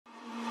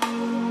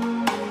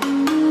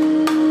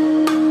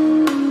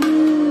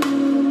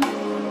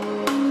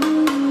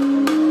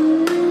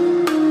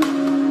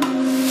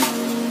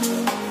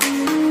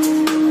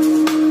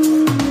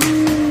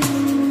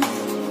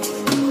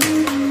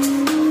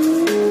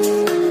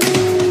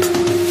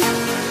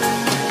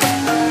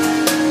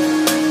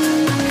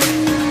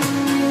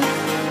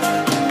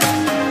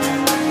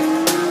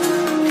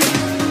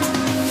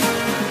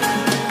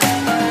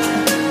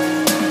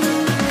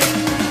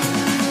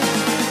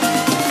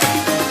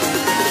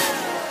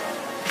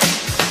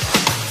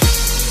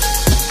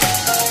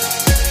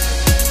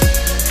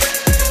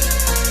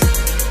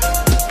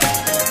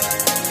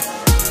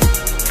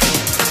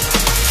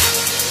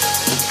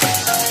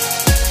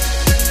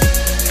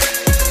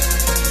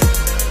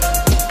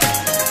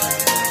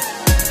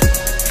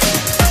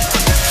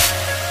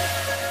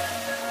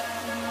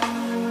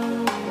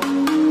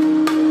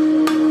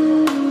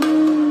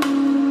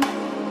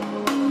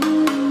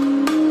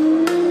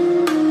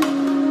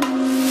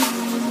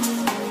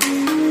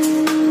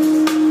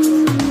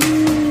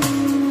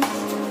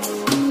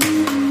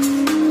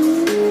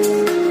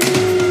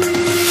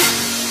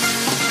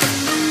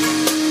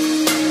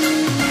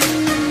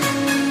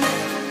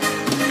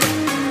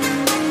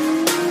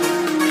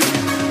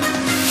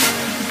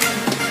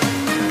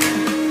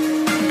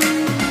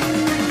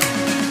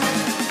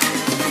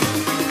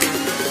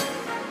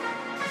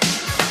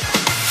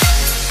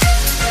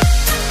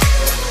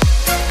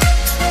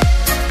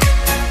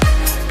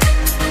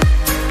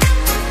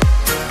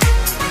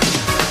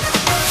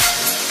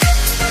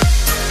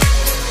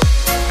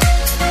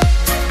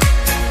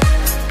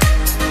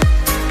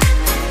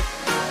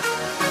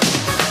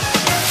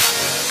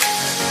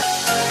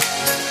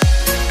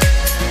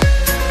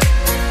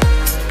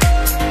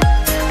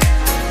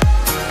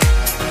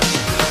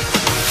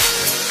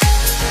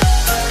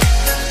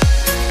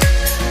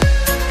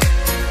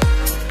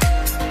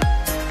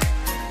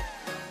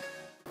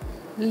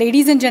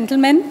Ladies and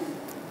gentlemen,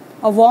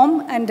 a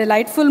warm and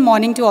delightful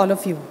morning to all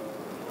of you.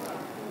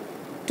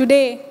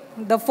 Today,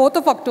 the 4th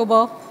of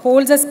October,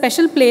 holds a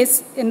special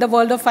place in the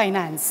world of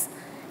finance.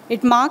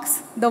 It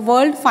marks the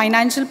World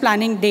Financial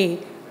Planning Day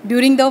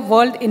during the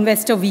World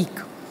Investor Week.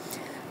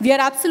 We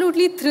are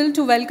absolutely thrilled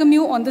to welcome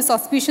you on this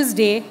auspicious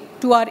day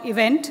to our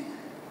event,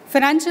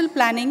 Financial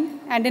Planning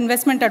and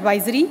Investment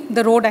Advisory,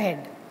 The Road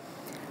Ahead.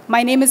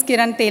 My name is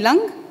Kiran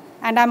Telang,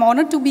 and I'm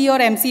honored to be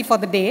your MC for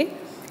the day.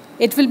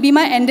 It will be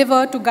my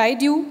endeavor to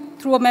guide you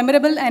through a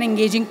memorable and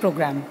engaging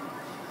program.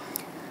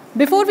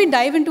 Before we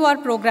dive into our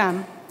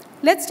program,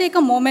 let's take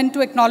a moment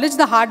to acknowledge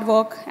the hard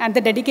work and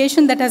the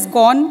dedication that has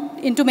gone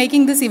into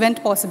making this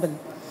event possible.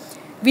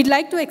 We'd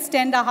like to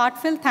extend our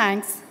heartfelt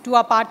thanks to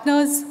our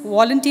partners,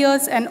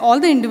 volunteers, and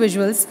all the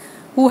individuals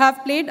who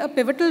have played a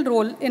pivotal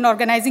role in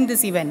organizing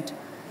this event.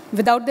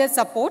 Without their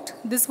support,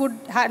 this would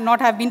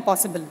not have been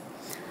possible.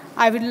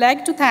 I would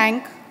like to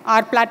thank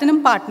our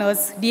platinum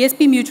partners,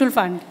 DSP Mutual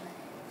Fund,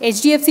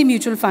 HDFC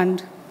Mutual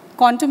Fund,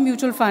 Quantum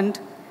Mutual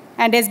Fund,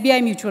 and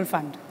SBI Mutual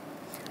Fund.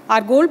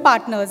 Our gold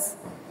partners,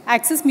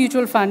 Axis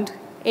Mutual Fund,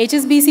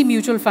 HSBC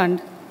Mutual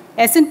Fund,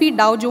 S&P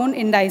Dow Jones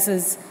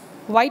Indices,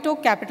 White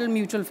Oak Capital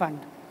Mutual Fund.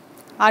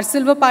 Our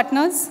silver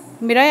partners,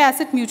 Mirae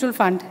Asset Mutual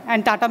Fund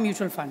and Tata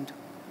Mutual Fund.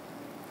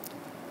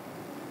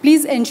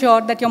 Please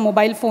ensure that your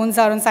mobile phones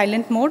are on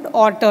silent mode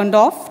or turned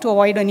off to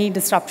avoid any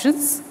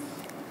disruptions.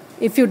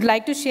 If you'd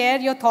like to share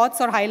your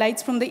thoughts or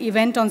highlights from the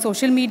event on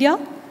social media,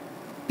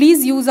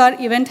 please use our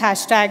event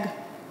hashtag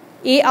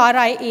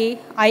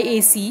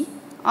ARIAIAC,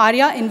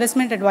 ARIA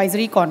Investment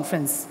Advisory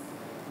Conference.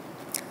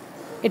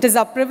 It is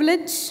our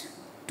privilege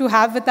to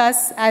have with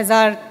us as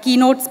our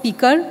keynote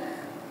speaker,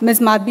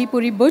 Ms. Madhvi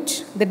Puri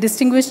Buch, the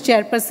distinguished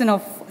chairperson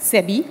of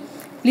SEBI.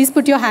 Please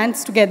put your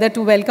hands together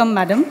to welcome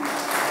Madam.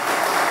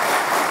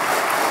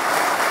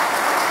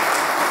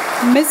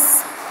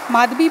 Ms.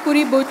 Madhvi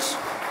Puri Buch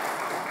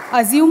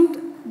assumed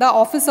the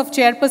office of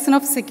chairperson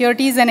of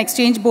Securities and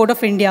Exchange Board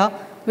of India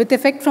with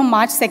effect from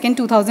March 2,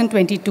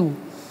 2022.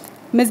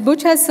 Ms.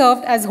 Buch has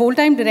served as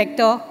whole-time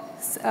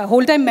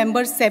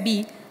member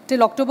SEBI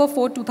till October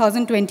 4,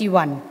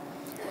 2021.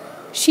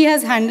 She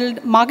has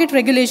handled Market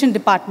Regulation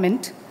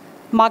Department,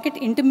 Market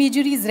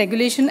Intermediaries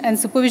Regulation and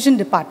Supervision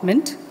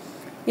Department,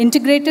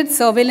 Integrated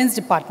Surveillance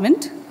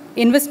Department,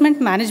 Investment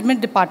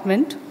Management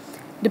Department,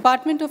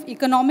 Department of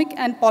Economic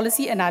and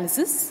Policy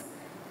Analysis,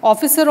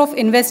 Officer of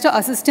Investor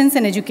Assistance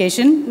and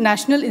Education,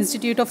 National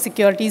Institute of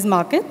Securities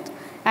Market,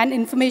 and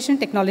Information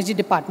Technology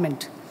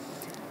Department.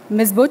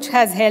 Ms. Buch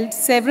has held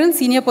several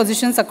senior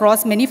positions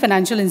across many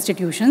financial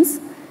institutions.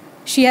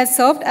 She has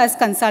served as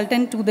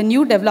consultant to the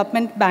New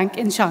Development Bank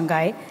in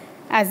Shanghai,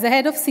 as the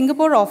head of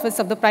Singapore office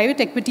of the private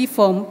equity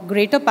firm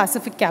Greater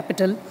Pacific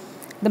Capital,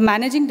 the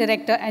managing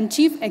director and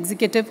chief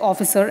executive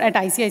officer at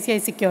ICICI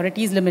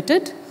Securities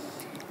Limited,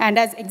 and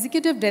as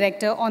executive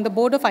director on the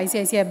board of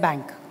ICICI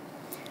Bank.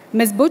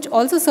 Ms. Buch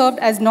also served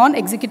as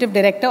non-executive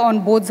director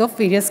on boards of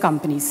various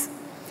companies.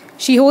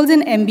 She holds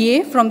an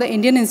MBA from the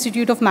Indian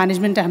Institute of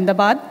Management,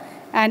 Ahmedabad,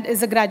 and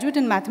is a graduate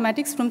in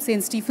mathematics from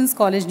St. Stephen's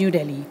College, New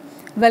Delhi.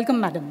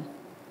 Welcome, madam.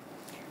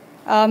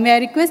 May I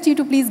request you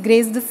to please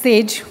grace the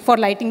stage for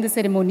lighting the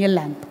ceremonial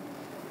lamp.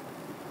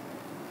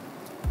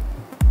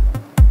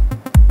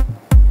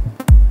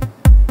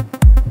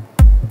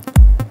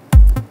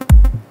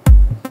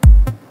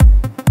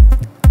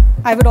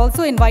 I would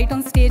also invite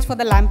on stage for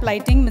the lamp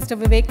lighting Mr.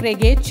 Vivek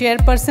Rege,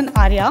 Chairperson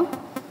ARIA,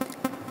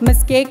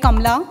 Ms. K.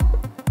 Kamla,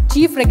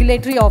 Chief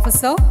Regulatory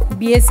Officer,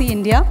 BSE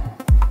India,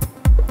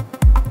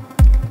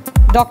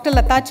 Dr.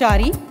 Lata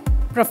Chari,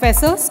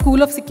 Professor,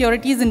 School of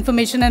Securities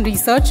Information and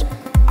Research,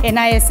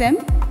 NISM,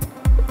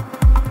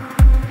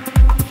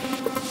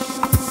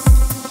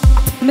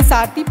 Ms.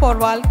 Aarti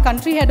Porwal,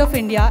 Country Head of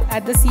India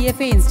at the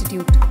CFA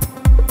Institute.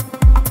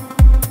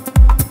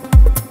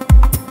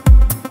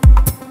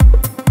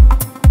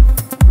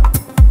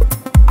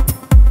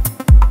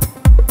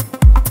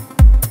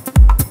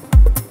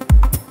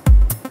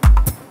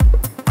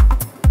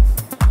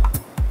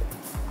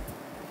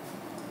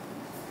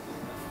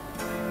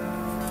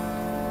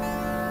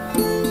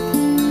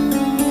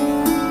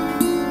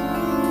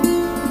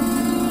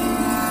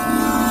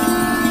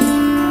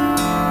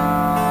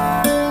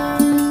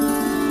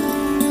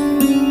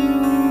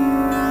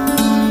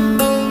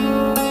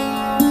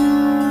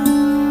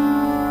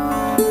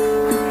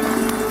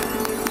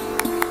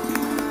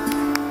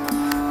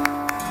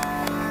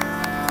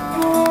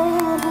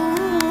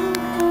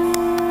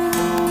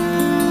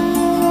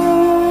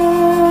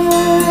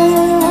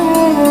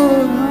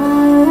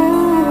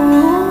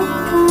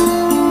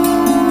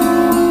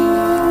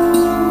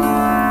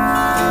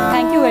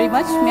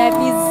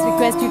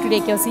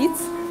 Take your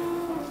seats.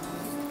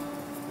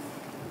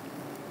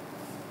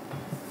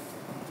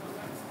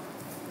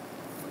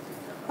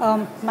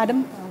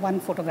 Madam, one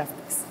photograph,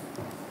 please.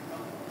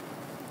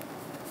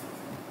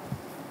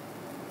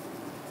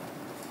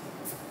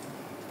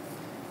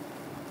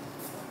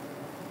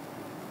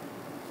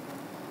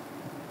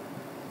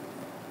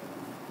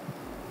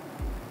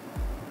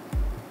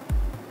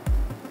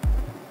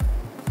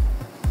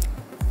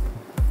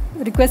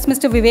 request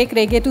Mr. Vivek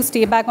Rege to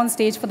stay back on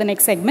stage for the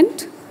next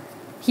segment.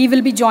 He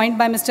will be joined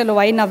by Mr.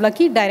 Loai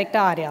Navlaki, Director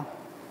ARIA.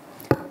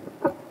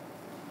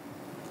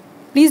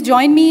 Please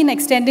join me in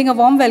extending a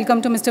warm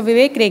welcome to Mr.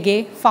 Vivek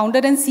Rege, founder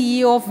and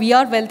CEO of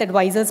VR Wealth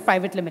Advisors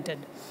Private Limited.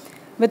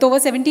 With over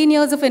 17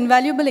 years of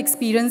invaluable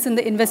experience in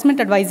the investment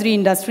advisory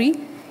industry,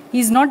 he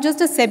is not just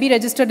a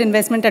SEBI-registered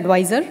investment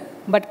advisor,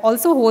 but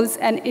also holds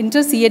an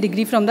inter-CA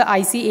degree from the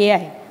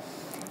ICAI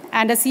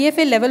and a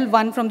CFA Level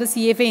 1 from the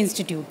CFA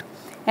Institute,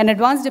 an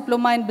advanced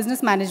diploma in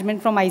business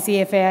management from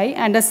ICFAI,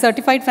 and a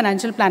certified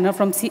financial planner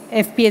from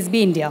FPSB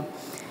India.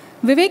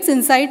 Vivek's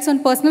insights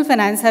on personal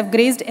finance have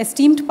graced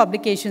esteemed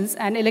publications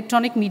and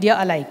electronic media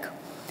alike.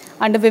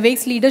 Under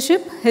Vivek's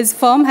leadership, his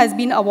firm has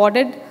been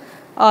awarded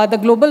the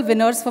global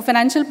winners for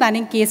financial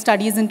planning case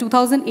studies in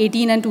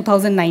 2018 and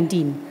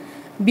 2019.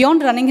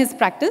 Beyond running his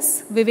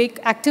practice, Vivek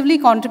actively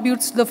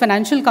contributes to the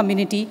financial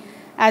community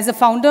as a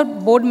founder,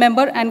 board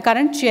member, and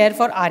current chair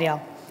for ARIA,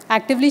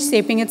 actively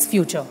shaping its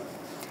future.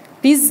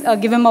 Please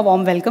give him a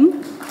warm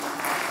welcome.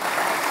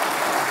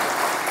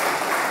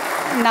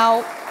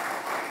 Now,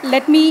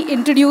 let me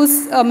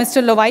introduce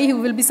Mr. Loai, who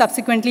will be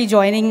subsequently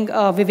joining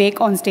Vivek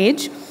on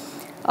stage.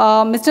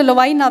 Mr.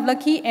 Loai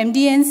Navlaki,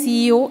 MD and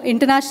CEO,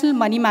 International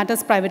Money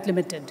Matters Private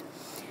Limited.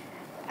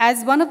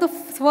 As one of the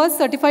first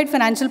certified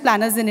financial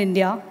planners in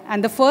India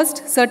and the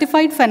first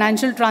certified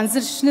financial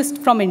transitionist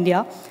from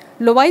India,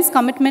 Loai's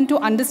commitment to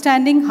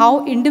understanding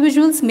how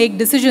individuals make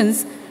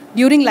decisions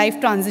during life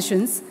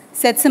transitions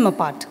sets him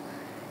apart.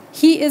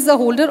 He is the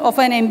holder of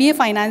an MBA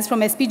Finance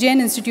from SP Jain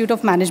Institute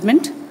of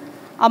Management.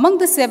 Among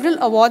the several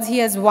awards he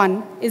has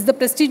won is the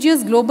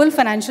prestigious Global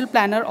Financial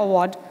Planner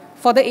Award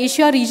for the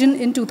Asia region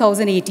in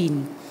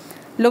 2018.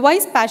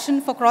 Loai's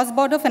passion for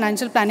cross-border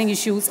financial planning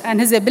issues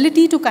and his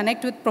ability to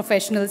connect with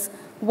professionals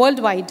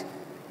worldwide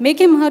make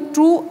him a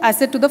true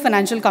asset to the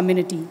financial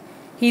community.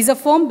 He is a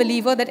firm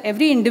believer that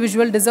every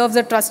individual deserves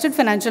a trusted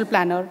financial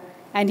planner,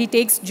 and he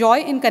takes joy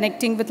in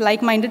connecting with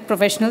like-minded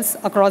professionals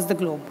across the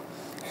globe.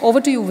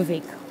 Over to you,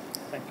 Vivek.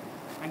 Thank you.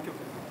 Thank you.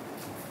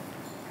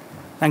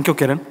 Thank you,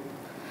 Kiran.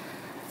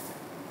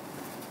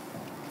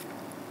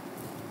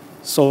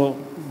 So,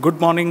 good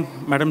morning,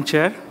 Madam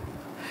Chair,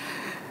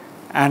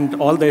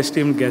 and all the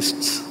esteemed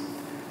guests.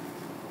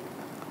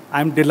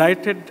 I'm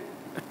delighted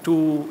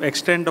to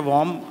extend a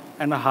warm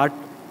and a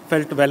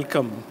heartfelt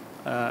welcome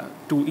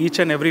to each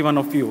and every one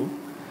of you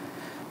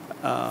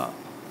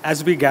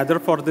as we gather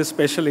for this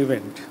special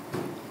event.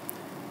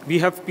 We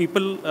have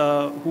people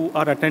who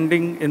are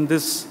attending in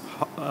this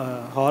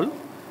hall,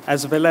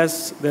 as well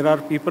as there are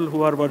people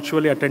who are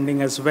virtually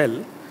attending as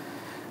well.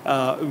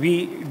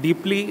 We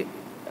deeply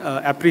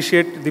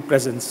appreciate the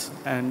presence,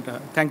 and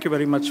thank you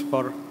very much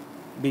for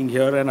being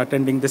here and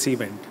attending this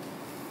event.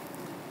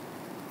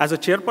 As a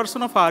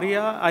chairperson of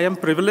ARIA, I am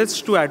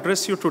privileged to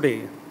address you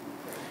today.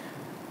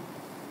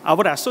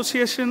 Our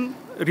association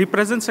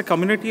represents a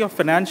community of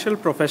financial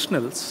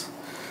professionals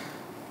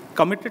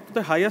committed to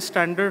the highest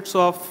standards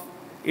of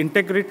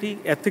integrity,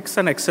 ethics,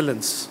 and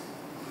excellence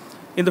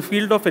in the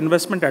field of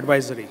investment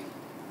advisory.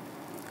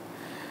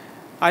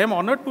 I am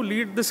honored to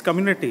lead this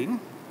community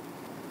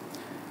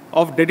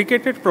of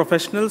dedicated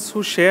professionals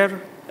who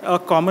share a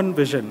common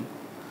vision,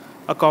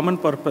 a common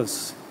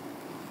purpose,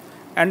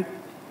 and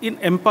in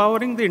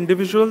empowering the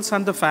individuals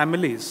and the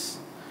families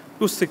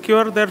to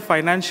secure their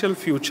financial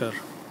future.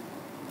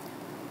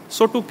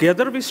 So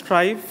together we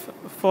strive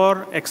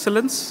for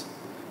excellence,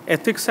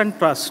 ethics, and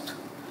trust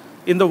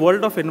in the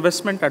world of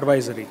investment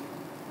advisory.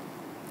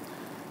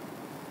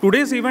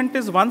 Today's event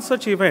is one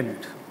such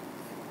event,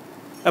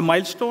 a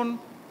milestone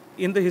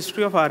in the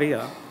history of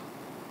ARIA,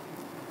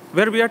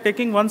 where we are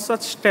taking one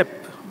such step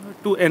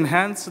to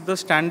enhance the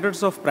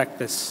standards of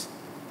practice.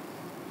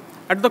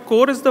 At the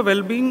core is the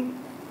well-being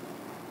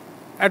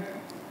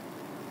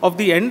of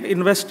the end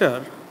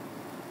investor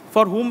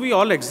for whom we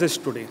all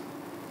exist today.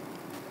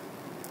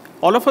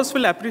 All of us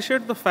will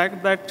appreciate the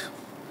fact that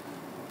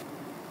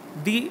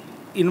the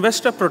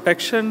investor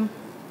protection,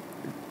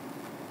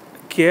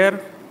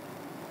 care,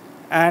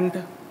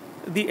 and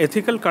the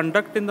ethical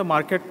conduct in the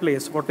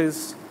marketplace, what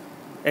is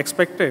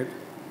expected,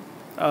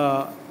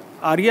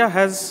 ARIA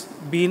has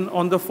been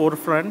on the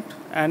forefront,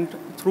 and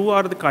through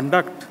our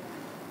conduct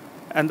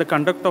and the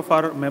conduct of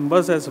our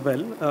members as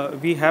well,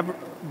 we have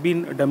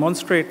been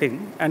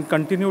demonstrating and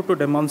continue to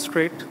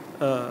demonstrate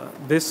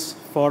this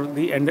for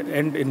the end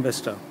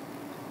investor.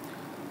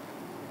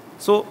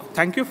 So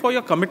thank you for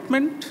your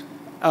commitment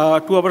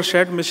to our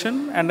shared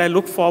mission, and I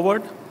look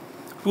forward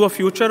to a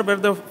future where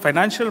the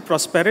financial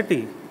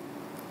prosperity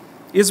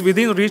is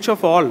within reach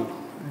of all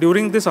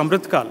during this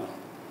Amrit Kal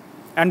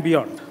and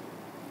beyond.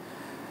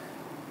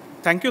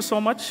 Thank you so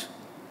much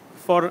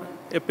for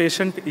a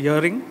patient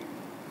hearing,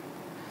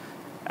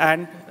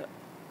 and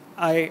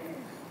I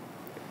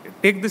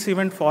take this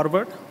event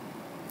forward.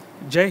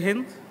 Jai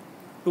Hind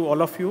to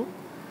all of you.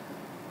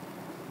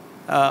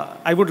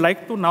 I would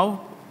like to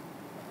now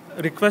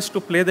request to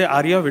play the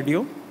ARIA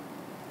video.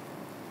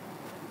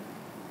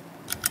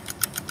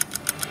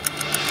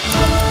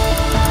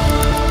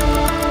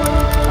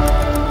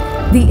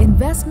 The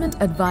investment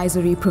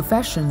advisory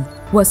profession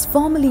was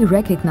formally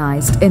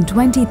recognized in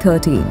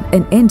 2013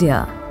 in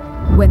India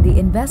when the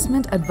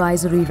investment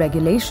advisory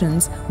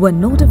regulations were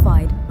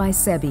notified by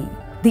SEBI.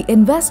 The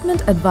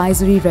investment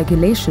advisory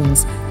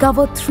regulations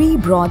cover three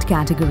broad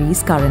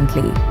categories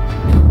currently.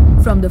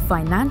 From the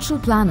financial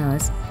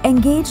planners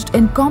engaged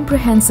in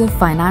comprehensive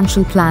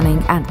financial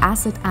planning and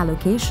asset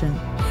allocation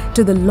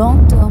to the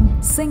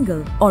long-term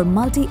single or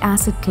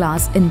multi-asset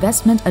class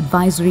investment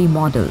advisory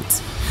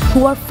models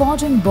who are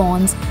forging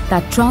bonds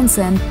that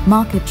transcend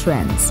market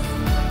trends,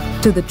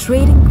 to the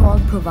trading call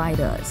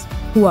providers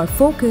who are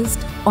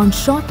focused on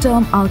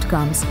short-term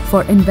outcomes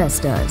for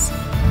investors.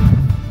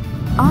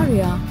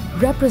 ARIA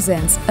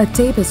represents a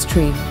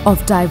tapestry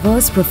of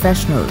diverse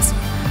professionals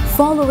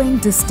following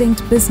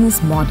distinct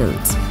business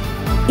models,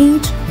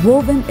 each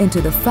woven into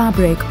the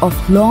fabric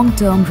of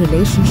long-term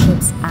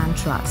relationships and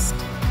trust.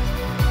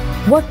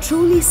 What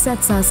truly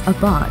sets us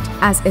apart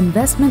as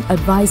investment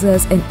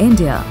advisors in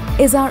India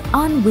is our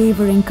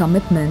unwavering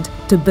commitment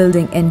to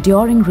building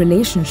enduring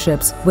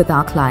relationships with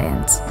our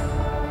clients.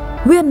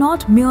 We are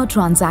not mere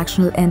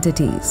transactional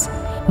entities.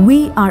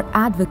 We are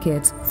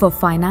advocates for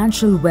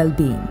financial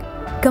well-being,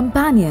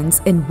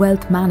 companions in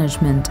wealth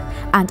management,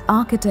 and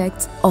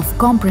architects of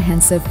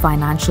comprehensive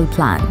financial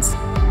plans.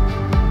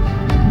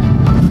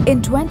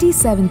 In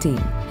 2017,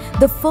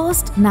 the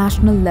first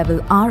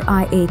national-level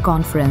RIA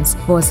conference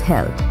was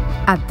held.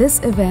 At this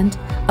event,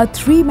 a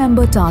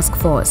three-member task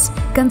force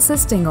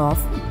consisting of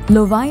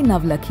Lovai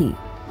Navlakhi,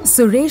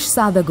 Suresh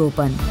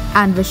Sadagopan,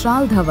 and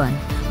Vishal Dhawan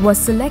was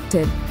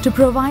selected to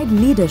provide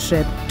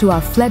leadership to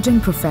our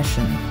fledgling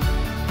profession.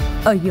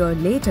 A year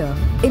later,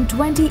 in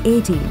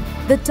 2018,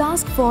 the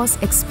task force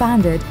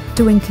expanded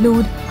to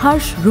include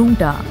Harsh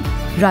Rungta,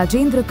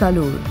 Rajendra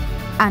Kalur,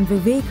 and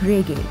Vivek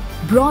Rege,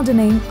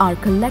 broadening our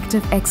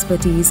collective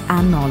expertise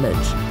and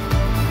knowledge.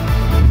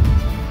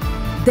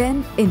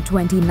 Then, in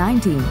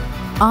 2019,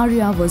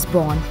 ARIA was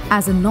born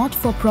as a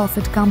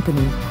not-for-profit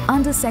company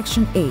under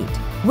Section 8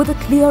 with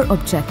a clear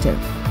objective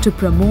to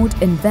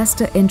promote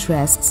investor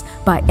interests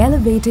by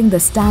elevating the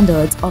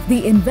standards of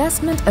the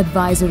investment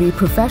advisory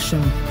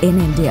profession in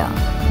India.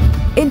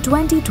 In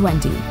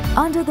 2020,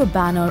 under the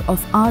banner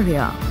of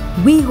ARIA,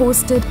 we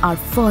hosted our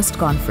first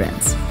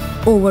conference.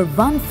 Over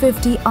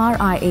 150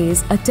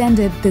 RIAs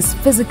attended this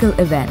physical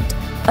event,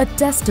 a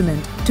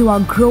testament to our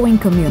growing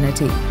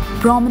community.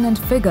 Prominent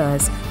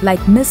figures like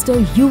Mr.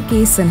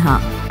 U.K. Sinha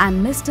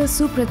and Mr.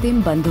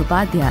 Supratim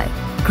Bandhopadhyay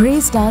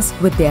graced us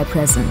with their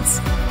presence.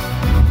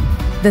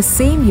 The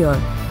same year,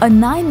 a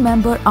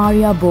 9-member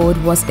ARIA board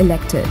was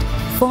elected,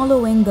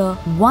 following the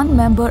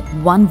one-member,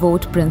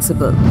 one-vote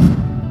principle.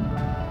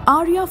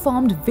 ARIA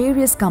formed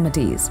various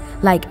committees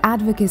like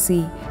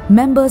advocacy,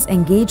 members'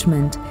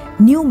 engagement,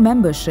 new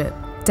membership,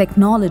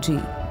 technology,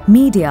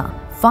 media,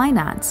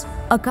 finance,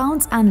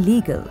 accounts and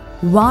legal,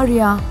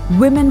 Varia,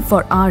 Women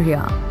for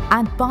ARIA,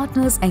 and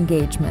partners'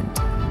 engagement.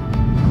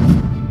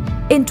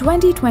 In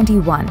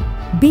 2021,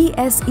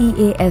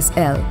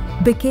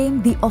 BSEASL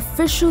became the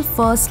official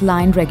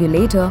first-line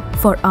regulator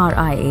for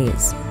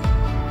RIAs.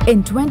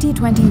 In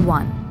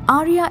 2021,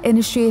 ARIA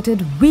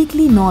initiated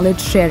weekly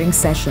knowledge-sharing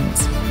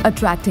sessions,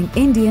 attracting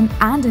Indian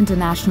and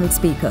international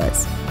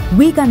speakers.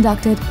 We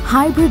conducted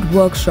hybrid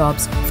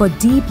workshops for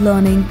deep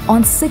learning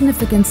on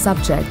significant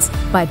subjects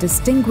by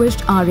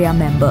distinguished ARIA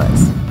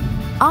members.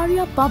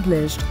 ARIA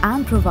published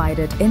and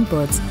provided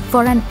inputs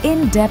for an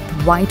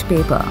in-depth white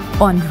paper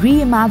on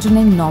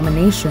reimagining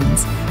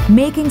nominations,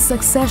 making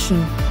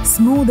succession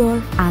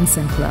smoother and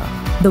simpler.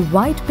 The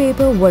white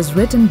paper was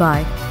written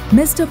by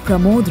Mr.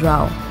 Pramod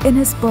Rao in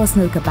his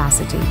personal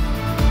capacity.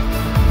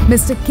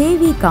 Mr.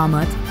 K.V.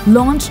 Kamath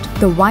launched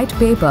the white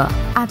paper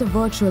at a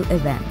virtual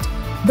event.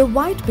 The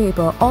white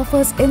paper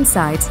offers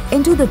insights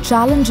into the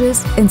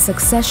challenges in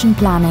succession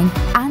planning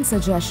and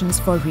suggestions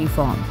for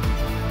reform.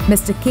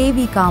 Mr.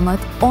 K.V.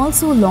 Kamath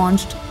also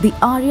launched the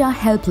ARIA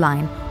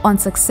helpline on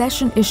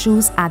succession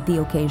issues at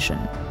the occasion.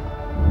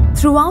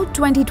 Throughout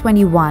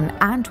 2021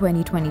 and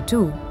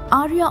 2022,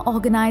 ARIA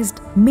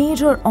organized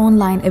major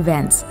online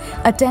events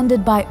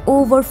attended by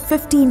over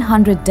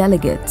 1,500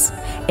 delegates,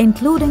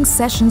 including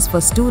sessions for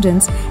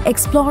students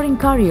exploring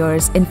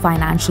careers in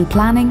financial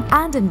planning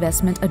and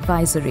investment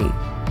advisory.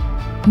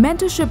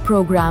 Mentorship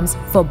programs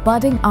for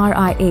budding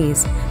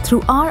RIAs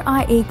through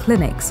RIA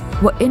clinics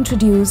were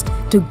introduced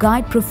to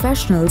guide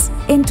professionals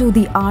into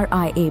the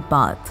RIA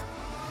path.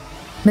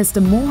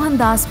 Mr. Mohan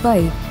Das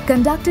Pai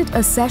conducted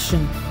a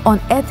session on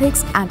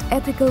ethics and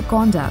ethical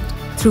conduct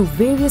through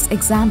various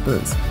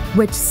examples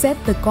which set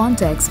the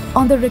context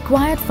on the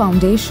required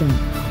foundation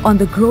on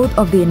the growth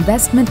of the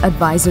investment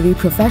advisory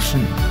profession.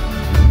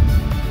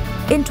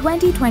 In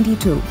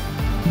 2022,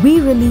 we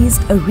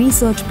released a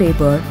research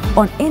paper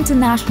on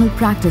international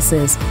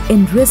practices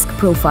in risk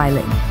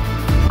profiling.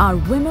 Our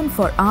Women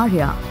for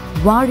ARIA,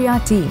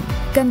 Varia team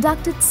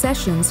conducted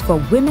sessions for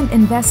women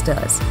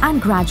investors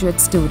and graduate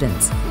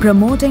students,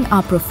 promoting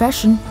our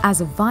profession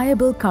as a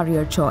viable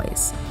career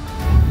choice.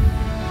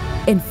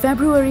 In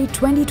February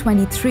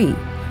 2023,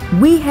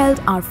 we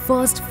held our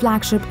first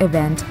flagship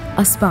event,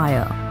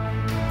 Aspire.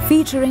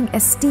 featuring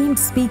esteemed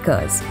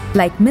speakers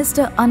like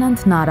Mr.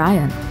 Anant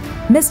Narayan,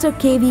 Mr.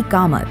 K.V.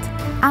 Kamath,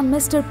 and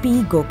Mr.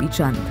 P.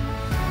 Gopichand.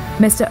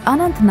 Mr.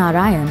 Anant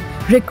Narayan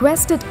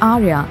requested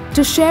ARIA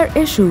to share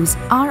issues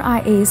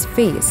RIAs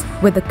face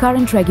with the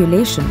current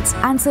regulations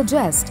and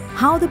suggest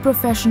how the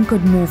profession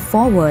could move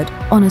forward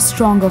on a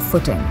stronger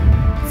footing,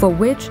 for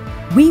which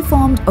we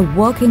formed a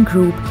working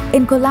group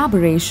in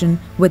collaboration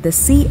with the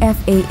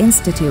CFA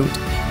Institute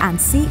and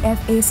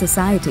CFA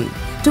Society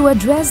to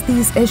address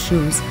these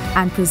issues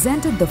and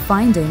presented the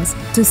findings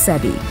to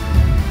SEBI.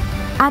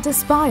 At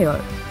Aspire,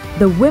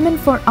 the Women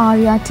for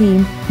ARIA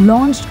team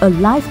launched a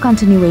life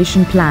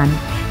continuation plan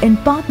in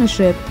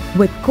partnership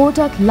with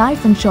Kotak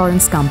Life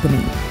Insurance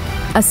Company,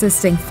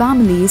 assisting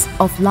families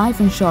of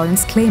life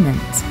insurance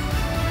claimants.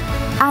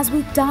 As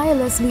we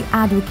tirelessly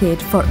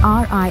advocate for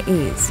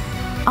RIAs,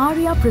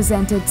 ARIA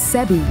presented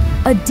SEBI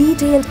a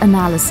detailed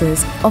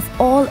analysis of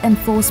all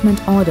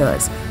enforcement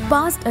orders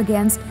passed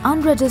against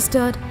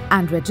unregistered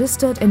and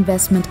registered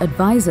investment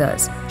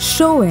advisors,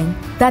 showing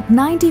that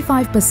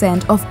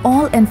 95% of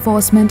all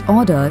enforcement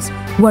orders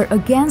were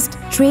against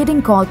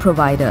trading call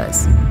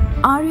providers.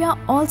 ARIA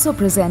also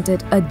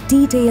presented a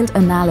detailed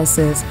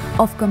analysis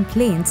of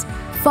complaints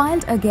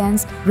filed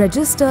against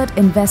registered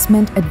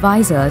investment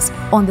advisors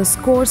on the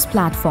Scores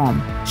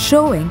platform,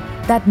 showing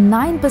that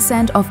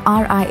 9% of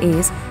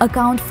RIAs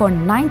account for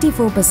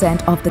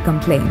 94% of the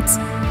complaints.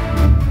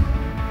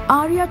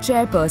 ARIA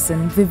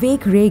chairperson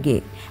Vivek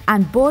Rege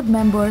and board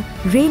member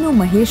Renu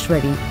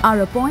Maheshwari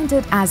are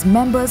appointed as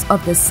members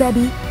of the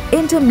SEBI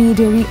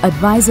Intermediary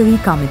Advisory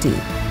Committee,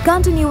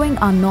 continuing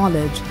our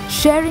knowledge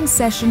sharing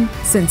session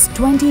since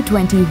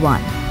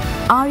 2021.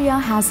 ARIA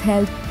has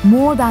held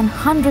more than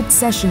 100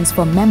 sessions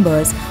for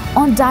members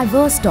on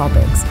diverse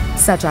topics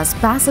such as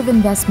passive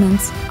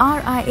investments,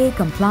 RIA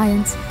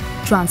compliance,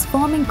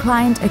 transforming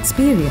client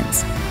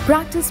experience,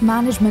 practice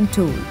management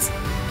tools,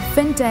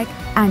 fintech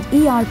and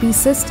ERP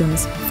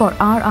systems for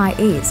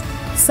RIAs,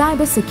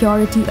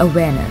 cybersecurity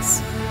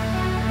awareness.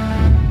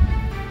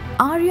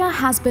 ARIA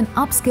has been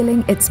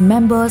upskilling its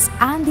members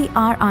and the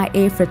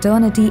RIA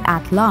fraternity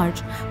at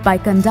large by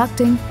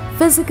conducting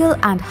physical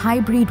and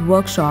hybrid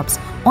workshops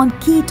on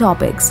key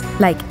topics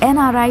like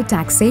NRI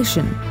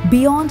taxation,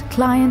 beyond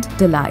client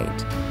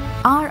delight,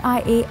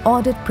 RIA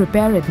audit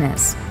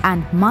preparedness,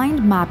 and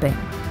mind mapping,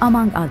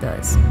 among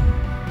others.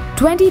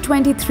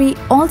 2023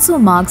 also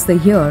marks the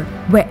year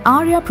where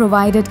ARIA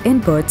provided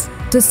inputs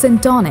to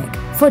Syntonic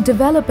for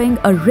developing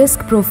a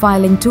risk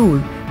profiling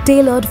tool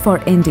tailored for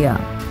India.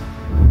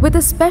 With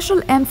a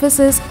special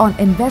emphasis on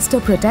investor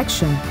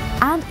protection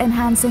and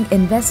enhancing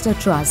investor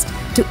trust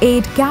to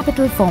aid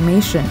capital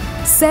formation,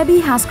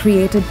 SEBI has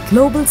created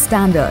global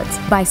standards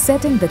by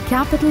setting the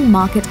capital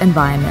market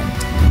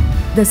environment.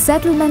 The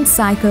settlement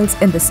cycles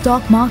in the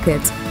stock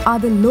markets are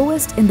the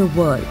lowest in the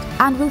world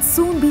and will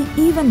soon be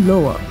even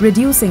lower,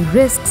 reducing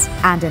risks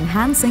and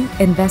enhancing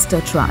investor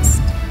trust.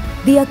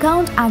 The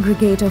account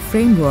aggregator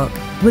framework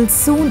will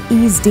soon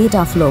ease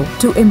data flow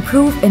to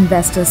improve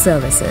investor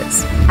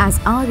services. As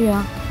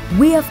ARIA,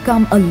 we have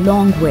come a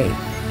long way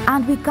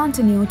and we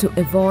continue to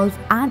evolve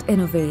and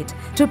innovate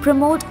to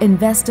promote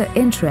investor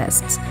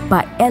interests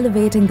by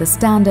elevating the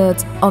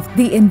standards of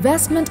the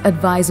investment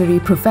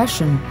advisory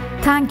profession.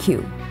 Thank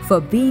you for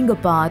being a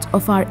part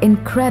of our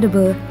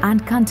incredible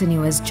and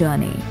continuous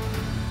journey.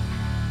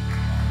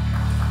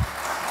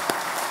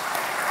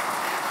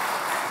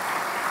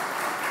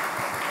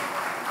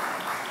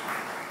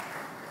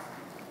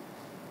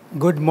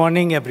 Good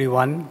morning,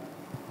 everyone.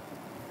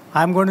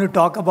 I'm going to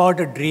talk about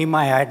a dream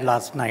I had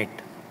last night.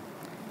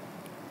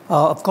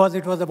 Of course,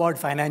 it was about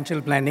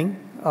financial planning,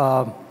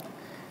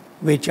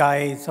 which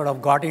I sort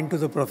of got into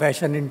the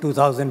profession in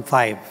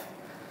 2005.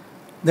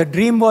 The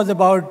dream was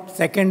about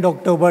 2nd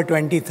October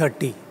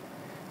 2030,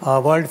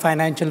 World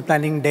Financial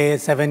Planning Day,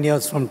 7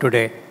 years from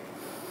today,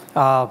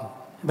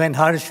 when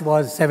Harsh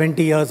was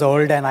 70 years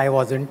old and I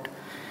wasn't.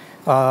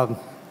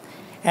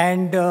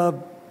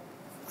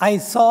 I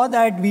saw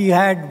that we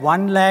had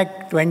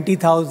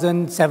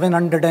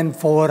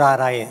 1,20,704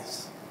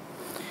 RIAs.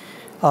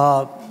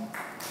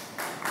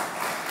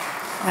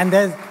 And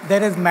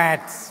there is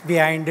maths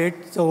behind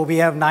it. So we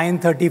have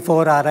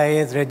 934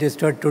 RIAs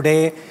registered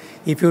today.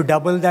 If you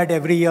double that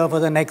every year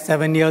for the next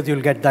 7 years,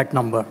 you'll get that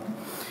number.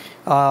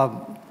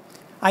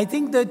 I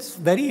think that's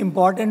very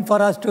important for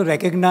us to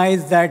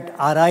recognize that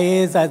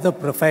RIAs as a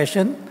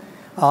profession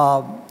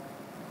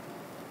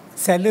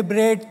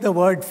celebrate the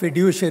word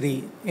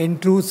fiduciary in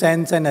true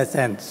sense and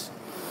essence.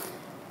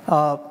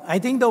 I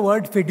think the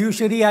word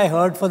fiduciary I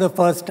heard for the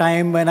first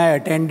time when I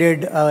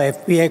attended a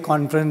FPA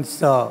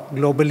conference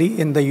globally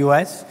in the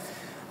US.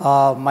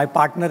 My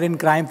partner in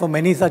crime for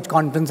many such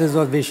conferences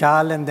was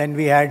Vishal, and then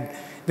we had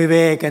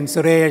Vivek and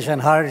Suresh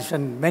and Harsh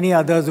and many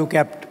others who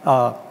kept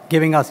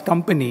giving us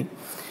company.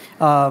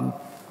 And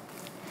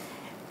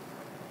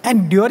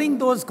during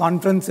those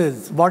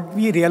conferences, what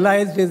we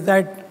realized is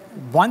that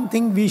one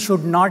thing we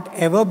should not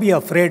ever be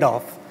afraid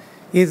of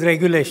is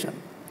regulation.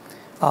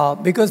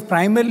 Because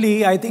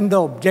primarily, I think the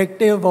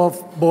objective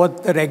of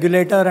both the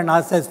regulator and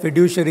us as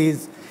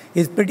fiduciaries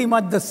is pretty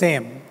much the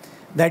same,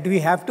 that we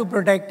have to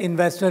protect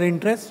investor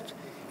interest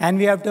and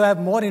we have to have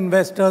more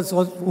investors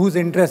whose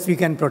interests we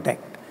can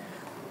protect.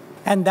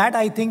 And that,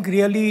 I think,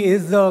 really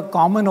is the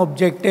common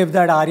objective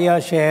that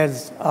ARIA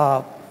shares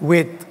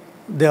with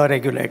the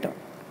regulator.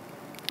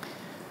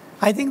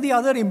 I think the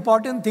other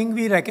important thing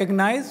we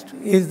recognized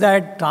is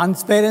that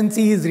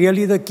transparency is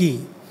really the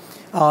key.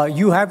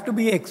 You have to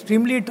be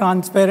extremely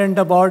transparent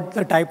about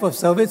the type of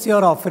service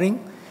you're offering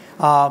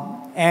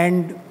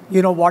and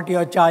what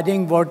you're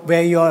charging,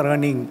 where you're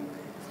earning.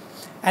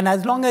 And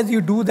as long as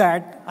you do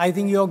that, I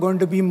think you're going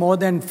to be more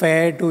than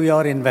fair to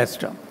your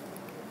investor.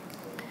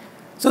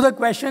 So the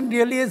question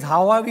really is,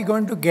 how are we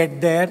going to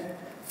get there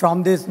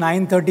from this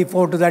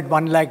 934 to that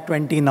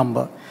 120,000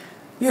 number?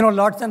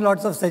 Lots and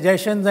lots of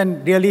suggestions,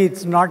 and really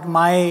it's not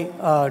my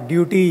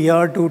duty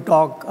here to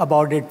talk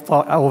about it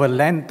for over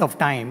length of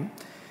time.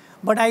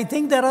 But I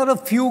think there are a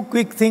few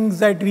quick things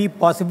that we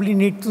possibly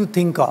need to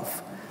think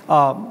of.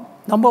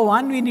 Number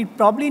one, we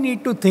probably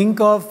need to think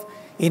of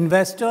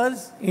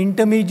investors,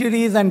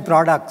 intermediaries, and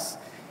products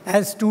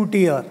as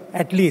 2-tier,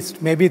 at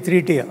least, maybe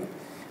 3-tier.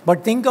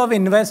 But think of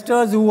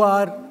investors who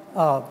are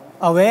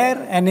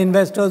aware and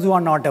investors who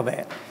are not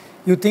aware.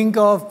 You think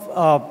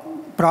of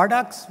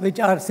products which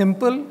are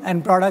simple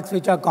and products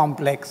which are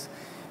complex.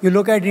 You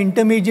look at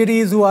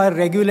intermediaries who are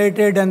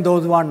regulated and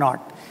those who are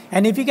not.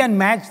 And if you can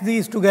match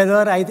these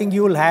together, I think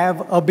you will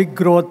have a big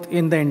growth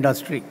in the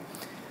industry.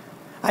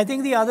 I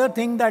think the other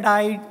thing that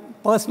I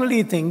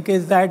personally think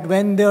is that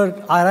when the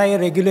RIA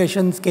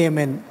regulations came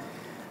in,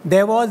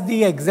 there was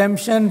the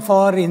exemption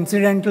for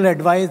incidental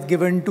advice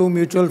given to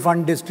mutual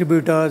fund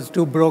distributors,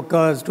 to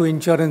brokers, to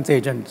insurance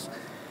agents.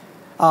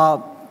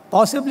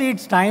 Possibly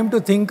it's time to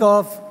think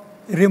of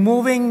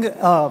removing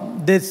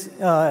this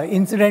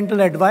incidental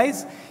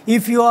advice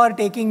if you are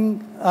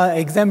taking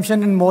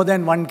exemption in more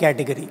than one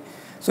category.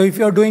 So if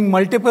you're doing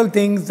multiple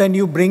things, then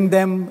you bring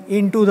them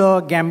into the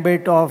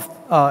gambit of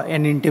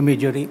an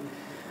intermediary.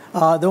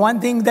 The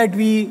one thing that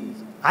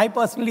I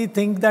personally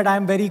think that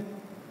I'm very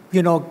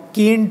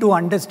keen to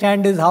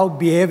understand is how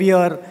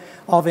behavior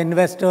of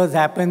investors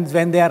happens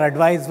when they are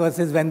advised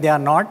versus when they are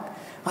not.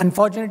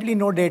 Unfortunately,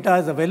 no data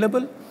is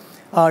available.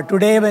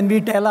 Today, when we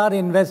tell our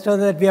investors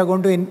that we are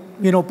going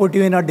to put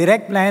you in a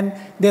direct plan,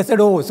 they said,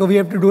 oh, so we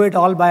have to do it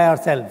all by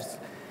ourselves.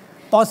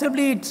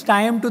 Possibly it's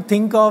time to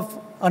think of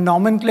a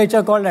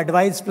nomenclature called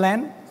advice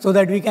plan so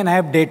that we can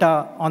have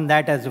data on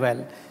that as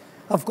well.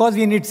 Of course,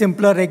 we need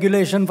simpler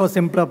regulation for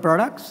simpler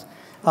products.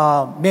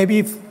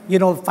 Maybe,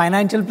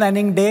 financial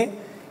planning day,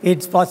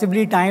 it's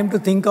possibly time to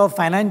think of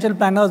financial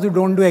planners who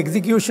don't do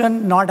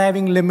execution, not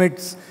having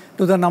limits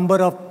to the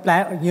number of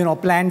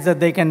plans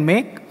that they can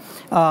make.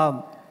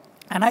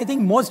 And I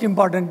think most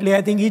importantly,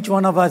 I think each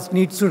one of us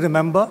needs to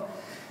remember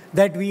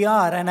that we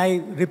are, and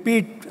I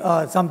repeat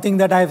something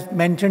that I've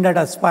mentioned at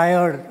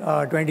Aspire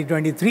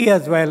 2023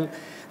 as well,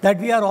 that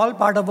we are all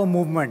part of a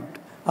movement.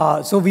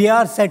 So we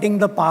are setting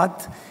the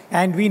path,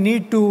 and we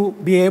need to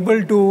be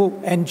able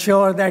to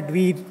ensure that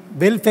we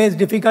will face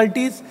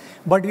difficulties,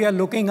 but we are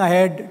looking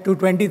ahead to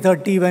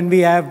 2030 when we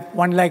have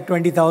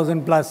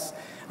 120,000 plus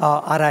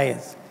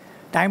RIAs.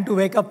 Time to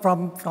wake up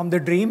from the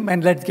dream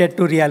and let's get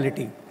to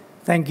reality.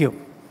 Thank you.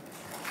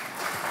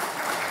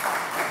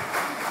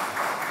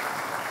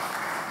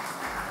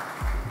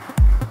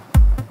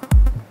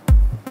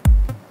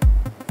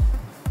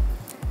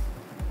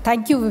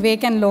 Thank you,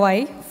 Vivek and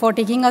Loai, for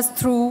taking us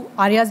through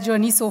ARIA's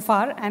journey so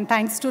far, and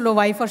thanks to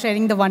Loai for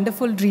sharing the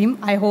wonderful dream.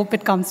 I hope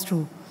it comes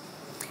true.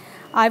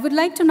 I would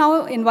like to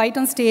now invite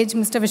on stage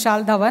Mr.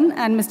 Vishal Dhawan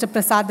and Mr.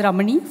 Prasad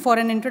Ramani for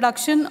an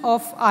introduction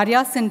of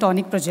ARIA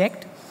Syntonic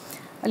project.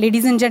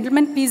 Ladies and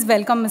gentlemen, please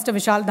welcome Mr.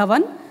 Vishal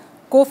Dhawan,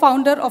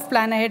 co-founder of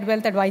Plan Ahead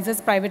Wealth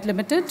Advisors Private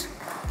Limited.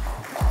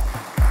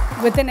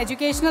 With an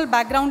educational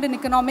background in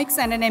economics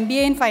and an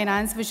MBA in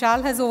finance,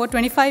 Vishal has over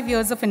 25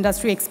 years of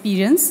industry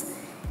experience.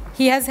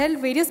 He has held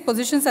various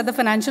positions at the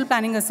Financial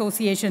Planning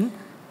Association,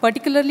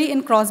 particularly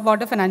in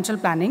cross-border financial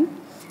planning.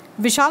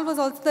 Vishal was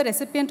also the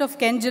recipient of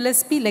Ken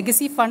Gillespie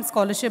Legacy Fund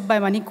Scholarship by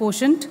Money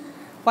Quotient,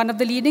 one of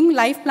the leading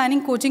life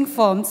planning coaching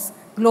firms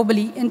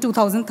globally in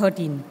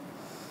 2013.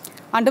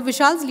 Under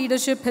Vishal's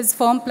leadership, his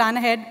firm Plan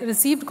Ahead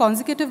received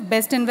consecutive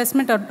Best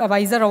Investment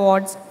Advisor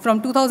Awards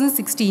from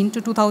 2016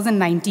 to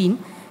 2019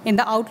 in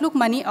the Outlook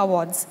Money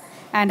Awards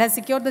and has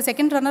secured the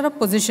second runner-up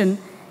position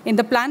in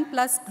the Plan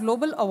Plus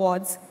Global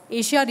Awards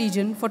Asia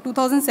region for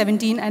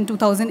 2017 and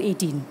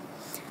 2018.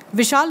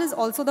 Vishal is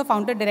also the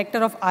founder director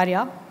of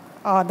ARIA,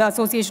 the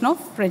Association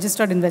of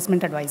Registered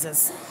Investment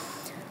Advisors.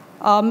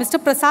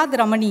 Mr. Prasad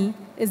Ramani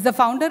is the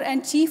founder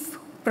and chief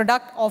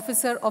product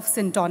officer of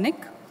Syntonic.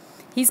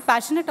 He's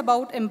passionate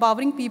about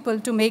empowering people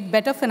to make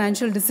better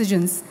financial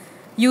decisions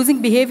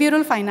using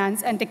behavioral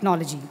finance and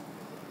technology.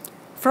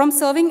 From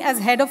serving as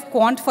head of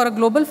quant for a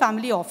global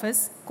family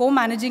office,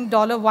 co-managing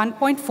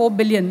 $1.4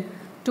 billion,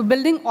 to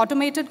building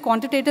automated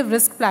quantitative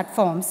risk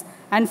platforms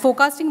and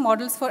forecasting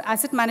models for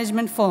asset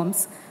management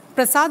firms,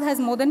 Prasad has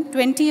more than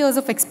 20 years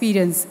of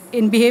experience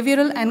in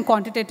behavioral and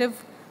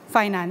quantitative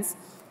finance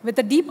with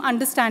a deep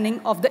understanding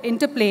of the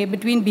interplay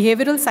between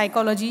behavioral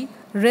psychology,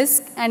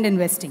 risk, and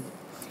investing.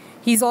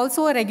 He's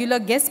also a regular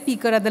guest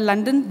speaker at the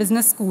London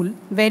Business School,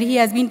 where he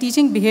has been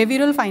teaching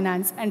behavioral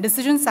finance and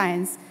decision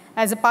science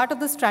as a part of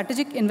the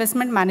Strategic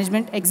Investment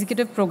Management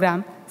Executive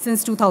Program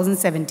since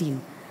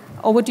 2017.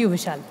 Over to you,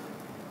 Vishal.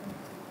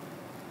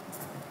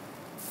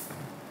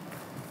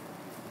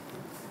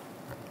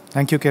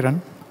 Thank you, Kiran.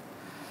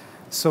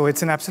 So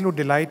it's an absolute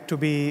delight to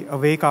be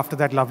awake after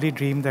that lovely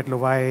dream that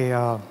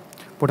Lovai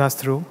put us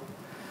through.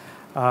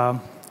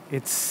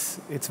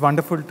 It's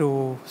wonderful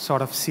to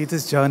sort of see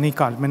this journey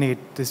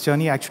culminate. This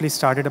journey actually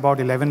started about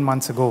 11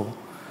 months ago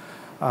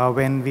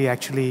when we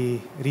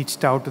actually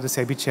reached out to the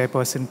SEBI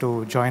chairperson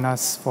to join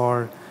us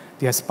for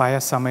the Aspire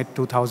Summit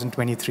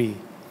 2023.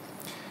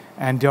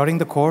 And during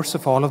the course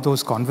of all of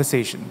those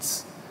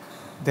conversations,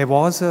 there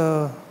was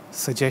a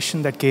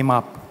suggestion that came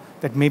up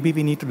that maybe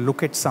we need to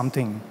look at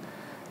something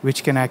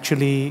which can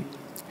actually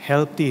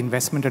help the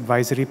investment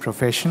advisory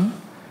profession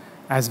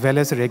as well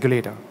as a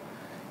regulator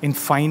in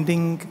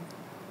finding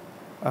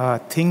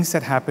things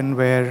that happen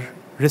where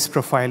risk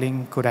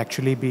profiling could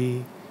actually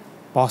be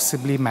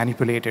possibly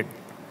manipulated.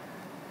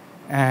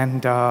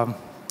 And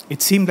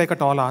it seemed like a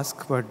tall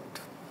ask, but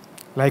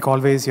like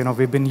always,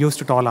 we've been used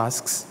to tall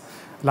asks.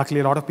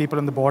 Luckily, a lot of people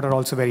on the board are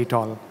also very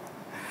tall.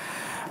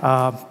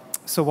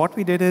 So what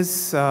we did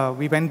is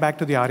we went back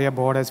to the ARIA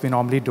board as we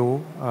normally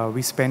do.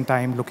 We spent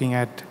time looking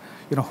at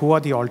who are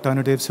the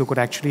alternatives who could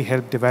actually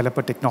help develop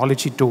a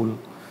technology tool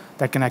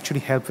that can actually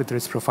help with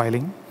risk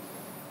profiling.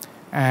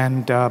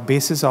 And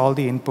basis all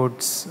the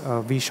inputs,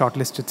 we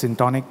shortlisted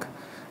Syntonic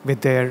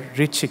with their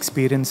rich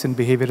experience in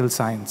behavioral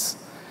science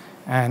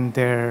and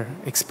their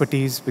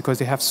expertise, because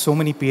they have so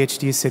many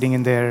PhDs sitting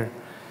in their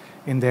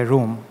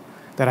room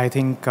that I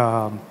think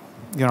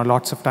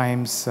lots of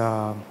times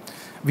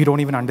we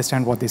don't even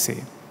understand what they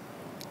say.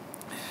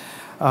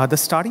 The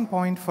starting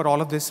point for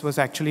all of this was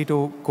actually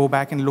to go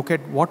back and look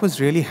at what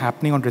was really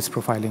happening on risk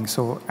profiling.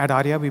 So at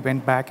ARIA, we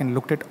went back and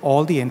looked at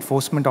all the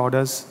enforcement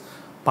orders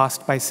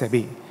passed by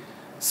SEBI,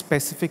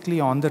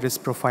 specifically on the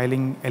risk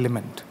profiling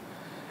element.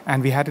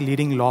 And we had a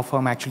leading law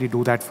firm actually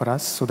do that for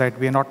us so that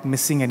we are not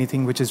missing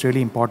anything which is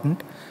really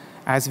important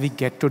as we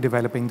get to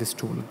developing this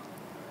tool.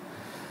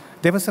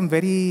 There were some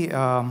very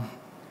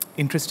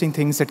interesting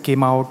things that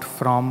came out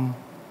from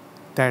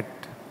that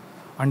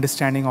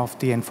understanding of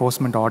the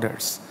enforcement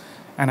orders.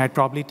 And I'd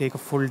probably take a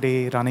full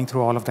day running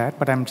through all of that,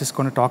 but I'm just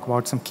going to talk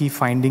about some key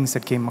findings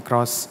that came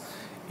across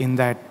in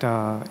that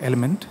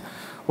element.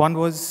 One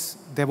was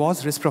there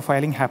was risk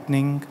profiling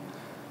happening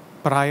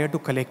prior to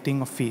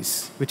collecting of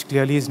fees, which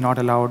clearly is not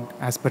allowed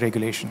as per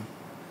regulation.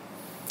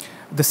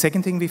 The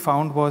second thing we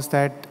found was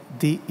that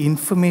the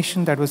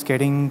information that was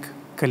getting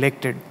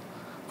collected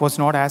was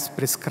not as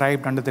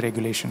prescribed under the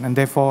regulation, and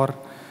therefore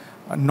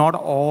not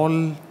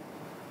all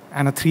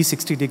and a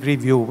 360-degree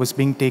view was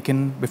being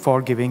taken before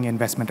giving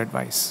investment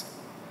advice.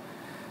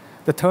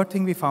 The third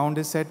thing we found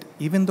is that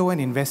even though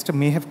an investor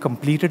may have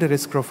completed a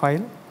risk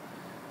profile,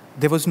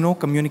 there was no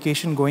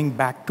communication going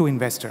back to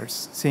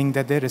investors saying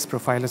that their risk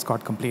profile has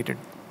got completed.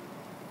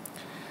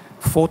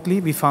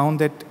 Fourthly, we found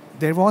that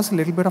there was a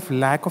little bit of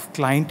lack of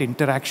client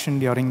interaction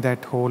during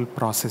that whole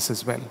process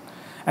as well.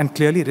 And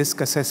clearly,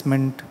 risk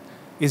assessment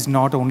is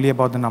not only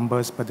about the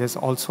numbers, but there's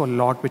also a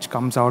lot which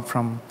comes out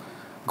from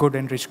good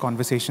and rich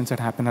conversations that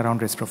happen around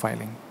risk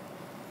profiling.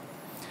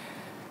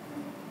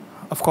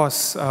 Of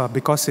course,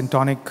 because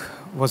Syntonic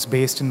was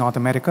based in North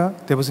America,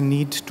 there was a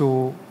need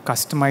to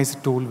customize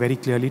the tool very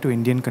clearly to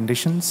Indian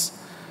conditions.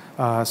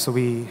 So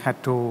we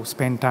had to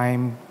spend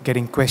time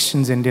getting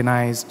questions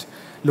Indianized,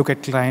 look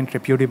at client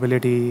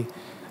reputability,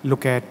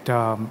 look at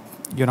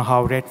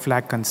how red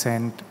flag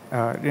consent,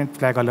 red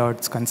flag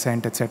alerts,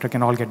 consent, etc.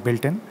 can all get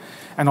built in.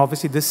 And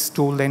obviously this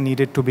tool then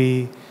needed to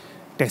be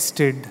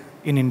tested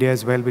in India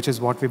as well, which is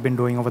what we've been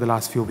doing over the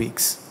last few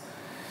weeks.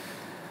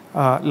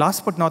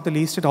 Last but not the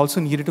least, it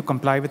also needed to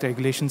comply with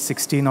Regulation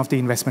 16 of the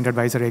Investment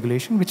Advisor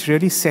Regulation, which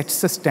really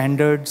sets the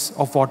standards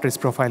of what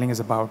risk profiling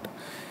is about.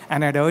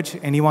 And I'd urge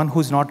anyone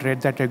who's not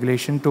read that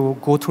regulation to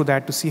go through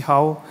that to see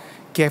how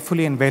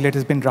carefully and well it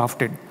has been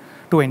drafted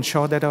to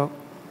ensure that a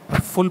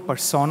full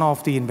persona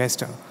of the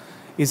investor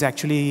is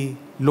actually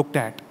looked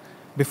at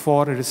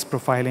before a risk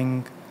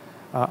profiling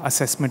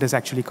assessment is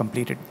actually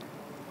completed.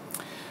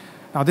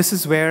 Now, this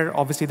is where,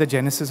 obviously, the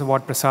genesis of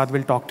what Prasad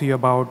will talk to you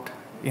about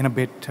in a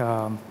bit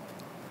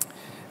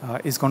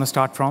is going to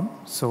start from.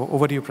 So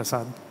over to you,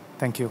 Prasad.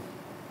 Thank you.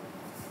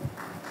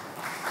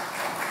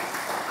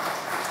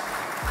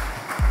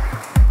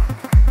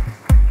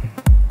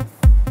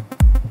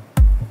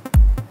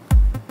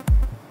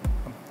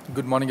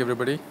 Good morning,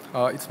 everybody.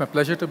 It's my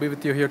pleasure to be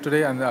with you here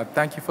today, and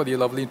thank you for the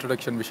lovely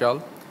introduction,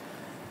 Vishal.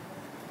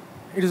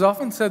 It is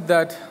often said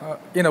that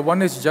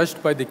one is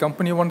judged by the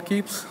company one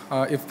keeps.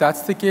 If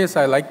that's the case,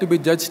 I like to be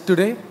judged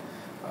today.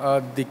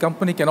 The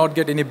company cannot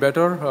get any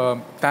better.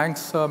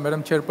 Thanks,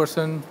 Madam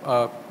Chairperson,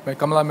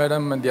 Kamala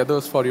Madam, and the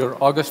others for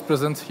your august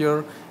presence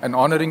here and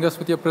honoring us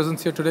with your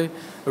presence here today.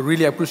 I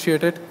really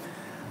appreciate it.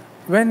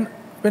 When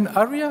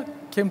ARIA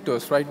came to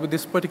us, right, with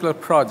this particular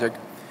project,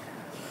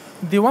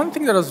 The one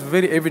thing that was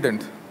very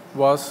evident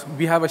was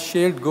we have a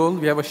shared goal,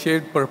 we have a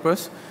shared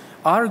purpose.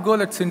 Our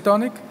goal at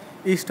Syntonic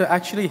is to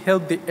actually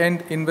help the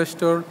end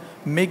investor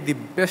make the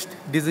best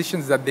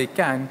decisions that they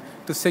can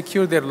to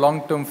secure their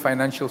long-term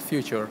financial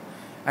future.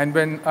 And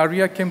when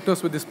Arya came to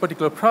us with this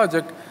particular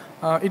project,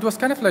 it was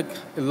kind of like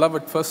a love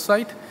at first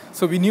sight.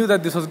 So we knew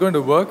that this was going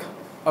to work.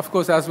 Of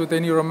course, as with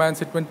any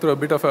romance, it went through a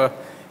bit of a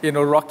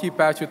rocky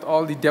patch with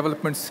all the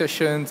development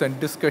sessions and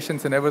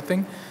discussions and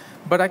everything.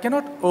 But I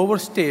cannot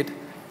overstate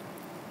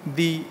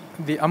the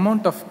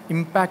amount of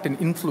impact and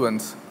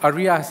influence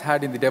Arya has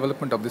had in the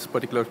development of this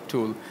particular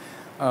tool.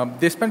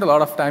 They spent a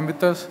lot of time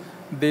with us.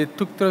 They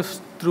took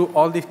us through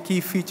all the key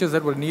features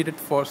that were needed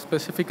for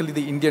specifically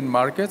the Indian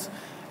markets.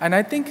 And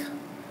I think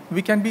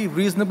we can be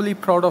reasonably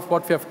proud of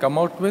what we have come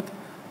out with,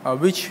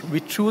 which we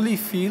truly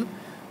feel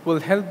will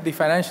help the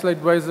financial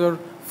advisor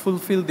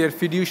fulfill their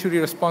fiduciary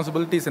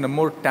responsibilities in a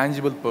more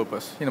tangible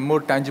purpose, in a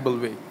more tangible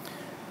way.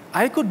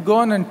 I could go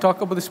on and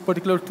talk about this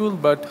particular tool,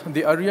 but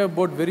the Arya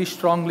board very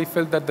strongly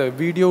felt that the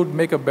video would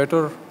make a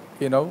better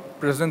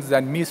presence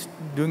than me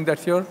doing that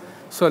here.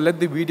 So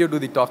let the video do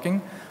the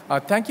talking.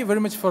 Thank you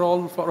very much for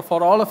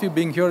all of you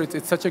being here.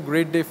 It's such a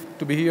great day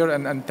to be here,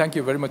 and thank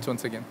you very much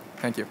once again.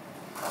 Thank you.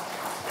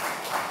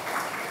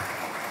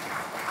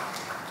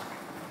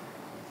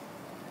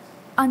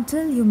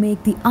 Until you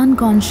make the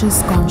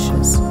unconscious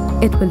conscious,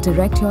 it will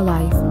direct your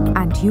life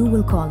and you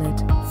will call it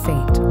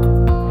fate.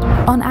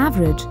 On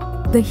average,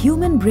 the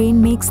human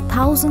brain makes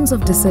thousands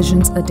of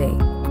decisions a day.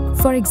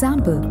 For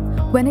example,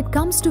 when it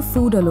comes to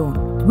food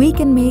alone, we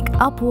can make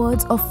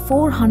upwards of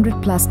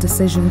 400 plus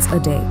decisions a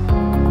day.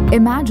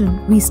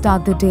 Imagine we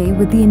start the day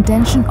with the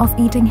intention of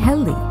eating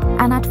healthy,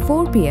 and at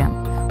 4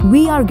 p.m.,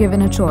 we are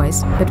given a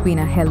choice between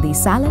a healthy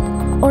salad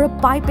or a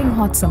piping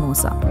hot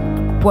samosa.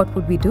 What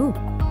would we do?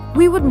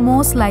 We would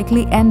most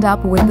likely end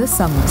up with the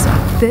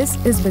samosa.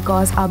 This is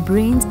because our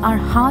brains are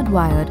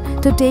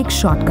hardwired to take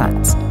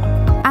shortcuts.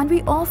 And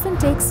we often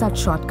take such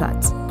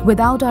shortcuts.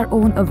 Without our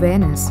own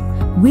awareness,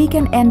 we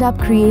can end up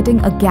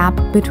creating a gap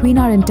between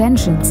our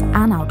intentions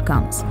and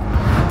outcomes.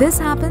 This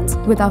happens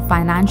with our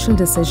financial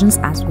decisions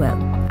as well.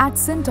 At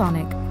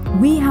Syntonic,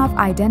 we have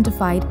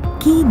identified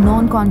key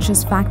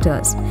non-conscious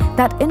factors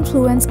that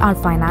influence our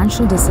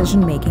financial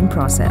decision-making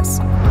process,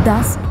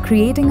 thus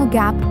creating a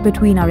gap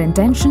between our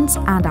intentions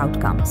and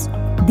outcomes.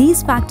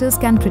 These factors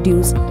can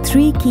produce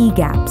 3 key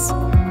gaps: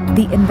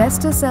 the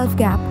investor-self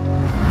gap,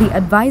 the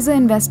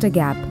advisor-investor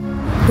gap,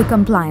 the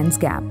compliance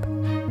gap.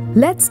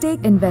 Let's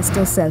take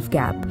investor-self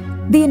gap.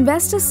 The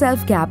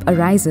investor-self gap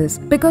arises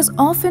because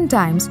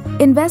oftentimes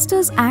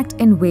investors act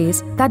in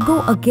ways that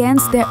go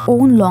against their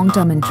own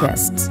long-term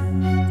interests.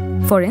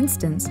 For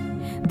instance,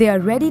 they are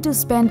ready to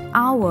spend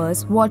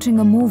hours watching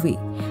a movie,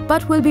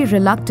 but will be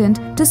reluctant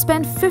to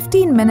spend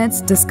 15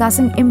 minutes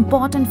discussing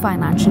important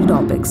financial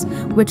topics,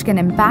 which can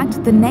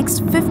impact the next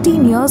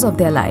 15 years of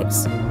their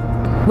lives.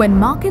 When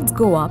markets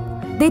go up,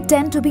 they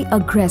tend to be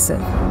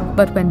aggressive,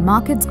 but when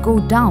markets go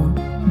down,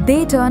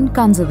 they turn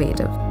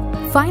conservative.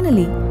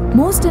 Finally,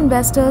 most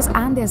investors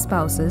and their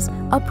spouses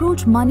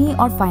approach money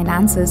or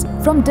finances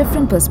from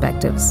different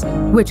perspectives,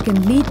 which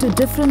can lead to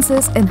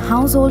differences in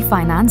household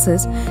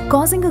finances,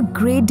 causing a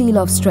great deal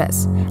of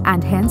stress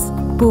and hence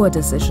poor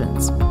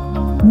decisions.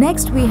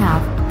 Next, we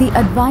have the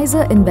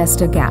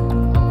advisor-investor gap.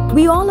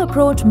 We all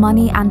approach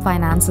money and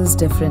finances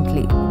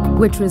differently,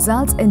 which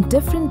results in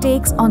different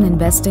takes on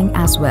investing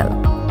as well.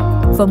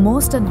 For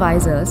most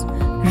advisors,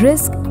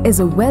 risk is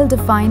a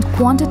well-defined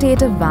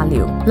quantitative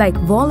value like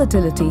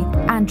volatility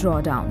and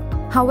drawdown.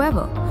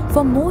 However,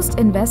 for most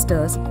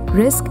investors,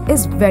 risk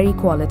is very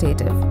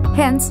qualitative.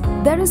 Hence,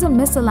 there is a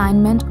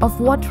misalignment of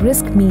what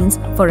risk means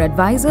for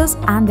advisors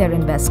and their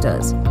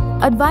investors.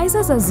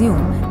 Advisors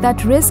assume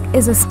that risk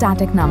is a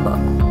static number,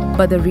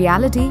 but the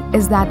reality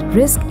is that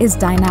risk is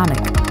dynamic.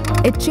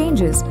 It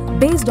changes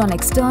based on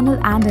external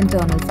and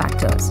internal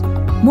factors.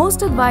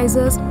 Most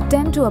advisors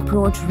tend to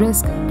approach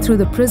risk through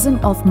the prism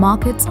of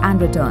markets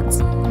and returns,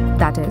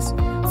 that is,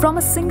 from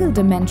a single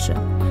dimension,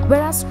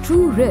 whereas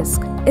true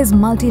risk is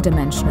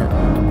multidimensional.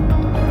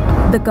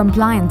 The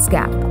compliance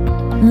gap.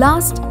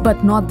 Last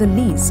but not the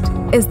least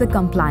is the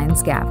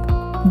compliance gap.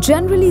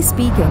 Generally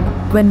speaking,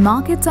 when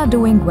markets are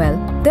doing well,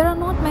 there are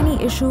not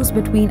many issues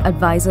between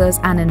advisors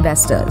and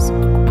investors.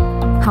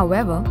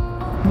 However,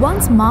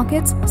 once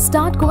markets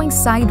start going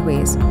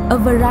sideways, a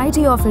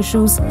variety of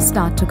issues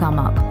start to come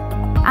up.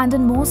 And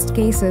in most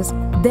cases,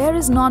 there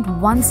is not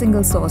one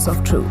single source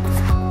of truth.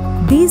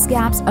 These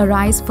gaps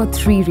arise for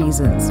 3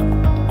 reasons.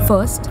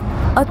 First,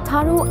 a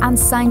thorough and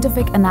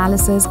scientific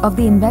analysis of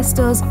the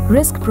investor's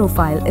risk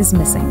profile is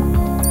missing.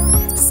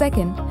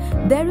 Second,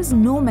 there is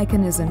no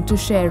mechanism to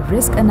share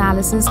risk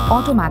analysis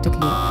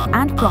automatically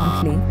and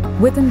promptly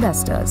with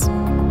investors.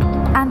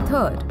 And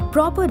third,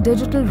 proper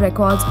digital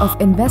records of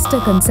investor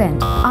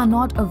consent are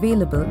not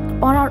available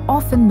or are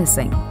often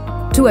missing.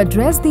 To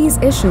address these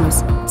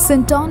issues,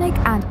 Syntonic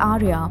and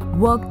Arya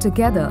work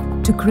together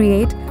to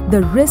create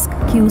the Risk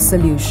Queue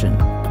solution.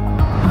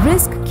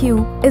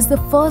 RiskQ is the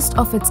first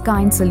of its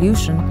kind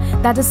solution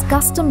that is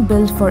custom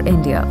built for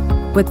India,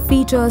 with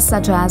features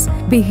such as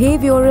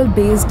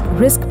behavioral-based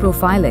risk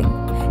profiling,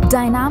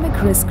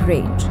 dynamic risk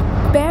range,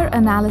 pair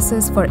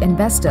analysis for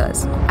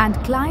investors, and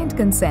client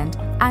consent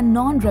and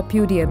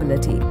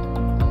non-repudiability.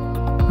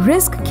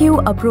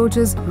 RiskQ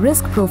approaches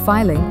risk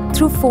profiling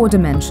through 4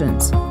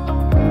 dimensions.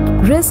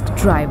 Risk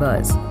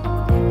drivers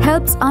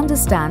helps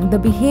understand the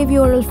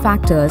behavioral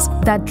factors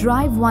that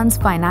drive one's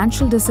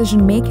financial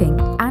decision-making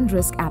and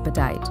risk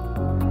appetite.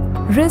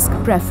 Risk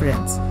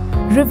preference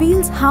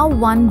reveals how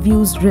one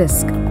views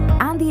risk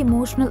and the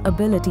emotional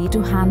ability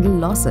to handle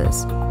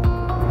losses.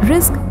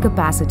 Risk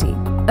capacity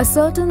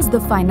ascertains the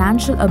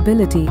financial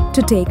ability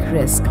to take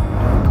risk.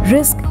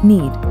 Risk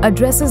need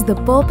addresses the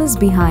purpose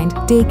behind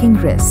taking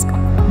risk.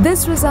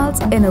 This results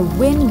in a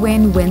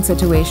win-win-win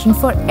situation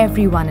for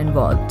everyone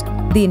involved: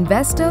 the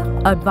investor,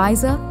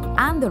 advisor,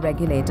 and the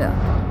regulator.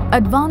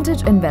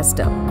 Advantage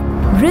investor.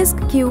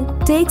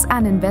 RiskQ takes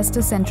an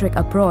investor-centric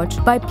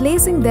approach by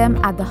placing them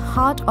at the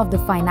heart of the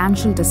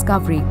financial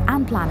discovery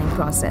and planning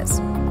process.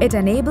 It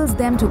enables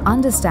them to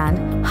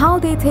understand how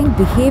they think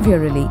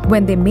behaviorally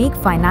when they make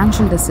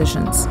financial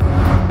decisions.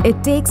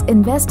 It takes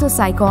investor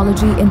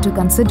psychology into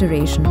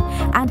consideration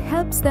and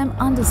helps them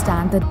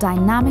understand the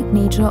dynamic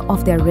nature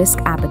of their risk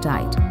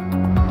appetite.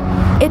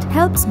 It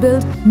helps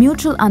build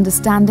mutual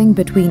understanding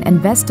between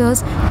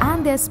investors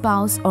and their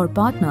spouse or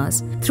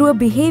partners through a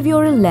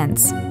behavioral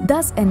lens,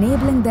 thus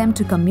enabling them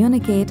to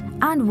communicate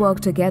and work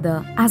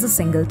together as a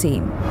single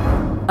team.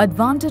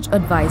 Advantage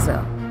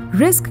advisor.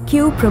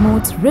 RiskQ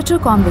promotes richer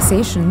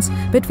conversations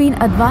between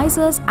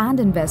advisors and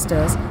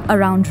investors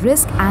around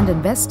risk and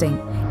investing,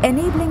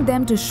 enabling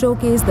them to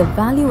showcase the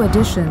value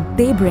addition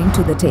they bring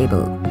to the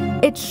table.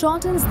 It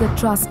shortens the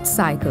trust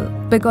cycle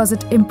because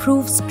it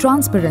improves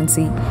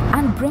transparency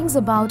and brings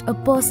about a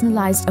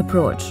personalized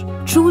approach,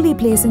 truly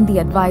placing the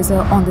advisor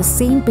on the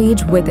same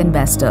page with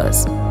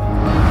investors.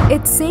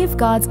 It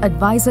safeguards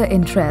advisor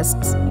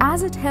interests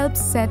as it helps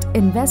set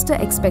investor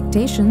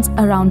expectations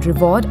around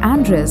reward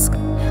and risk,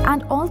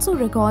 and also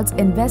records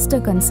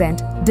investor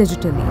consent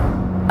digitally.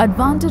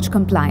 Advantage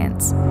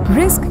compliance.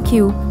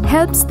 RiskQ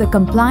helps the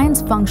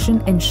compliance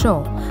function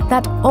ensure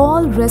that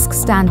all risk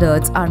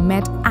standards are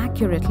met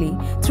accurately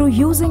through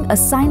using a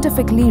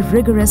scientifically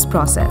rigorous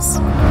process.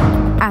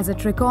 As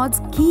it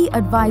records key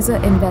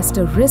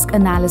advisor-investor risk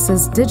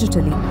analysis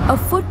digitally, a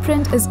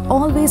footprint is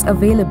always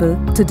available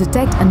to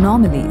detect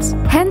anomalies,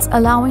 hence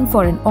allowing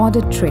for an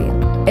audit trail.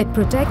 It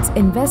protects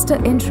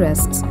investor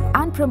interests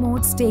and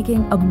promotes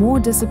taking a more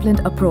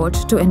disciplined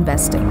approach to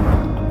investing.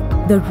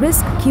 The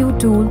RiskQ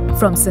tool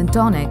from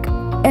Syntonic,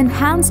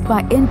 enhanced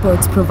by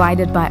inputs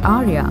provided by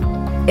Arya,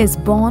 is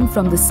born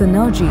from the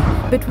synergy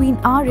between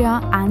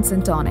Arya and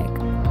Syntonic.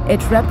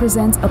 It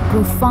represents a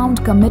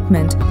profound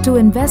commitment to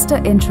investor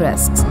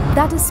interests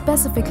that is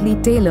specifically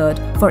tailored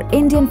for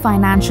Indian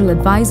financial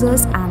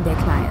advisors and their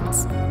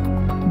clients.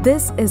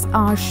 This is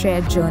our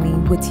shared journey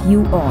with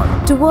you all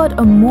toward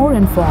a more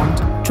informed,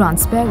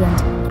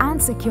 transparent,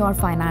 and secure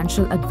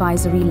financial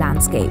advisory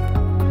landscape.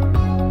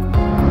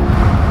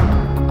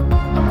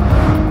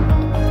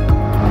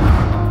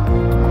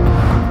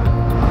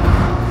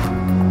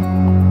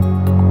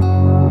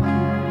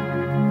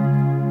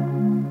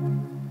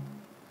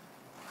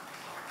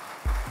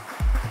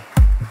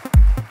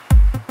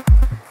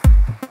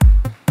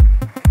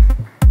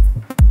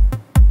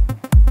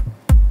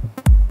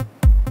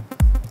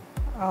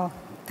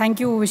 Thank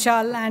you,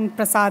 Vishal and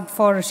Prasad,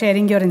 for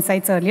sharing your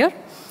insights earlier.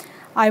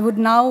 I would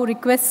now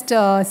request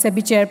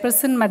SEBI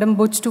Chairperson, Madam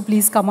Butch, to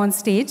please come on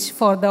stage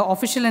for the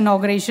official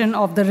inauguration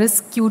of the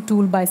RiskQ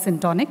tool by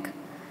Syntonic.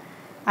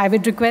 I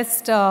would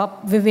request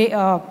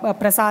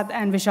Prasad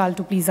and Vishal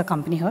to please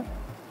accompany her.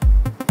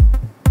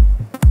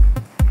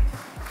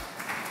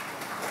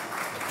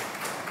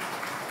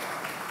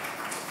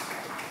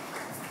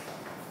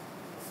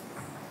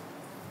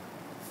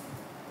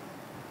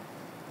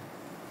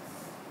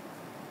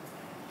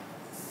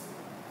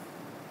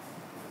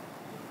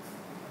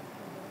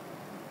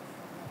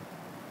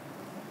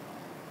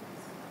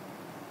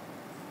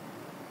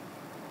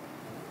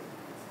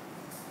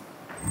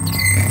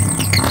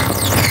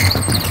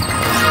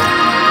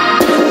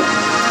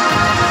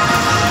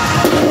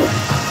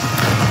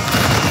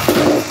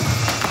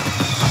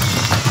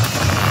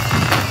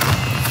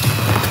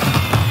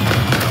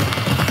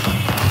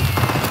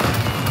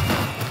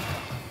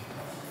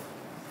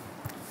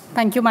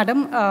 Thank you,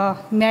 Madam.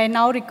 May I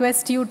now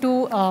request you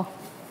to,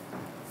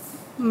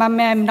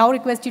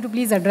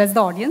 please address the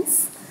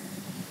audience.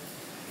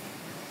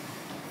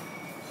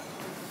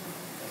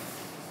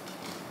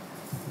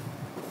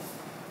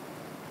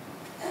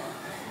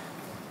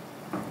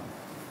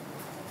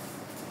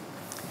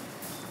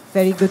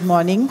 Very good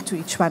morning to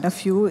each one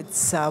of you.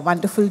 It's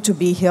wonderful to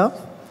be here.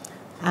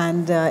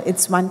 And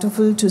it's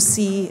wonderful to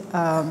see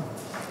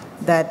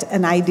that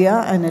an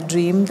idea and a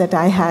dream that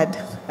I had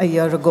a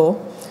year ago,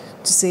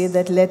 to say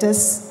that let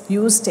us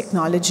use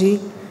technology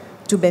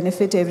to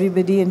benefit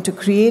everybody and to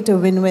create a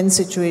win-win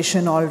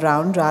situation all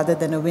round rather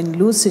than a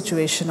win-lose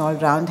situation all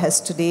round, has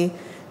today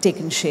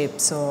taken shape.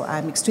 So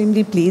I'm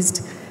extremely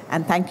pleased,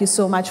 and thank you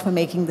so much for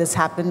making this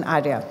happen,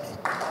 Arya.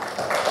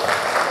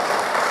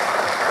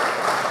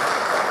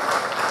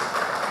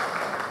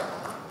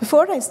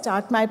 Before I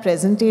start my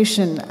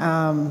presentation,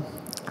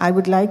 I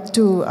would like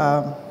to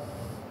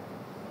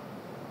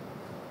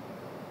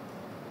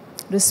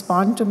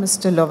respond to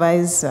Mr.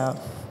 Lovai's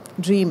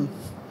dream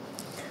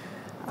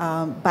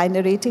by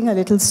narrating a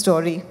little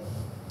story.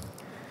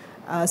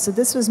 So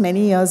this was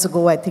many years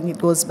ago. I think it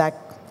goes back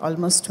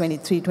almost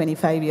 23,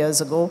 25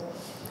 years ago.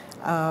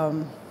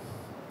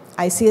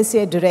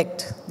 ICICI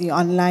Direct, the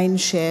online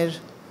share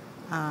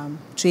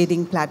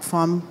trading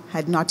platform,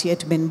 had not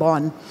yet been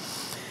born.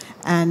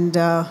 And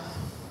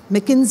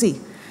McKinsey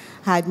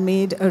had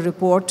made a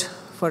report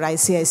for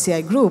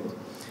ICICI Group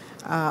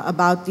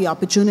about the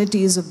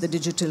opportunities of the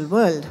digital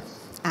world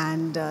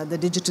and the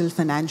digital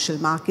financial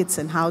markets,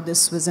 and how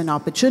this was an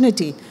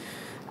opportunity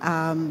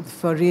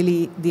for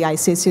really the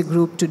ICICI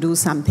Group to do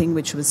something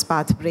which was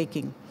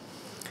path-breaking.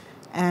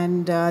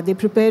 And they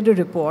prepared a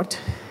report,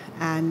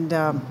 and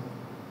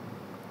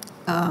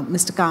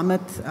Mr.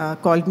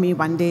 Kamath called me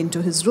one day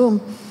into his room,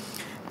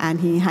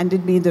 and he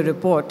handed me the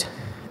report.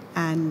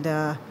 And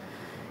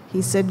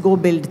he said, go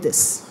build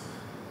this.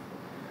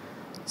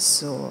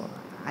 So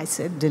I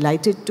said,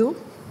 delighted to,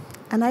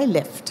 and I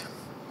left.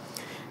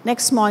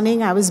 Next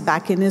morning, I was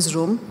back in his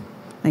room.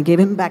 I gave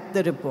him back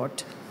the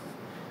report.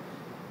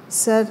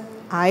 Sir,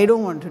 I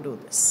don't want to do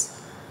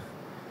this.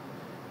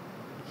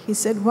 He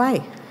said,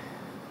 why?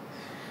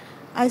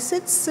 I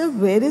said, sir,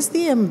 where is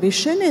the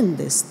ambition in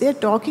this? They're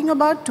talking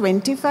about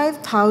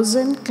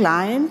 25,000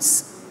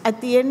 clients at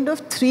the end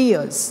of 3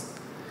 years.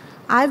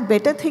 I have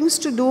better things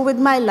to do with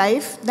my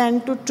life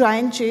than to try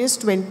and chase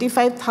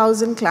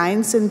 25,000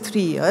 clients in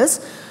 3 years.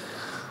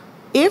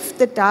 If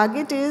the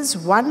target is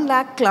 1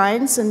 lakh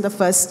clients in the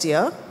first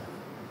year,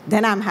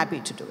 then I'm happy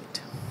to do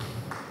it.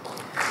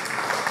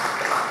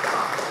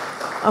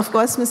 Of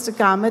course, Mr.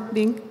 Kamath,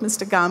 being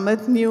Mr.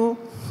 Kamath, knew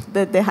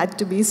that there had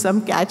to be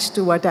some catch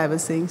to what I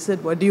was saying. He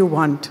said, what do you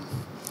want?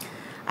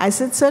 I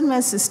said, sir,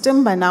 my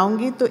system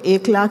banaungi to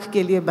 1 lakh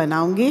ke liye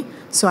banaungi,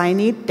 so I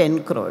need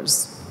 10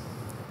 crores.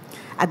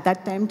 At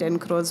that time, 10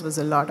 crores was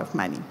a lot of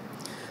money.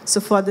 So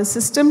for the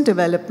system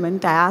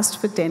development, I asked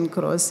for 10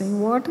 crores, saying,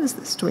 what is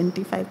this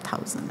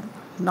 25,000?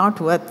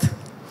 Not worth.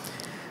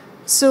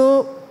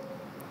 So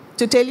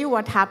to tell you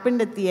what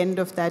happened at the end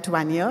of that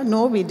 1 year,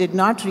 no, we did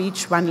not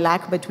reach 1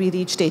 lakh, but we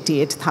reached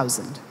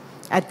 88,000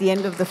 at the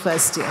end of the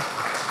first year.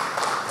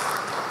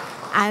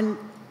 And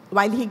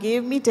while he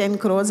gave me 10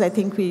 crores, I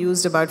think we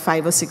used about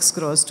 5 or 6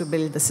 crores to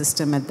build the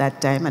system at that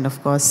time. And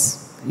of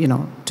course, you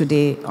know,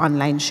 today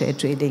online share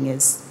trading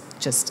is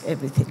just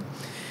everything.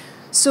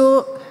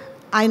 So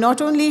I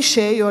not only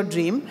share your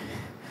dream.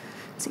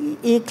 See,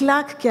 1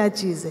 lakh क्या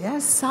चीज़ है यार?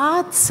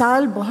 7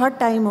 साल बहुत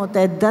time होता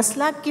है. 10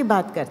 लाख की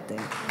बात करते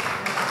हैं.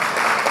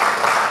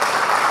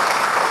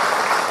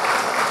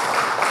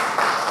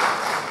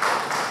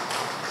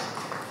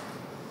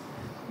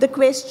 The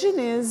question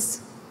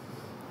is,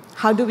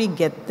 how do we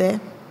get there?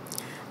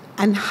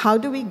 And how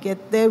do we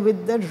get there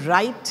with the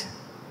right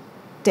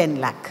 10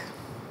 lakh,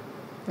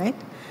 right?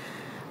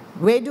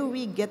 Where do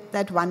we get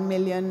that 1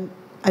 million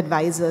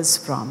advisors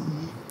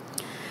from?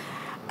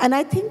 And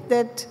I think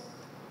that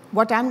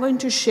what I'm going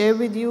to share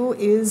with you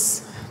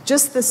is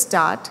just the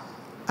start.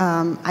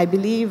 I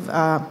believe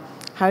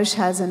Harsh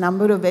has a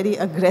number of very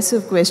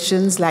aggressive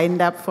questions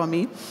lined up for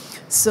me.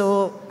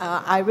 So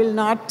I will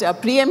not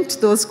preempt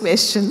those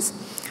questions.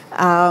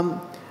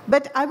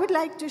 But I would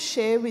like to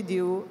share with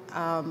you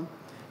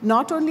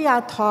not only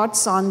our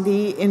thoughts on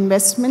the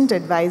investment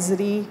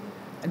advisory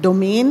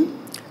domain,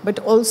 but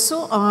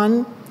also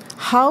on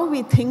how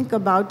we think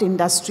about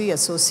industry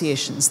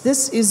associations.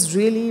 This is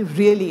really,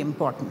 really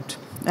important,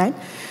 right?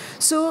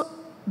 So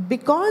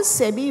because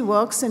SEBI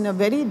works in a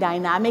very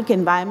dynamic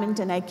environment,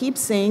 and I keep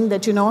saying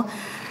that, you know,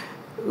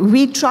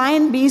 we try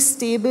and be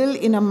stable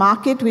in a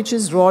market which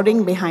is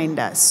roaring behind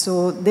us.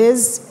 So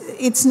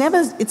it's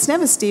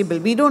never stable.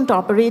 We don't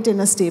operate in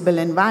a stable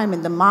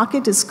environment. The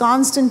market is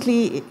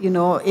constantly, you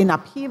know, in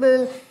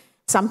upheaval.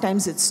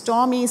 Sometimes it's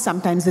stormy,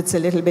 sometimes it's a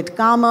little bit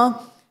calmer,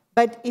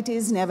 but it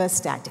is never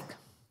static.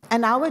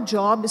 And our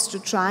job is to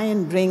try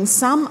and bring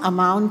some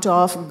amount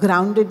of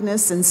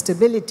groundedness and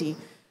stability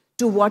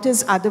to what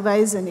is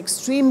otherwise an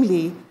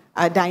extremely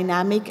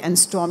dynamic and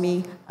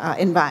stormy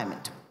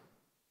environment.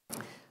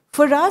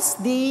 For us,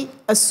 the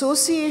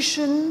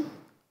association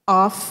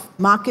of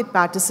market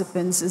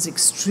participants is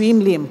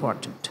extremely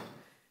important.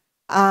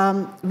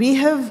 We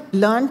have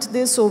learned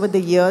this over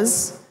the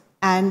years,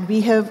 and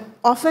we have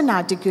often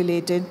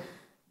articulated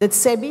that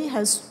SEBI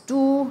has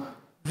two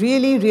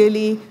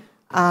really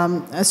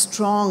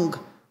strong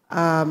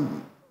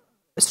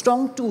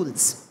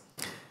tools.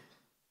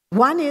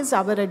 One is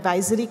our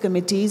advisory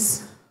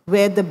committees,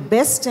 where the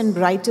best and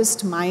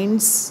brightest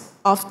minds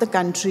of the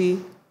country,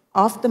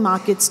 of the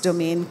markets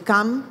domain,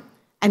 come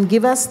and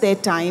give us their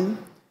time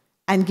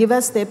and give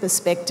us their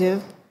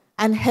perspective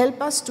and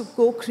help us to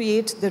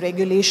co-create the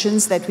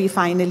regulations that we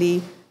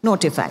finally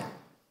notify.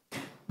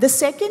 The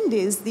second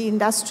is the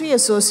industry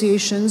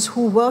associations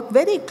who work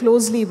very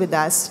closely with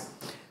us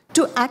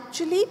to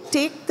actually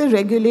take the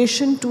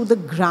regulation to the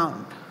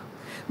ground.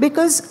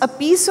 Because a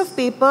piece of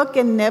paper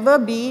can never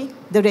be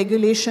the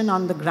regulation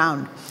on the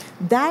ground.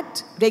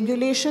 That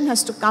regulation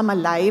has to come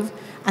alive,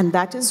 and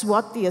that is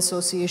what the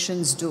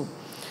associations do.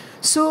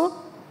 So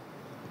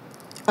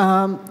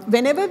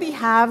whenever we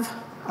have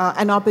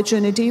an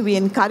opportunity, we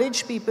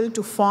encourage people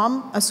to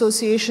form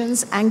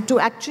associations and to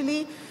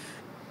actually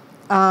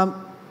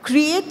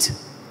create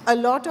a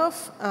lot of,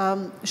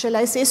 shall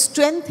I say,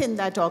 strength in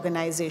that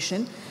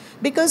organization,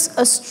 because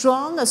a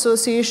strong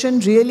association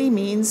really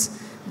means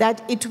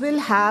that it will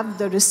have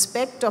the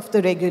respect of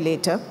the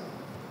regulator,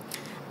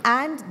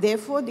 and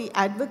therefore the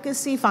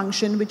advocacy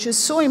function, which is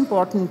so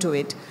important to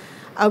it,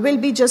 will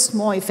be just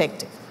more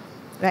effective,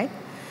 right?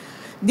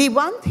 The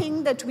one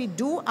thing that we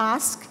do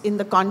ask in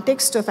the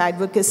context of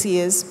advocacy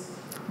is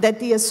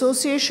that the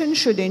association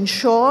should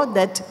ensure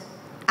that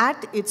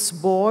at its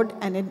board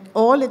and in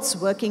all its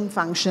working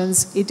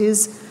functions, it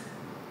is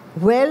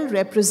well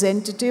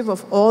representative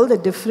of all the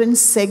different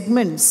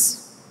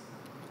segments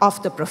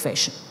of the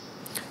profession.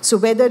 So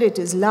whether it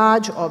is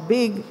large or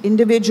big,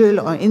 individual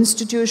or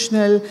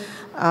institutional,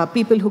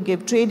 people who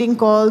give trading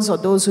calls or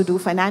those who do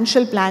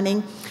financial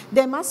planning,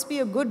 there must be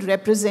a good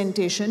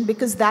representation,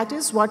 because that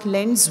is what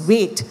lends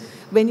weight.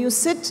 When you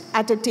sit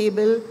at a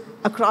table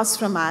across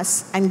from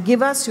us and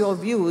give us your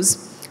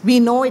views, we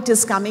know it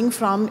is coming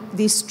from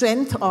the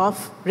strength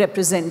of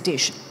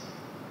representation.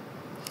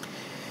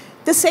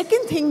 The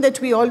second thing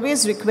that we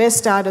always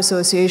request our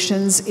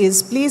associations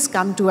is, please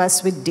come to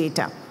us with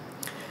data.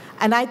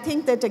 And I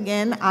think that,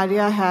 again,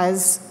 ARIA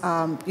has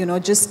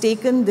just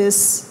taken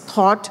this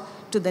thought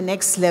to the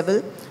next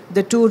level.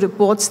 The two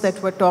reports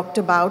that were talked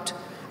about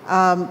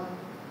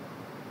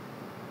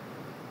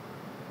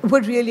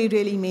were really,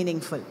 really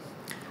meaningful.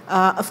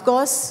 Of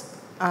course,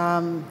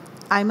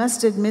 I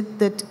must admit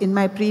that in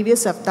my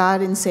previous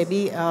avatar in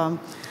SEBI,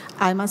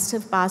 I must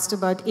have passed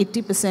about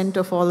 80%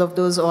 of all of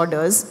those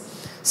orders.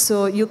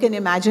 So you can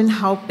imagine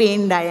how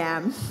pained I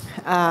am.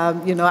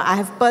 I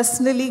have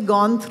personally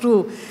gone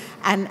through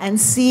and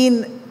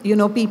seen,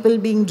 people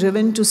being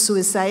driven to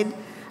suicide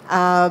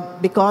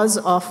because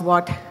of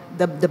what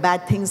the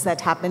bad things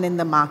that happen in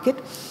the market.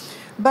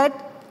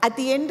 But at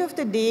the end of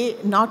the day,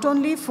 not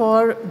only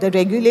for the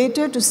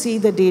regulator to see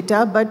the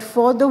data, but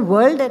for the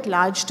world at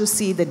large to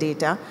see the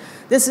data,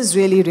 this is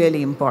really,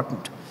 really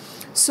important.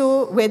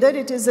 So whether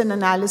it is an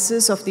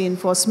analysis of the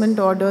enforcement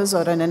orders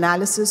or an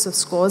analysis of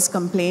scores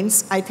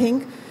complaints, I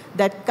think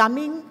that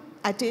coming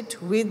at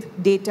it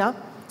with data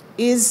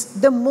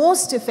is the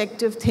most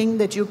effective thing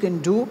that you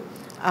can do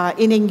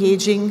in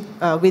engaging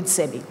with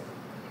SEBI.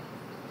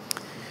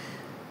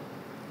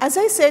 As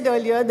I said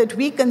earlier, that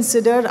we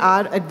consider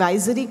our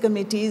advisory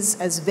committees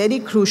as very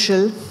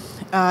crucial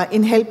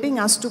in helping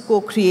us to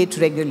co-create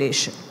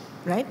regulation,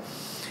 right?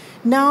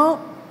 Now,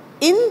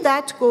 in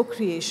that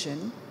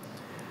co-creation,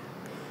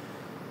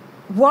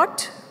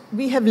 what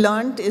we have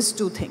learned is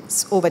two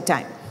things over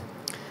time.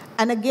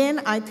 And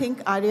again, I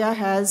think ARIA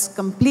has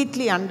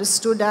completely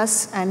understood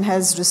us and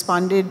has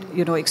responded,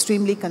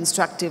 extremely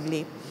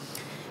constructively,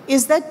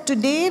 is that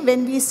today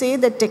when we say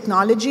that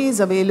technology is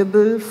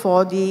available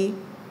for the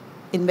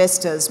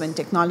investors, when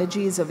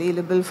technology is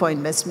available for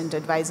investment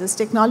advisors,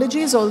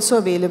 technology is also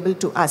available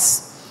to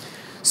us.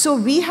 So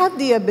we have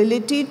the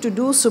ability to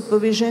do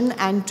supervision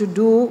and to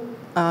do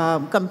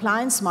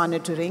compliance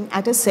monitoring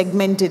at a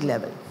segmented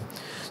level.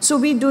 So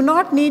we do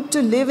not need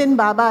to live in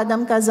Baba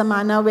Adam ka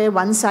zamana where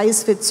one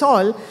size fits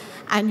all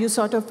and you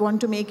sort of want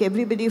to make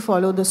everybody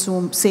follow the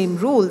same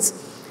rules.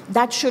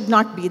 That should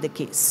not be the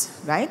case,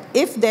 right?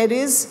 If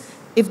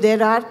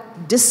there are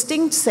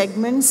distinct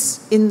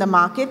segments in the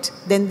market,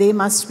 then they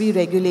must be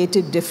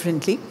regulated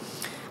differently.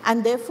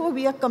 And therefore,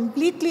 we are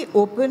completely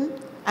open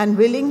and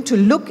willing to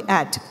look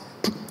at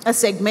a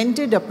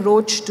segmented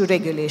approach to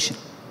regulation.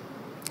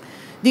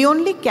 The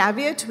only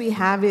caveat we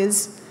have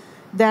is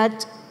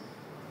that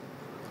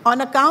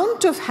on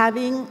account of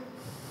having,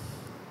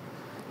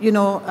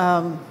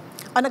 on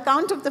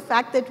account of the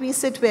fact that we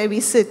sit where we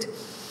sit,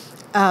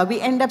 we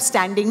end up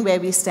standing where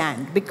we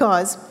stand.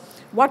 Because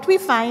what we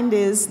find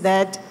is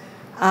that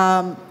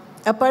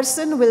a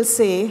person will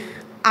say,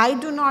 I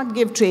do not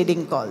give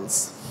trading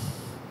calls.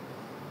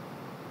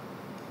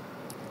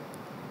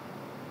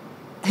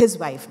 His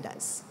wife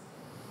does.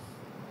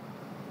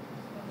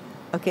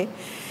 Okay?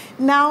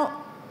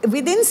 Now,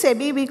 within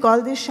SEBI, we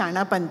call this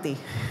Shanapanti.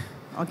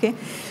 Okay?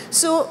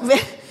 So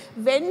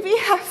when we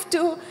have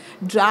to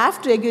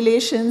draft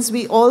regulations,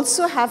 we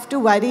also have to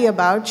worry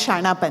about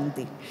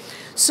Shanapanti.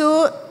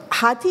 So,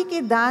 हाथी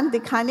के दांत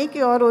दिखाने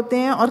के और होते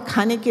हैं और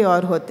खाने के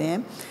और होते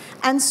हैं.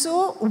 And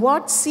so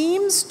what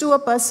seems to a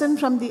person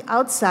from the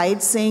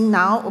outside saying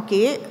now,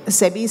 okay,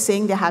 SEBI is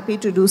saying they're happy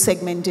to do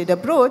segmented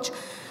approach,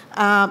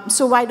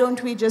 so why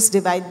don't we just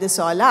divide this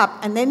all up?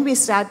 And then we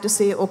start to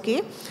say,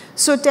 okay,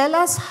 so tell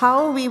us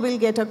how we will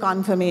get a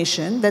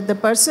confirmation that the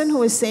person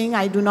who is saying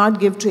I do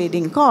not give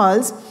trading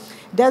calls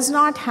does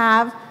not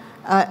have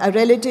a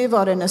relative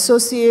or an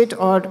associate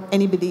or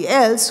anybody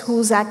else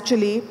who's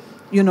actually,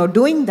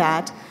 doing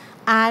that,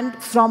 and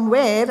from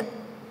where,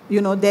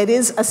 there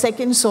is a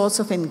second source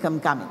of income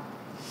coming.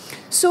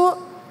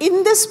 So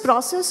in this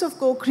process of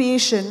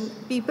co-creation,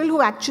 people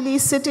who actually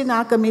sit in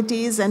our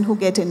committees and who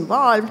get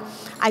involved,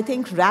 I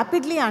think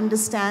rapidly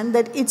understand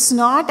that it's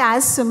not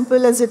as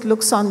simple as it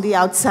looks on the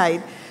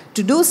outside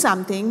to do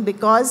something,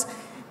 because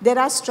there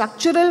are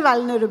structural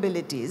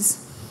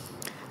vulnerabilities.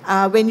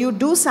 When you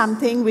do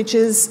something which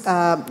is,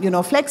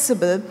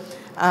 flexible,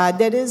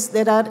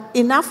 there are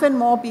enough and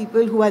more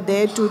people who are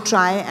there to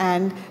try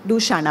and do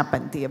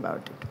Shanapanti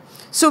about it.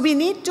 So we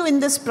need to, in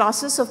this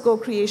process of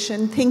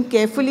co-creation, think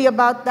carefully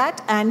about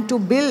that and to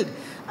build,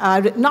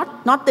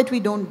 not that we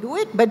don't do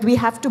it, but we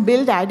have to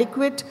build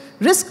adequate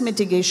risk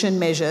mitigation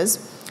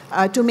measures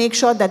to make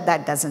sure that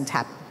that doesn't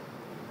happen.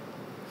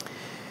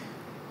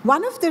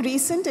 One of the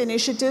recent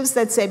initiatives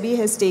that SEBI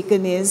has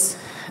taken is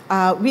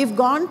we've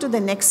gone to the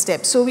next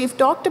step. So we've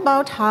talked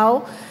about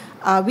how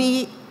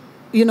we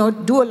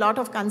do a lot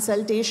of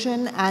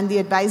consultation and the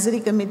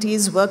advisory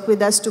committees work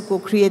with us to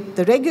co-create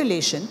the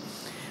regulation.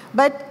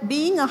 But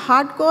being a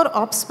hardcore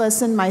ops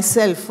person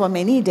myself for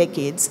many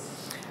decades,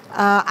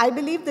 I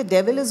believe the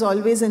devil is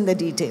always in the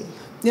detail.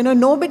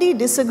 Nobody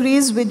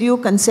disagrees with you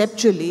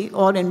conceptually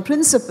or in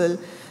principle.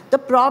 The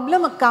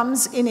problem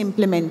comes in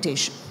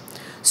implementation.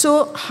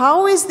 So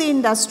how is the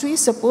industry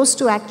supposed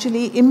to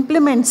actually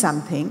implement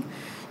something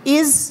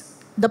is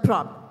the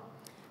problem.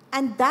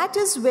 And that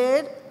is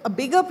where a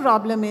bigger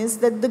problem is,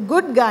 that the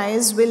good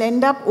guys will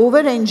end up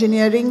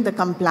over-engineering the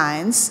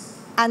compliance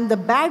and the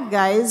bad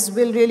guys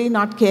will really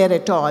not care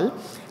at all.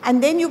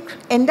 And then you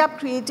end up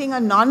creating a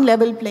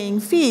non-level playing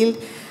field,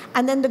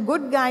 and then the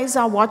good guys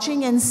are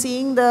watching and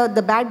seeing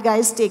the bad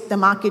guys take the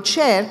market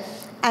share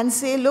and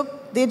say,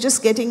 look, they're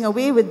just getting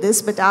away with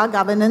this, but our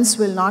governance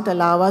will not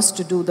allow us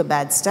to do the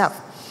bad stuff.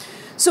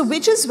 So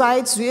which is why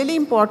it's really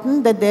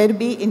important that there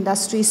be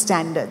industry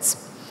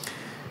standards.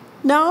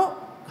 Now,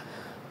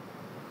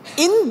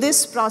 in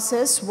this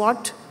process,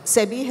 what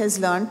SEBI has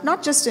learned,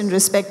 not just in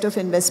respect of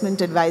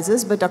investment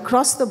advisors, but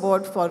across the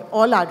board for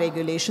all our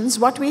regulations,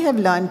 what we have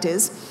learned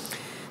is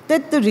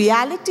that the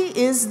reality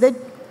is that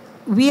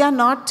we are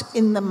not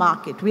in the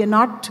market. We are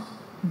not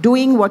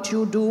doing what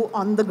you do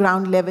on the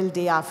ground level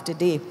day after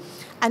day.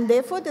 And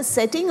therefore, the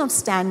setting of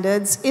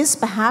standards is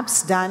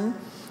perhaps done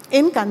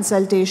in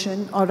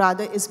consultation, or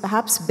rather is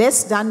perhaps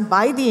best done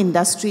by the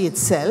industry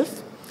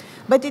itself.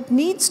 But it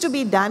needs to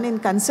be done in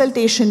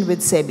consultation with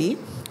SEBI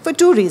for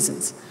two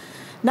reasons.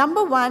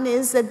 Number one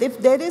is that if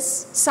there is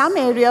some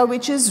area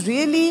which is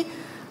really,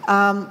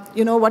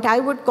 what I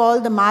would call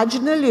the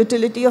marginal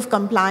utility of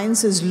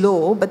compliance is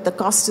low, but the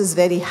cost is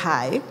very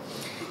high,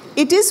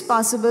 it is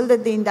possible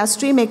that the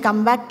industry may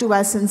come back to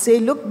us and say,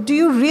 look, do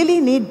you really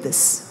need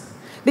this?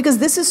 Because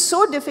this is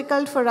so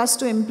difficult for us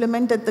to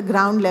implement at the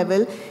ground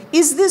level.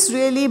 Is this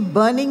really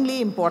burningly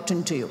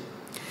important to you?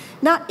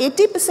 Now,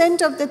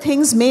 80% of the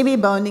things may be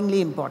burningly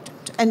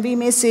important. And we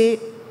may say,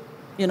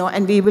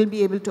 and we will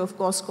be able to, of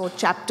course, quote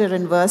chapter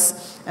and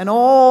verse and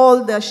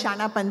all the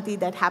Shanapanti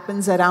that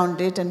happens around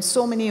it and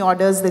so many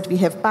orders that we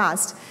have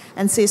passed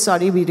and say,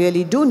 sorry, we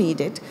really do need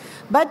it.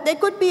 But there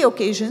could be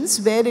occasions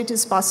where it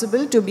is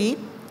possible to be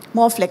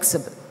more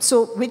flexible.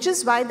 So, which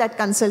is why that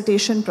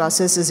consultation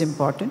process is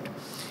important.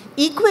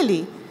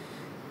 Equally,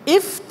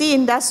 if the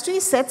industry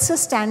sets a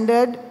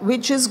standard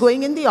which is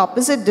going in the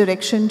opposite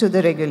direction to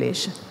the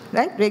regulation,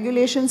 right?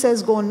 Regulation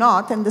says go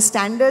north, and the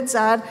standards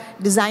are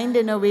designed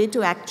in a way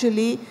to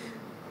actually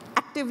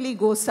actively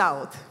go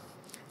south,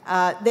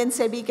 then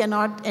SEBI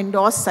cannot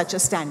endorse such a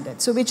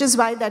standard. So which is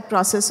why that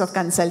process of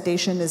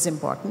consultation is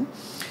important.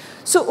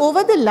 So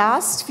over the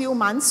last few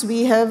months,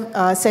 we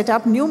have set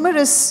up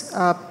numerous,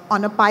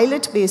 on a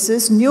pilot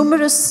basis,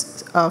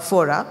 numerous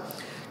fora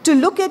to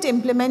look at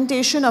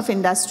implementation of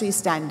industry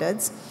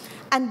standards.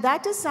 And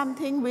that is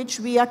something which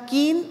we are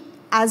keen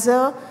as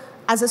a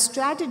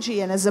strategy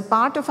and as a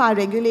part of our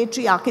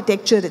regulatory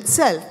architecture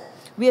itself.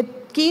 We are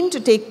keen to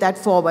take that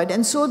forward.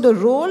 And so the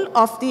role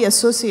of the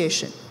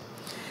association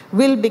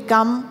will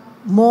become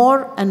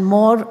more and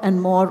more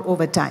and more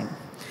over time.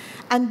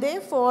 And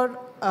therefore,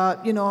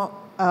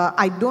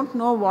 I don't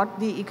know what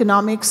the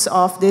economics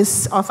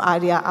of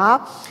ARIA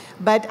are,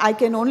 but I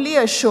can only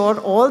assure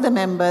all the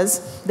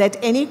members that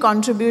any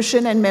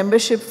contribution and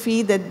membership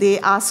fee that they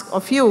ask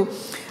of you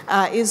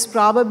is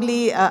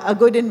probably a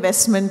good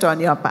investment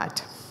on your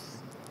part.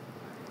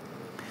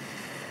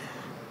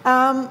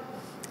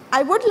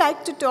 I would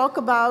like to talk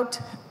about,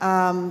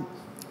 certain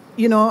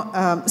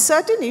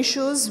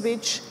issues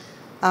which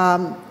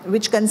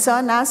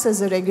concern us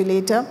as a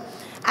regulator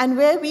and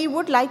where we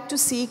would like to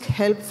seek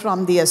help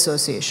from the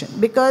association.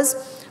 Because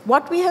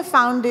what we have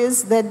found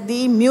is that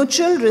the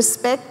mutual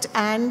respect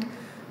and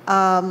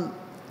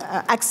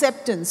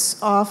acceptance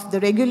of the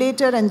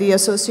regulator and the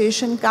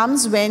association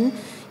comes when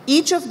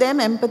each of them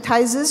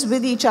empathizes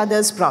with each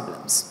other's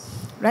problems,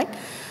 right?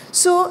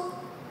 So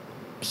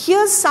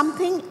here's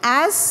something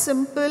as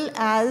simple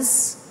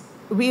as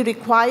we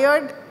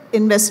required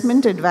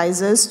investment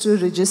advisors to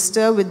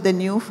register with the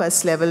new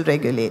first-level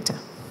regulator.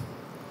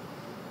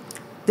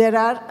 There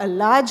are a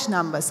large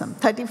number, some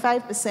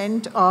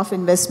 35% of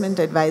investment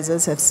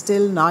advisors have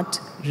still not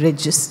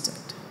registered.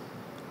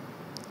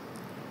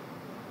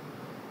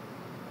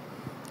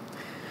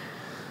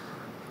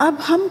 अब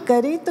हम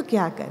करें तो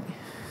क्या करें?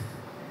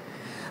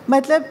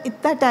 मतलब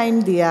इतना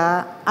time दिया,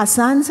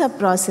 आसान सा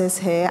प्रोसेस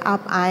है,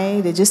 आप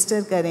आए,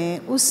 रजिस्टर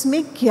करें,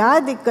 उसमें क्या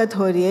दिक्कत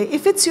हो रही है?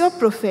 If it's your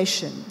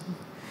profession,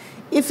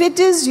 if it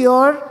is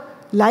your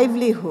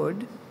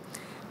livelihood,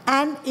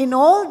 and in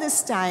all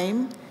this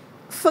time,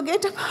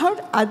 forget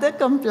about other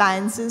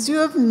compliances. You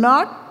have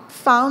not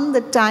found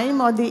the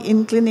time or the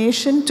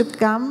inclination to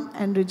come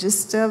and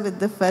register with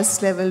the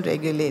first level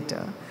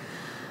regulator.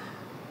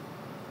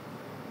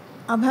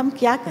 अब हम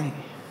क्या कहें?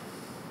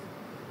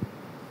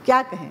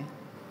 क्या कहें?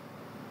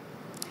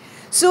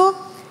 So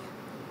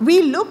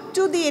we look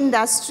to the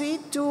industry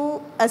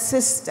to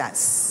assist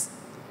us.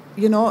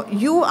 You know,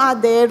 you are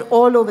there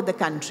all over the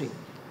country.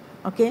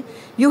 Okay?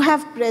 You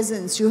have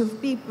presence, you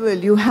have people,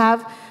 you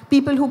have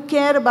people who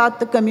care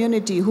about the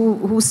community,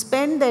 who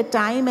spend their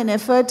time and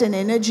effort and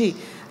energy,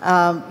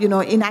 you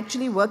know, in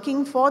actually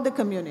working for the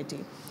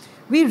community.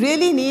 We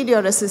really need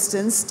your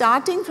assistance,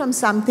 starting from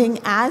something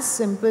as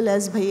simple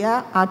as,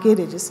 bhaiya, aake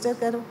register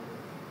karo.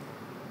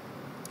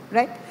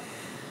 Right?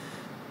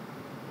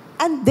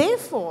 And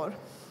therefore,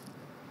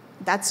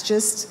 that's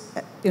just,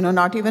 you know,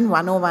 not even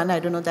 101, I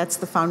don't know, that's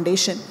the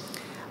foundation.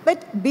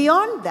 But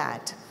beyond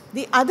that,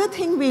 the other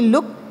thing we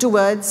look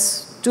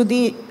towards to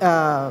the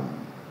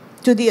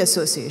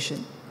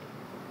association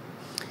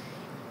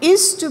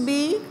is to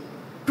be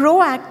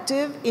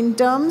proactive in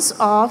terms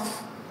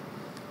of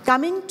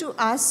coming to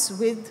us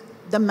with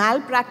the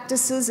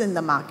malpractices in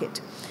the market.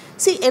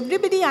 See,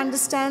 everybody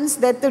understands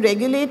that the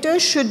regulator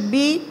should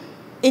be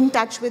in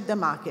touch with the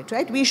market,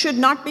 right? We should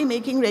not be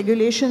making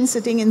regulations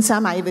sitting in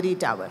some ivory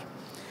tower.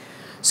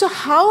 So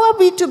how are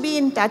we to be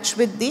in touch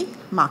with the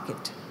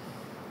market?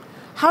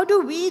 How do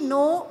we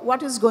know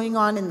what is going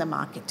on in the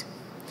market?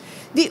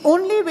 The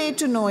only way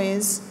to know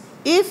is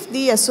if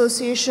the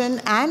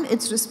association and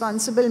its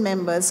responsible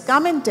members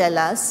come and tell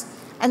us.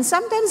 And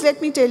sometimes,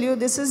 let me tell you,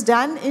 this is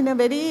done in a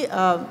very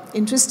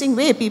interesting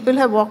way. People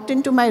have walked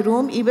into my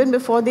room even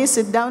before they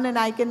sit down, and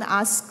I can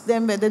ask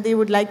them whether they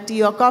would like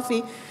tea or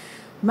coffee.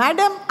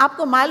 Madam,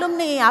 aapko malum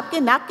nahi hai, aapke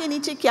naak ke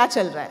niche kya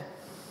chal raha hai?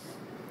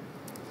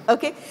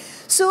 Okay?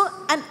 So,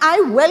 and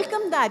I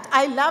welcome that.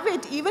 I love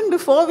it. Even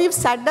before we've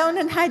sat down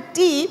and had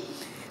tea,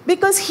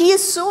 because he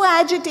is so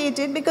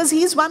agitated, because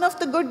he's one of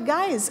the good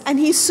guys, and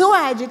he's so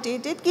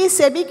agitated कि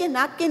सेबी के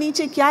नाक के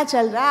नीचे क्या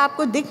चल रहा है,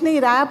 आपको दिख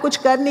नहीं रहा है, आप कुछ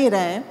कर नहीं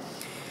रहे हैं.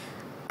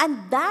 And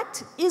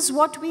that is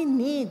what we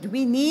need.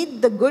 We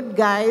need the good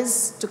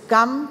guys to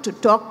come to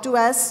talk to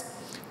us,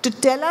 to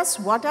tell us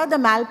what are the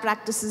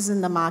malpractices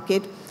in the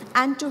market,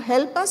 and to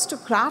help us to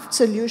craft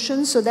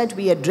solutions so that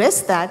we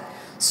address that,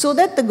 so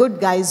that the good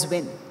guys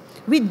win.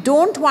 We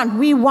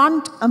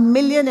want a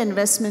million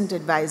investment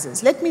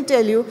advisors. Let me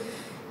tell you,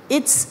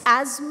 it's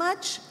as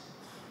much,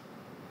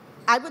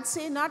 I would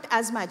say not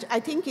as much. I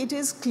think it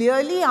is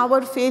clearly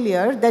our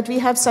failure that we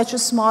have such a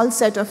small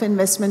set of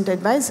investment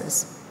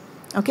advisors.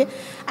 Okay?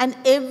 And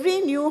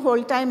every new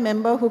whole-time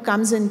member who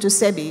comes into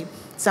SEBI,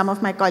 some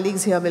of my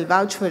colleagues here will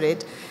vouch for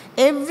it,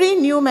 every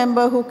new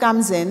member who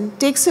comes in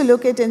takes a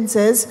look at it and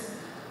says,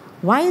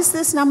 why is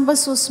this number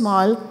so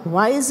small?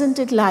 Why isn't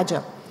it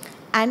larger?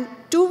 And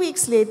 2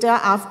 weeks later,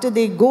 after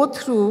they go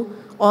through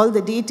all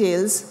the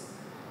details,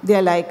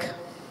 they're like,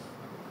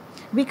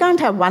 we can't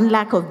have 1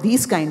 lakh of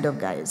these kind of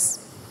guys,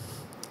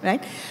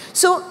 right?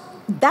 So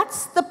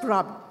that's the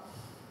problem,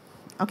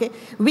 okay?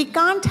 We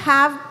can't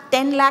have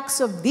 10 lakhs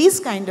of these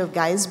kind of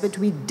guys, but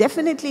we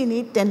definitely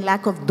need 10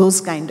 lakh of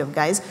those kind of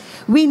guys.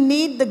 We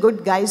need the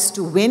good guys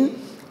to win,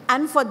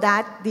 and for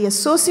that, the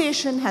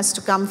association has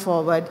to come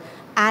forward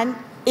and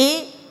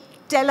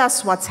tell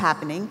us what's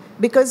happening,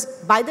 because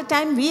by the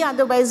time we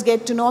otherwise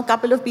get to know, a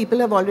couple of people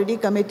have already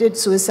committed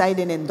suicide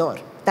in Indore.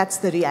 That's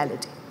the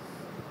reality.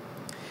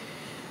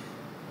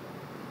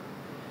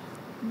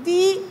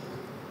 The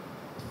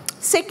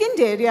second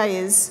area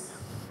is,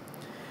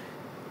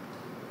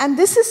 and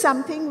this is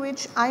something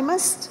which I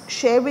must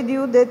share with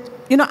you that,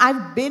 you know,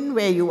 I've been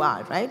where you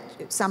are, right?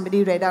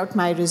 Somebody read out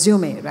my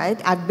resume, right?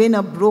 I've been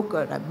a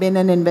broker, I've been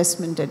an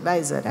investment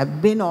advisor,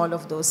 I've been all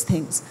of those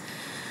things.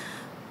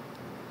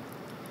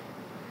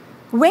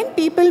 When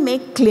people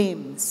make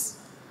claims,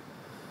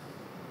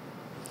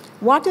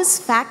 what is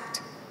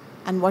fact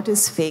and what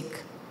is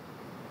fake?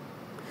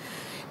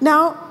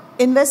 Now,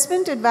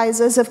 investment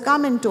advisors have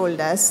come and told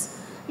us,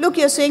 look,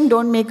 you're saying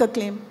don't make a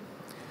claim.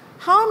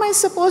 How am I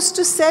supposed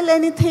to sell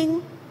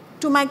anything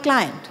to my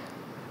client,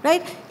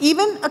 right?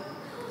 Even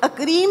a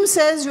cream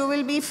says you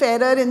will be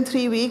fairer in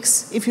 3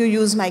 weeks if you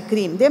use my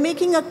cream. They're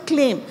making a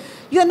claim.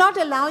 You're not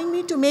allowing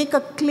me to make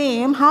a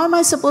claim. How am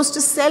I supposed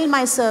to sell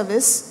my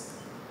service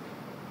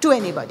to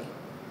anybody?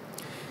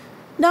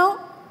 Now,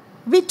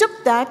 we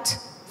took that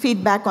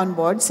feedback on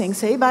board, saying,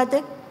 sahi baat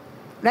hai,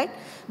 right?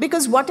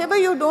 Because whatever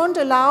you don't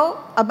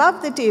allow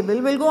above the table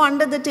will go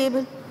under the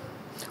table.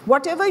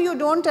 Whatever you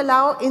don't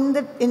allow in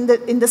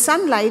the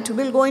sunlight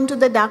will go into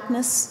the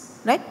darkness,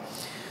 right?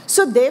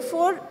 So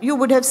therefore, you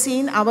would have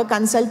seen our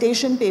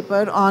consultation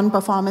paper on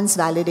performance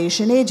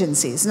validation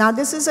agencies. Now,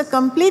 this is a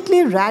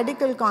completely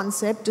radical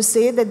concept to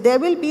say that there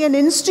will be an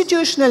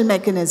institutional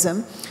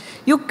mechanism.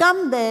 You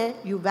come there,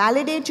 you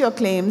validate your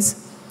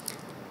claims,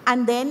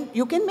 and then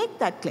you can make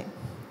that claim.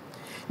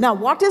 Now,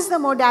 what is the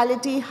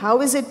modality? How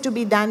is it to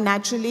be done?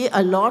 Naturally,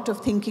 a lot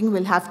of thinking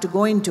will have to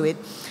go into it.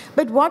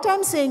 But what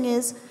I'm saying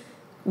is,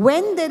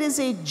 when there is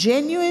a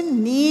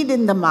genuine need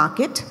in the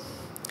market,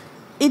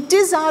 it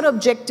is our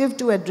objective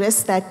to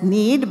address that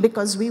need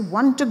because we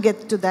want to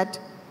get to that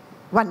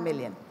 1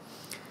 million.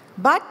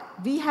 But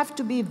we have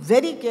to be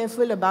very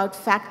careful about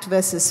fact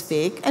versus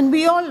fake, and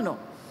we all know,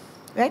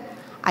 right?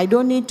 I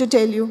don't need to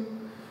tell you,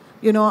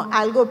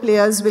 algo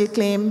players will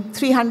claim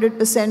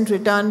 300%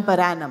 return per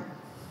annum.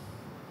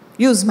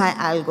 Use my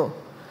algo.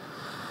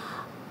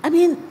 I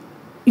mean,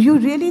 you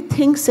really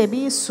think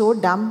SEBI is so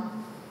dumb?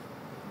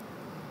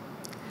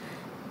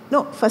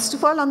 No, first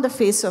of all, on the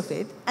face of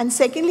it. And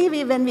secondly,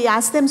 when we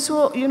ask them,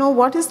 so,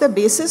 what is the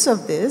basis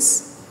of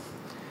this?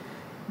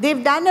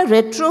 They've done a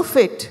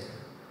retrofit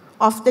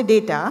of the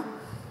data.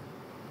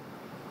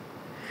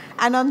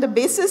 And on the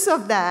basis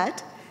of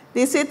that,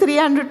 they say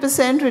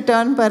 300%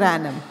 return per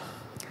annum.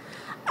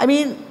 I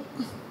mean,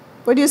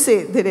 what do you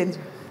say, Dhirendra?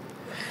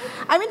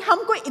 I mean,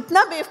 हमको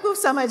इतना बेवकूफ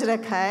समझ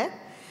रखा है.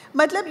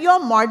 Matlab, your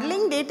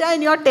modeling data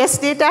and your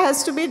test data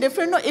has to be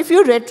different. No, if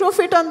you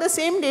retrofit on the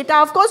same data,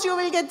 of course you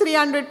will get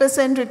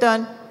 300%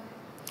 return.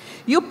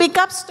 You pick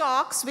up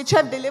stocks which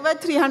have delivered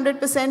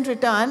 300%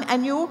 return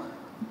and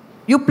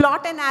you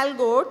plot an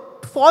algo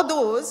for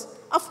those,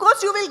 of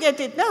course you will get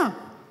it, na?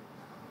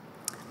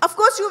 Of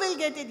course you will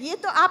get it. ये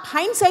तो आप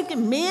hindsight के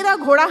मेरा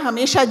घोड़ा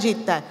हमेशा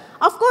जीतता है.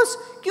 Of course,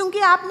 क्योंकि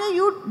आपने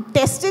you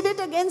tested it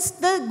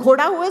against the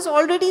घोड़ा who has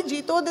already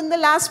जीतोed in the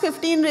last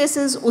 15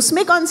 races.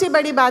 उसमें कौन सी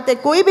बड़ी बात है?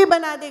 कोई भी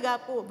बना देगा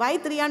आपको. Why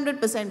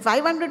 300%,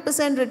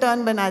 500%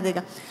 return बना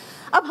देगा.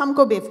 अब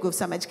हमको बेवकूफ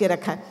समझ के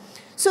रखा है.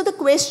 So the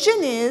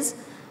question is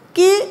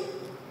कि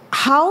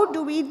how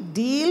do we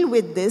deal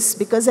with this?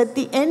 Because at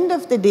the end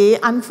of the day,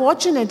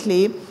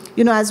 unfortunately,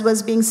 as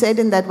was being said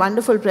in that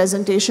wonderful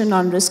presentation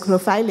on risk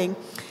profiling,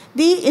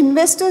 the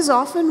investors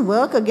often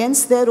work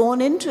against their own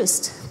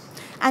interest.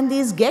 And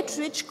these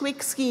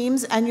get-rich-quick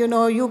schemes, and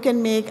you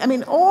can make,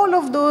 all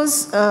of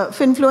those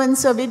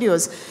finfluencer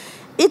videos.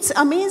 It's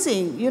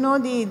amazing,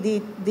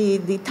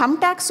 the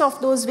thumbtacks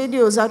of those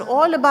videos are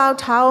all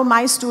about how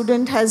my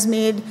student has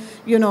made,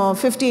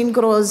 15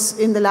 crores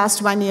in the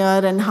last 1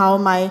 year, and how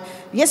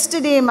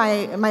yesterday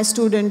my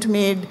student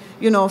made,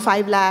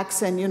 5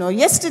 lakhs, and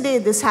yesterday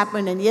this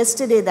happened, and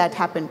yesterday that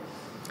happened.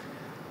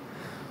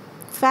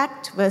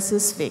 Fact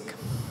versus fake.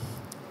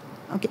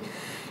 Okay.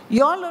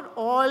 Y'all are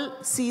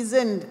all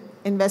seasoned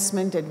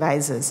investment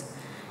advisors.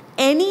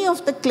 Any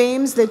of the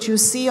claims that you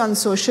see on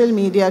social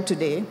media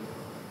today,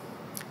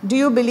 do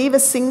you believe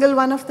a single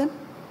one of them?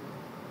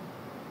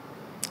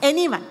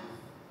 Anyone?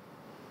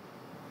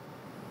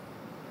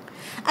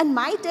 And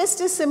my test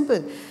is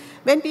simple.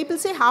 When people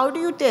say, how do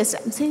you test?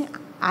 I'm saying,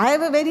 I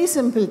have a very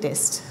simple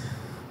test.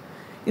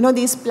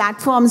 These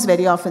platforms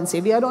very often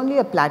say, we are only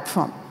a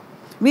platform.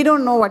 We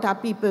don't know what our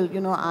people,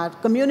 our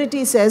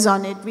community says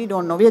on it. We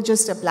don't know. We are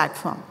just a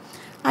platform.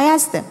 I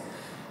ask them,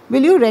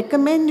 will you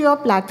recommend your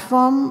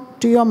platform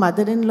to your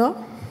mother-in-law?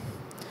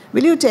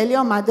 Will you tell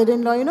your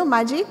mother-in-law,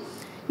 Maji,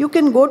 you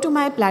can go to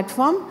my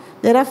platform.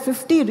 There are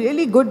 50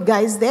 really good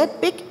guys there.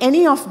 Pick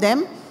any of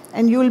them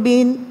and you will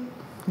be in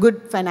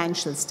good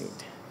financial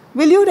state.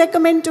 Will you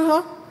recommend to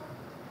her?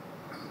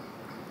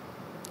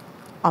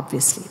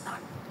 Obviously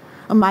not.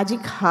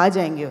 Maji kha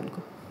jayenge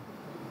unko.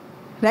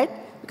 Right?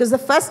 Because the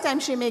first time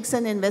she makes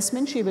an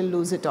investment, she will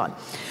lose it all.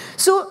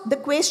 So the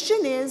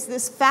question is,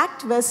 this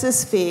fact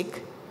versus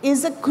fake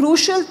is a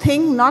crucial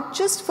thing, not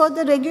just for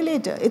the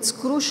regulator. It's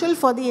crucial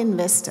for the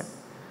investor.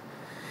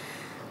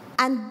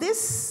 And this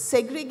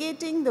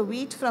segregating the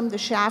wheat from the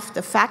chaff,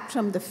 the fact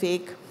from the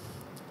fake,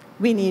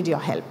 we need your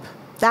help.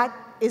 That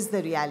is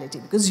the reality.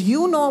 Because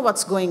you know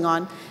what's going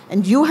on,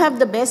 and you have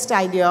the best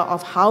idea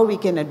of how we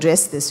can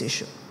address this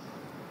issue.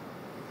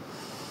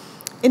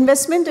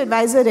 Investment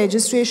advisor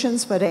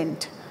registrations for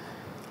rent.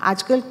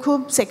 आजकल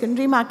खूब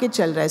secondary market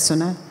चल रहा है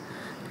सुना.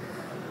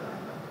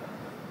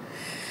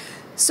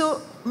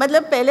 So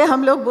मतलब पहले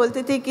हम लोग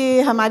बोलते थे कि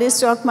हमारे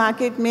stock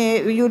market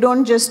में you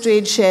don't just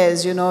trade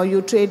shares,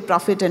 you trade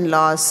profit and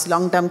loss,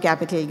 long-term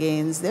capital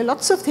gains. There are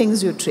lots of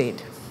things you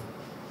trade.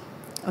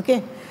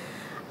 Okay.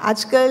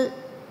 आजकल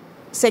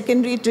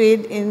secondary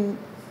trade in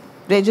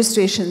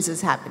registrations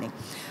is happening.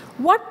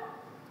 What,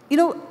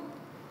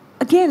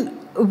 again,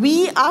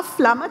 we are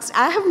flummoxed.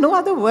 I have no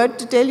other word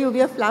to tell you.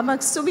 We are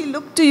flummoxed. So we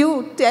look to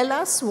you. Tell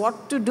us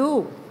what to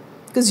do.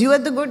 Because you are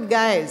the good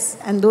guys,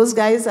 and those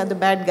guys are the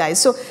bad guys.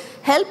 So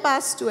help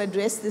us to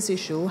address this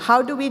issue.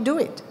 How do we do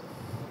it?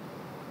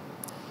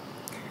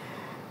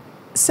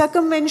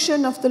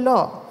 Circumvention of the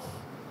law.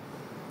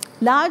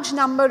 Large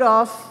number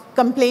of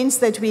complaints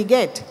that we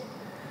get.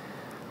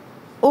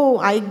 Oh,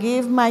 I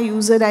gave my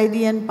user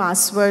ID and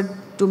password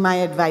to my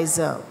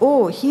advisor,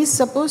 oh, he's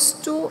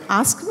supposed to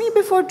ask me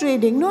before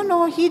trading.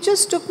 No, he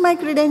just took my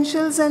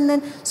credentials and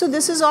then, so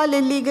this is all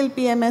illegal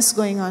PMS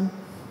going on.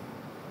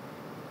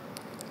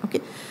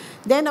 Okay.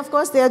 Then, of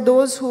course, there are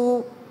those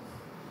who,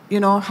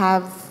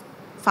 have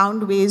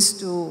found ways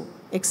to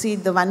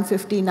exceed the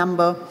 150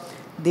 number.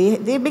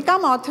 They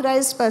become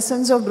authorized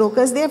persons of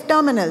brokers. They have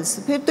terminals.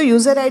 फिर तो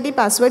user ID,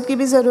 password की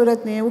भी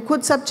ज़रूरत नहीं है. वो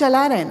खुद सब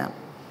चला रहे हैं ना.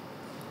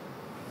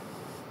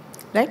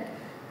 Right?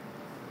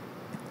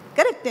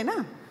 Correct है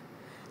ना?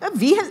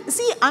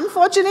 See,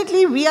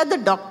 unfortunately, we are the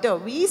doctor.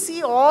 We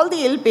see all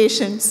the ill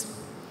patients.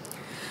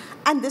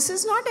 And this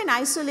is not an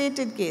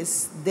isolated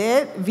case.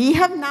 We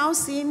have now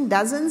seen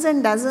dozens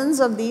and dozens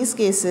of these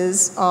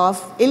cases of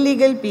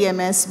illegal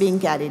PMS being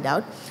carried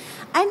out.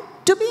 And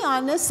to be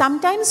honest,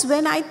 sometimes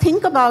when I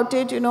think about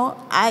it,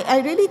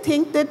 I really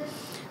think that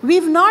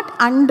we've not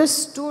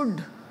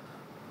understood,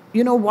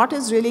 what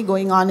is really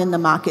going on in the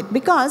market.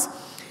 Because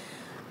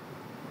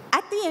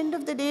at the end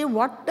of the day,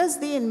 what does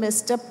the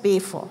investor pay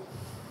for?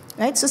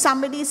 Right? So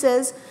somebody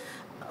says,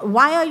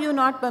 why are you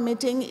not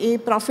permitting a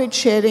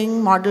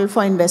profit-sharing model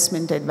for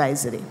investment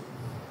advisory?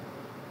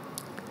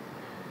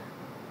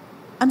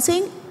 I'm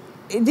saying,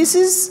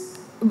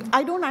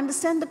 I don't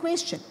understand the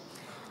question.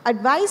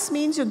 Advice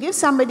means you give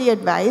somebody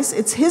advice,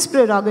 it's his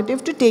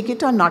prerogative to take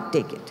it or not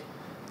take it.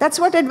 That's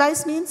what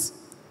advice means.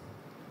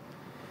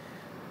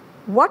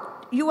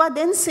 What you are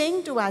then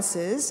saying to us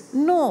is,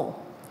 no,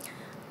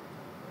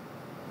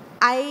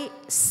 I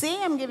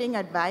say I'm giving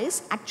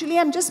advice, actually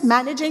I'm just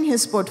managing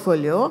his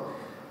portfolio,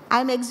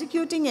 I'm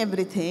executing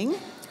everything,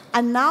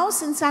 and now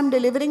since I'm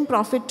delivering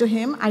profit to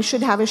him, I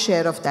should have a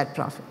share of that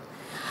profit.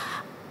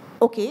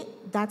 Okay,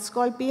 that's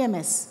called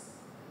PMS.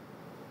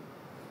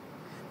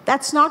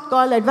 That's not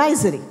called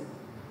advisory.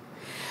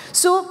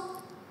 So,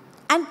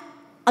 and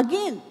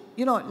again,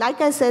 like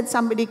I said,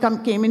 somebody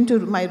came into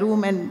my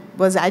room and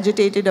was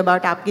agitated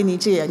about aapke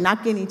niche,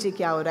 naak ke niche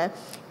kya ho raha hai.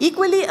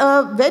 Equally,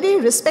 a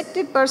very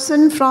respected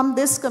person from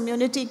this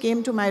community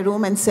came to my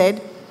room and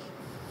said,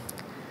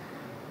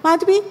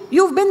 Madhavi,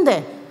 you've been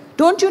there.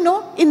 Don't you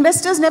know,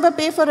 investors never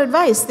pay for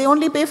advice. They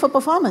only pay for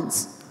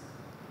performance.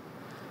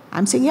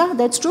 I'm saying, yeah,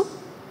 that's true.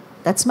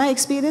 That's my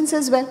experience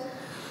as well.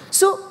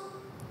 So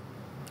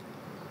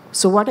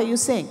what are you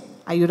saying?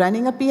 Are you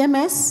running a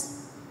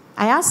PMS?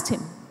 I asked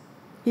him.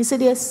 He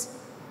said, yes.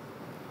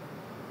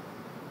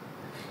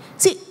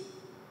 See,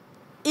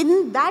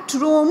 in that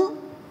room,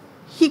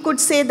 he could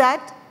say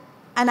that,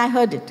 and I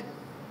heard it.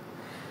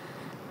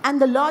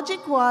 And the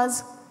logic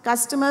was,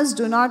 customers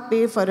do not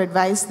pay for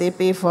advice, they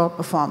pay for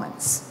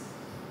performance.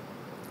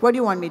 What do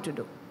you want me to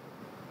do?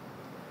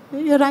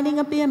 You're running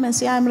a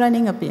PMS. Yeah, I'm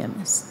running a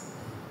PMS.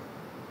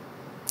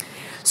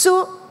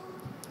 So,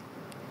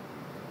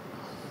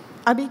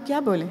 abhi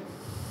kya bole?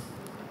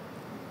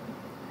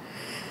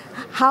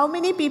 How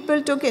many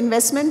people took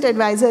investment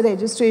advisor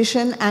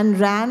registration and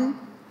ran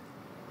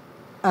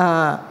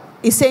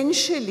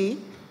essentially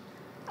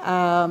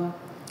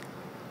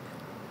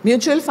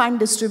mutual fund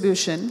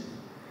distribution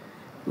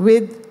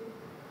with,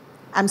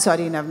 I'm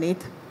sorry,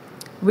 Navneet,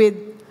 with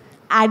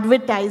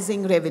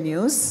advertising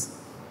revenues,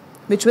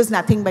 which was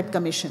nothing but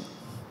commission.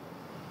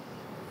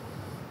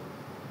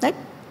 Right?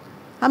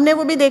 हमने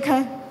वो भी देखा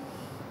है.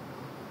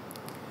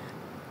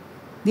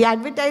 The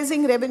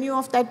advertising revenue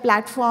of that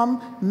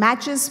platform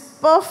matches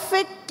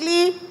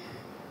perfectly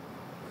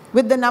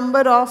with the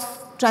number of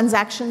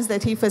transactions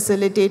that he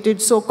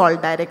facilitated,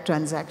 so-called direct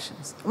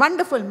transactions.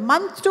 Wonderful.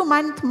 Month to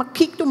month,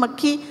 makhi to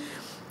makhi,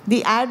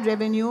 the ad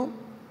revenue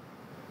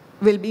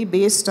will be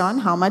based on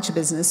how much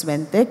business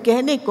went there.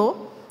 Kehne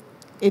ko,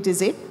 it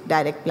is a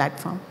direct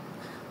platform.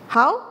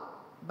 How?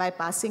 By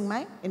passing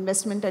my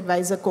investment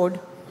advisor code.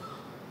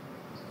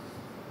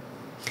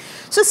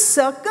 So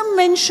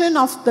circumvention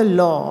of the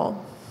law,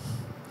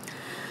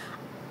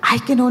 I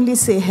can only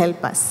say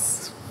help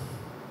us.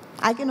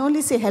 I can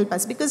only say help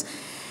us because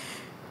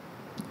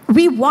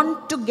we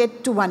want to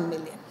get to 1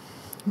 million,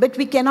 but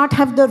we cannot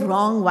have the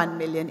wrong 1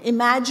 million.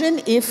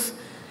 Imagine if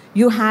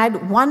you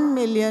had 1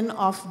 million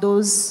of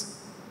those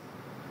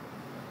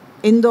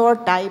Indore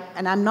type,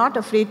 and I'm not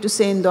afraid to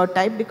say Indore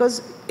type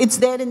because it's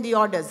there in the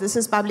orders. This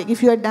is public.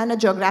 If you had done a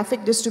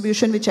geographic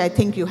distribution, which I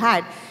think you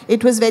had,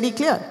 it was very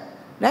clear,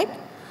 right?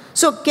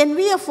 So can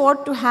we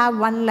afford to have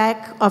 1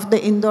 lakh of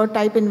the Indore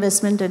type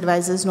investment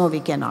advisors? No, we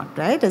cannot,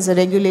 right? As a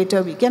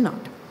regulator, we cannot.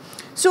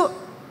 So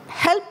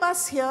help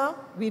us here.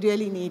 We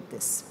really need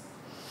this.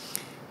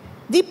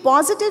 The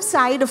positive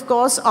side, of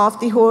course, of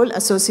the whole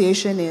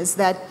association is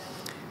that,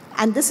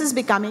 and this is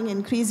becoming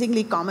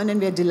increasingly common, and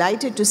we're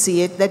delighted to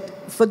see it,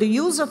 that for the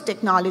use of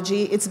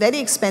technology, it's very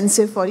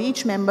expensive for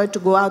each member to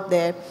go out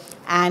there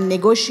and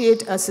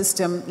negotiate a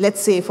system, let's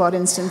say, for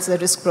instance, a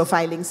risk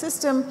profiling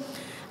system.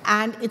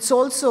 And it's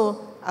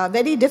also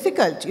very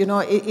difficult.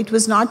 It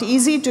was not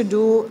easy to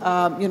do,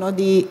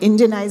 the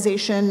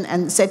Indianization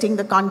and setting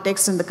the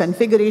context and the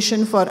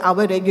configuration for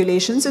our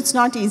regulations. It's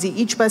not easy.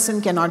 Each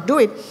person cannot do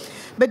it.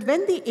 But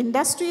when the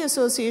industry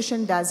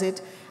association does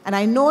it, and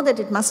I know that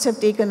it must have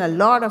taken a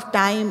lot of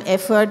time,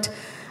 effort,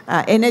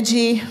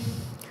 energy,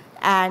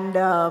 and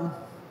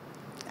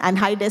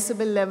high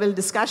decibel level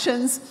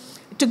discussions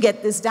to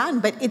get this done.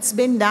 But it's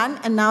been done,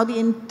 and now the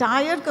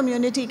entire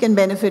community can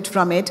benefit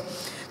from it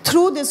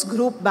through this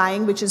group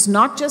buying, which is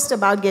not just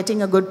about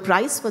getting a good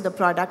price for the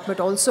product, but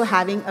also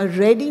having a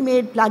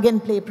ready-made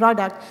plug-and-play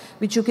product,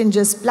 which you can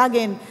just plug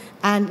in,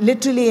 and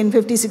literally in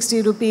 50,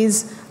 60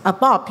 rupees a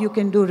pop, you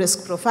can do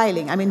risk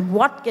profiling. I mean,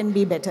 what can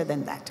be better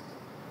than that?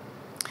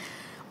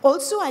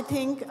 Also, I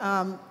think,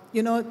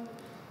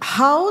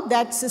 how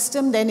that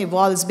system then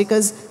evolves,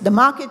 because the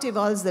market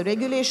evolves, the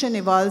regulation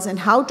evolves, and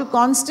how to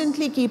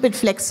constantly keep it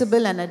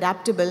flexible and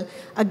adaptable.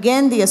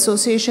 Again, the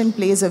association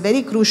plays a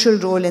very crucial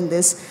role in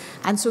this.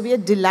 And so we are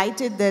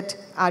delighted that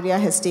ARIA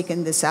has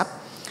taken this up.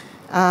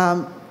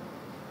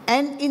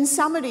 And in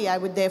summary, I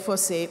would therefore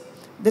say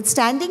that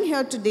standing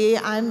here today,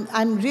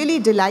 I'm really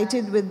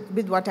delighted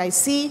with what I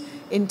see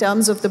in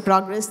terms of the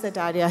progress that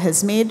ARIA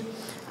has made.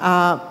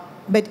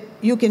 But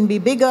you can be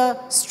bigger,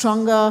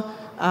 stronger,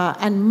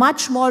 and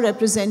much more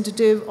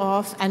representative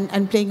of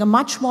and playing a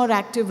much more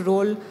active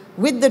role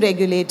with the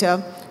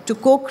regulator to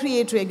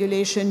co-create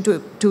regulation,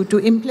 to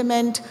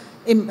implement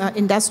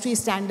industry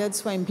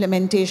standards for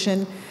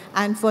implementation,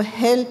 and for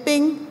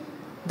helping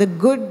the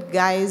good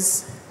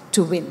guys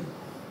to win.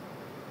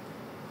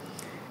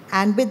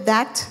 And with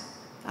that,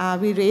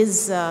 we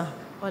raise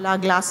all our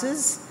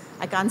glasses.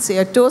 I can't say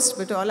a toast,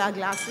 but all our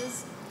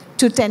glasses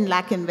to 10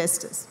 lakh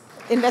investors,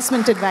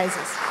 investment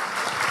advisors.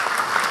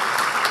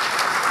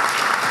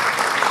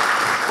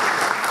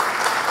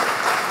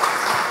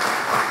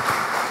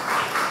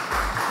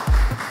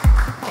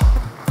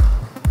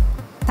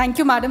 Thank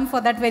you, madam,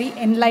 for that very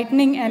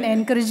enlightening and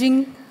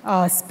encouraging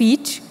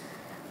speech.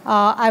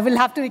 I will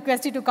have to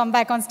request you to come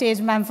back on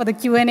stage, ma'am, for the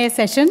Q&A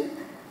session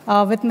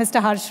with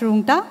Mr. Harsh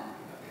Rungta.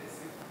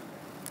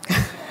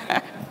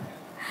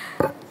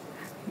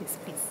 Yes,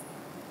 please.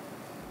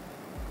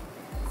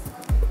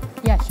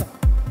 Yeah, sure.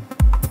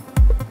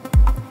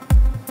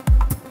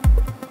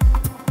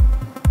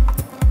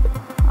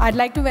 I'd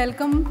like to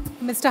welcome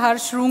Mr.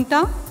 Harsh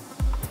Rungta.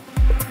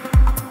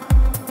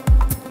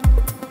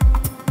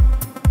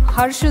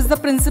 Harsh is the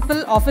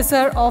Principal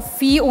Officer of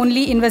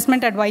Fee-Only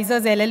Investment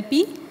Advisors,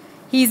 LLP.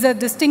 He is a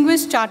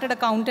distinguished chartered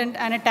accountant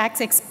and a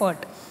tax expert.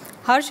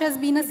 Harsh has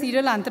been a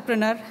serial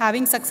entrepreneur,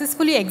 having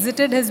successfully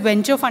exited his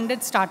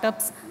venture-funded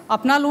startups,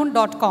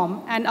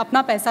 apnaloan.com and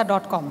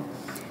apnapaisa.com.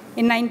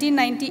 In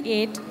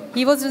 1998,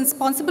 he was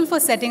responsible for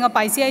setting up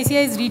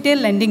ICICI's retail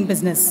lending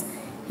business.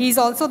 He is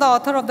also the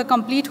author of the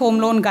Complete Home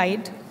Loan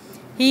Guide.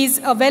 He is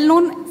a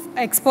well-known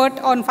expert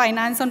on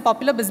finance on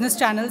popular business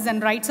channels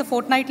and writes a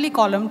fortnightly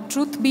column,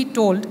 Truth Be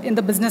Told, in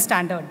the Business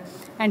Standard.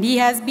 And he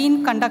has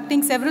been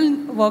conducting several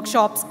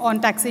workshops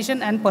on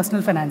taxation and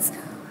personal finance.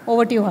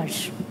 Over to you,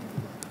 Harsh.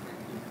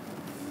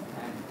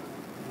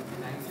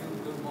 Thank you.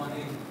 Good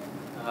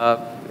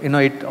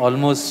morning. It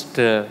almost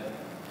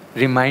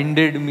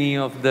reminded me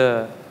of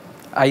the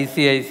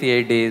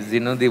ICICI days,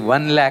 the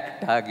 1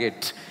 lakh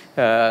target.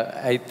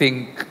 I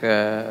think,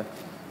 and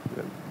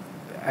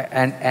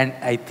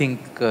I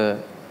think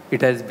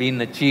it has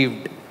been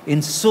achieved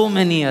in so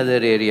many other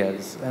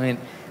areas. I mean,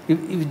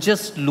 if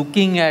just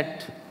looking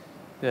at,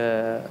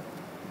 Amrit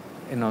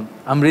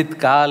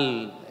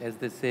Kal, as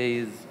they say,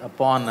 is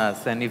upon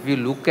us. And if you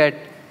look at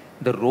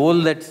the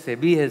role that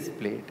SEBI has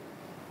played,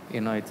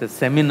 it's a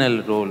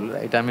seminal role,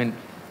 right? I mean,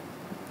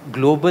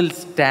 global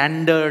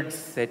standards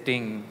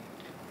setting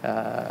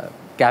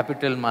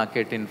capital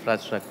market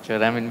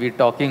infrastructure. I mean, we're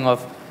talking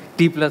of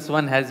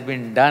T+1 has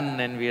been done,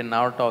 and we are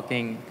now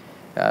talking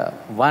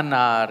 1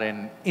 hour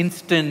and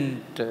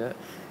instant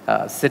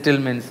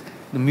settlements.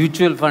 The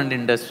mutual fund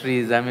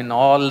industries, I mean,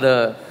 all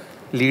the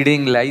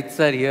leading lights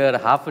are here,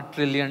 $500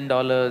 billion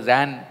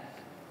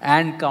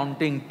and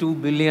counting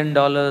 $2 billion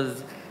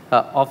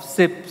of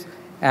SIPs.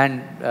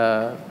 And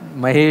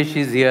Mahesh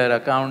is here,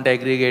 account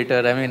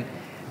aggregator. I mean,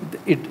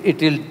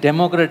 it will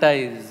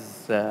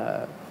democratize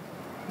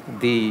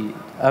the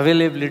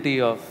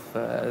availability of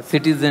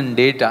citizen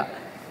data.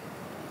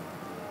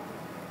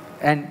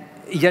 And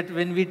yet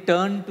when we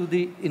turn to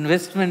the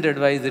investment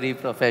advisory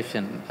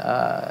profession,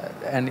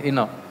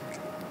 and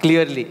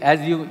clearly,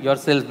 as you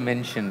yourself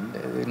mentioned,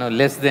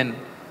 less than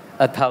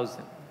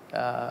 1,000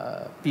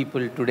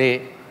 people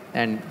today,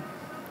 and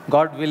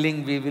God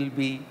willing, we will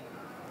be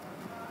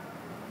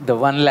the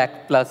 1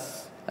 lakh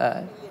plus,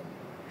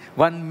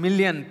 1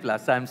 million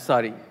plus, I'm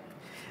sorry.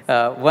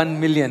 1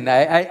 million.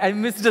 I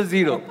missed a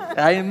zero.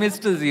 I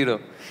missed a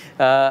zero.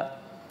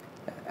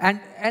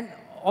 And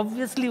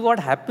obviously what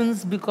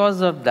happens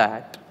because of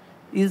that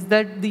is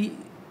that the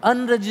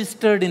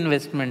unregistered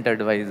investment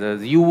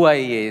advisors,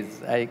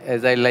 UIAs,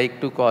 as I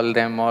like to call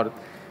them, or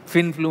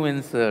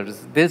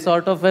finfluencers, they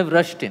sort of have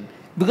rushed in.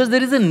 Because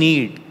there is a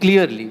need,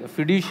 clearly, a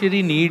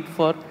fiduciary need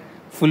for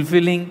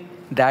fulfilling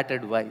that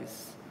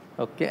advice.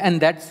 Okay?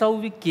 And that's how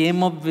we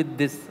came up with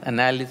this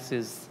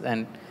analysis.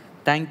 And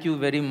thank you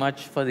very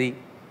much for the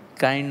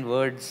kind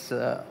words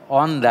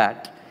on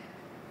that.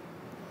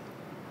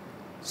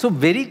 So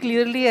very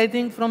clearly, I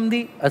think from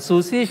the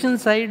association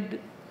side,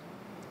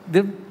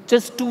 there are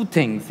just two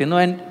things,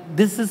 and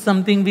this is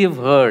something we have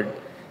heard,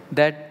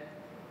 that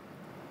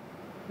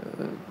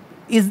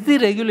is the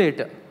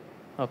regulator,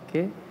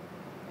 okay,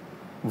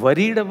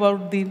 worried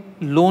about the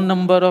low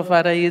number of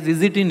RIAs?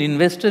 Is it in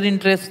investor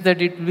interest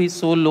that it will be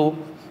so low?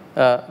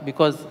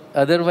 Because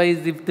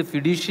otherwise, if the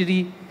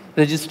fiduciary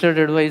registered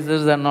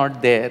advisors are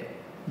not there,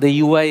 the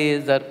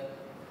UIAs are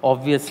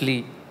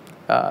obviously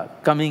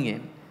coming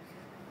in.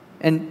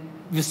 And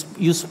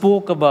you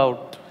spoke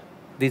about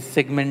this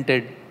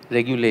segmented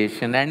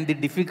regulation and the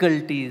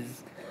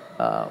difficulties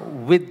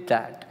with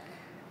that.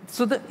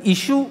 So the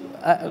issue,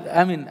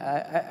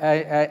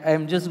 I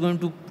am just going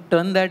to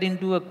turn that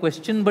into a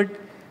question, but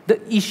the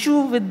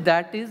issue with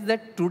that is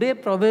that today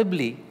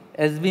probably,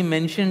 as we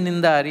mentioned in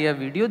the ARIA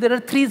video, there are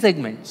 3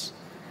 segments.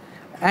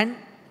 And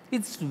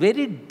it's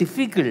very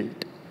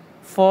difficult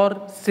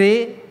for,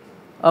 say,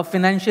 a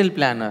financial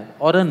planner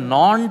or a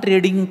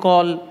non-trading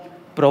call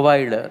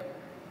provider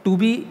to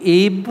be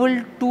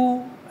able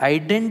to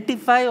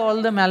identify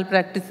all the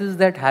malpractices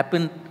that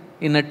happen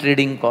in a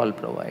trading call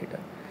provider.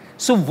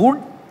 So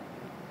would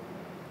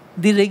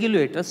the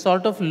regulator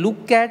sort of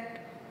look at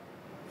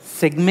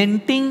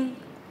segmenting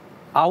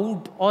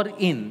out or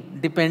in,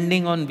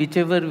 depending on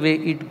whichever way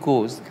it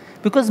goes?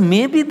 Because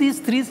maybe these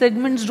 3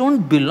 segments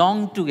don't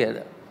belong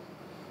together.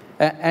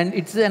 And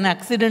it's an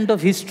accident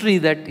of history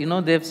that,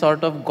 they've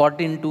sort of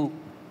got into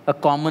a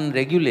common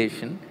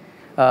regulation.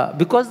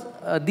 Because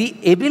the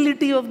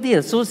ability of the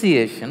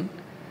association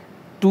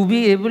to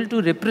be able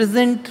to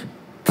represent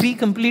 3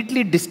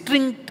 completely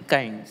distinct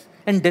kinds,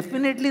 and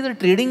definitely the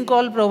trading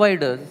call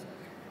providers,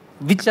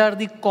 which are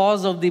the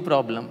cause of the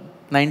problem,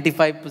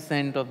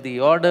 95% of the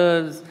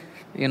orders,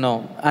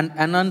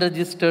 and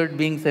unregistered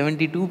being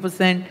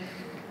 72%.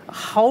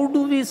 How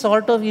do we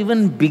sort of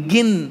even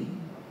begin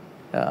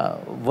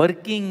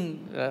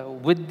working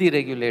with the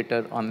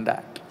regulator on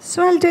that?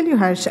 So I'll tell you,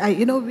 Harsh,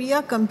 we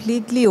are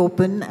completely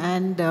open,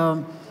 and,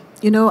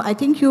 I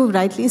think you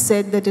rightly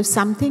said that if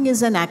something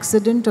is an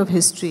accident of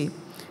history,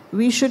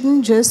 we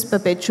shouldn't just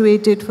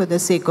perpetuate it for the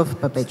sake of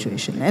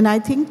perpetuation. And I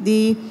think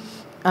the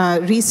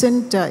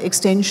recent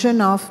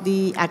extension of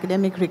the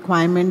academic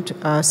requirement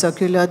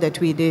circular that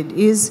we did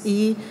is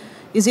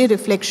a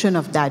reflection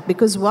of that.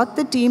 Because what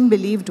the team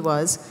believed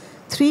was,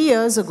 3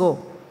 years ago,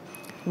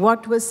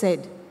 what was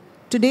said,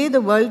 today the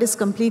world is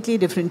completely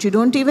different. You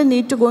don't even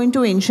need to go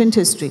into ancient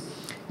history.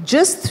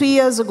 Just 3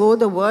 years ago,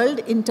 the world,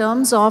 in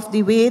terms of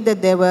the way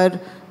that there were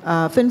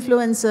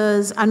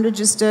finfluencers,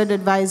 unregistered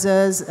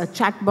advisors,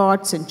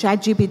 chatbots, and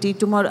ChatGPT,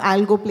 tomorrow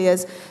algo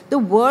players, the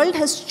world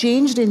has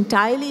changed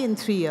entirely in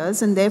 3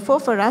 years, and therefore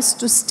for us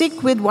to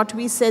stick with what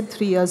we said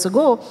 3 years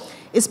ago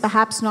is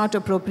perhaps not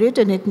appropriate,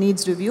 and it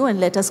needs review,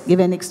 and let us give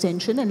an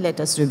extension and let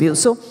us review.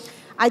 So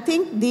I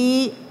think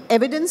the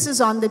evidence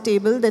is on the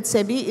table that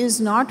SEBI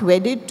is not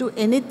wedded to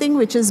anything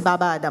which is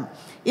Baba Adam.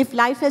 If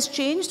life has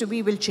changed,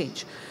 we will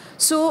change.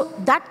 So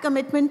that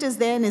commitment is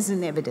there and is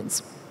in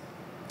evidence.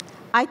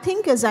 I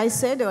think, as I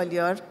said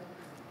earlier,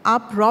 our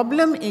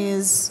problem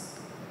is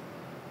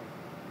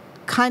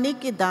खाने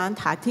के दांत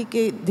हाथी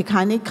के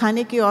दिखाने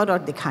खाने के और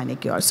दिखाने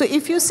के और. So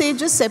if you say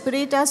just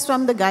separate us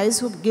from the guys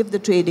who give the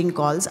trading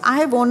calls, I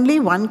have only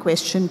one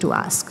question to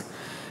ask.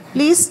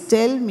 Please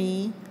tell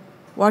me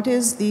what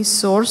is the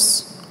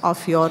source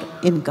of your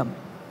income.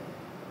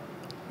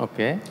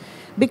 Okay.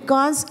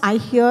 Because I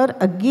hear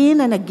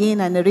again and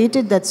again, I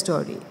narrated that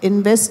story,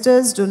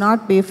 investors do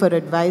not pay for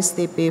advice,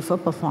 they pay for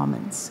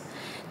performance.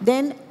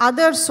 Then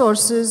other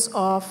sources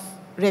of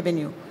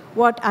revenue.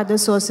 What other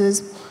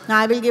sources? Now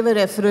I will give a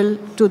referral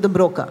to the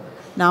broker.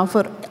 Now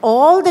for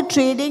all the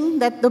trading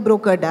that the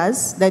broker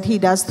does, that he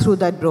does through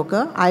that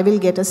broker, I will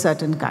get a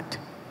certain cut.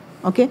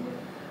 Okay?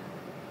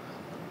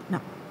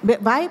 Now,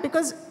 why?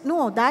 Because,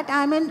 no, that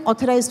I'm an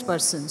authorized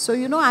person. So,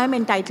 I'm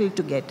entitled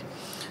to get.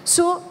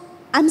 So,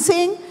 I'm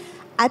saying,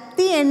 at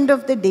the end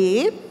of the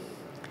day,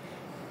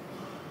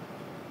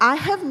 I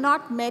have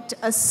not met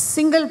a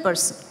single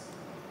person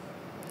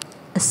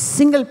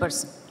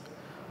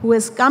who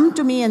has come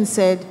to me and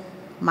said,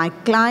 my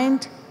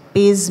client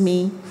pays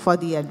me for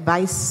the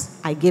advice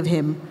I give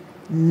him,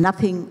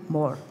 nothing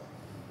more.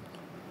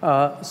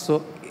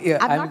 So yeah,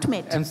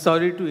 I'm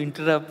sorry to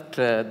interrupt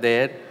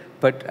there,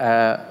 but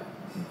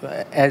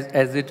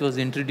as it was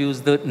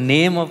introduced, the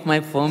name of my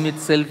firm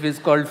itself is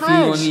called Fee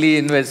Only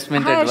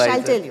Investment Advisor.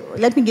 I'll tell you.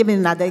 Let me give you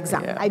another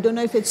example. Yeah. I don't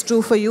know if it's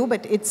true for you,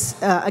 but it's,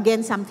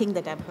 again, something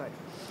that I've heard.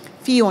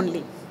 Fee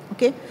only,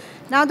 okay?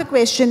 Now the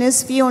question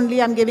is, fee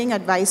only, I'm giving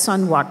advice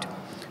on what?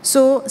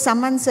 So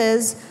someone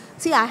says,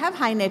 see, I have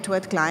high net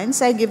worth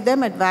clients. I give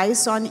them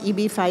advice on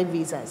EB-5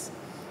 visas,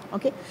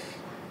 okay?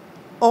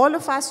 All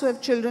of us who have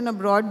children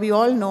abroad, we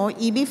all know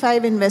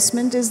EB-5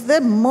 investment is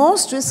the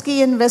most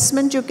risky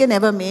investment you can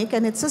ever make,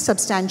 and it's a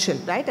substantial,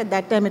 right? At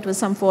that time, it was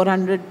some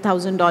 $400,000,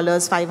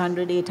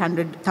 $500,000,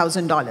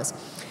 $800,000.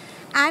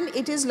 And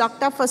it is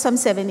locked up for some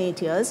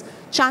 7-8 years.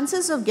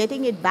 Chances of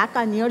getting it back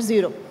are near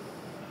zero.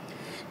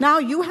 Now,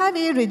 you have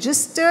a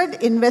registered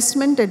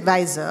investment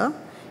advisor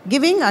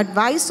giving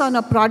advice on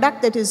a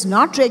product that is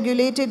not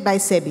regulated by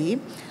SEBI,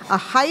 a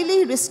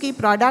highly risky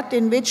product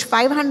in which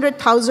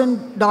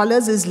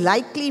 $500,000 is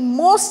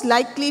most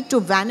likely to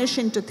vanish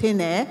into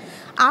thin air.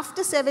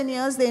 After 7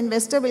 years, the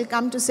investor will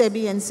come to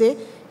SEBI and say,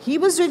 he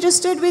was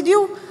registered with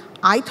you.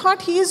 I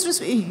thought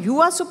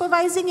you are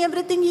supervising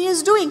everything he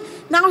is doing.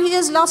 Now he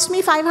has lost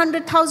me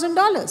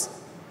 $500,000.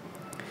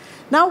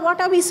 Now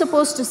what are we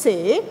supposed to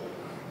say?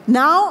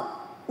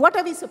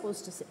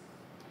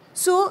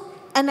 So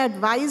an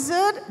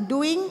advisor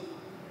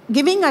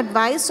giving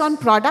advice on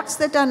products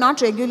that are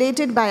not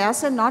regulated by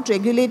us and not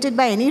regulated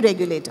by any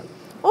regulator.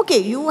 Okay,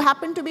 you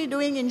happen to be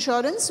doing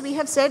insurance. We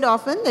have said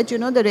often that,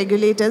 the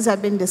regulators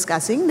have been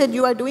discussing that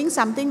you are doing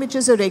something which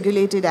is a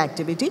regulated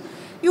activity.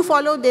 You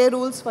follow their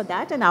rules for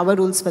that and our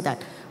rules for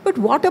that. But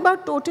what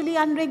about totally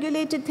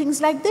unregulated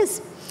things like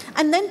this?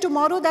 And then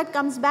tomorrow that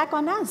comes back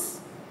on us.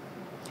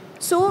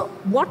 So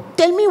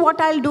tell me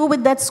what I'll do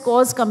with that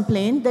scores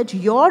complaint that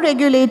your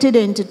regulated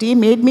entity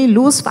made me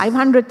lose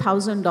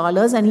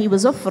 $500,000 and he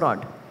was a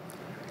fraud.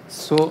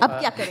 So,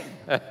 अब क्या करें?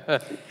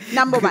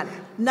 Number one.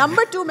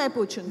 Number two, मैं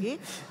पूछूंगी.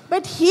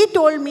 But he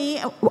told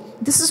me,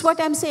 this is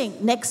what I'm saying,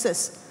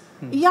 nexus.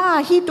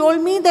 Yeah, he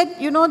told me that,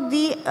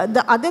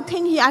 the other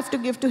thing I have to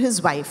give to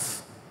his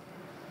wife.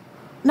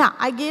 Now,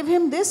 I gave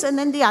him this and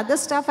then the other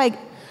stuff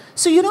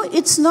So,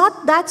 it's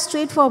not that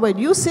straightforward.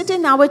 You sit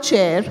in our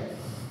chair.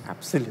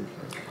 Absolutely.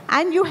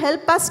 And you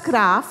help us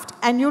craft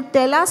and you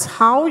tell us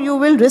how you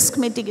will risk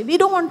mitigate. We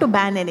don't want to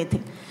ban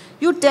anything.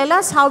 You tell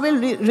us how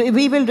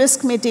we will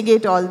risk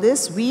mitigate all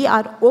this. We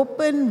are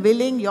open,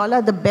 willing. You all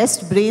are the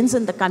best brains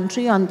in the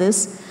country on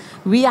this.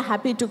 We are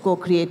happy to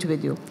co-create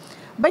with you.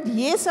 But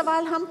ये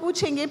सवाल हम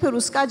पूछेंगे, फिर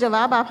उसका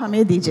जवाब आप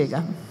हमें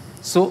दीजिएगा.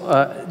 So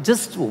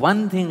just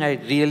one thing I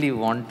really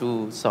want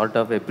to sort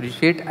of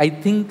appreciate. I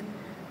think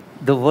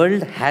the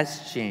world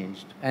has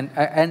changed. And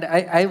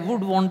I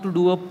would want to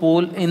do a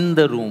poll in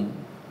the room,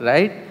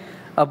 right?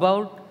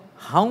 About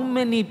how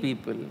many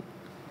people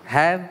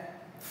have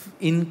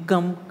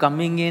income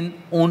coming in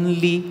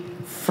only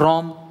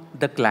from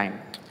the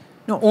client.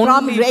 No,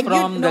 only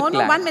from the client.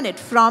 No, 1 minute.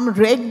 From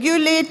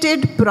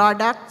regulated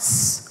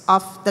products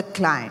of the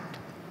client.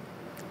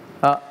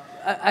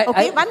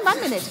 Okay, one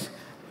minute.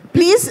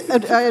 Please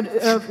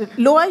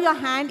lower your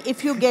hand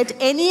if you get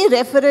any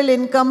referral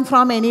income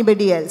from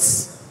anybody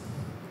else.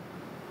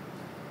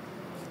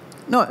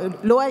 No,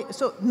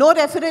 so no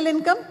referral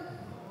income?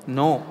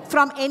 No.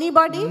 From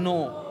anybody?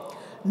 No.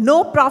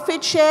 No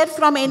profit share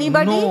from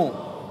anybody? No.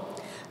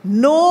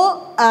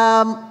 No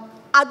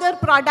other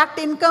product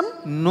income?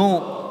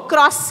 No.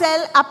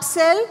 Cross-sell,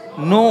 upsell?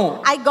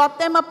 No. I got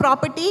them a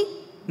property?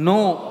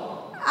 No.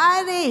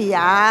 अरे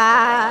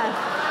यार,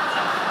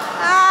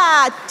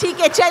 ठीक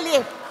है,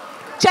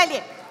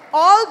 चलिए.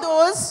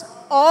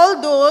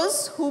 All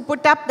those who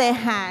put up their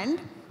hand,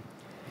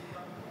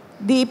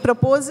 the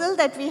proposal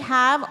that we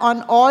have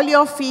on all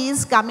your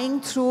fees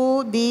coming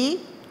through the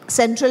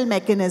central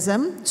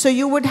mechanism, so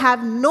you would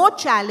have no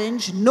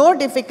challenge, no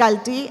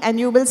difficulty, and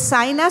you will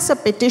sign us a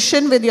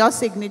petition with your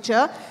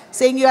signature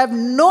saying you have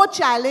no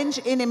challenge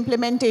in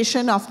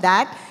implementation of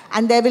that,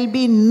 and there will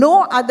be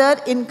no other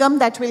income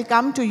that will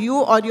come to you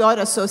or your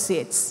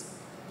associates.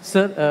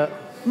 Sir,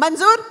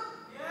 Manzoor?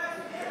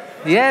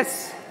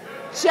 Yes.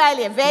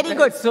 चलिए, very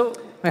good. So,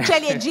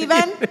 चलिए,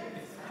 जीवन,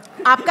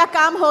 आपका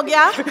काम हो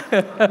गया.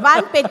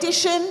 One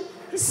petition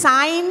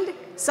signed.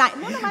 No,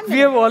 we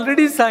have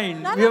already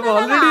signed. We have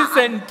already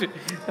sent,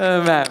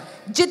 ma'am.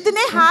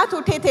 जितने हाथ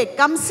उठे थे,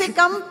 कम से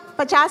कम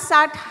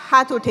 50-60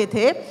 हाथ उठे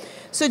थे.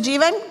 So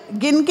जीवन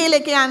गिन के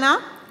लेके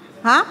आना,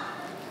 हाँ?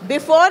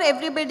 Before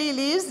everybody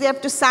leaves, they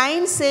have to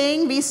sign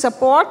saying we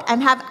support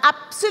and have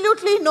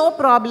absolutely no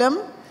problem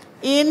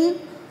in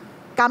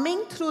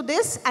coming through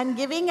this and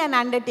giving an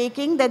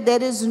undertaking that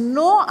there is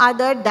no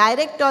other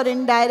direct or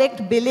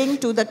indirect billing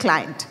to the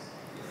client.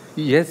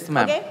 Yes,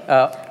 ma'am. Okay?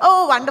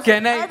 Oh, wonderful.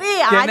 Can I?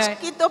 आज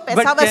की तो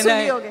पैसा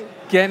वसूली हो गई.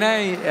 Can I?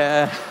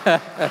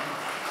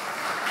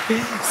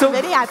 So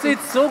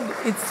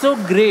it's so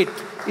great.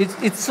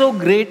 It's so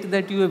great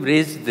that you have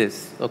raised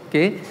this.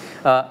 Okay,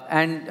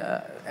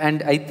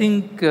 and I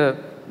think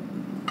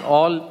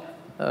all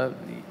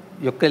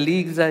your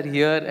colleagues are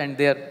here and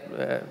they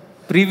are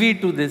privy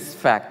to this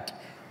fact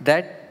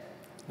that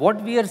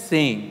what we are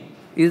saying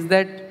is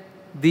that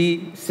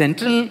the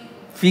central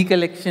fee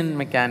collection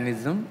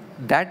mechanism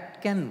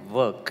that can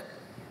work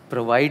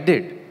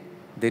provided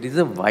there is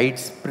a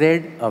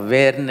widespread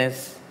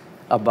awareness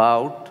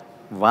about,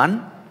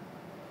 one,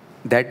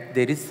 that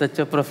there is such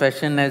a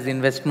profession as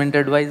investment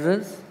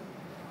advisors,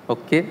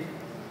 okay?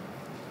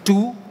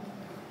 Two,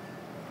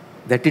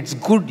 that it's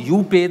good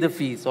you pay the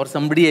fees or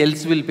somebody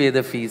else will pay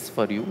the fees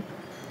for you.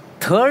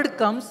 Third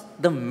comes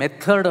the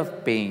method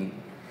of paying.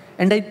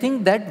 And I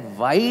think that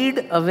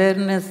wide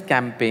awareness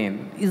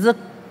campaign is a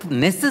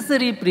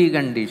necessary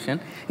precondition.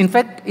 In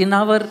fact, in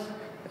our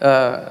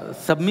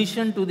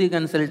submission to the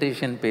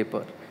consultation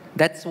paper,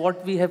 that's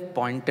what we have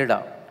pointed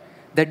out,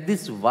 that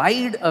this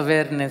wide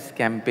awareness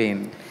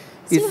campaign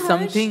is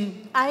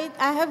something... I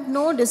have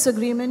no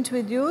disagreement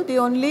with you. The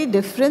only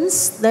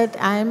difference that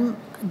I'm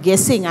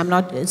guessing,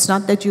 it's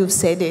not that you've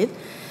said it,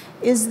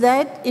 is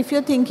that if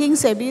you're thinking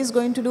SEBI is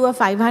going to do a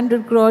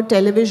 500 crore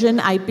television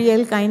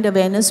IPL kind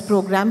awareness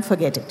program,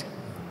 forget it.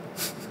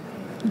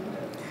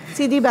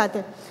 Seedhi baat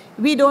hai.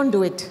 We don't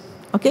do it.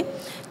 Okay?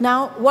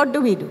 Now, what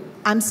do?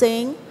 I'm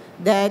saying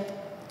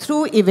that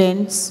through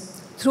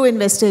events, through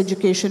investor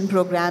education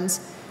programs,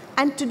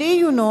 and today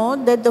you know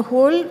that the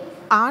whole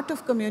art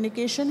of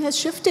communication has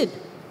shifted.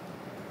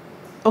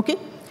 Okay?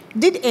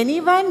 Did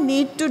anyone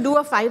need to do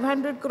a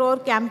 500 crore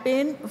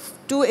campaign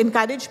to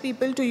encourage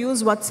people to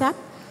use WhatsApp?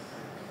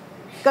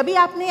 Kabhi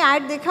aapne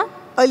ad dekha?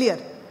 Earlier.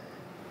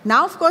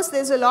 Now, of course,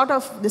 there's a lot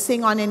of this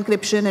thing on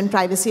encryption and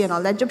privacy and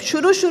all that. Jab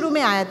shuru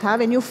mein aaya tha,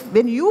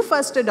 when you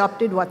first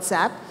adopted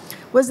WhatsApp,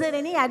 was there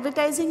any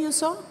advertising you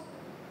saw?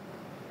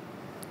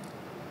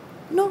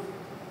 No.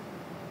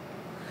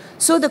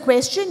 So the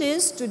question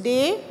is,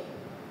 today,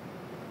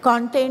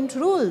 content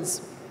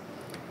rules.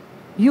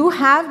 You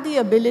have the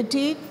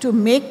ability to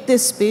make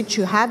this pitch.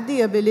 You have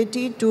the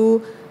ability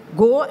to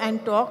go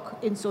and talk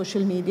in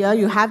social media.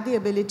 You have the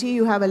ability.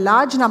 You have a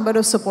large number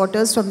of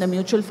supporters from the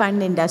mutual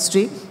fund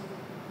industry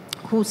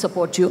who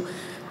support you.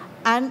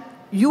 And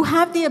you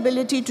have the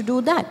ability to do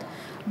that.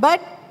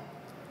 But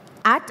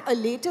at a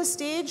later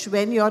stage,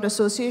 when your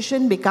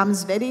association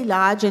becomes very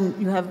large and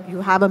you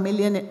have 1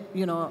 million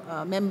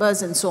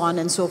members and so on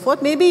and so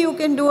forth, maybe you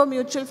can do a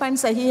mutual fund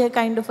sahi hai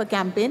kind of a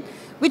campaign,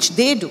 which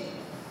they do.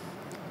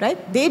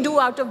 Right? They do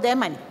out of their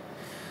money.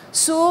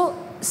 So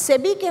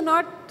SEBI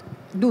cannot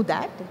do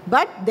that,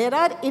 but there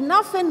are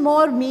enough and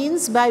more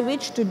means by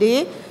which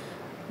today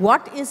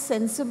what is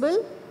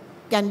sensible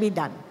can be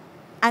done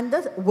and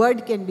the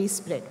word can be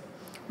spread.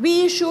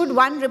 We issued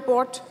one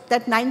report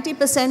that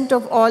 90%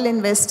 of all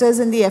investors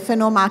in the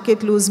F&O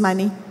market lose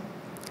money.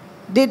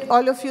 Did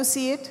all of you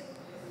see it?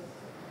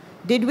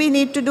 Did we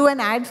need to do an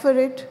ad for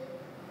it?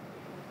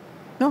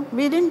 No,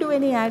 we didn't do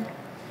any ad.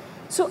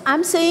 So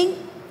I'm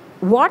saying,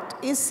 what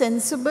is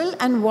sensible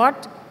and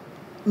what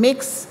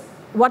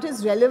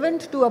is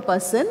relevant to a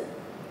person,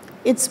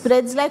 it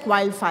spreads like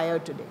wildfire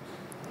today.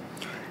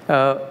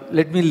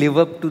 Let me live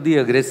up to the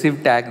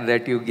aggressive tag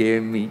that you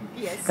gave me.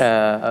 Yes.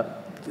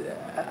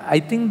 I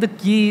think the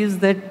key is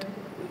that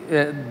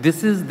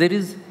there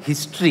is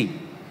history.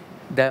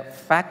 The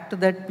fact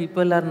that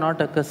people are not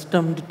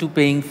accustomed to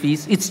paying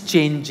fees, it's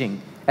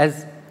changing.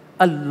 As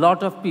a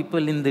lot of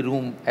people in the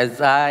room, as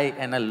I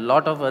and a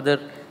lot of other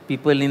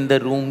people in the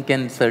room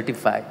can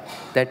certify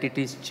that it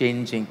is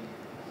changing.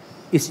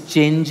 It's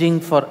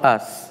changing for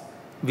us.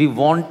 We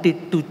want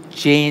it to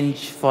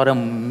change for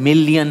 1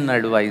 million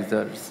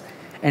advisors.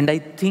 And I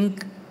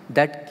think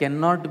that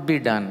cannot be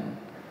done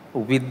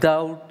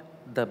without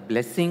the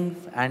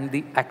blessings and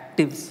the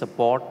active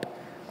support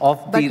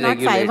of the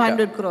regulator. But not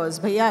 500 crores.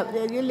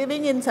 Bhaiya, you're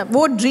living in some...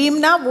 वो dream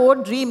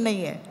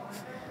नहीं है.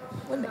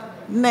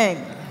 नहीं.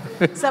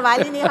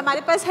 सवाल ही नहीं,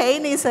 हमारे पास है ही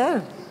नहीं,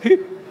 sir.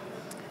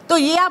 तो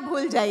ये आप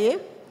भूल जाइए.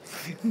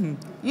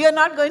 You're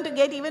not going to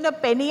get even a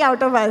penny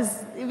out of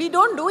us. We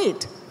don't do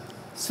it.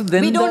 So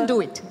then we don't do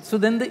it. So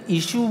then the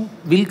issue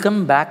will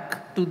come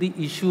back to the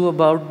issue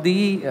about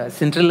the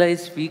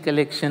centralized fee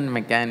collection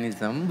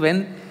mechanism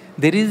when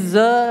there is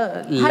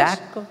a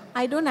lack of...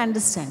 I don't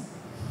understand.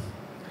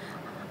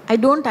 I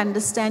don't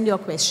understand your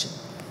question.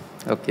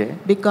 Okay.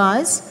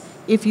 Because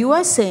if you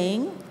are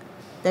saying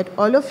that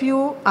all of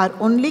you are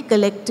only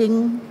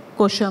collecting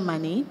kosher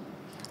money,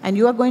 and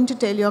you are going to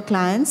tell your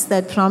clients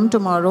that from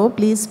tomorrow,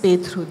 please pay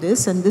through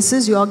this, and this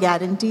is your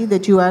guarantee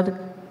that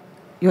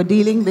you're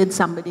dealing with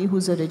somebody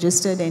who's a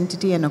registered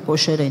entity and a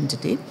kosher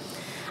entity,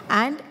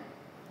 and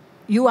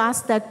you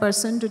ask that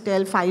person to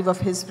tell 5 of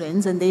his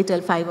friends, and they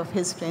tell 5 of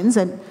his friends,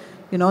 and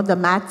the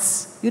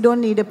maths, you don't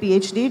need a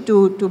PhD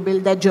to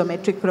build that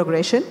geometric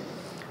progression,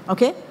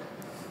 okay?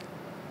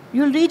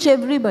 You'll reach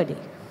everybody.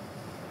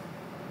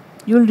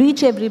 You'll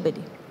reach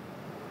everybody.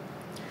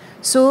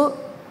 So,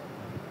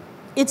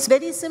 it's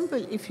very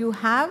simple. If you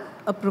have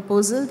a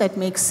proposal that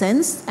makes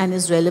sense and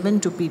is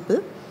relevant to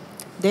people,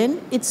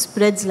 then it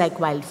spreads like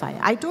wildfire.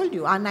 I told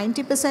you, our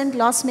 90%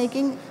 loss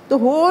making, the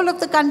whole of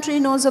the country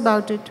knows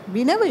about it.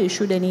 We never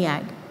issued any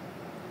ad.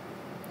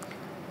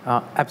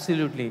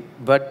 Absolutely.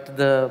 But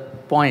the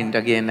point,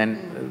 again,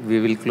 and we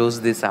will close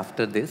this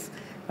after this,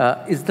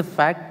 is the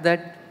fact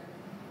that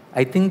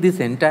I think this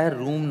entire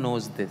room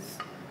knows this.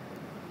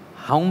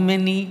 How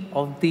many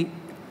of the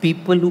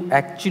people who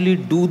actually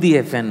do the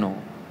F&O,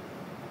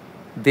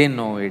 they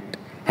know it.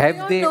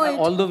 Have they,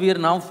 although we are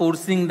now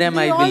forcing them,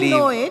 I believe. They all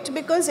know it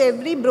because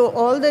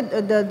all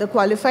the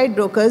qualified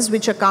brokers,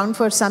 which account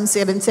for some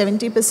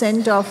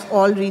 70% of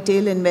all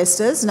retail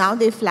investors, now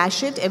they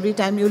flash it every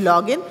time you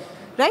log in,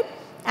 right?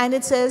 And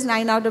it says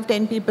 9 out of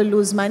 10 people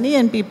lose money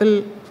and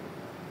people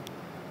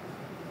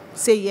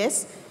say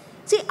yes.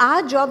 See,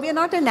 our job, we are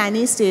not a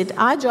nanny state.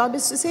 Our job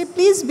is to say,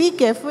 please be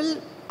careful,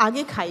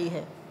 आगे खाई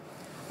है.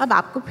 अब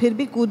आपको फिर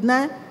भी कूदना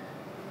है,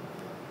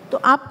 तो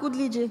आप कूद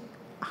लीजिए.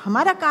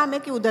 हमारा काम है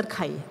कि उधर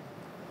खाइए.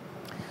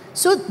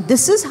 So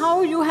this is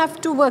how you have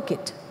to work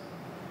it.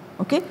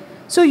 Okay?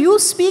 So you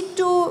speak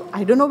to,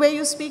 I don't know where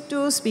you speak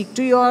to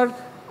your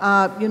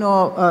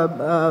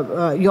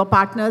your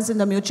partners in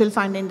the mutual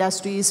fund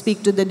industry,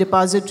 speak to the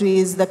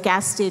depositories, the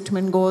cash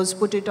statement goes,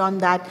 put it on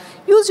that.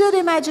 Use your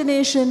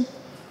imagination.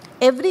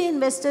 Every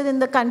investor in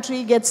the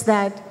country gets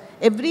that.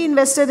 Every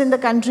investor in the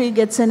country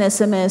gets an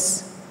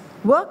SMS.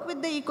 Work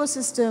with the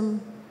ecosystem.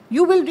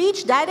 You will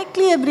reach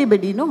directly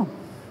everybody, no?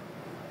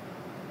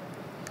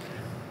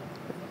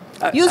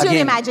 Use your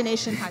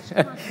imagination,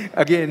 Harsha.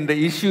 Again,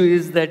 the issue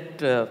is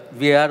that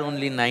we are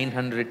only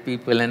 900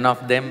 people, and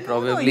of them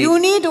probably... No, you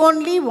need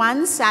only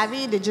one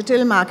savvy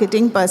digital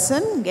marketing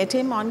person. Get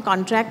him on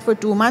contract for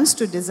 2 months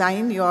to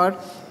design your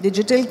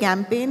digital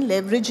campaign,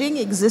 leveraging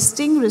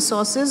existing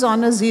resources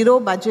on a zero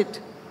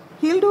budget.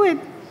 He'll do it.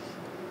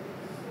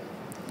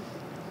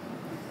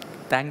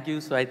 Thank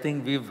you. So I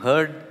think we've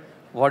heard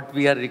what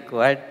we are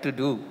required to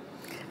do.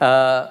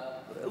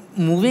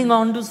 Moving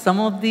on to some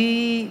of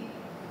the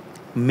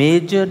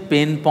major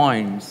pain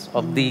points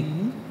of the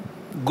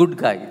good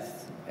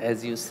guys,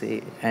 as you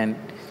say, and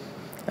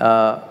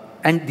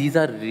these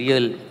are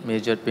real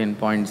major pain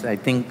points. I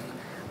think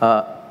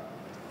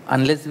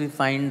unless we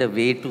find a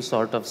way to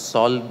sort of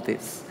solve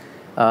this,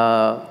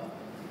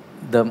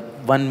 the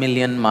 1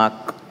 million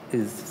mark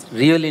is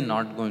really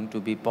not going to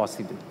be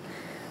possible.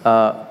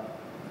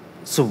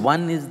 So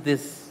one is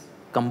this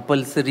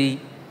compulsory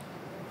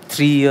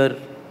 3-year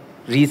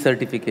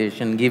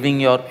recertification,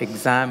 giving your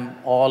exam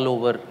all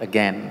over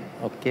again,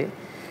 okay?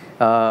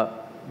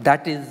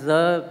 That is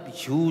a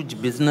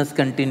huge business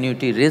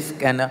continuity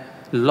risk, and a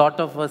lot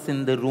of us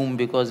in the room,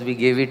 because we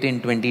gave it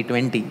in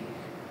 2020,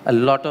 a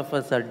lot of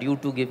us are due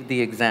to give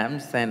the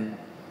exams, and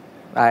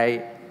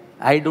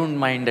I don't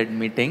mind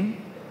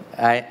admitting,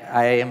 I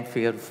am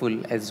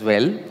fearful as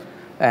well,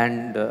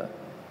 and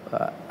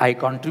I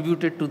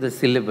contributed to the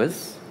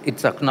syllabus.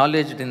 It's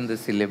acknowledged in the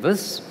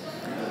syllabus.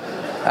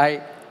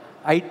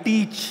 I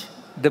teach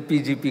the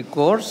PGP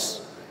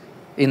course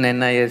in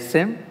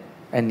NISM,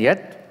 and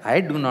yet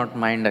I do not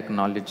mind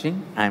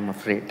acknowledging I am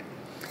afraid.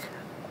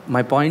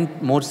 My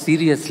point more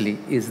seriously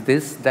is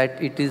this,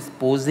 that it is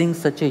posing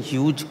such a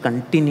huge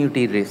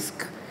continuity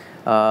risk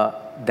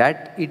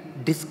that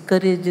it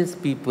discourages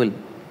people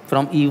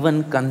from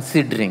even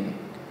considering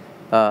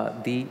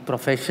the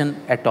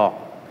profession at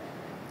all.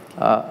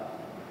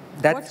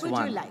 That's what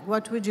would you like?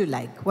 What would you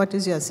like? What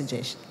is your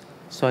suggestion?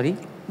 Sorry?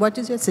 What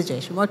is your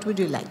suggestion? What would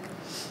you like?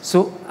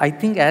 So I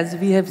think, as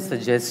we have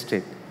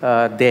suggested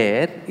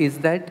there, is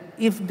that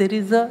if there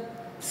is a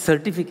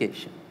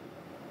certification,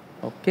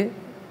 okay,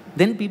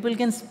 then people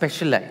can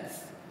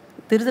specialize.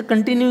 There is a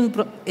continuing,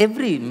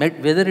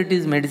 whether it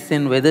is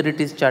medicine, whether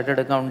it is chartered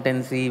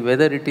accountancy,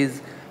 whether it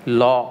is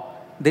law,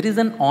 there is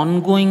an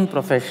ongoing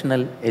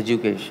professional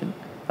education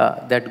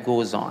that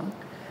goes on.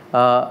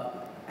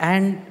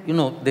 And,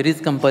 there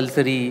is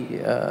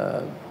compulsory,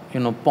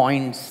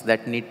 points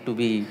that need to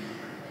be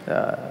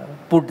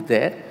put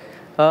there.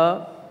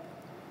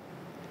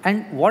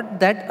 And what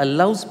that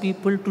allows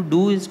people to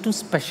do is to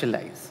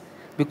specialize.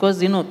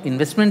 Because,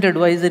 investment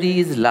advisory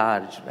is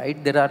large,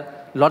 right? There are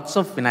lots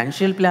of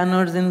financial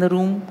planners in the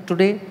room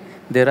today.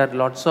 There are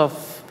lots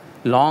of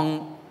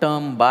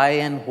long-term buy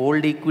and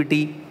hold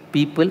equity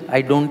people.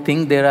 I don't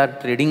think there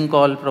are trading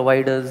call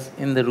providers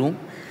in the room.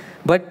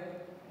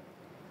 But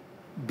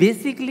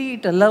basically,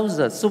 it allows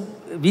us, so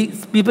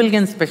people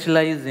can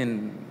specialize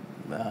in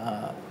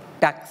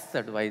tax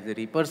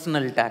advisory,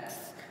 personal tax,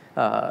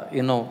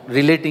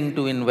 relating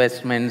to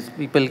investments.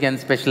 People can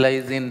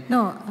specialize in...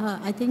 No,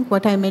 I think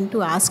what I meant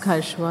to ask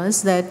Harsh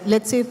was that,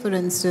 let's say, for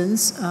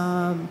instance,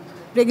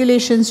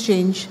 regulations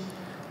change,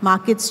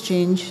 markets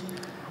change.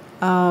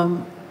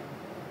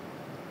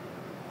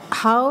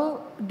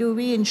 How do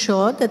we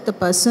ensure that the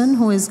person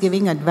who is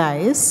giving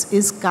advice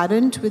is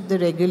current with the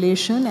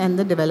regulation and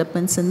the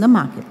developments in the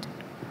market?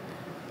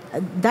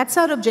 That's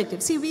our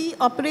objective. See, we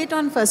operate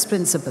on first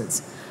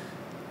principles.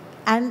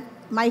 And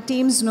my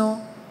teams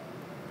know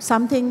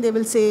something, they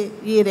will say,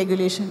 ye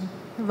regulation.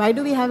 Why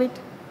do we have it?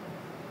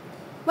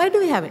 Why do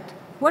we have it?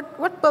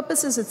 What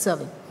purpose is it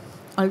serving?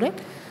 All right?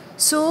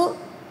 So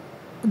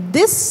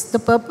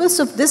the purpose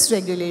of this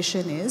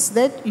regulation is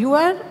that you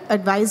are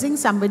advising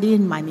somebody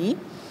in money,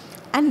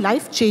 and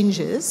life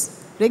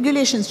changes,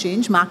 regulations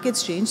change,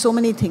 markets change, so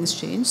many things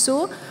change.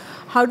 So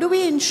how do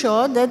we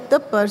ensure that the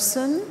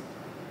person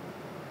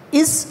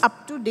is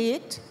up to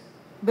date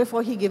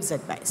before he gives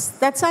advice?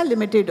 That's our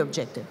limited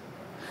objective.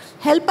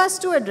 Help us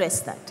to address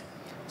that.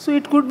 So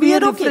it could be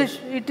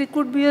it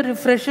could be a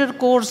refresher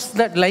course,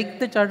 that like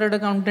the chartered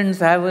accountants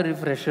have a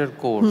refresher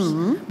course,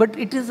 but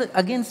it is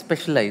again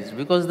specialized,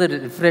 because the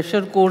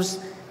refresher course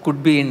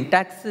could be in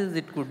taxes,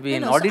 it could be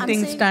in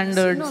auditing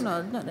standards.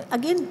 No.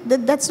 Again,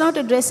 that's not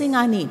addressing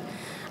our need.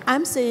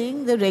 I'm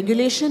saying the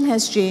regulation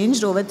has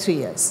changed over 3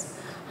 years.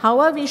 How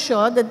are we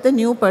sure that the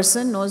new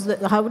person knows,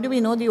 how do we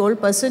know the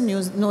old person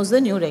knows the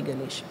new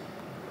regulation?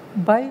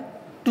 By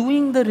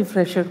doing the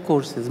refresher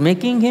courses,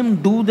 making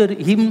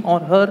him or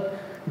her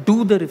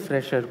do the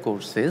refresher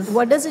courses.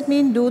 What does it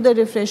mean, do the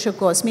refresher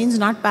course? Means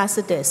not pass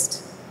a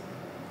test.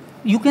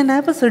 You can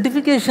have a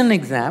certification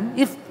exam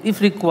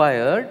if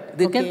required.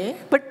 They Okay. can,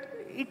 but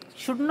it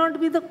should not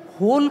be the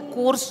whole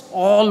course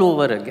all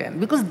over again,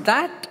 because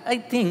that, I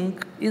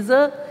think, is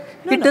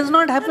it does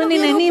not happen we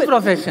in are any open.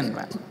 profession,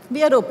 ma'am.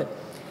 We are open.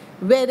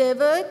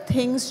 Wherever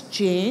things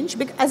change,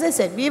 as I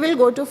said, we will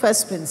go to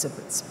first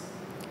principles.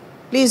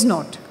 Please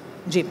note,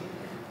 Jim.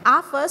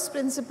 Our first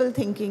principle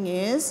thinking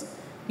is,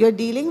 you're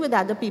dealing with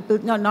other people,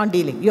 no, not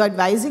dealing, you're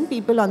advising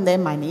people on their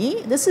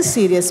money. This is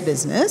serious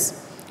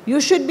business. You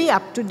should be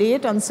up to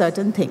date on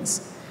certain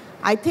things.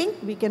 I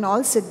think we can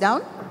all sit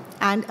down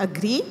and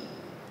agree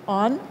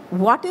on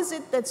what is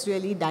it that's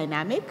really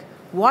dynamic,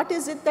 what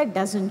is it that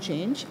doesn't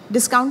change.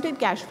 Discounted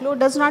cash flow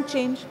does not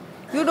change.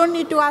 You don't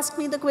need to ask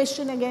me the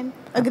question again.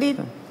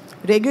 Agreed.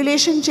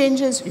 Regulation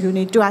changes, you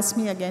need to ask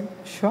me again.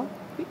 Sure.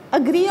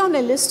 Agree on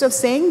a list of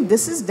saying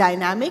this is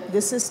dynamic,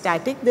 this is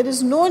static. There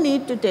is no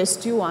need to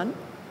test you on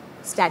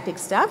static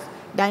stuff.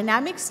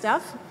 Dynamic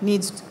stuff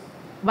needs,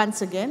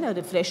 once again, a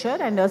refresher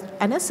and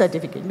a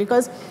certificate.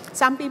 Because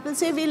some people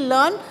say we'll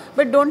learn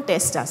but don't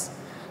test us.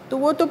 तो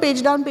वो तो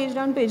page down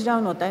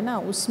होता है ना,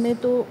 उसमें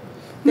तो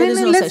there is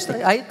no such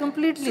thing. I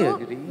completely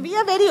agree. We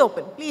are very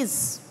open.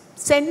 Please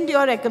send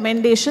your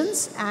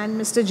recommendations and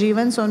Mr.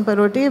 Jeevan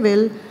Sonparoti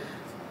will,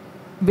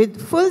 with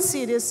full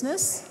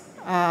seriousness,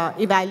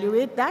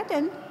 evaluate that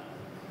and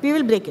we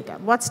will break it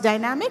up. What's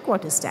dynamic,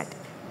 what is static?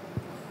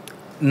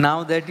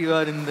 Now that you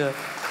are in the...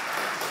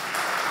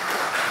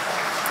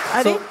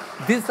 Are So,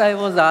 this I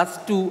was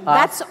asked to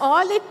ask. That's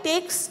all it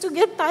takes to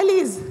get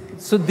talis.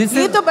 So this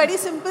ये is... तो बड़ी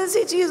simple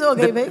सी चीज हो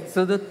गई भाई.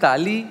 So the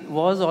tali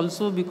was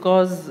also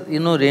because,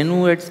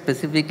 Renu had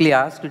specifically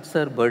asked, it's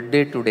her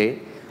birthday today,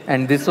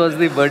 and this was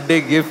the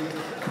birthday gift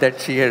that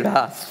she had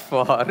asked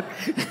for.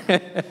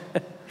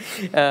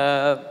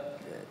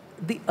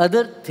 The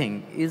other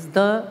thing is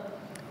the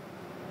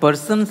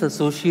persons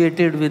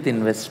associated with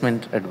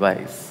investment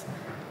advice.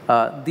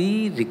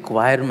 The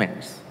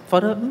requirements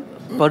for a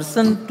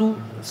person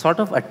to sort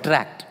of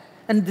attract,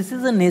 and this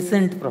is a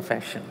nascent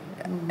profession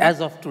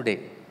as of today.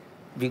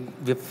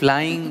 We're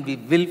flying, we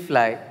will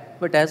fly,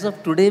 but as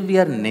of today, we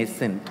are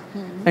nascent.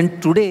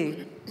 And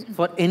today,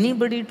 for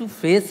anybody to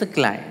face a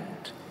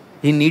client,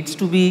 she needs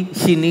to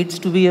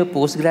be a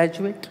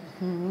postgraduate,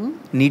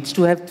 needs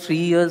to have 3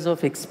 years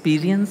of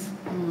experience,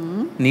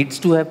 needs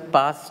to have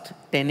passed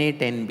 10A,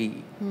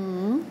 10B.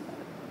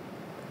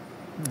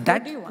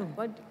 What do you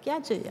want? क्या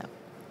चाहिए आप?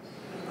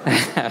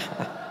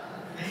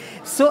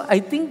 So I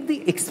think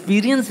the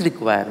experience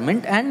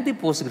requirement and the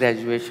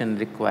post-graduation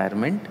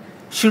requirement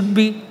should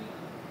be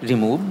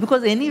removed,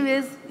 because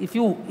anyways, if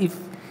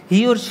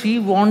he or she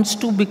wants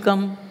to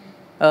become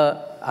a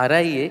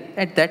RIA,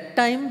 at that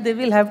time they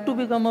will have to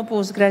become a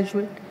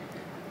postgraduate.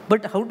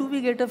 But how do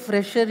we get a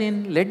fresher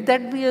in? Let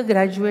that be a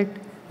graduate.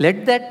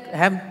 Let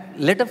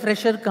a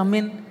fresher come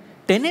in.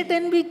 10A,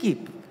 10B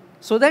keep,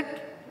 so that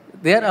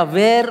they are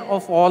aware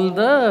of all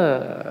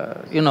the,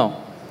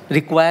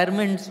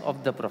 requirements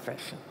of the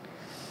profession.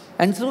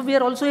 And so we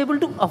are also able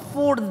to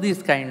afford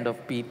these kind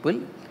of people.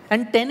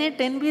 And 10A,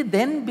 10B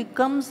then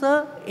becomes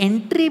an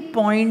entry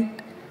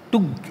point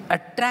to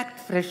attract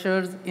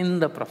freshers in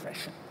the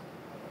profession.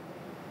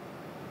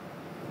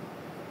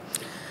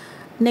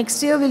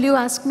 Next year, will you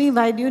ask me,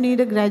 why do you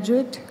need a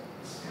graduate?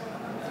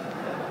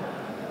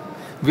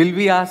 Will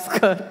we ask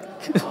her?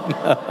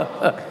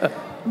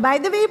 By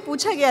the way,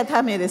 पूछा गया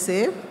था मेरे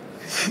से.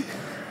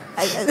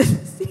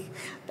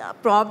 The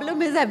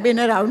problem is I've been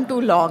around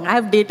too long. I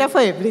have data for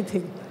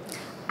everything.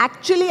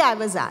 Actually, I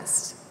was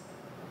asked,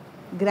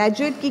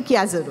 graduate की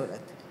क्या ज़रूरत?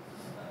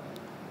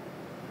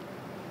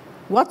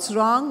 What's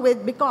wrong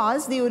with,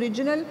 because the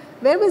original,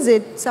 where was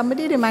it?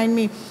 Somebody remind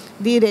me.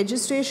 The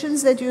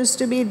registrations that used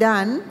to be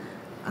done,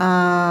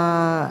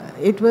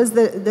 it was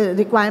the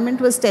requirement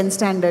was 10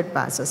 standard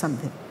pass or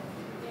something.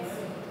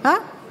 Huh?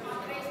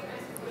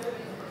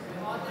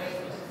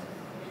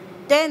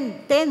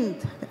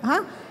 10th.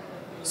 Huh?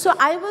 So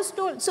I was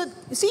told, so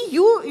see,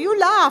 you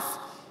laugh.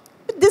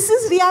 But this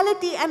is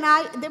reality, and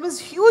there was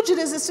huge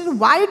resistance.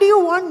 Why do you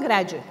want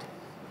graduate?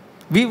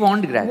 We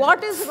want graduate.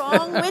 What is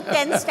wrong with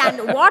 10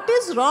 standard? What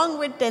is wrong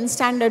with 10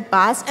 standard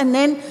pass? And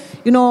then,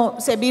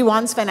 SEBI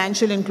wants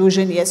financial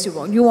inclusion. Yes, you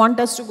want. You want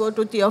us to go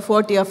to tier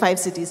 4, tier 5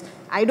 cities.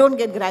 I don't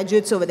get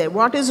graduates over there.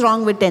 What is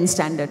wrong with 10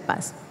 standard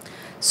pass?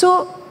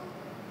 So,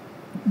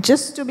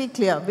 just to be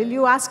clear, will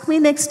you ask me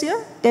next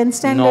year, 10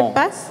 standard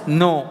pass?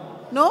 No.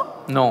 No?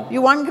 No.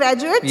 You want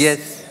graduates?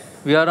 Yes.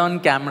 We are on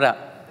camera.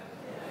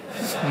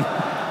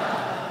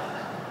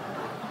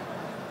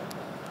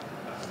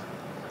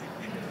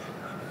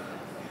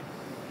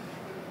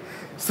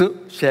 So,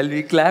 shall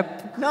we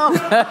clap? No. No,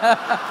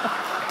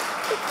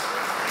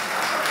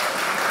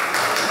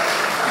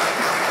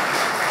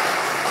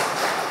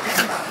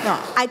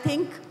 I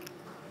think,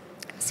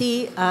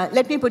 see,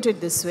 let me put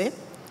it this way.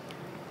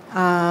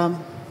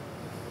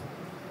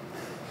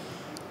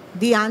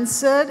 The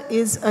answer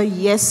is a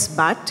yes,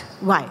 but.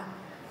 Why?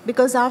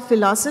 Because our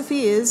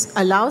philosophy is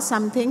allow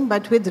something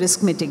but with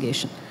risk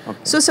mitigation. Okay.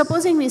 So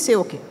supposing we say,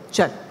 okay,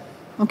 chal,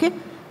 okay?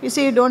 You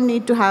say you don't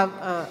need to have,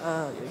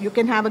 you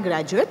can have a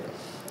graduate.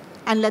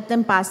 and let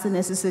them pass the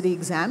necessary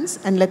exams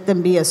and let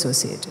them be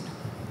associated.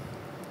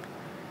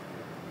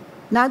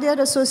 Now they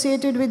are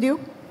associated with you.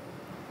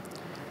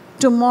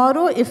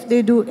 Tomorrow, if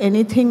they do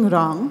anything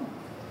wrong,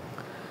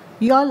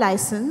 your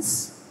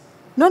license,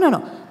 no.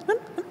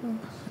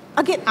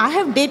 Again, I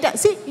have data.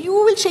 See, you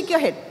will shake your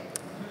head.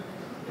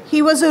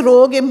 He was a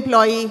rogue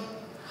employee.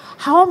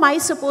 How am I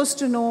supposed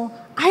to know?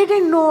 I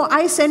didn't know.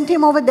 I sent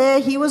him over there.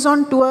 He was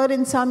on tour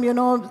in some,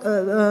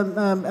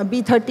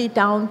 B30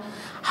 town.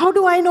 How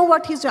do I know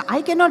what he's doing?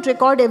 I cannot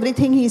record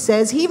everything he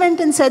says. He went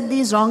and said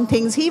these wrong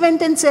things. He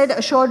went and said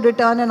assured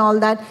return and all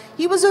that.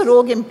 He was a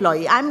rogue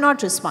employee. I'm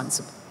not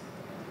responsible.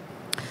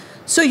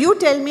 So you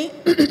tell me,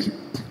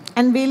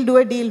 and we'll do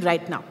a deal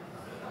right now.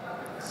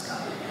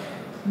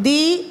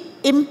 The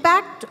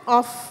impact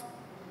of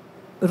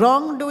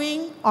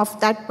wrongdoing of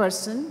that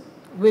person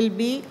will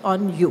be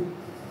on you.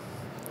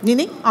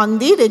 Meaning, on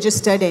the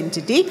registered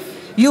entity,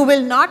 you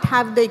will not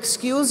have the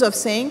excuse of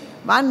saying,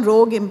 one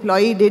rogue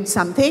employee did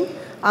something,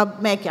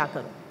 ab main kya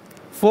karu?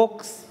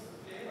 Folks.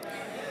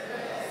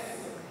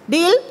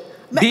 Deal?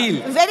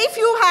 Deal. Very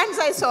few hands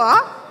I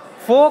saw.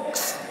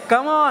 Folks,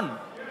 come on.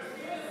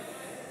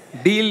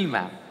 Deal,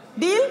 ma'am.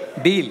 Deal?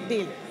 Deal.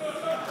 Deal.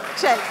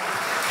 Chal.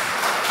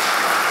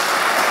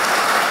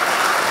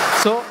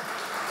 So,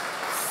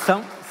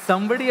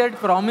 somebody had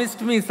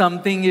promised me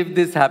something if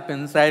this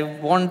happens. I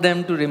want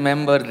them to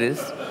remember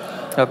this.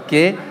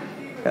 Okay?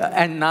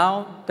 And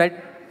now that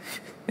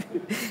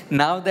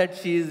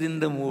she is in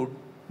the mood,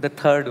 the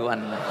third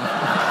one.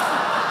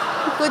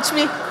 Kuch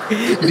bhi.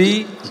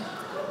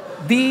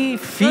 The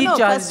fee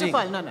charging. First of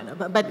all, no.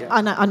 But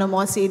yeah. on a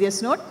more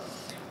serious note,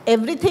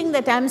 everything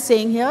that I'm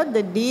saying here,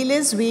 the deal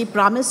is we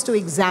promise to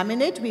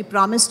examine it. We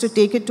promise to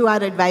take it to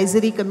our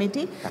advisory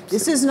committee. Absolutely.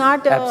 This is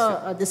not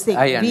this thing.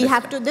 We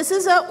have to. This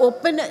is a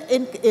open.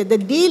 The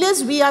deal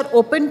is we are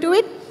open to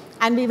it,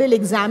 and we will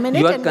examine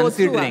it and go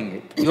through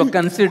it. You are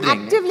considering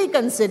actively it.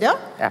 consider.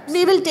 Absolutely.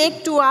 We will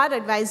take to our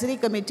advisory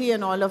committee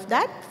and all of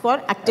that for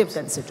active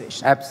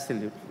consideration.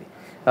 Absolutely.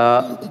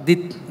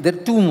 There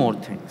are two more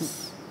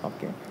things.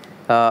 Okay.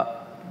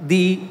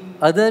 The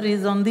other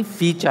is on the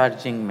fee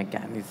charging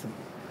mechanism.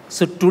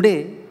 So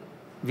today,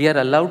 we are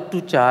allowed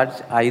to charge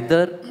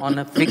either on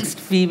a fixed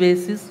fee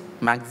basis,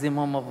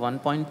 maximum of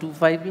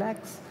 1.25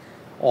 lakhs,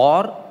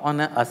 or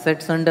on an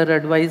assets under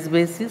advice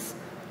basis,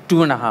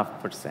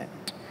 2.5%.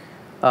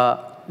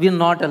 We are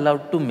not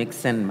allowed to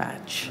mix and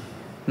match.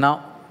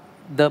 Now,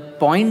 the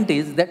point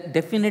is that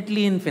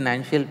definitely in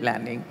financial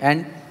planning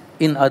and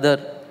in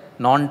other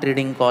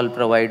non-trading call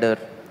provider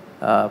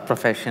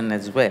profession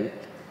as well,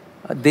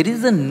 there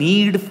is a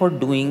need for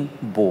doing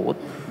both.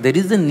 There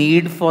is a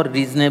need for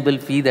reasonable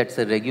fee, that's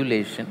a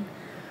regulation.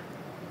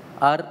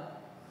 Our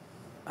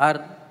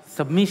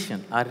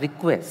submission, our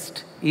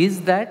request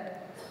is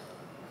that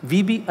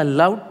we be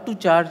allowed to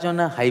charge on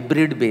a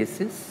hybrid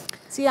basis.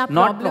 See, our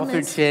not problem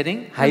profit is,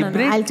 sharing,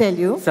 hybrid, I'll tell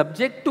you.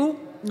 Subject to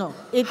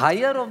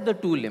higher of the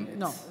two limits.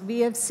 No,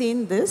 we have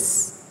seen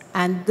this,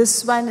 and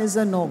this one is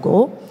a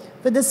no-go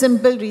for the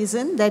simple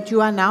reason that you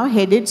are now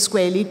headed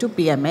squarely to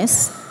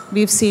PMS.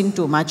 We've seen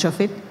too much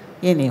of it.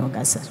 ये नहीं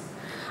होगा sir.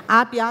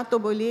 आप या तो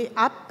बोलिए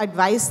आप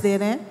advice दे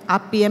रहे हैं,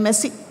 आप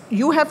PMS.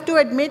 You have to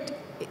admit,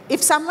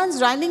 if someone's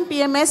running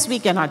PMS, we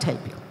cannot help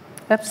you.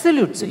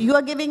 Absolutely. So you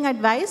are giving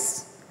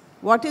advice.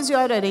 What is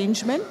your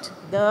arrangement?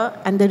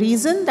 And the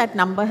reason that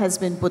number has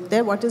been put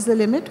there, what is the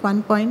limit?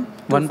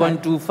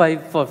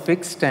 1.25 for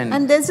fixed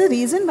and there's a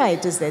reason why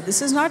it is there.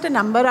 This is not a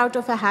number out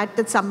of a hat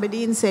that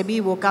somebody in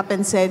SEBI woke up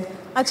and said,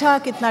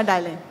 "Acha, kitna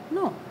dalein?"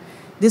 No.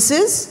 This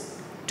is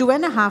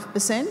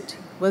 2.5%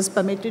 was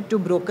permitted to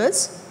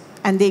brokers,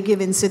 and they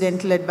give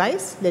incidental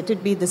advice. Let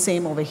it be the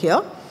same over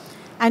here.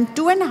 And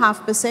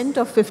 2.5%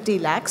 of 50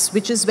 lakhs,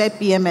 which is where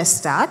PMS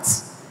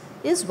starts,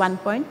 is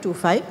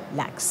 1.25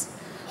 lakhs.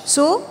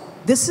 So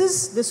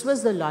this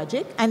was the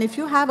logic. And if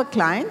you have a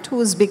client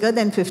who is bigger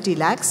than 50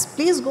 lakhs,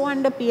 please go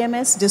under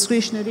PMS,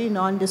 discretionary,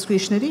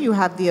 non-discretionary. You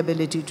have the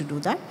ability to do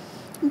that.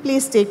 And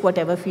please take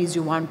whatever fees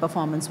you want,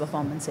 performance,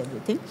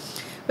 everything.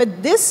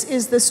 But this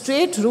is the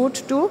straight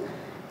route to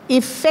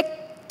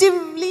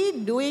effectively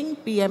doing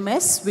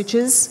PMS, which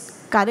is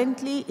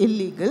currently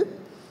illegal,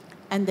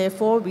 and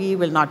therefore we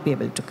will not be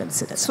able to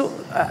consider. So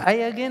I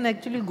again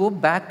actually go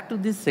back to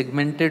this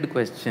segmented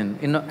question,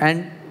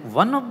 and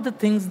one of the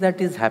things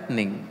that is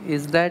happening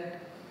is that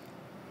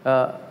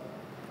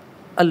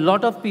a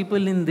lot of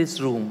people in this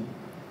room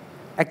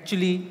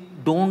actually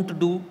don't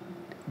do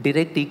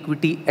direct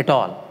equity at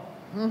all.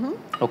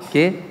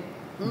 Okay?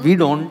 We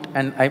don't,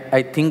 and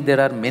I think there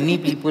are many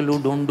people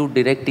who don't do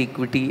direct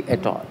equity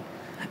at all.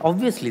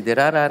 Obviously, there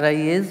are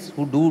RIAs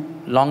who do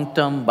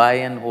long-term buy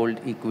and hold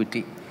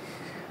equity.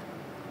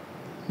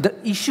 The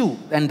issue,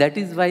 and that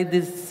is why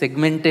this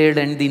segmented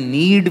and the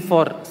need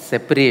for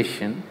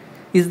separation,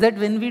 is that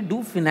when we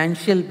do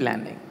financial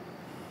planning,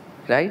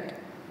 right,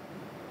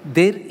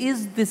 there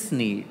is this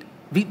need.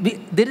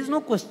 There is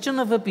no question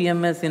of a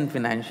PMS in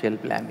financial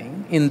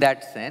planning in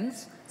that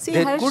sense. See,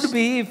 there Harsh, could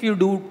be if you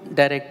do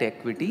direct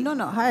equity. No,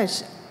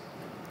 Harsh.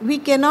 We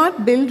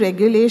cannot build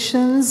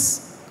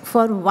regulations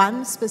for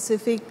one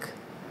specific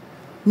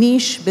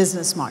niche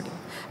business model.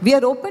 We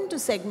are open to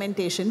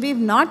segmentation. We've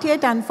not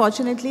yet,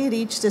 unfortunately,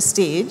 reached a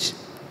stage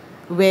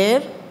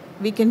where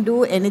we can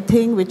do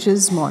anything which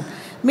is more.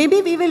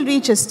 Maybe we will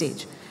reach a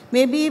stage.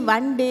 Maybe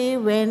one day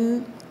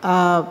when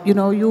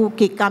you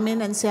come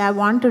in and say, I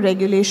want a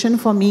regulation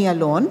for me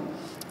alone,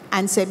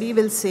 and SEBI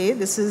will say,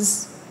 this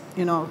is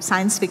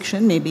science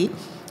fiction maybe,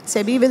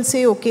 SEBI will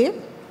say, okay,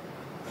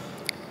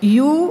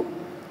 you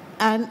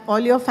and all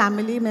your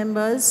family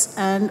members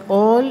and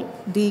all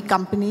the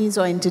companies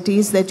or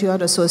entities that you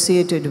are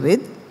associated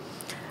with,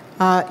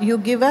 you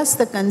give us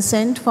the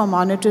consent for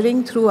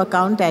monitoring through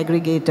account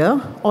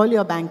aggregator, all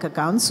your bank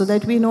accounts, so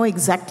that we know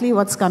exactly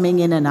what's coming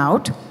in and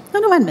out.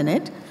 No, 1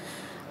 minute.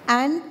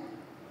 And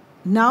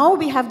now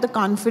we have the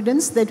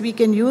confidence that we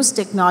can use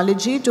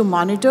technology to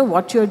monitor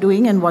what you're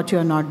doing and what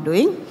you're not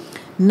doing.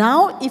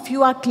 Now, if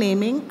you are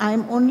claiming,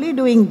 I'm only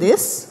doing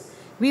this,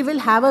 we will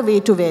have a way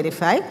to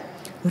verify.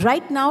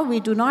 Right now, we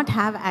do not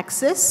have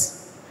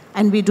access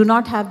and we do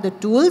not have the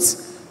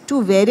tools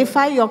to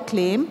verify your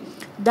claim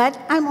that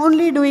I'm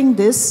only doing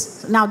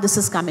this, now this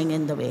is coming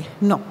in the way.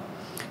 No.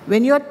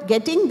 When you're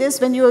getting this,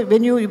 when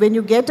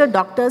you get a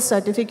doctor's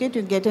certificate,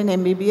 you get an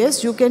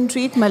MBBS, you can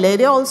treat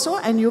malaria also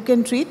and you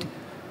can treat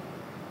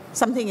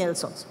something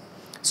else also.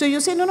 So you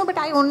say, no, but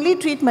I only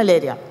treat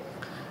malaria.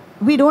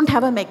 We don't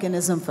have a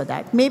mechanism for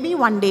that. Maybe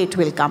one day it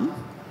will come.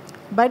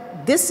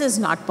 But this is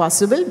not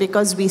possible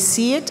because we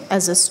see it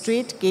as a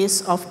straight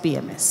case of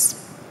PMS.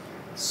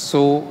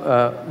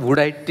 So would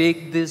I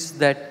take this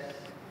that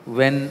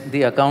when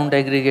the account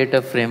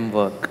aggregator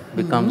framework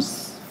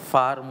becomes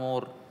far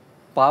more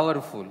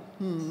powerful,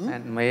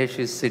 and Mahesh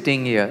is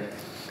sitting here,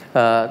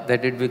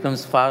 that it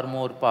becomes far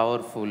more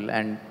powerful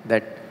and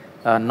that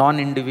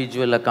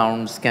non-individual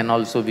accounts can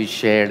also be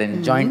shared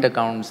and joint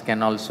accounts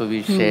can also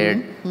be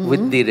shared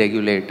with the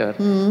regulator.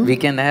 We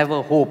can have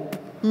a hope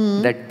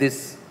that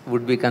this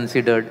would be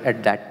considered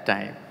at that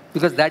time.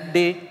 Because that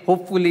day,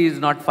 hopefully, is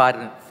not far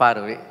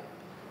away.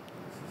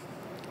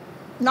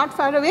 Not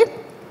far away?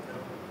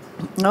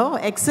 Oh,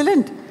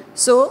 excellent.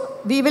 So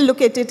we will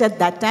look at it at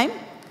that time.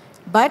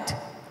 But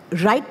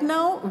right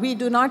now, we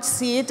do not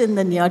see it in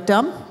the near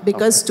term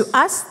because to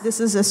us, this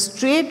is a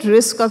straight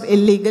risk of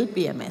illegal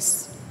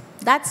PMS.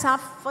 That's our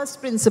first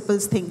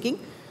principles thinking.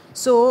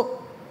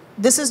 So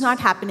this is not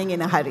happening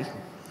in a hurry.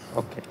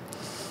 Okay.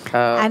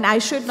 And I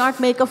should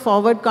not make a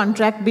forward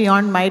contract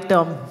beyond my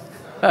term.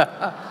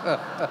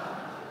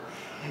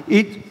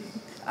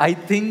 I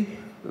think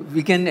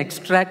we can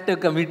extract a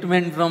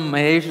commitment from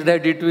Mahesh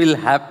that it will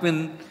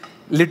happen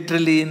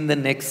literally in the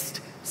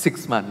next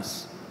 6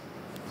 months.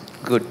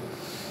 Good.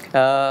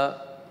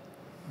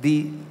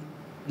 The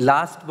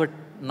last but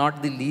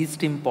not the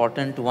least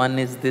important one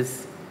is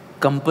this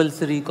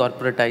compulsory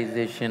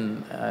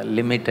corporatization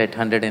limit at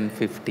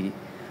 150.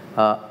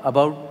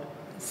 About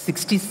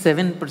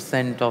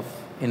 67% of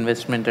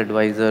investment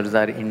advisors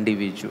are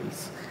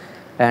individuals.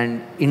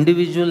 And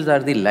individuals are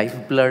the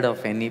lifeblood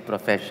of any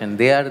profession.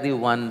 They are the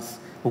ones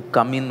who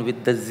come in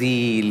with the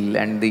zeal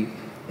and the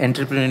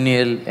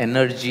entrepreneurial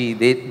energy.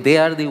 They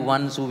are the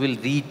ones who will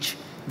reach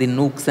the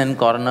nooks and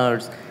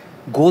corners,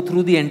 go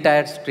through the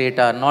entire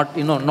strata, not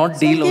deal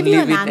only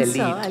with elite.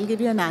 I'll give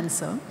you an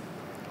answer.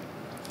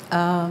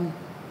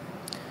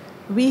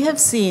 We have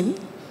seen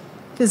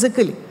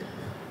physically,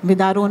 with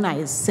our own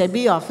eyes,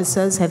 SEBI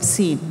officers have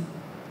seen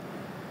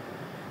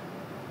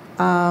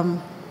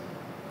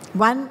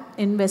one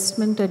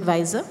investment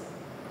advisor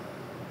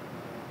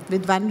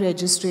with one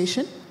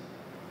registration,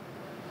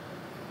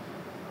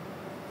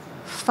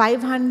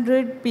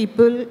 500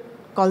 people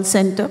call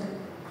center,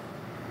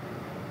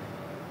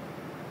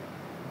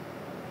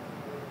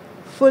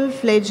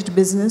 full-fledged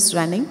business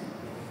running.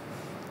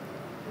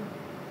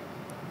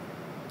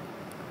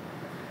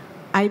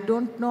 I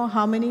don't know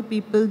how many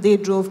people they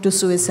drove to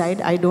suicide.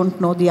 I don't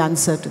know the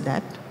answer to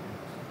that.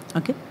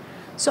 Okay?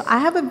 So I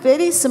have a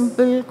very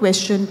simple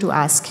question to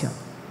ask here.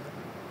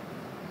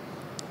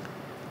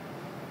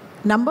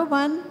 Number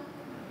one,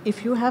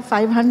 if you have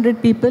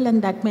 500 people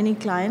and that many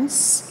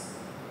clients,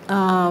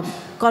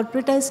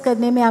 corporatize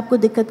करने में आपको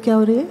दिक्कत क्या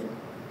हो रही है?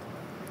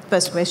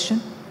 First question.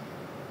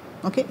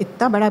 Okay?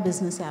 इतना बड़ा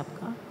business है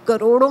आपका,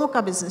 करोड़ों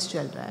का business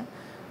चल रहा है,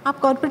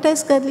 आप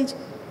corporatize कर लीजिए.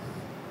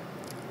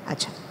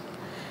 अच्छा.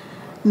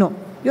 No,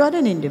 you are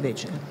an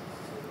individual.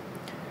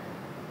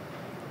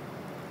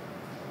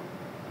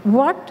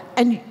 What,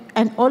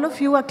 and all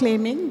of you are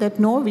claiming that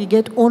no, we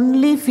get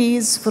only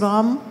fees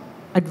from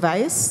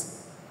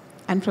advice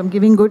and from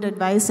giving good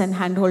advice and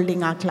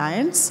hand-holding our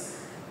clients,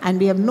 and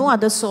we have no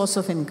other source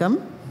of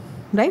income,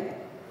 right,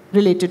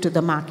 related to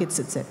the markets,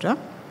 etc.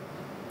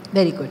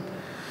 Very good.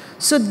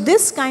 So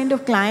this kind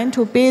of client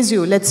who pays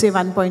you, let's say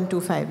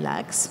 1.25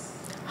 lakhs,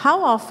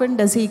 how often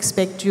does he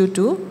expect you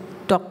to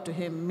talk to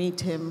him,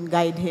 meet him,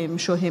 guide him,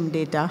 show him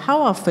data?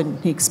 How often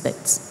he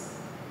expects?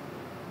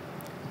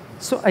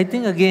 So I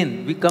think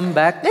again, we come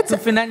back to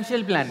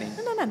financial planning.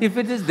 No. If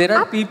it is, there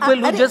are people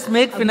who just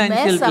make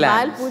financial plans. मैं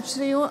सवाल पूछ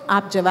रही हूँ,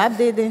 आप जवाब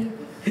दे दें.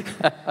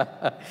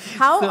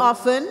 How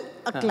often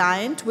a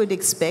client would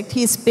expect,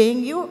 he's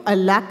paying you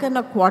 $1.25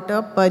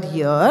 lakh per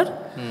year.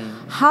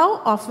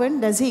 How often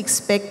does he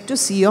expect to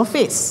see your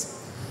face?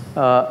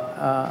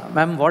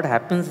 Ma'am, what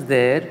happens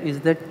there is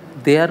that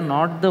they are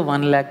not the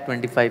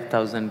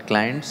 1,25,000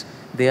 clients.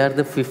 They are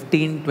the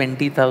 15,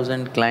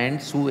 20,000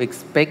 clients who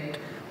expect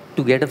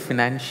to get a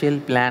financial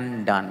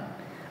plan done.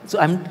 So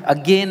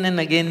again and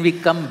again we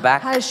come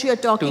back. Harsh, you're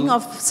talking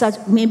of such,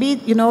 maybe,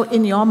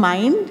 in your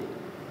mind,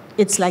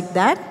 it's like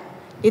that.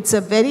 It's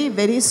a very,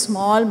 very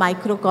small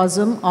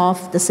microcosm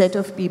of the set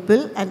of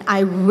people, and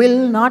I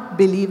will not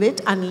believe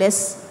it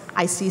unless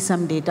I see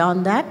some data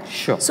on that.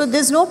 Sure. So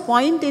there's no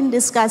point in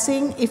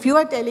discussing, if you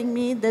are telling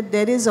me that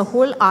there is a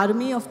whole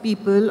army of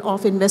people,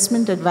 of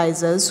investment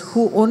advisors,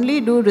 who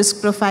only do risk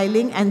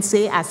profiling and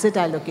say asset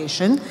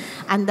allocation,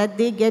 and that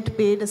they get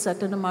paid a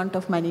certain amount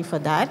of money for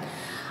that.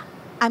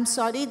 I'm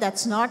sorry,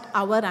 that's not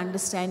our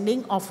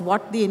understanding of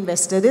what the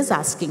investor is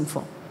asking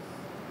for.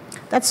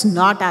 That's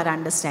not our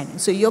understanding.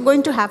 So you're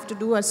going to have to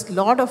do a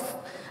lot of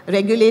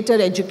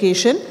regulator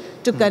education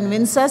to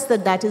convince us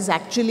that that is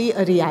actually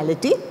a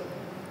reality.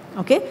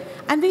 Okay?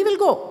 And we will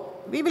go.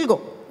 We will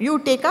go. You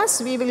take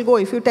us, we will go.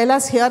 If you tell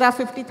us here are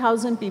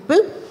 50,000 people,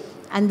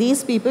 and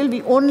these people,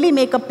 we only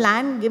make a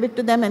plan, give it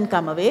to them and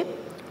come away.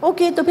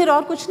 Okay, तो फिर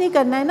और कुछ नहीं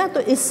करना है ना? तो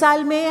इस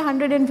साल में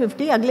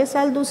 150, अगले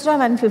साल दूसरा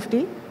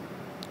 150.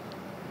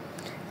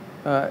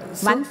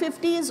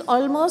 150 is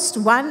almost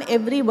one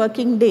every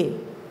working day.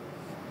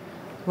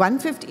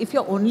 150, if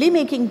you're only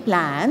making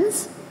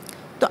plans,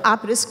 तो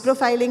आप risk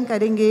profiling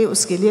करेंगे,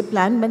 उसके लिए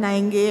plan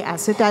बनाएंगे,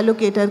 asset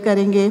allocator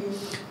करेंगे.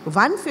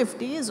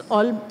 150 is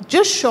all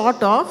just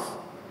short of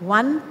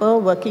one per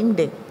working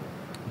day.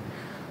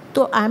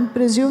 तो I'm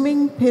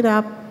presuming फिर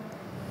आप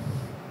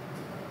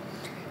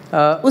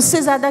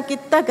उससे ज़्यादा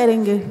कितना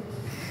करेंगे?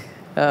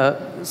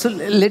 So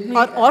let me.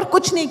 और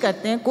कुछ नहीं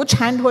करते हैं, कुछ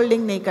hand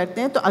holding नहीं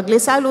करते हैं, तो अगले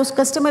साल उस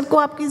customer को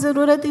आपकी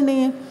ज़रूरत ही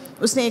नहीं है.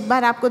 उसने एक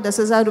बार आपको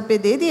 10,000 रुपए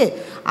दे दिए,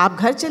 आप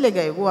घर चले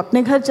गए, वो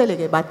अपने घर चले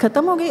गए, बात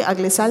खत्म हो गई,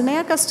 अगले साल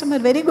नया customer.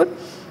 Very good.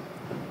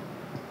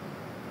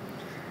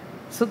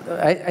 So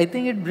I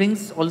think it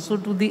brings also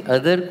to the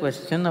other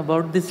question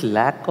about this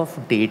lack of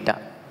data,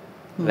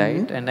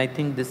 right? And I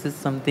think this is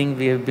something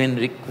we have been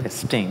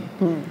requesting,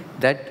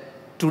 that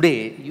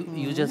today,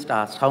 you just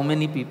asked, how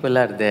many people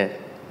are there?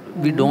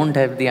 We don't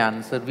have the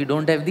answer. We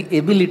don't have the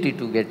ability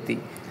to get the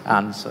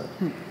answer.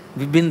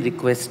 We've been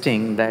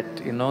requesting that,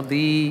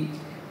 the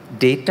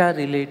data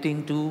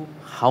relating to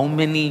how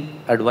many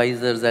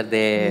advisors are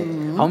there,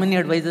 how many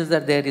advisors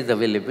are there is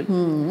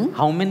available,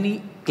 how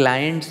many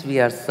clients we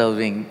are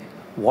serving,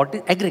 what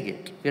is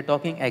aggregate. We are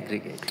talking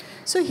aggregate.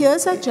 So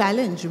here's our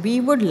challenge.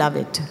 We would love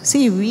it.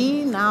 See,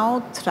 we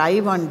now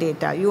thrive on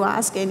data. You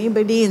ask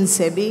anybody in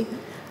SEBI,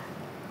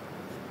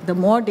 the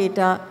more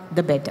data,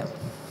 the better.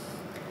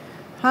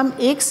 हम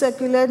एक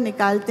circular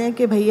निकालते हैं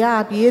कि भैया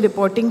आप ये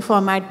reporting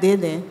format दे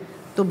दें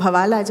तो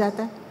भवाल आ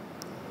जाता है.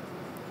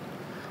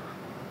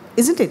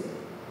 Isn't it?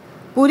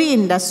 पूरी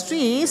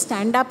industry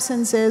stand ups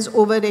and says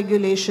over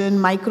regulation,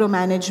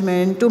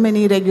 micromanagement, too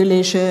many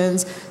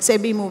regulations,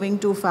 SEBI moving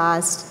too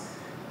fast.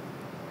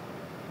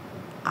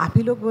 आप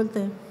ही लोग बोलते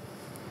हैं.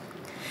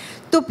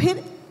 तो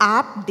फिर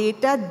आप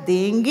डेटा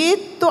देंगे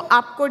तो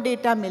आपको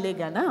डेटा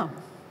मिलेगा ना.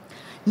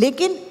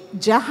 लेकिन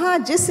जहाँ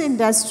जिस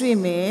इंडस्ट्री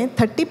में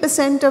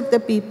 30% of the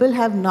people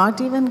have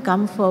not even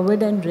come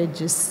forward and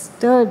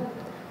registered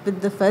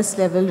with the first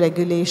level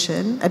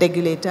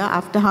regulator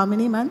after how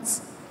many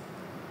months?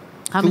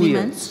 How many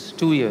months?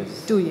 2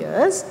 years. 2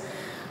 years.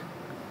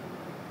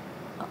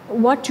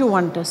 What you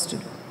want us to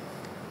do?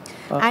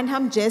 And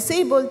हम जैसे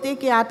ही बोलते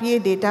कि आप ये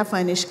data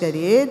furnish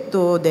करिए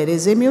तो there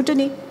is a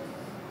mutiny.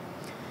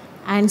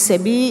 And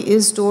SEBI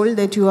is told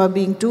that you are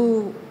being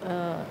too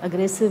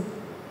aggressive.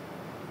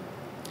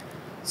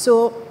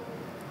 So,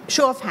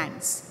 show of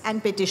hands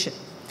and petition.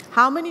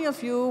 How many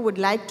of you would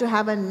like to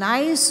have a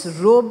nice,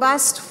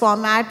 robust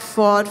format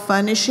for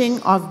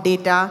furnishing of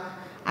data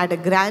at a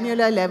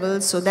granular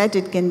level so that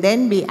it can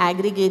then be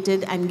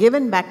aggregated and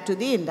given back to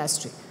the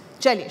industry?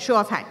 Chaliye, show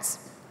of hands.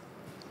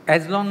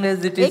 As long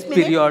as it is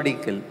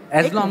periodical.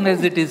 As long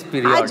as it is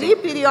periodic.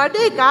 Aaji,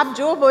 periodic, aap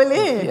jo bole.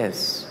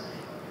 Yes.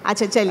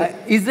 Acha,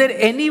 chaliye. Is there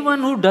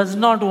anyone who does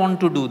not want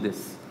to do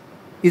this?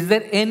 Is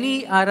there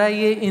any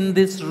RIA in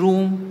this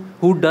room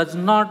who does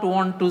not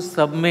want to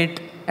submit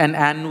an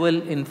annual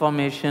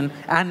information,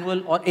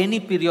 annual or any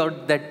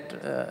period that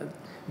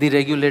the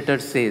regulator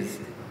says?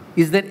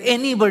 Is there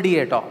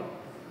anybody at all?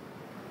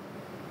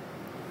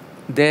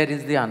 There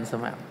is the answer,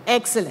 ma'am.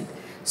 Excellent.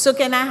 So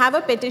can I have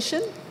a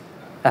petition?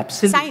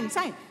 Absolutely.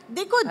 Sign.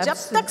 देखो जब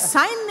तक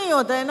sign नहीं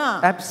होता है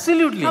ना,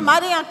 Absolutely.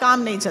 हमारे यहाँ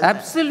काम नहीं चलता.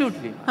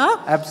 Absolutely.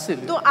 हाँ?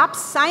 Absolutely. तो आप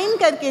sign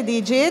करके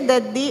दीजिए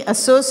that the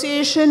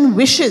association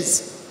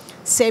wishes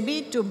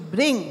SEBI to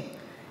bring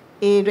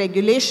a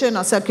regulation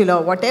or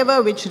circular,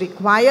 whatever, which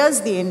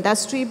requires the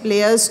industry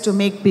players to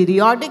make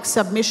periodic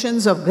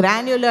submissions of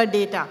granular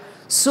data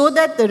so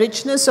that the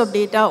richness of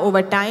data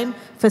over time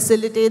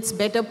facilitates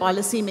better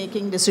policy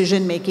making,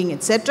 decision making,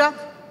 etc.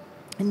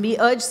 And we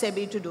urge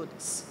SEBI to do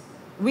this.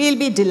 we'll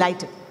be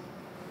delighted.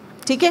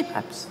 ठीक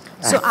है?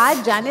 So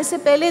आज जाने से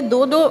पहले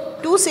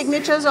two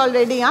signatures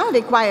already are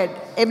required.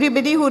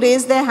 Everybody who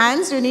raised their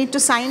hands, you need to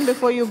sign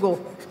before you go.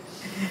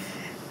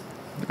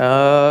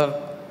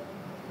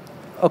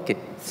 Okay,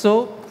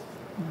 so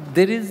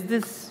there is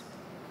this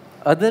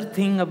other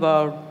thing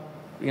about,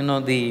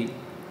 the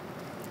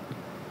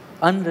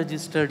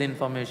unregistered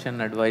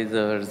information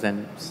advisors,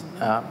 and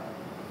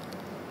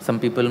some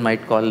people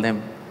might call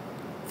them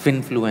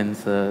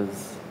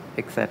finfluencers,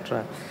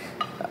 etc.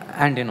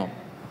 And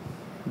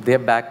they're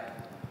backed.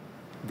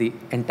 The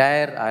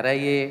entire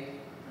RIA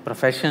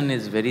profession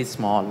is very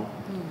small.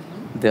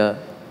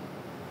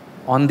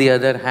 On the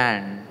other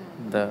hand,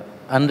 the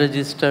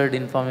unregistered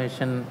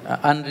investment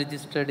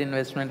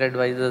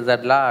advisors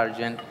are large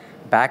and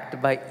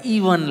backed by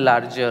even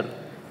larger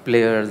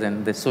players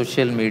and the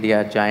social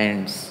media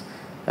giants,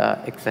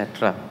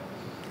 etc.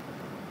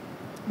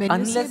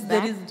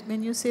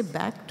 When you say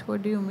backed,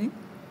 what do you mean?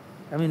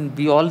 I mean,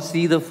 we all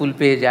see the full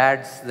page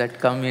ads that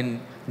come in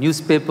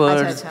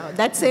newspapers,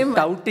 that same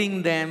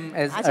touting them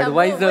as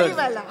advisors,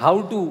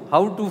 how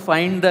to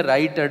find the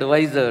right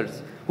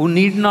advisors who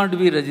need not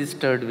be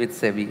registered with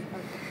SEBI.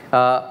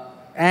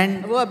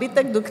 And वो अभी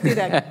तक दुखती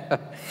रही.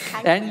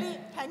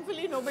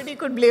 Thankfully, nobody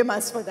could blame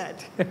us for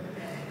that.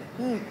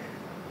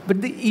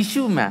 But the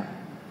issue, ma'am,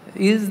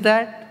 is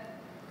that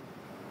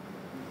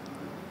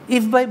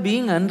if by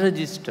being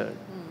unregistered,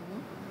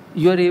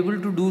 you are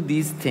able to do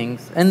these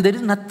things and there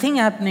is nothing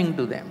happening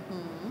to them,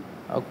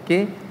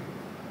 okay?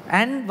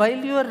 And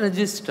while you are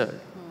registered,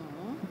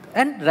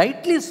 and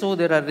rightly so,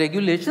 there are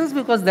regulations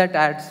because that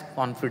adds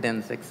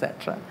confidence,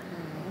 etc.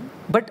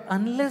 But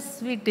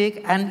unless we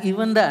take, and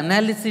even the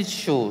analysis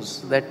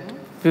shows that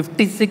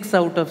 56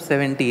 out of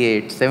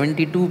 78,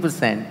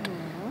 72%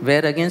 were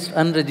against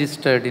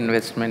unregistered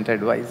investment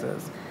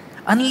advisors.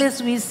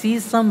 Unless we see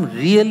some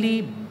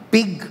really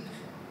big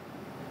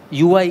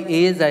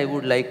UIAs, I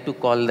would like to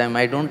call them,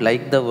 I don't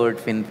like the word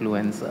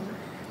finfluencer.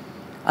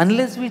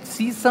 Unless we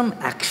see some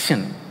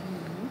action,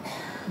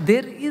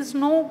 there is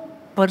no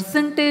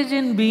percentage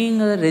in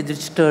being a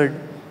registered.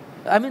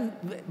 I mean,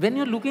 when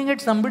you're looking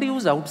at somebody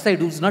who's outside,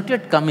 who's not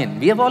yet come in,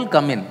 we have all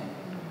come in,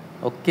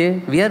 okay?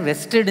 We are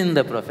vested in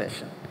the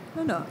profession.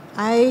 No,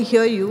 I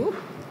hear you,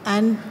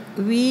 and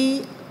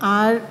we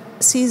are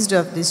seized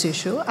of this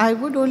issue. I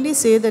would only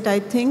say that I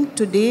think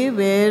today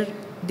where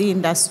the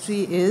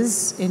industry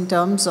is in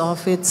terms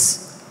of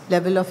its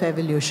level of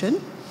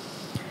evolution,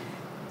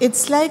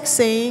 it's like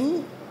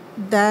saying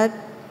that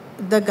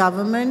the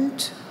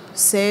government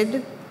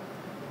said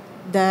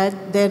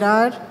that there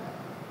are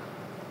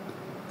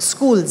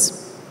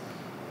schools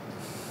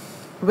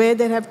where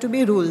there have to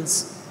be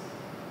rules,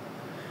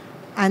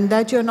 and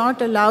that you're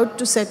not allowed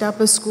to set up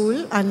a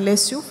school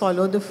unless you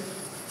follow the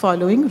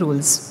following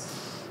rules.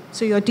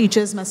 So your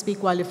teachers must be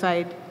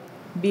qualified,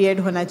 B.Ed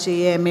hona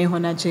chahiye, M.A.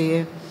 hona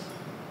chahiye,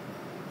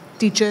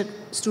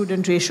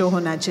 teacher-student ratio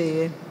hona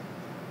chahiye.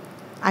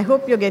 I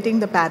hope you're getting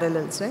the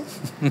parallels, right?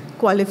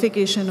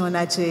 Qualification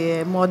hona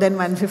chahiye, more than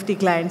 150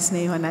 clients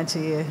nahi hona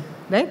chahiye,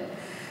 right?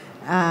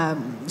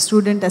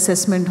 Student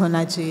assessment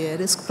होना चाहिए,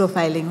 risk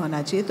profiling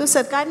होना चाहिए. तो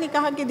सरकार ने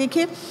कहा कि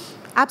देखिए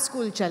आप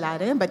स्कूल चला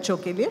रहे हैं बच्चों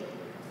के लिए,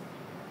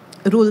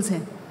 रूल्स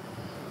हैं.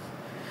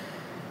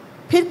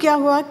 फिर क्या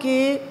हुआ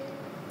कि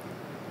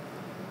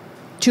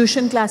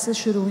ट्यूशन क्लासेस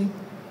शुरू हुई.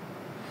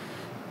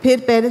 फिर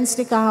पेरेंट्स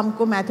ने कहा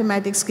हमको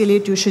मैथमेटिक्स के लिए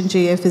ट्यूशन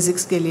चाहिए,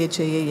 फिजिक्स के लिए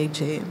चाहिए, ये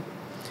चाहिए.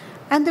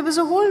 And there was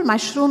a whole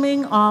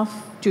mushrooming of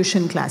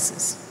tuition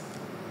classes.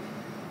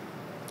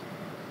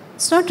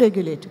 It's not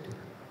regulated.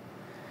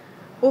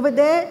 Over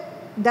there,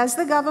 does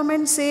the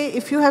government say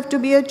if you have to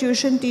be a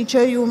tuition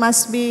teacher, you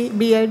must be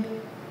B.Ed?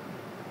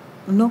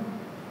 No.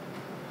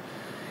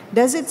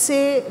 Does it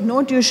say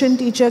no tuition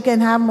teacher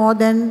can have more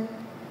than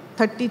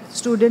 30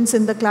 students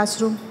in the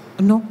classroom?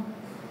 No.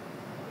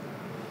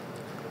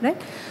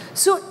 Right?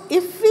 So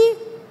if we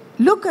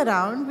look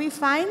around, we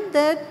find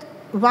that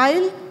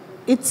while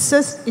it's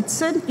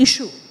an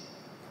issue,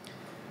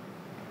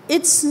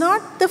 it's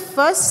not the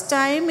first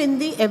time in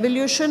the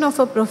evolution of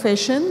a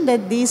profession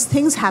that these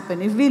things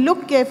happen. If we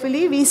look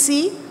carefully, we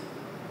see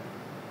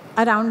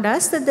around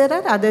us that there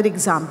are other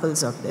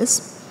examples of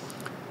this.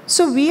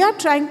 So we are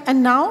trying,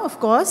 and now, of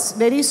course,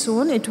 very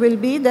soon it will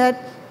be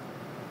that,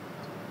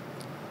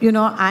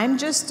 I'm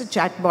just a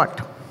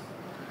chatbot.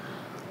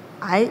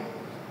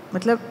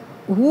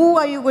 Who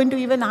are you going to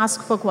even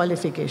ask for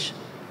qualification?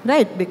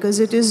 Right,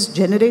 because it is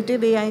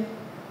generative AI.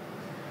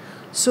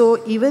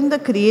 So even the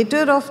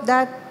creator of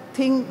that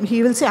thing,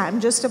 he will say,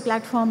 I'm just a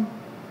platform.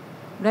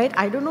 Right?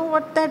 I don't know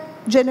what that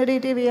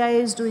generative AI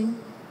is doing.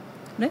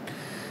 Right?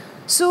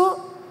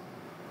 So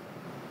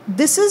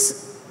this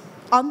is,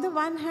 on the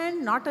one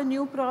hand, not a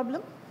new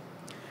problem.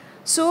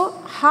 So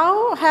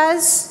how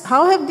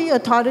have the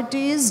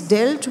authorities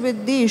dealt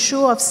with the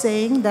issue of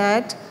saying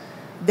that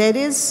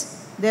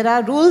there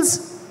are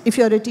rules if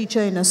you're a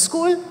teacher in a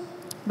school,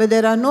 but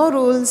there are no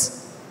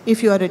rules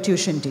if you are a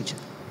tuition teacher?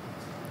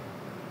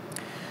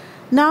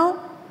 Now,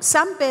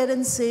 some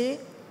parents say,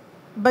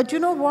 but you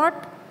know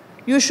what?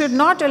 you should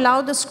not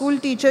allow the school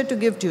teacher to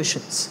give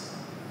tuitions.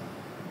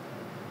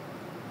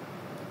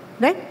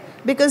 Right?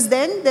 Because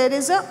then there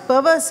is a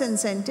perverse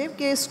incentive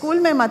कि school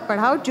में मत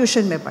पढ़ाओ,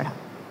 tuition में पढ़ाओ.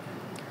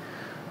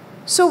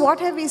 So what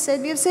have we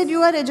said? We have said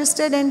you are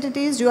registered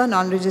entities, you are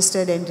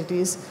non-registered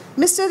entities.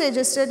 Mr.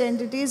 Registered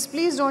entities,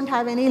 please don't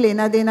have any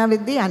lena dena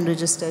with the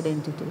unregistered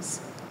entities.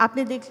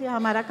 आपने देख लिया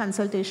हमारा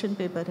consultation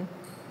paper है,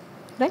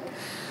 right?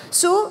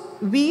 So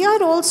we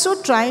are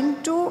also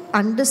trying to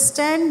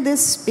understand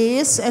this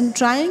space and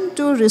trying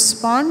to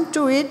respond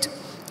to it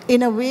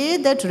in a way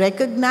that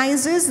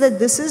recognizes that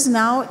this is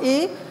now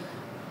a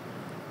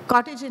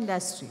cottage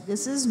industry.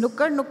 This is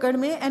nukkad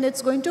mein, and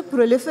it's going to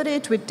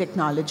proliferate with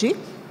technology.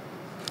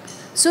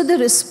 So the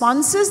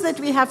responses that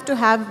we have to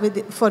have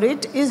for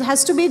it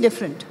has to be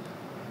different,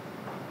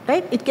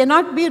 right? It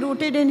cannot be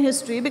rooted in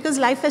history because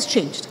life has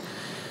changed.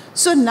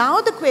 So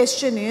now the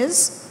question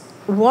is,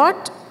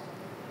 what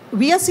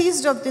we are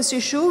seized of this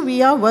issue,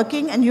 we are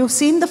working, and you've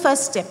seen the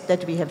first step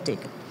that we have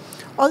taken.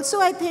 Also,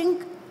 I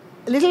think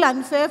a little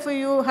unfair for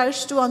you,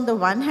 Harsh, to on the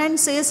one hand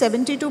say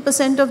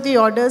 72% of the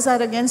orders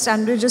are against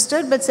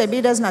unregistered, but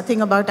SEBI does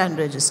nothing about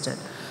unregistered.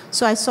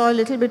 So I saw a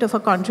little bit of a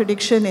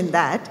contradiction in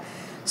that.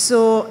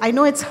 So I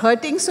know it's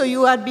hurting, so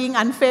you are being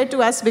unfair to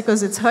us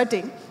because it's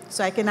hurting,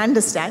 so I can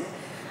understand.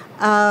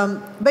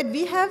 But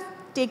we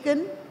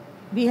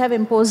have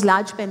imposed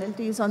large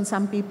penalties on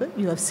some people.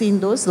 You have seen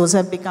those. Those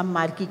have become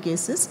marquee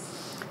cases.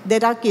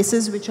 There are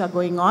cases which are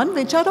going on,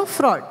 which are of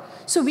fraud.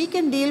 So we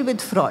can deal with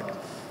fraud.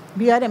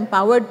 We are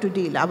empowered to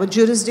deal. Our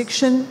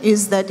jurisdiction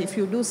is that if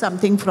you do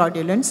something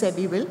fraudulent,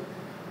 SEBI will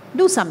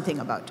do something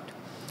about it.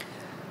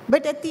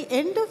 But at the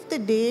end of the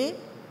day,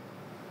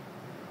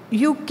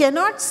 you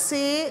cannot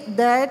say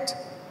that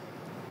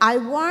I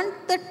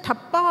want the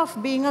thappa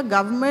of being a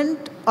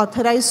government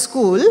authorized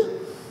school,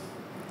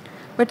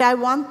 but I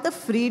want the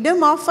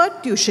freedom of a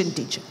tuition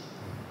teacher.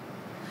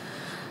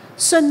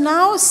 So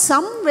now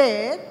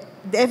somewhere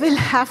there will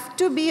have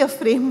to be a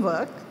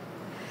framework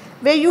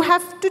where you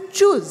have to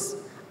choose.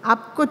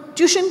 आपको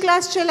tuition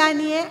class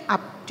चलानी है,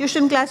 आप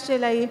tuition class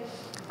चलाइए.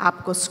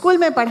 आपको school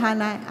में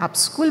पढ़ाना है, आप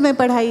स्कूल में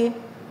पढ़ाइए.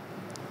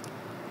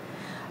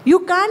 You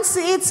can't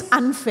say it's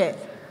unfair.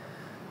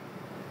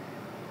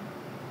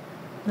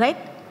 Right?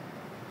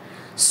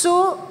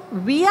 So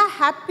we are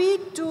happy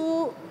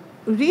to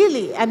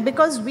really, and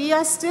because we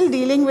are still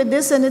dealing with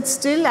this and it's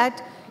still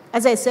at,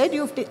 as I said,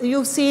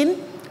 you've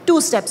seen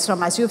two steps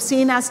from us. You've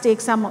seen us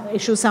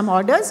issue some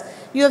orders.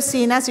 You have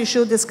seen us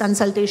issue this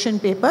consultation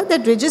paper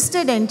that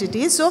registered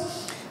entities. So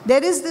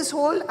there is this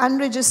whole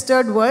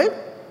unregistered world.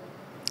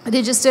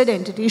 Registered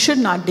entities should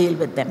not deal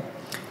with them.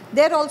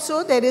 There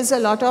also, there is a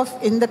lot of,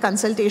 in the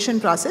consultation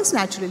process,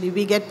 naturally,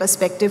 we get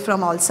perspective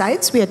from all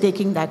sides. We are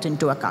taking that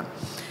into account.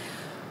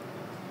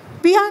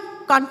 We are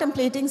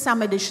contemplating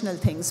some additional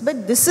things,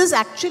 but this is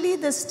actually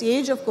the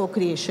stage of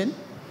co-creation.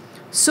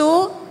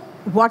 So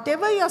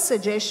whatever your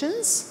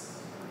suggestions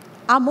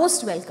are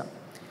most welcome.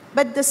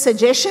 But the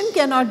suggestion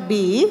cannot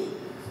be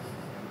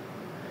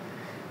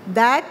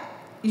that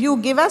you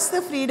give us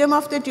the freedom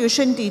of the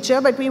tuition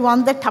teacher, but we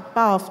want the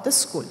thappa of the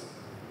school.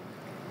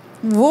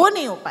 वो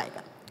नहीं हो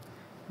पाएगा.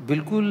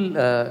 बिल्कुल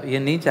ये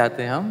नहीं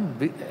चाहते हम.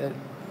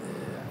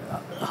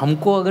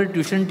 हमको अगर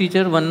ट्यूशन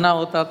टीचर बनना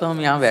होता तो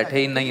हम यहाँ बैठे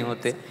ही नहीं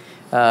होते.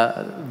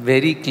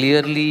 Very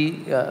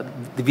clearly,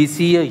 we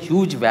see a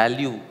huge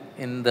value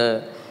in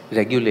the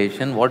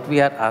regulation. What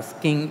we are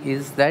asking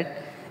is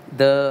that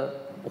the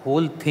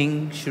whole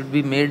thing should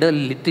be made a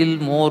little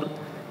more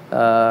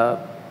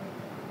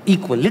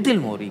equal.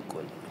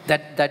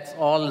 That's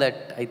all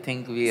that I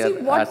think we are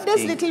asking. What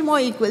does little more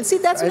equal? See,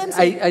 that's what I'm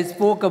saying. I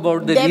spoke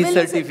about the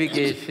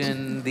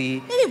recertification,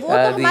 the... नहीं, वो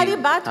तो हमारी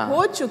बात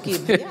हो चुकी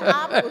थी.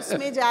 आप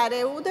उसमें जा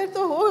रहे हो, उधर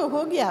तो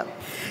हो गया.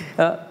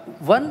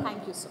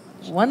 Thank you so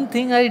much. One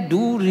thing I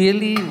do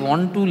really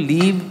want to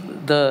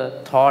leave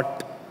the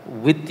thought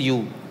with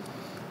you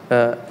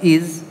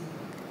is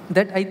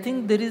that I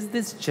think there is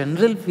this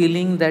general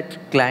feeling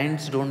that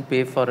clients don't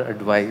pay for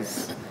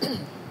advice.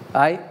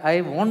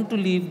 I want to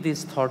leave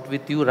this thought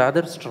with you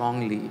rather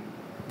strongly,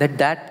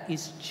 that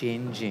is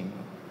changing.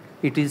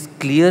 It is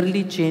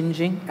clearly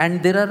changing,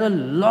 and there are a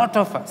lot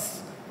of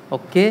us,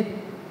 okay,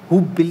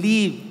 who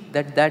believe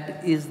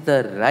that is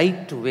the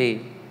right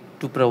way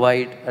to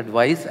provide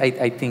advice.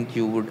 I think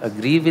you would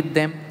agree with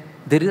them.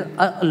 There is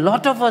a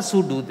lot of us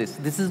who do this.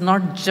 This is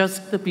not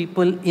just the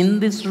people in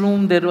this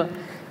room. There are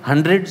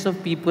hundreds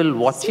of people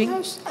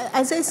watching. See,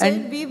 as I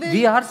said,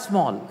 we are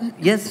small.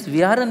 Yes,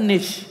 we are a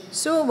niche.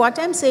 So what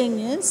I'm saying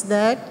is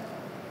that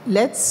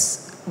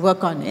let's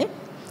work on it.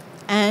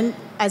 And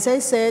as I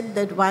said,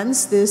 that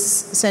once this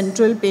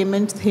central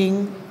payment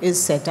thing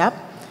is set up,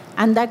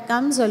 and that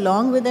comes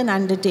along with an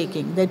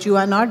undertaking that you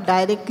are not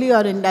directly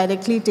or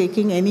indirectly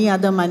taking any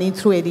other money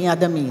through any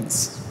other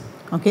means.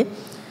 Okay?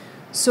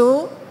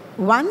 So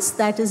once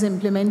that is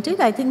implemented,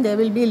 I think there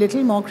will be a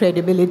little more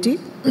credibility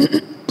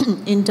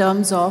in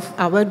terms of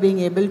our being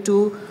able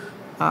to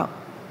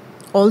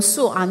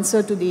also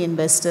answer to the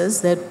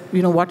investors that,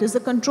 what is the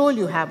control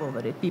you have over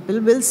it? People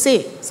will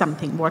say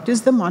something. What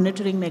is the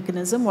monitoring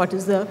mechanism? What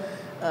is the,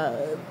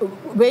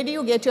 where do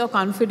you get your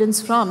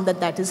confidence from that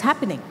that is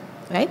happening,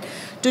 right?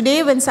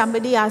 Today, when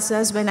somebody asks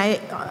us, when I,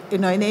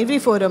 in every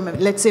forum,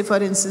 let's say, for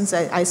instance,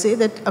 I say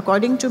that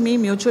according to me,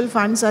 mutual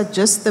funds are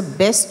just the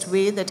best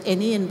way that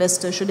any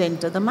investor should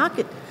enter the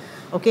market.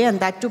 Okay, and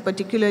that too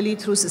particularly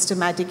through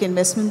systematic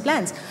investment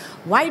plans.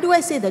 Why do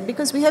I say that?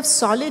 Because we have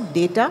solid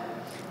data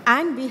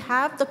and we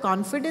have the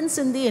confidence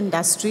in the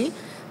industry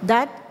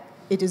that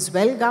it is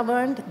well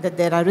governed, that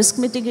there are risk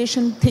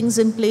mitigation things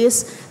in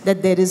place,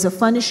 that there is a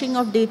furnishing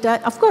of data.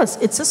 Of course,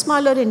 it's a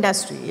smaller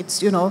industry. It's,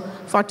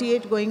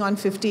 48 going on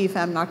 50 if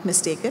I'm not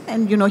mistaken.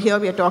 And, here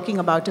we are talking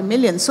about 1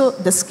 million. So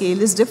the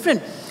scale is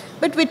different.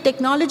 But with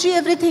technology,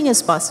 everything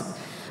is possible.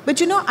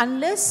 But,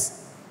 unless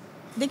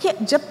देखिए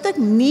जब तक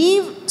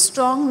नींव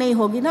strong नहीं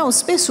होगी ना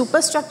उस पे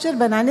super structure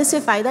बनाने से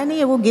फायदा नहीं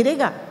है वो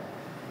गिरेगा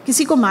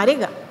किसी को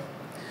मारेगा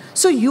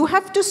so you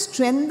have to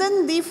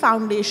strengthen the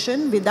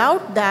foundation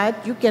without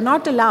that you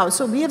cannot allow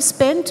so we have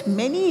spent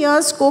many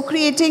years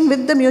co-creating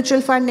with the mutual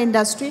fund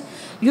industry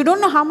you don't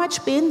know how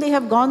much pain they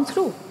have gone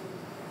through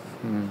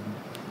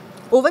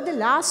over the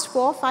last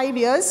 4-5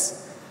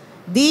 years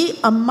the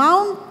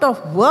amount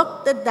of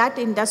work that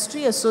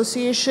industry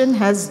association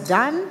has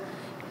done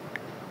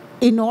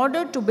in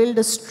order to build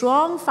a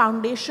strong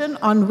foundation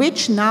on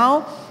which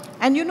now,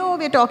 and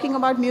we're talking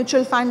about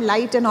mutual fund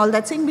light and all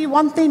that thing, we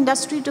want the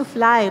industry to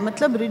fly,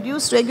 matlab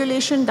reduce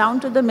regulation down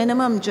to the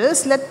minimum,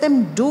 just let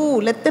them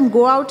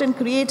go out and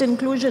create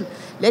inclusion,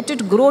 let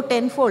it grow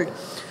tenfold.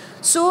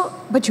 So,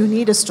 but you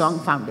need a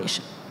strong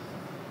foundation.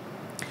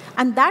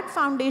 And that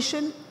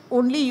foundation,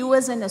 only you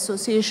as an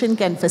association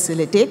can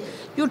facilitate.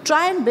 You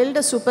try and build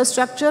a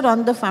superstructure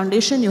on the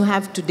foundation you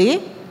have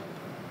today.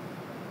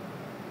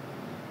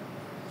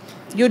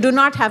 You do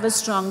not have a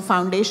strong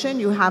foundation.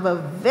 You have a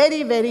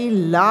very, very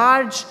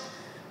large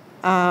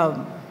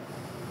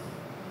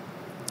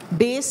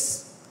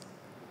base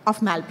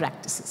of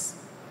malpractices.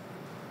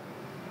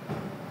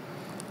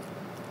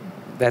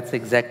 That's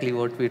exactly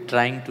what we're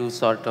trying to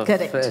sort of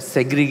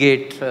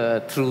segregate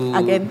through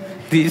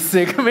the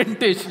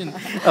segmentation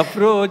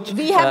approach.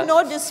 We have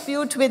no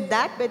dispute with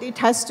that, but it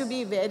has to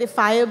be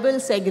verifiable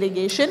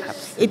segregation.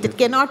 Absolutely. It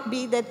cannot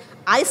be that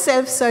I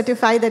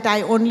self-certify that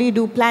I only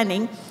do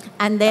planning,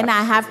 and then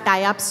I have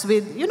tie-ups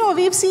with,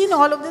 we've seen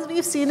all of this.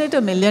 We've seen it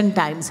 1 million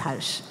times,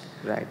 Harsh.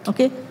 Right.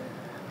 Okay?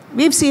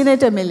 We've seen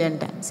it 1 million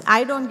times.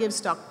 I don't give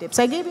stock tips.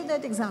 I gave you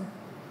that example.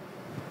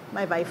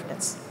 My wife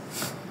does.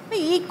 I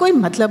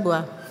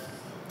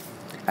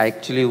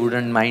actually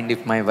wouldn't mind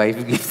if my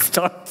wife gives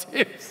stock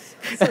tips.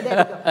 So there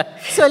we go.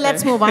 So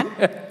let's move on.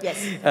 Yes.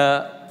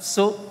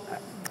 So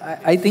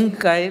I think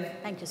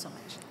Thank you so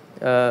much.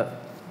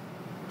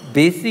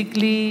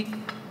 Basically,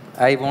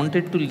 I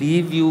wanted to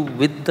leave you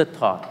with the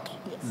thought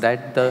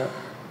that the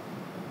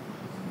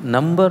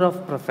number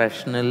of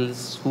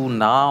professionals who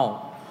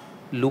now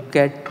look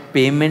at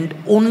payment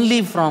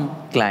only from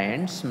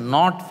clients,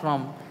 not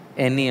from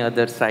any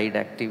other side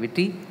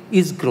activity,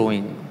 is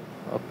growing.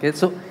 Okay,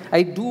 so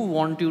I do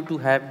want you to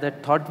have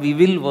that thought. We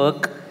will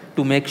work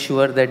to make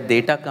sure that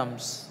data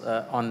comes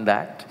on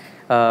that,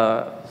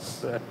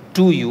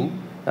 to you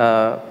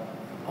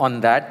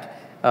on that.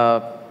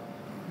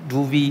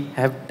 Do we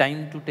have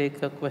time to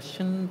take a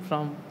question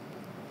from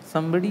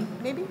somebody?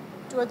 Maybe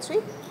 2 or 3.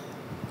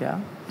 Yeah,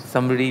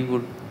 somebody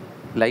would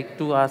like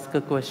to ask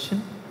a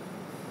question.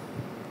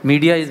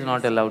 Media is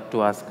not allowed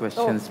to ask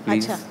questions,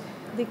 please. Acha.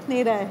 Dikh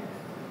nahi raha hai.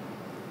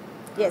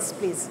 Yes,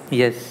 please.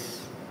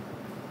 Yes.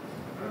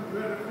 We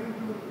are referring to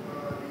the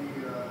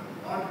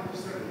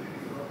non-registered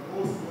entities, or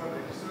those who are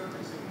registered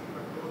leasing,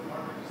 but those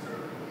not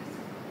registered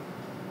leasing.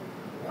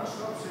 What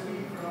stops SEBI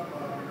from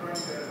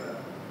withdrawing their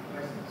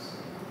license?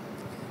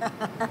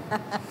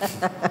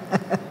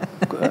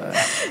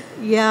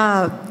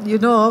 Yeah,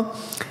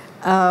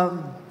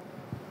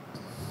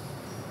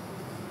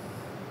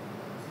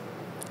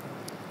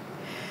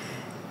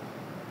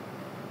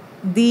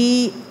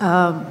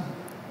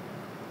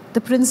 the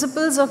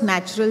principles of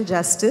natural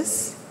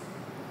justice,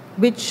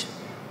 which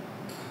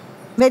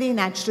very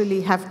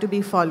naturally have to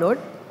be followed,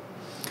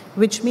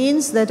 which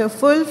means that a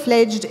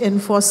full-fledged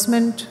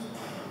enforcement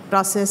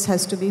process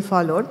has to be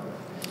followed,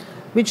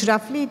 which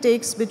roughly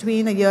takes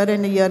between a year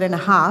and a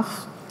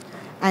half,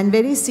 and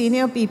very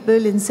senior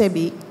people in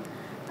SEBI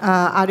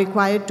are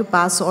required to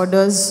pass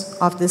orders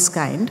of this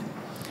kind,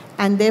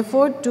 and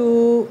therefore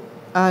to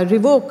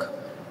revoke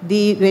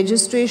the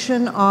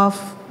registration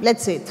of,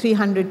 let's say,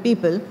 300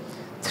 people,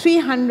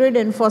 300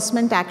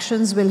 enforcement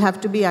actions will have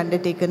to be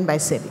undertaken by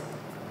SEBI.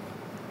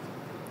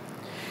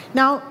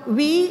 Now,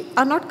 we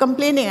are not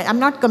complaining, I'm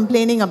not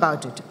complaining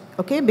about it,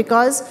 okay,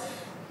 because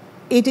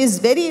it is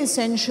very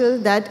essential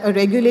that a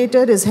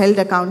regulator is held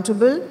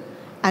accountable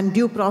and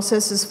due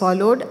process is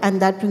followed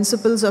and that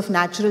principles of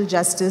natural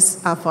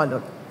justice are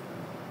followed.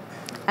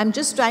 I'm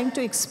just trying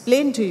to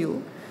explain to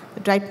you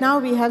that right now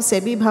we have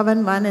SEBI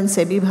Bhavan 1 and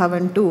SEBI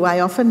Bhavan 2. I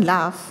often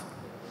laugh,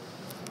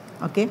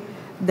 okay,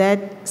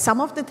 that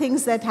some of the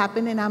things that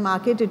happen in our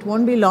market, it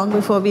won't be long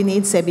before we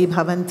need SEBI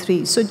Bhavan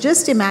 3. So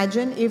just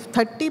imagine if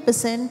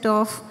 30%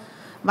 of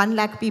 1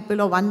 lakh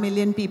people or 1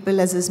 million people,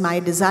 as is my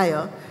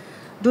desire,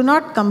 do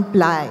not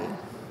comply,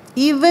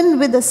 even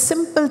with a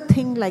simple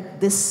thing like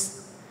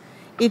this,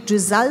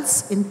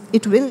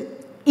 it will,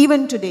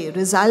 even today,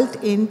 result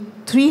in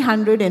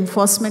 300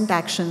 enforcement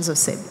actions of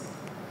SEBI.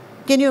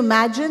 Can you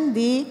imagine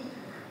the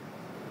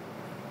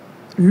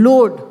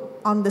load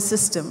on the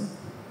system?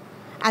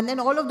 And then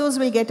all of those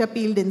will get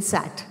appealed in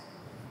SAT.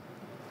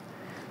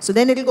 So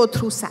then it will go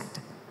through SAT.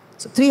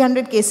 So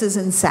 300 cases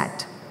in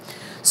SAT.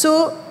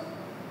 So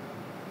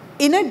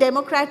in a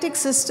democratic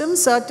system,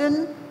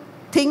 certain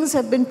things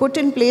have been put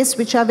in place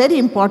which are very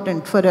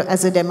important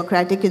as a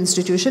democratic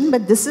institution,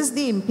 but this is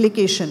the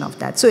implication of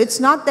that. So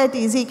it's not that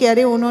easy कि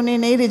अरे उन्होंने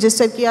नहीं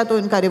register किया तो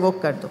इनका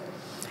revoke कर दो.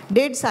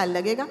 1.5 साल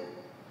लगेगा.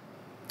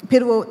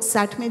 फिर वो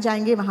SAT में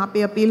जाएंगे, वहाँ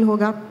पे अपील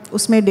होगा,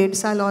 उसमें 1.5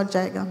 साल और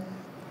जाएगा.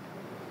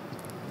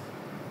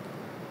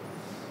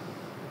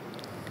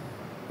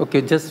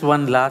 Okay, just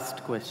one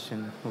last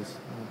question.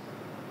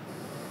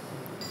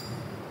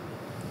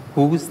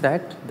 Who's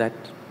that? That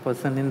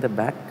person in the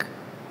back?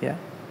 Yeah.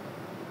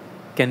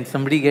 Can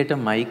somebody get a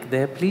mic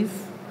there, please?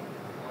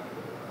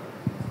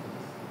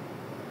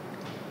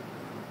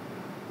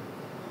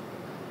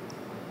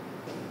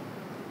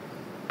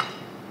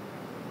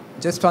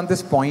 Just on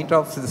this point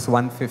of this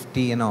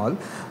 150 and all,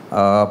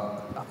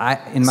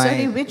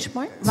 Sorry, which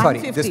point?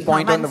 Sorry, this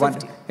point on the one.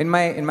 In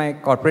my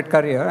corporate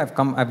career,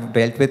 I've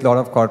dealt with a lot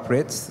of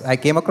corporates. I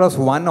came across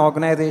one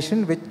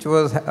organization which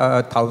was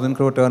a 1,000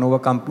 crore turnover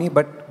company,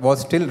 but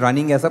was still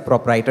running as a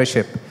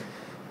proprietorship.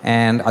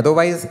 And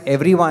otherwise,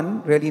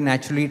 everyone really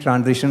naturally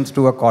transitions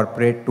to a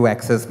corporate to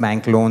access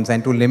bank loans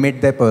and to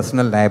limit their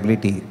personal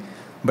liability.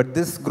 But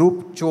this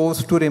group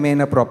chose to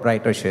remain a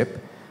proprietorship.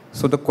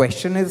 So the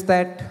question is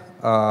that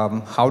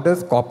how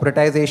does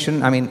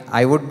corporatization, I mean,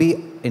 I would be,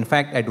 in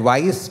fact,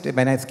 advised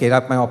when I scale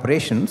up my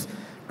operations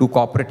to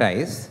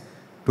corporatize,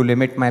 to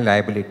limit my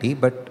liability.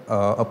 But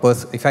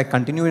if I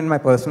continue in my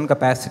personal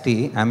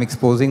capacity, I'm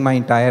exposing my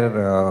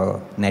entire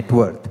net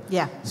worth.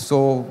 Yeah.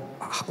 So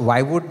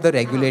why would the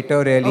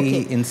regulator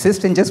really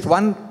insist? And just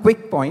one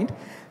quick point,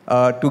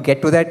 to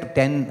get to that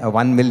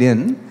 1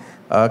 million,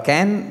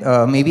 can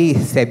maybe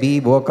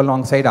SEBI work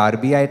alongside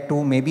RBI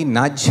to maybe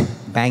nudge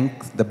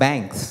the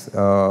banks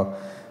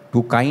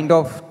to kind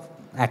of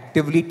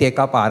actively take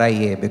up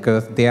RIA,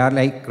 because they are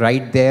like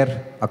right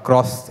there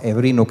across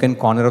every nook and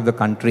corner of the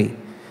country.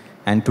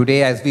 And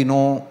today, as we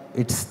know,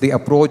 the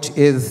approach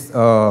is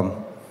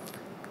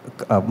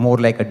more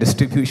like a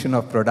distribution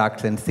of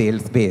products and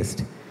sales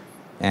based.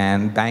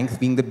 And banks,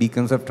 being the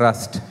beacons of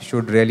trust,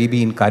 should really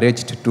be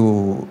encouraged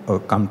to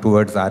come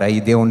towards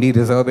RIA. They only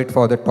reserve it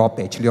for the top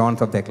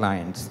echelons of their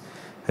clients.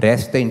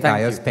 Rest, the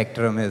entire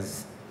spectrum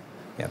is,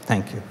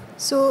 thank you.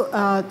 So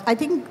I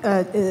think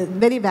a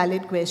very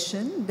valid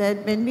question,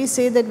 that when we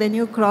say that when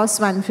you cross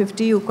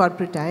 150, you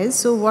corporatize,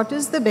 so what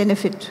is the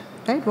benefit,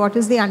 right? What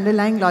is the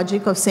underlying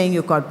logic of saying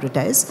you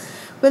corporatize?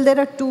 Well, there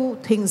are two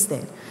things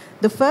there.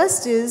 The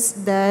first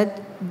is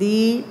that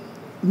the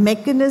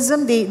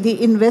mechanism,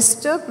 the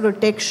investor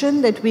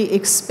protection that we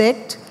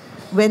expect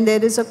when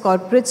there is a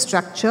corporate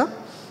structure,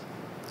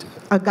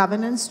 a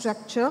governance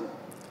structure,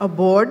 a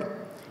board,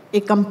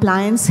 a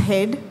compliance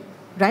head,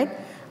 right?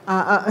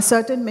 A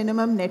certain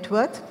minimum net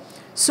worth.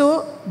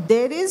 So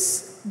there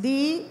is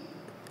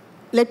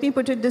let me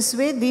put it this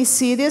way, the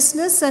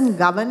seriousness and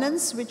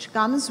governance which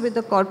comes with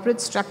the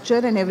corporate structure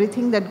and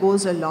everything that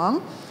goes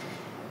along.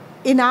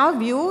 In our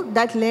view,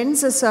 that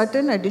lends a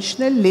certain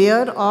additional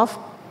layer of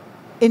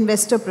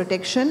investor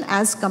protection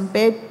as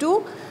compared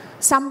to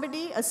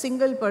somebody, a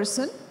single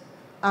person,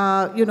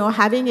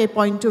 having a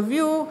point of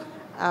view,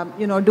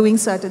 doing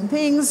certain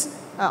things,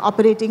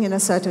 operating in a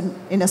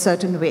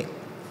certain way.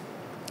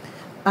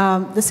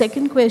 The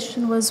second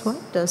question was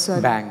what?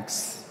 Sorry.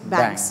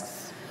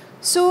 Banks.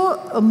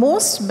 So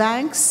most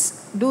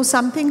banks do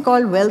something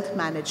called wealth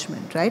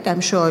management, right?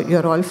 I'm sure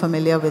you're all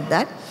familiar with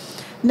that.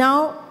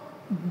 Now,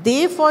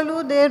 they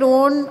follow their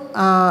own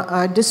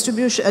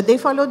distribution, they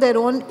follow their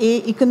own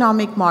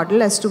economic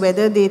model as to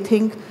whether they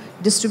think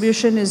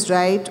distribution is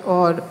right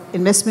or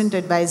investment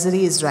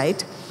advisory is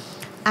right.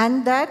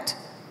 And that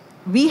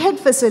we had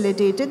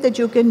facilitated that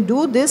you can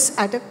do this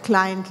at a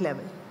client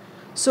level.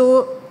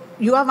 So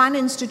you are one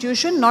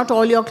institution, not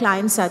all your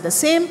clients are the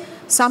same.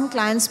 Some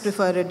clients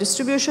prefer a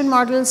distribution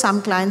model,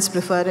 some clients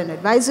prefer an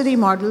advisory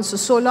model.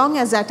 So long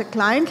as at a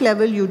client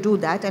level you do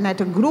that and at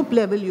a group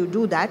level you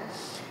do that,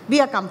 we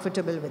are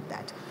comfortable with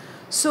that.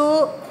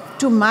 So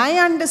to my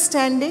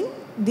understanding,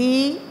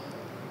 the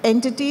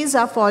entities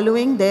are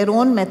following their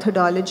own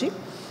methodology.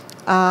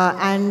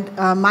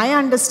 My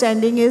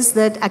understanding is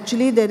that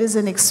actually there is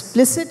an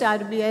explicit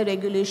RBI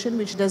regulation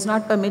which does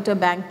not permit a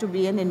bank to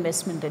be an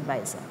investment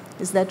advisor.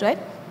 Is that right?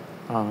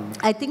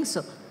 I think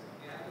so.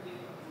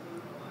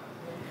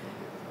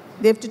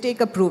 They have to take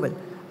approval.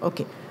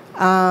 Okay.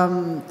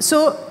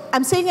 So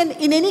I'm saying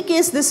in any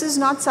case, this is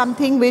not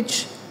something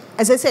which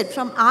as I said,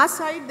 from our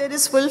side, there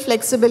is full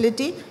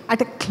flexibility.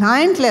 At a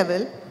client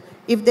level,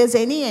 if there's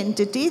any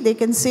entity, they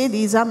can say,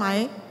 these are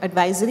my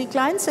advisory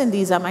clients and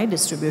these are my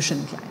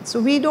distribution clients. So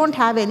we don't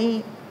have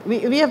any,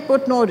 we have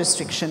put no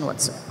restriction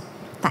whatsoever.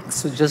 Thanks.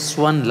 So just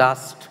one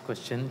last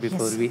question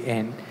before we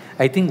end.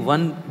 I think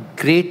one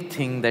great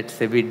thing that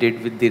SEBI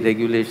did with the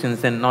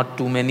regulations, and not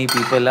too many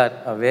people are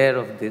aware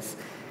of this,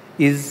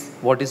 is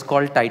what is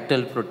called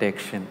title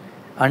protection.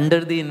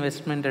 Under the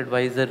investment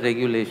advisor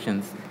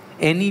regulations,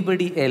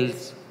 anybody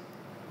else,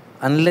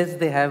 unless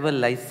they have a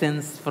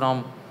license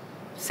from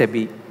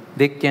SEBI,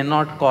 they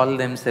cannot call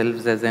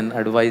themselves as an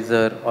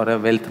advisor or a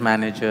wealth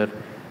manager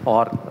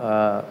or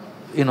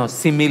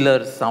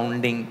similar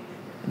sounding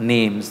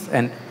names.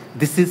 And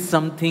this is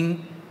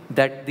something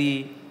that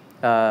the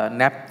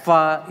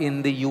NAPFA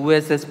in the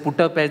US has put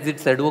up as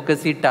its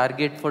advocacy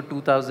target for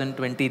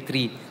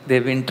 2023.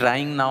 They've been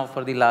trying now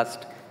for the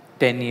last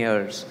 10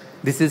 years.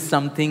 This is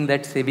something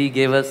that SEBI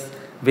gave us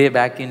way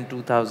back in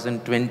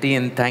 2020,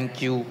 and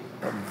thank you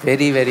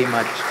very, very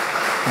much,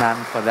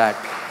 ma'am, for that.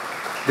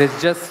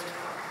 There's just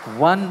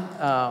one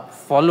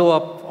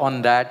follow-up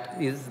on that,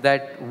 is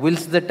that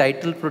whilst the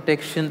title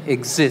protection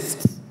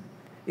exists,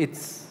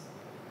 it's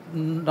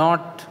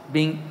not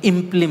being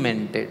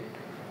implemented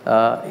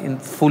in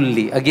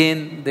fully.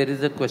 Again, there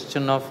is a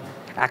question of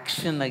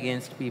action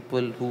against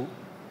people who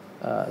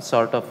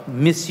sort of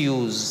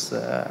misuse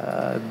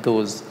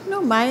those.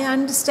 No, my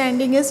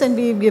understanding is, and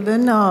we've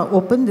given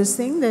open this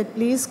thing, that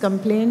please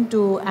complain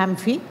to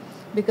AMFI,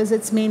 because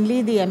it's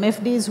mainly the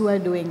MFDs who are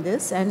doing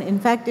this. And in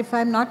fact, if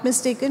I'm not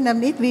mistaken,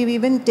 Navneet, we've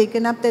even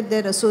taken up that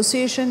their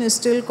association is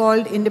still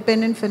called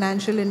Independent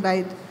Financial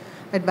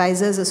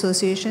Advisors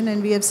Association,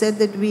 and we have said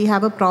that we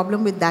have a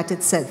problem with that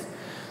itself.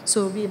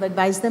 So we've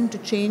advised them to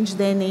change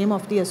their name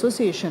of the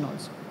association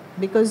also.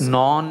 Because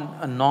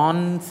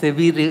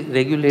non-SEBI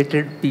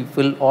regulated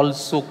people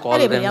also call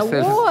themselves.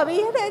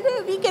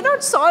 We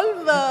cannot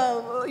solve,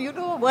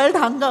 world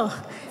hunger.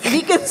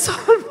 We can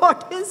solve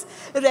what is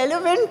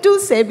relevant to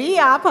SEBI.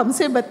 Aap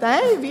humse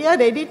bataye. We are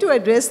ready to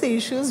address the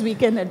issues we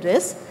can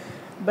address.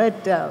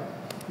 But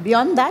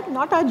beyond that,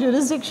 not our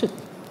jurisdiction.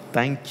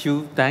 Thank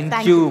you.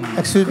 Thank you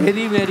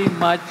very, very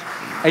much.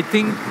 I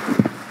think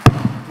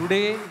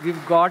today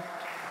we've got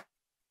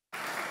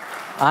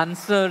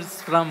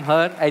answers from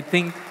her. I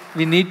think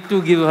we need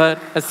to give her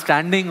a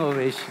standing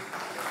ovation.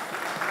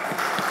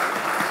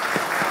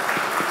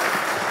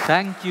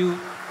 Thank you.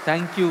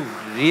 Thank you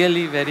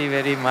really very,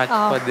 very much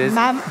for this.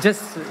 Ma'am,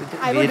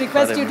 I would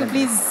request you to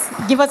please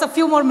give us a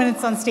few more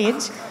minutes on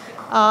stage.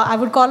 I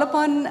would call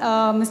upon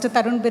Mr.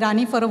 Tarun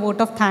Birani for a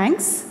vote of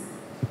thanks.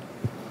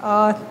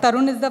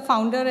 Tarun is the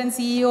founder and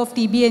CEO of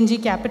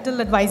TBNG Capital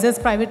Advisors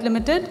Private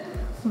Limited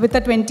with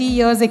a 20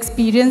 years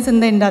experience in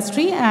the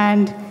industry,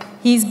 and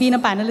he's been a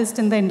panelist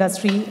in the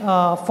industry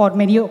for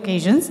many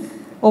occasions.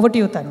 Over to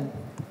you, Tarun.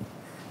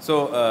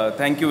 So,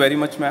 thank you very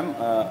much, ma'am.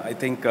 I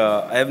think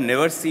I have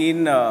never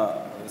seen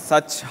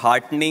such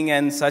heartening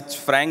and such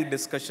frank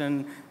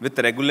discussion with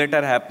the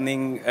regulator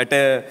happening at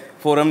a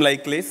forum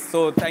like this.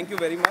 So, thank you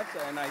very much.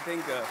 And I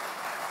think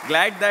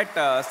glad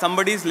that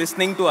somebody is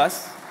listening to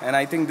us. And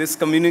I think this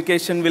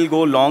communication will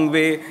go a long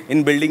way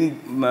in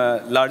building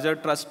larger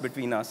trust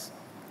between us.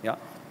 Yeah.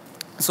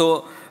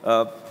 So,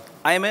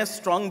 I am a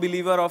strong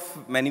believer of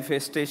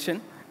manifestation,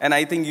 and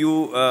I think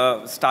you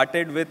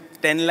started with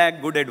 10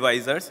 lakh good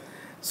advisors.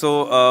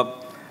 So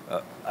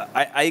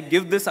I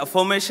give this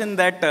affirmation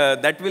that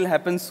that will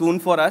happen soon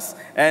for us,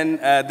 and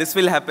this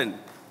will happen.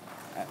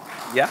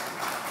 Yeah,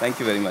 thank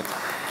you very much.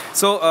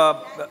 So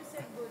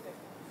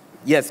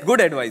yes,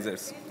 good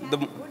advisors.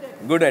 The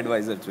good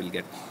advisors will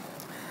get.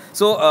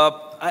 So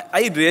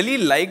I really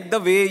like the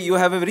way you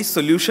have a very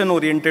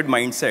solution-oriented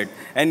mindset,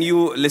 and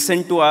you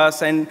listened to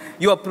us, and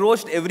you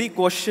approached every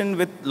question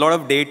with a lot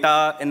of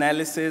data,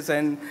 analysis,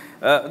 and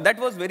that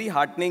was very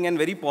heartening and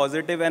very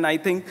positive, and I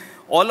think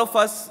all of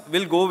us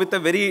will go with a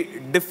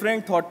very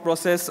different thought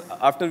process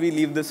after we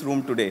leave this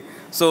room today.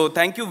 So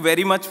thank you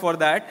very much for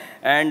that,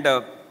 and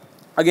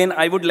again,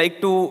 I would like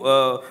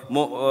to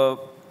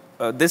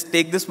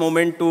take this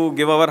moment to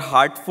give our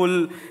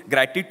heartful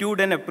gratitude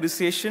and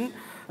appreciation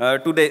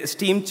to the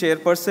esteemed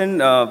chairperson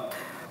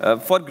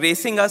for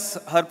gracing us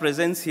her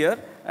presence here.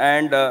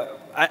 And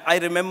I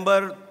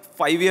remember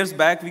 5 years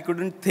back, we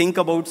couldn't think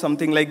about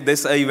something like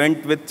this, an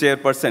event with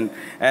chairperson.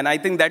 And I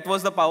think that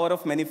was the power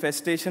of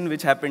manifestation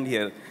which happened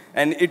here.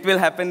 And it will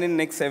happen in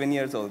next 7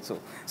 years also.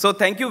 So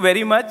thank you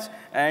very much.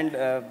 And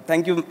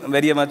thank you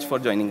very much for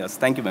joining us.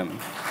 Thank you, ma'am.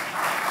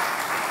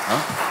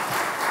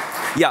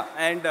 Yeah,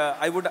 and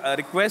I would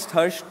request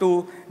Harsh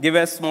to give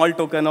a small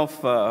token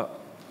of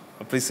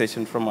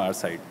appreciation from our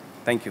side.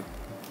 Thank you.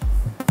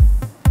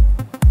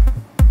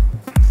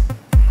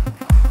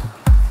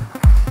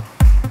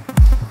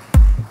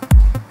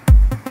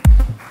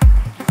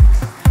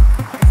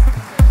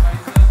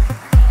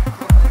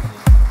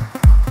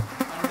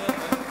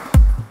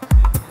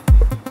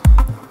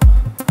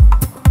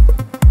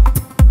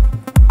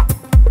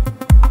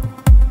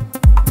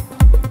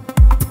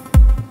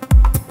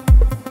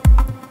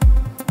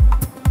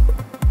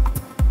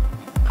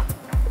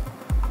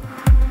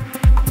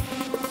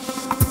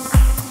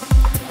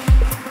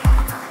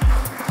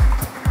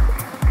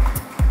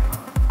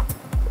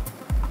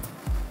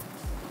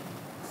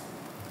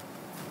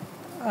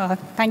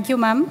 Thank you,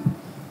 ma'am.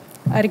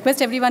 I request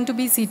everyone to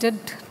be seated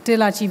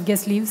till our chief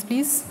guest leaves,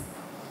 please.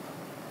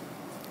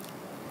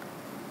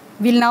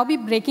 We'll now be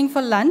breaking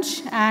for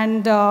lunch,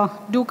 and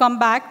do come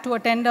back to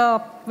attend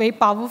a very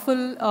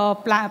powerful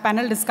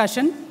panel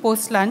discussion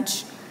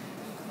post-lunch.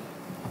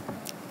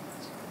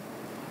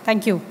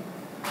 Thank you.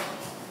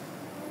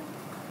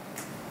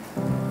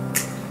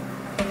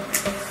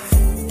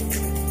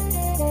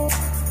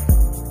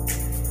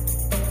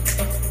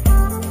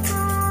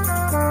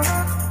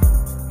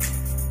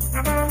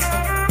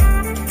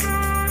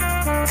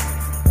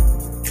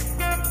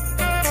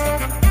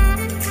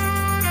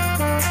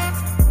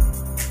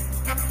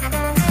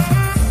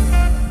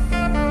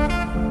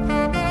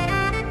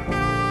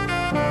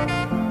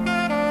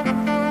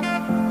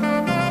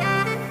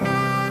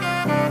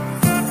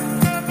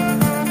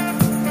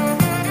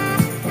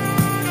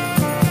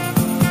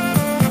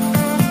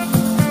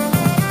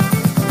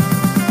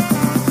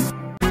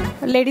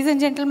 Ladies and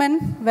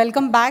gentlemen,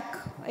 welcome back.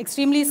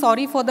 Extremely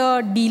sorry for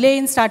the delay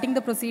in starting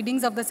the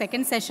proceedings of the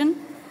second session.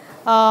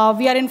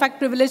 We are in fact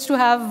privileged to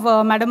have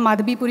Madam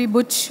Madhabi Puri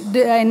Butch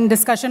in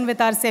discussion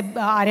with our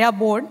ARIA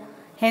board.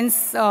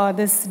 Hence,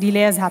 this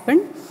delay has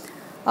happened.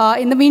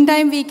 In the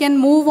meantime, we can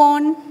move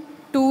on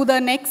to the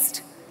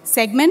next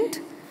segment,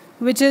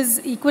 which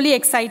is equally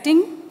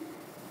exciting.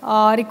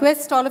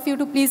 Request all of you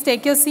to please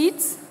take your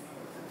seats.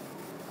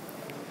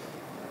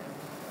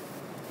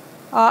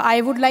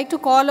 I would like to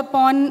call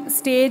upon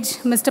stage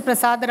Mr.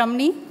 Prasad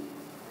Ramani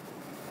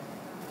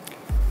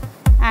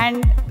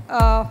and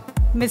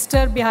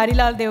Mr.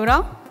 Biharilal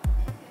Deora.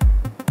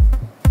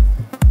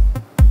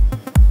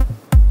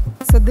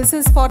 So this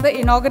is for the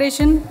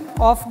inauguration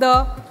of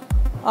the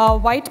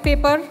white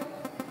paper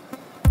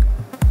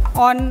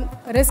on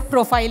risk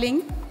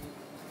profiling.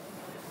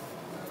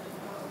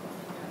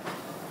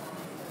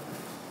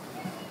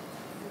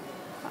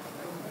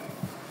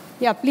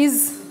 Yeah,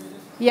 please.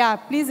 Yeah,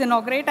 please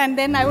inaugurate, and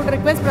then I would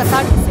request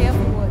Prasad to say a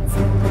few words.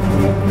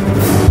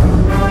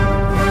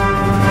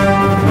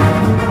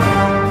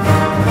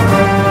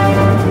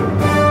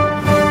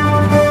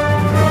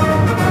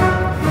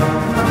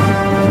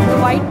 The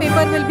white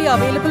paper will be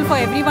available for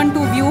everyone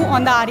to view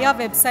on the ARIA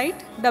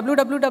website,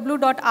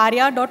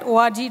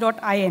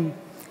 www.aria.org.in.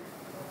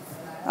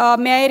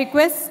 May I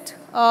request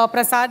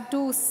Prasad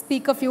to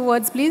speak a few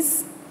words,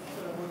 please?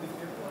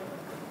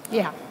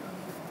 Yeah.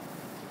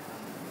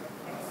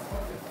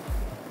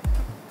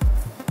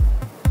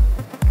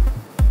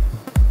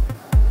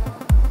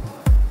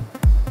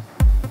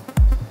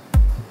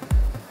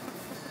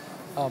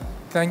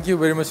 Thank you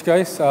very much,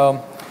 guys.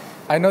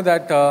 I know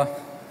that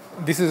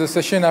this is a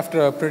session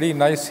after a pretty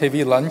nice,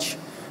 heavy lunch.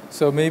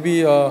 So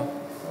maybe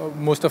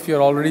most of you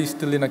are already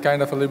still in a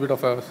kind of a little bit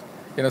of a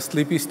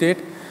sleepy state.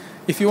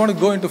 If you want to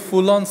go into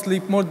full-on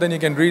sleep mode, then you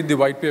can read the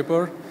white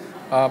paper.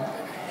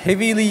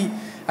 Heavily,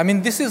 I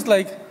mean, this is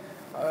the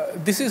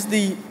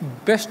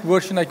best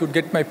version I could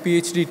get my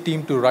PhD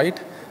team to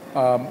write.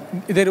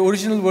 Their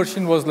original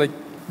version was like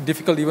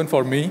difficult even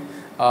for me.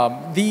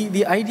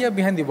 The idea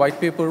behind the white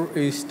paper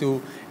is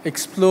to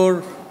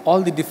explore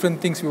all the different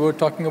things we were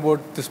talking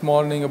about this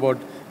morning about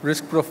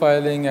risk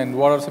profiling and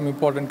what are some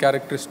important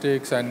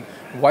characteristics and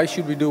why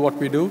should we do what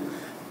we do.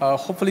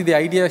 Hopefully the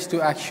idea is to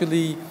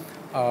actually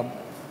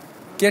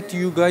get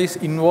you guys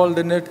involved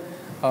in it.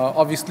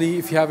 Obviously,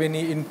 if you have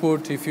any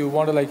input, if you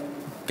want to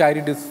carry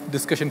this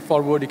discussion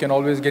forward, you can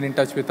always get in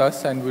touch with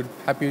us, and we'd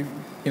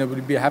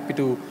be happy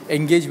to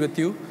engage with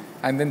you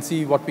and then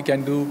see what we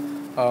can do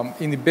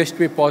in the best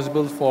way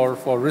possible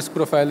for risk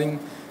profiling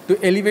to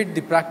elevate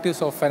the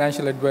practice of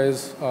financial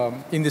advice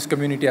in this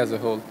community as a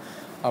whole.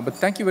 But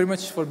thank you very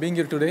much for being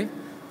here today.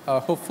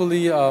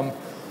 Hopefully,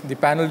 the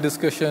panel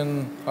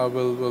discussion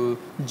will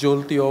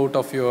jolt you out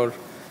of your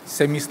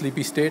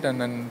semi-sleepy state,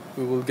 and then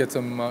we will get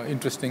some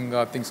interesting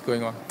things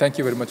going on. Thank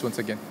you very much once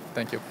again.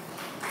 Thank you.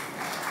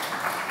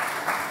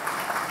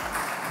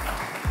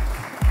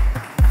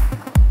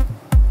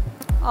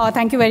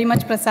 Thank you very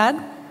much, Prasad.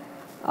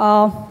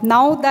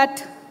 Now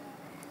that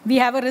we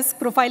have a risk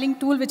profiling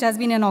tool which has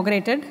been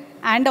inaugurated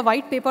and a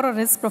white paper on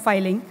risk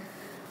profiling,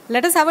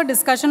 let us have a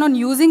discussion on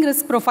using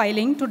risk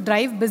profiling to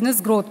drive business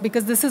growth,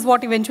 because this is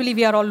what eventually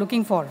we are all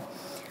looking for.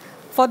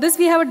 For this,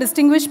 we have a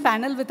distinguished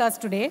panel with us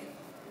today.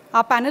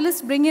 Our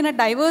panelists bring in a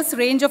diverse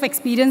range of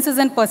experiences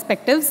and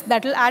perspectives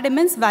that will add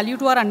immense value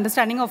to our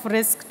understanding of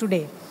risk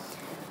today.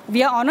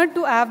 We are honored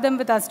to have them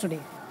with us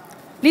today.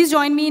 Please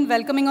join me in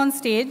welcoming on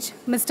stage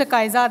Mr.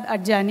 Kaizad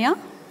Adjania.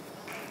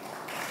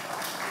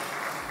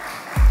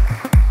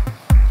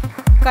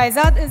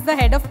 Kaizad is the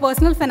head of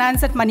personal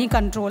finance at Money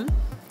Control.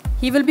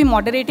 He will be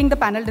moderating the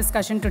panel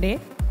discussion today.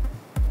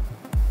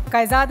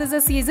 Kaizad is a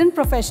seasoned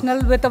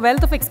professional with a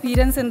wealth of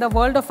experience in the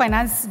world of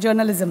finance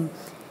journalism.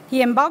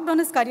 He embarked on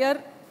his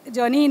career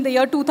journey in the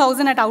year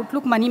 2000 at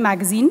Outlook Money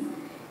magazine.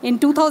 In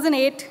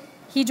 2008,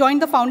 he joined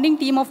the founding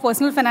team of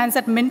personal finance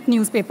at Mint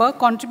newspaper,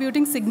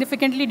 contributing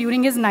significantly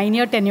during his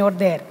 9-year tenure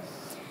there.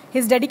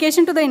 His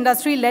dedication to the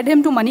industry led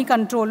him to Money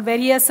Control, where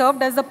he has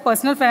served as the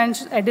personal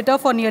finance editor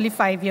for nearly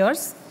 5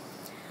 years.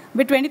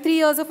 With 23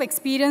 years of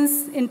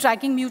experience in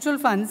tracking mutual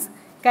funds,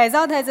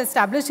 Kaizad has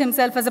established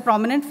himself as a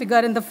prominent figure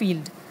in the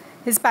field.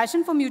 His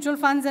passion for mutual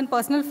funds and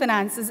personal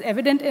finance is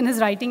evident in his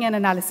writing and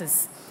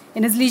analysis.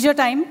 In his leisure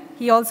time,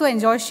 he also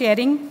enjoys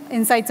sharing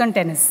insights on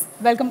tennis.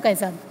 Welcome,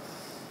 Kaizad.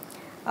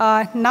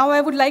 Now I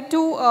would like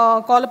to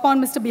call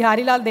upon Mr.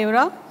 Bihari Lal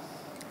Devra.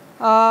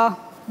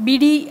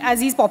 BD,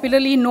 as he's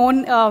popularly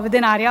known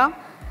within ARIA,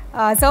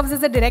 serves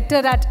as a director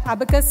at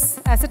Abacus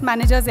Asset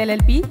Managers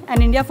LLP,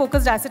 an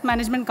India-focused asset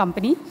management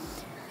company.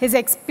 His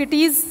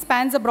expertise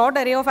spans a broad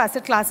array of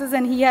asset classes,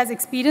 and he has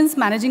experience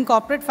managing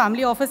corporate,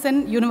 family office,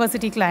 and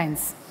university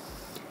clients.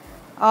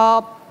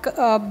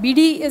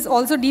 BD is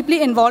also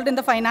deeply involved in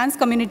the finance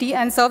community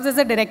and serves as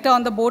a director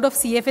on the board of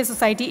CFA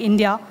Society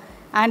India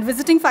and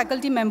visiting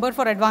faculty member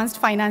for advanced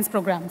finance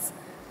programs.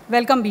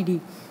 Welcome, BD.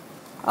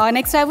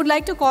 Next, I would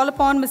like to call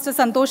upon Mr.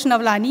 Santosh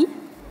Navlani,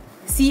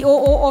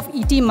 COO of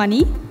ET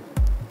Money.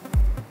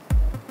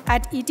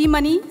 At ET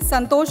Money,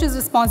 Santosh is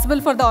responsible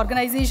for the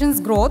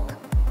organization's growth,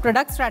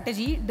 product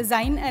strategy,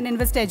 design, and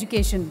investor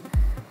education.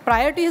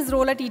 Prior to his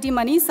role at ET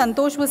Money,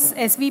 Santosh was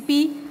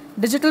SVP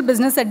Digital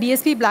Business at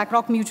DSP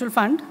BlackRock Mutual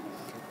Fund.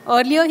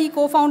 Earlier, he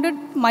co-founded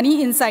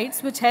Money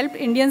Insights, which helped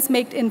Indians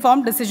make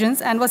informed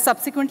decisions and was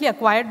subsequently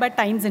acquired by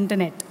Times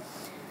Internet.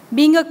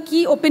 Being a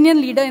key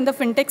opinion leader in the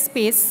fintech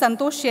space,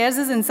 Santosh shares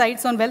his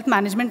insights on wealth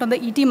management on the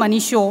ET Money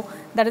show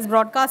that is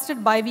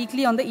broadcasted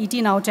bi-weekly on the ET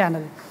Now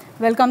channel.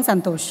 Welcome,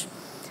 Santosh.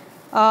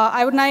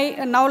 I would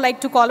now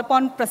like to call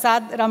upon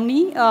Prasad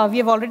Ramani. We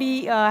have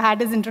already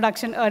had his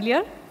introduction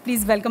earlier.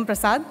 Please welcome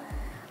Prasad.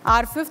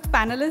 Our fifth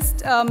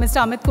panelist, Mr.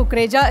 Amit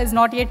Kukreja, is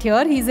not yet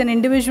here. He's an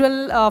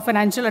individual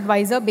financial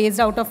advisor based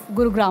out of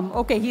Gurugram.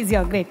 Okay, he's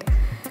here. Great.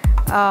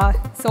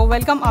 So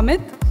welcome,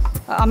 Amit.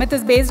 Amit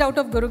is based out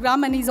of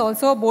Gurugram, and he's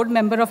also a board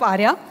member of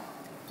ARIA.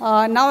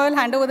 Now I will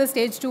hand over the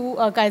stage to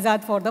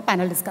Kaizad for the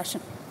panel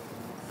discussion.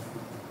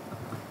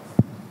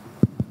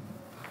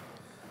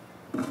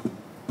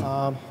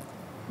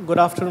 Good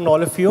afternoon,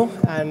 all of you,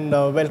 and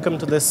welcome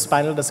to this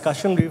panel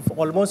discussion. We've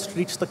almost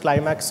reached the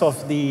climax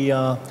of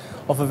a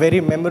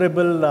very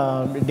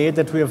memorable day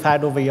that we have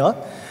had over here.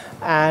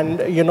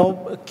 And, you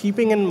know,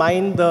 keeping in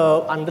mind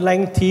the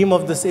underlying theme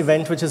of this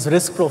event, which is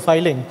risk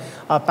profiling,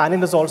 our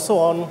panel is also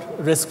on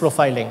risk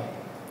profiling.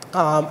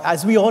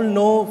 As we all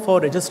know, for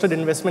registered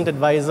investment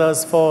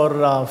advisors,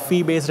 for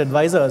fee-based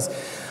advisors,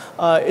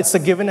 it's a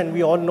given, and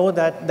we all know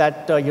that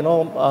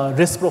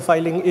risk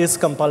profiling is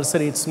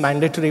compulsory. It's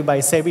mandatory by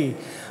SEBI.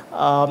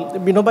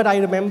 But I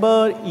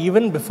remember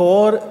even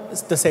before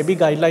the SEBI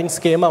guidelines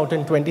came out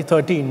in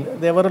 2013,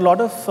 there were a lot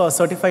of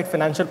certified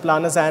financial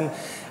planners, and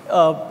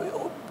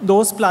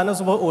those planners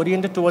who were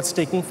oriented towards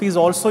taking fees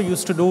also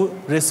used to do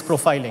risk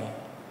profiling.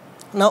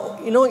 Now,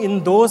 you know,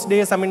 in those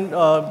days, I mean,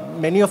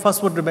 many of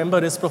us would remember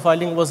risk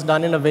profiling was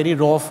done in a very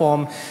raw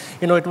form.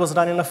 You know, it was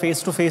done in a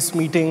face-to-face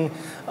meeting.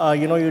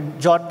 You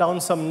jot down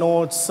some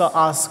notes,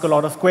 ask a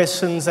lot of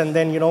questions, and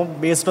then,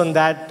 based on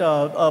that,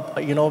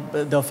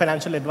 the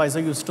financial advisor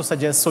used to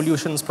suggest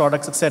solutions,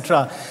 products,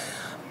 etc.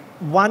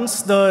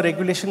 Once the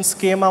regulations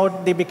came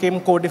out, they became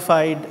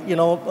codified.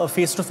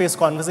 Face-to-face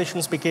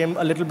conversations became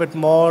a little bit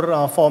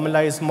more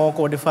formalized, more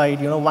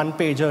codified.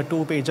 One-pager,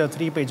 two-pager,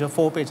 three-pager,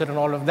 four-pager, and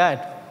all of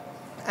that.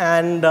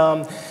 And,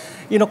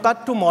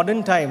 cut to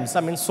modern times.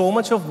 I mean, so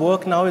much of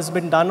work now has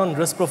been done on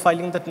risk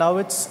profiling that now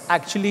it's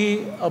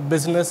actually a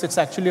business, it's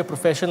actually a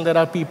profession. There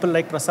are people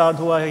like Prasad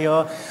who are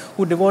here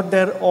who devote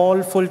their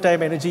all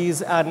full-time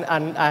energies and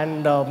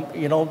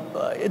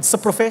it's a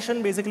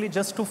profession basically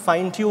just to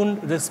fine-tune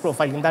risk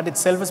profiling. That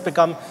itself has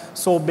become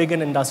so big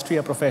an industry,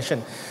 a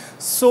profession.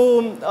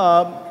 So,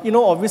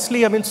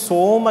 obviously, I mean,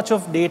 so much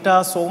of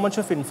data, so much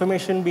of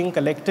information being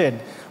collected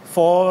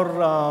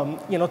for,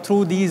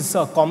 through these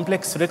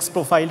complex risk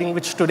profiling,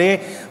 which today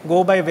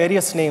go by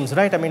various names,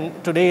 right? I mean,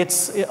 today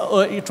it's,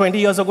 20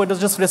 years ago, it was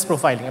just risk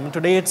profiling. I mean,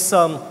 today it's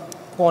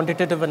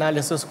quantitative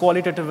analysis,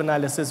 qualitative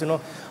analysis, your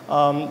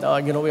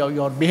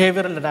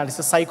behavioral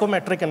analysis,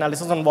 psychometric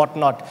analysis, and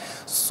whatnot.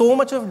 So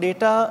much of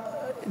data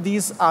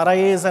these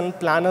RIAs and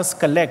planners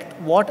collect.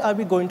 What are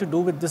we going to do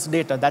with this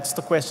data? That's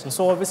the question.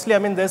 So obviously, I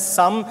mean, there's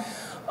some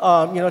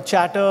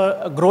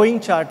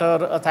growing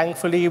chatter,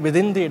 thankfully,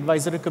 within the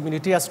advisory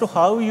community as to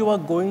how you are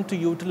going to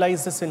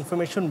utilize this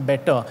information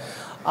better.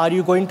 Are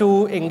you going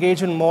to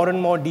engage in more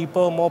and more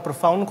deeper, more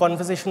profound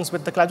conversations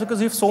with the clients? Because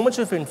you have so much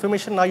of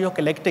information now you're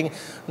collecting,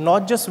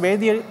 not just where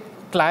the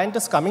client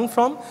is coming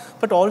from,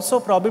 but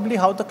also probably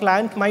how the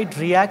client might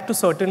react to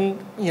certain,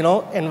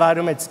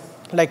 environments,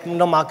 like,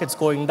 markets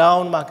going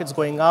down, markets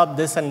going up,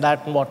 this and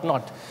that and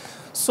whatnot.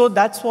 So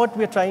that's what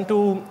we're trying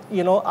to,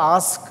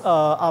 ask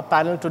our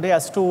panel today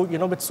as to,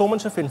 with so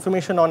much of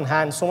information on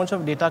hand, so much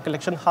of data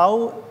collection,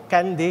 how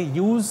can they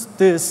use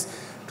this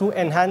to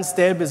enhance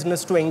their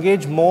business, to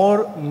engage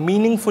more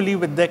meaningfully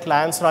with their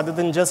clients rather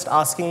than just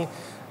asking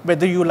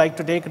whether you like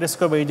to take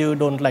risk or whether you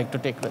don't like to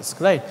take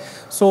risk, right?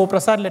 So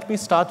Prasad, let me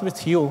start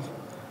with you.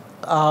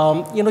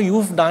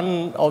 You've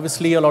done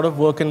obviously a lot of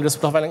work in risk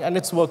profiling, and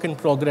it's work in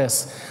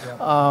progress.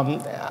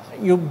 Yeah.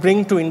 You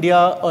bring to India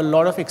a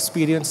lot of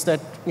experience that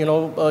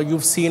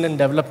you've seen in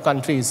developed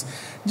countries.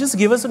 Just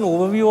give us an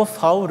overview of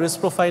how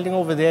risk profiling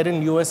over there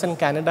in US and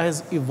Canada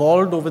has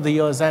evolved over the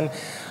years. And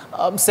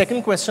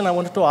second question I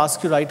wanted to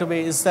ask you right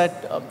away is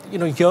that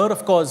here,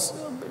 of course,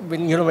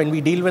 when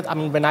we deal with,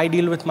 when I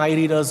deal with my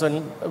readers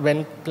and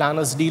when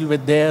planners deal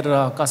with their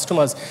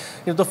customers,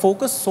 the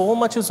focus so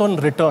much is on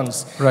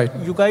returns. Right.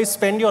 You guys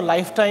spend your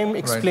lifetime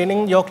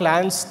explaining your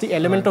clients the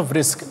element of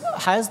risk.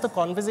 Has the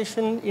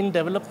conversation in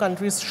developed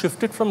countries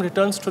shifted from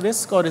returns to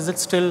risk, or is it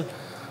still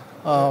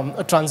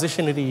a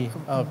transitionary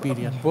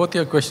period? Both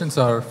your questions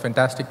are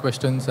fantastic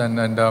questions, and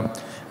I'm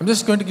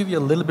just going to give you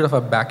a little bit of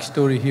a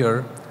backstory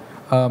here,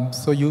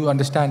 so you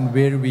understand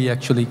where we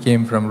actually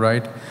came from,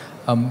 right?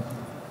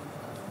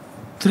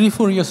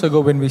 3-4 years ago,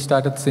 when we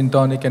started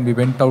Syntonic and we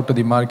went out to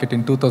the market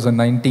in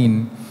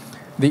 2019,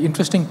 the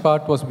interesting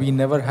part was we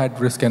never had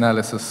risk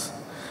analysis.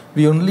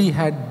 We only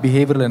had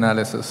behavioral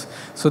analysis.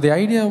 So the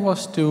idea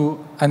was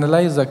to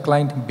analyze a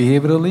client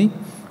behaviorally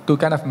to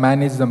kind of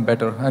manage them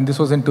better. And this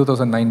was in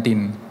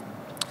 2019.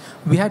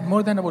 We had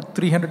more than about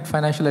 300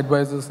 financial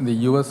advisors in the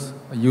US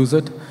use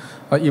it,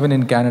 even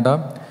in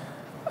Canada.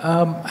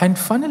 And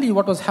funnily,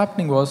 what was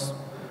happening was,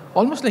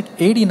 almost like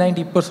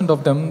 80-90%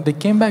 of them, they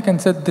came back and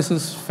said, this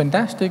is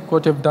fantastic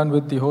what you've done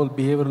with the whole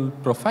behavioral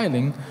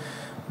profiling,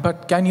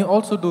 but can you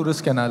also do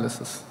risk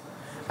analysis?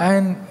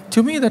 And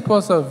to me, that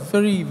was a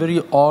very,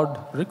 very odd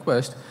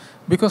request,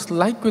 because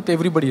like with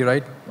everybody,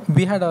 right,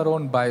 we had our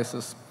own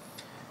biases.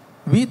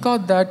 We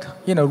thought that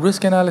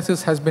risk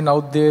analysis has been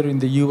out there in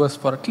the US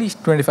for at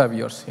least 25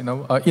 years,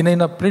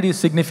 in a pretty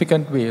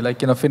significant way, like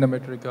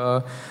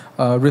Finametrica,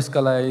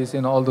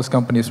 Riskalyze, all those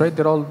companies, right?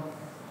 They're all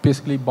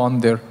basically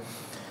born there.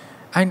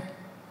 And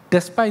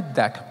despite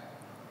that,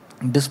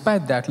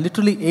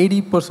 literally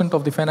 80%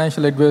 of the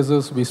financial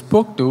advisors we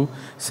spoke to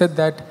said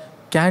that,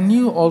 can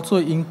you also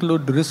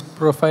include risk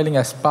profiling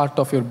as part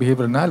of your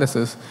behavior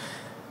analysis?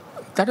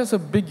 That was a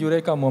big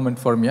eureka moment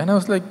for me. And I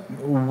was like,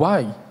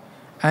 why?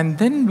 And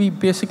then we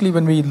basically,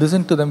 when we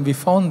listened to them, we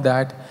found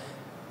that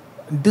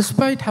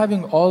despite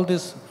having all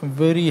these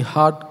very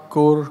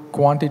hardcore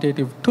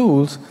quantitative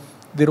tools,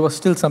 there was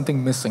still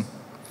something missing.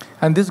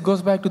 And this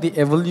goes back to the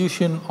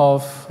evolution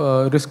of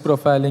risk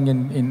profiling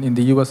in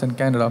the US and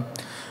Canada.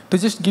 To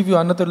just give you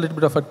another little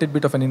bit of a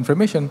tidbit of an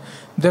information,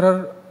 there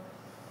are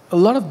a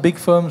lot of big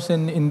firms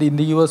in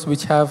the US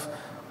which have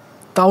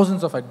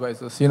thousands of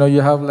advisors.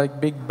 You have like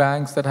big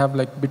banks that have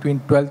like between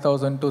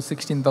 12,000 to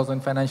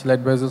 16,000 financial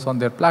advisors on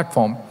their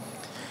platform.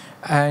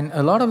 And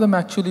a lot of them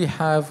actually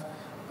have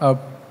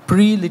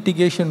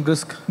pre-litigation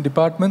risk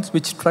departments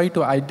which try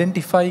to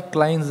identify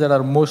clients that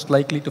are most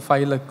likely to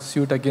file a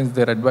suit against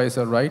their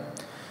advisor, right?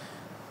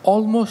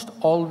 Almost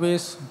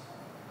always,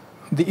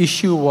 the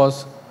issue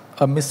was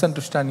a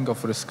misunderstanding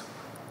of risk.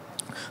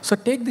 So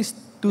take these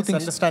two things.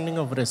 Misunderstanding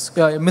of risk.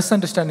 Yeah,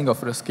 misunderstanding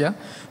of risk, yeah.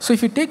 So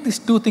if you take these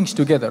two things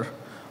together,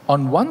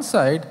 on one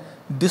side,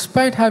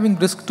 despite having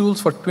risk tools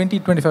for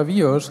 20-25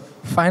 years,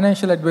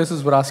 financial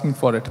advisors were asking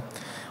for it.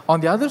 On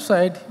the other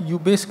side, you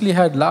basically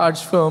had large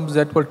firms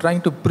that were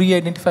trying to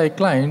pre-identify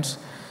clients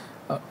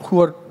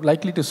who are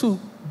likely to sue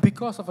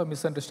because of a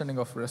misunderstanding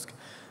of risk.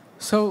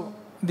 So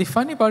the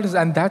funny part is,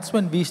 and that's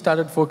when we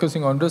started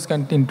focusing on risk,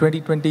 and in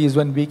 2020 is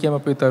when we came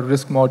up with a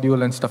risk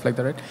module and stuff like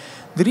that, right?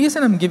 The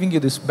reason I'm giving you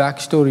this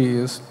backstory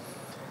is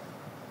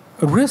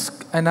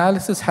risk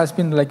analysis has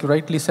been, like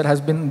rightly said, has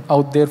been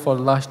out there for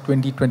the last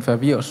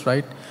 20-25 years,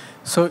 right?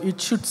 So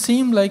it should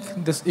seem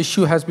like this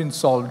issue has been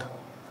solved,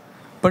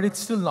 but it's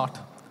still not.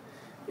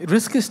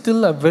 Risk is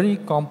still a very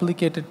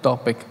complicated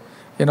topic.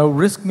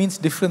 Risk means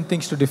different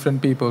things to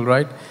different people,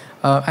 right?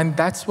 And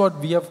that's what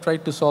we have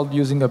tried to solve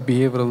using a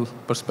behavioral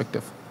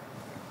perspective.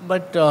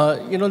 But,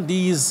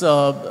 these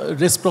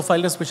risk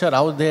profilers which are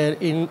out there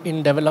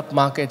in developed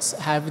markets,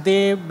 have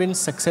they been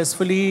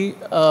successfully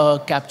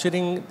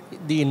capturing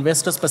the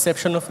investor's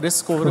perception of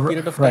risk over a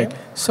period of time? Right.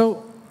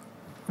 So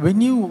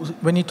when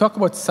you talk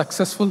about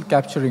successful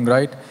capturing,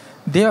 right,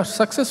 they are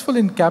successful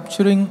in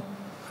capturing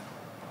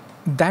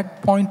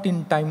that point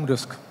in time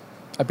risk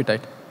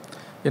appetite.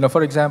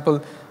 For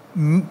example,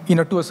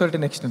 to a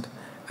certain extent.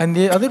 And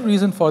the other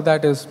reason for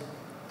that is,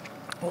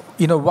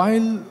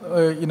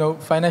 while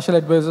financial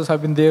advisors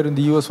have been there in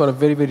the US for a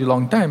very, very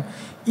long time,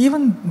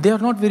 even they are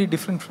not very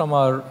different from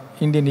our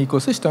Indian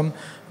ecosystem,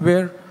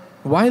 where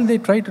while they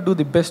try to do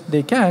the best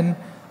they can,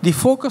 the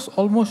focus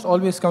almost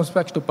always comes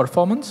back to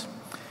performance.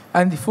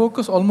 And the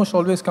focus almost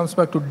always comes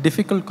back to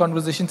difficult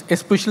conversations,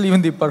 especially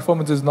when the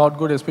performance is not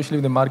good, especially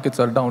when the markets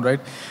are down, right?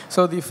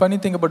 So the funny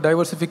thing about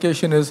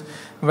diversification is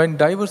when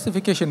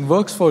diversification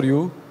works for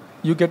you,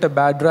 you get a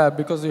bad rap,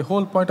 because the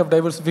whole point of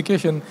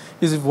diversification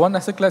is if one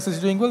asset class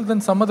is doing well,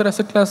 then some other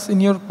asset class in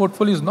your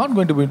portfolio is not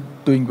going to be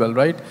doing well,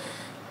 right?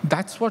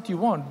 That's what you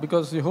want,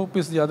 because the hope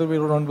is the other way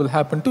around will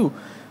happen too.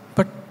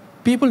 But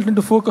people tend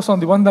to focus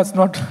on the one that's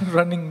not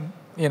running,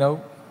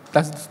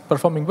 that's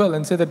performing well,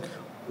 and say that,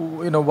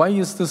 why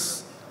is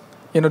this,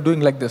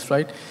 doing like this,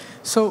 right?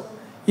 So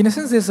in a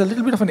sense, there's a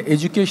little bit of an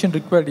education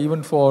required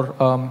even for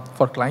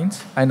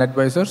clients and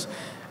advisors.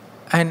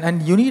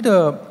 And you need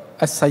a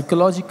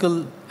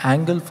psychological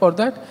angle for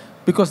that,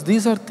 because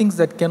these are things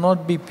that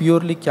cannot be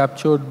purely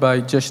captured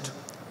by just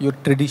your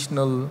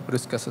traditional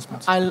risk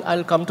assessments.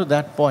 I'll come to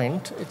that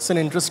point. It's an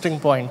interesting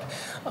point.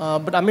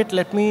 But Amit,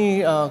 let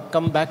me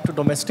come back to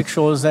domestic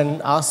shows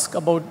and ask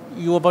about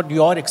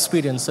your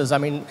experiences. I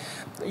mean,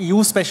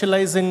 you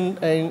specialize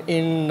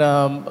in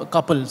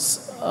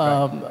couples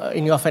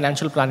in your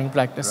financial planning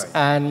practice. Right.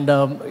 And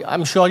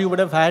I'm sure you would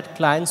have had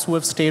clients who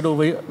have stayed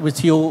over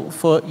with you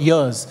for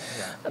years.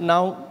 Yeah.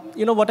 Now,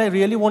 what I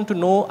really want to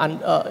know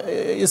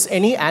is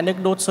any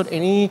anecdotes or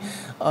any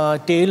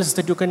tales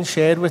that you can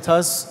share with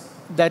us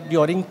that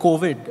during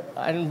COVID,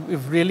 and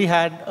we've really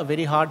had a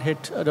very hard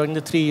hit during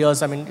the 3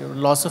 years. I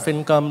mean, loss of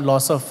income,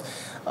 loss of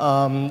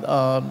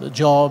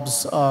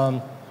jobs,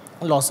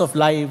 loss of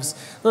lives.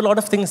 A lot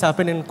of things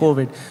happen in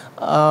COVID.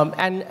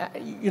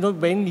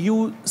 When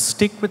you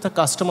stick with a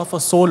customer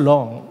for so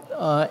long,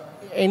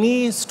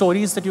 any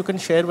stories that you can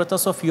share with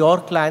us of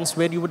your clients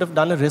where you would have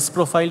done a risk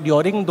profile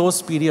during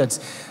those periods,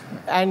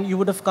 and you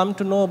would have come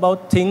to know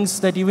about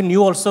things that even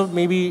you also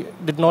maybe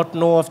did not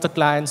know of the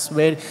clients,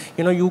 where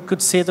you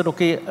could say that,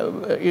 okay,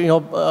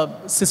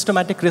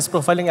 systematic risk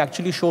profiling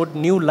actually brought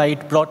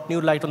new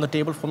light on the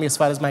table for me as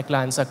far as my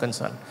clients are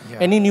concerned. Yeah.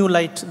 Any new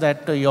light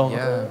that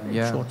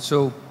showed?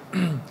 So,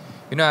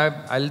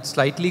 I'll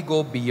slightly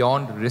go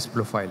beyond risk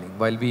profiling.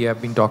 While we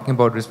have been talking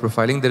about risk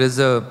profiling, there is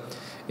a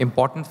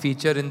important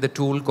feature in the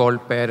tool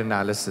called pair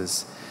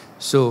analysis.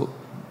 So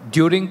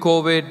during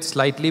COVID,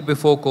 slightly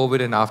before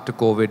COVID and after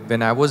COVID,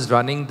 when I was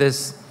running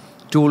this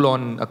tool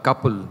on a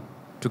couple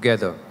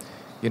together,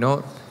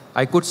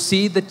 I could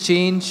see the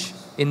change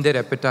in their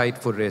appetite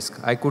for risk.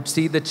 I could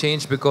see the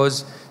change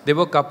because there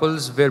were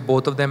couples where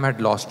both of them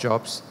had lost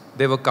jobs.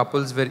 There were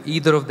couples where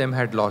either of them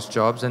had lost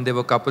jobs. And there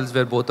were couples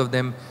where both of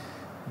them,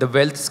 the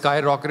wealth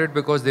skyrocketed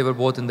because they were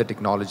both in the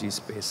technology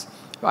space.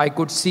 I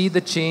could see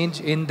the change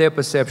in their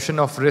perception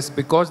of risk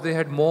because they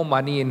had more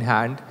money in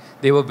hand.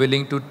 They were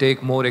willing to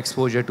take more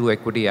exposure to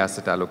equity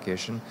asset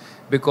allocation.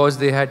 Because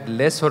they had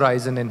less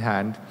horizon in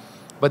hand,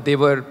 but they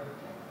were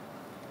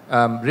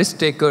risk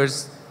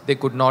takers, they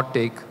could not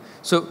take.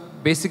 So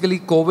basically,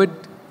 COVID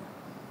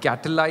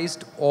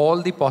catalyzed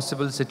all the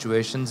possible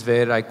situations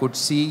where I could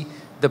see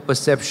the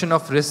perception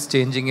of risk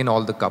changing in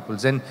all the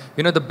couples. And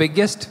the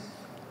biggest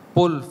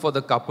pull for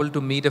the couple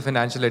to meet a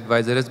financial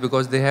advisor is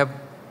because they have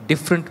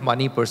different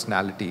money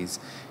personalities.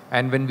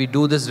 And when we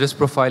do this risk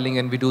profiling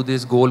and we do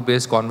these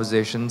goal-based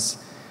conversations,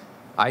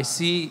 I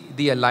see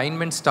the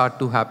alignment start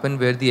to happen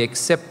where the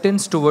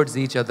acceptance towards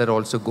each other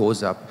also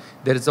goes up.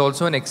 There is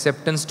also an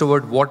acceptance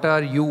toward what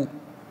are you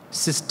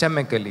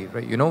systemically,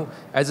 right?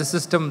 As a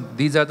system,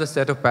 these are the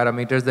set of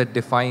parameters that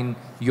define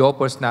your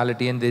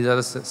personality, and these are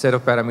the set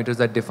of parameters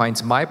that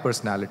defines my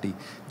personality.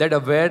 That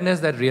awareness,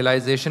 that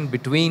realization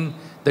between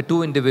the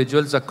two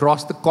individuals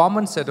across the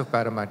common set of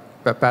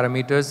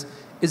parameters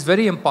is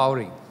very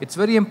empowering. It's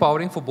very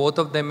empowering for both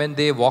of them, and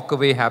they walk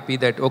away happy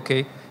that,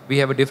 okay, we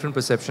have a different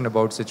perception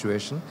about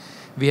situation.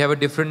 We have a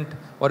different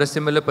or a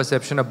similar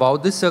perception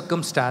about this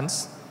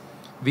circumstance.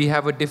 We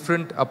have a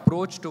different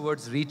approach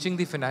towards reaching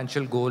the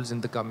financial goals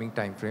in the coming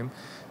time frame.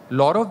 A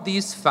lot of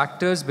these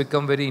factors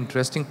become very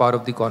interesting part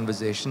of the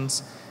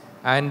conversations.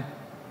 And,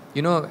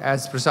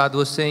 as Prasad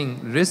was saying,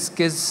 risk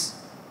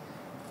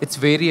it's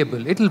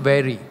variable. It'll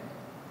vary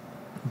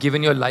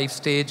given your life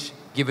stage,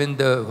 given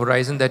the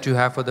horizon that you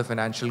have for the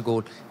financial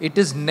goal. It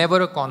is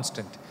never a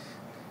constant.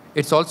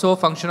 It's also a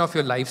function of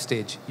your life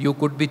stage. You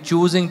could be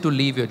choosing to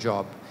leave your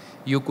job.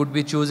 You could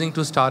be choosing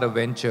to start a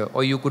venture,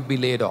 or you could be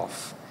laid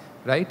off,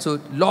 right? So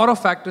a lot of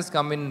factors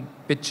come in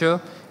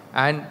picture,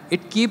 and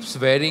it keeps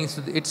varying.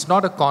 So it's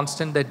not a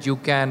constant that you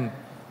can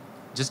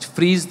just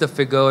freeze the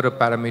figure or a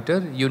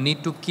parameter. You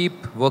need to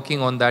keep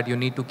working on that. You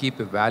need to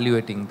keep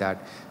evaluating that.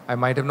 I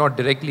might have not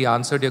directly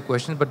answered your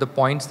question, but the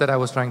points that I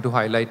was trying to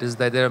highlight is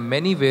that there are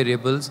many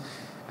variables,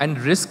 and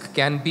risk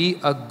can be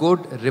a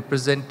good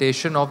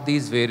representation of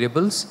these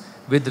variables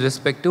with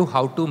respect to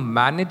how to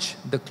manage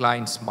the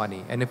client's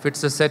money. And if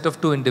it's a set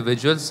of two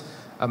individuals,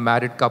 a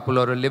married couple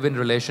or a live-in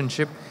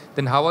relationship,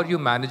 then how are you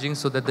managing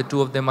so that the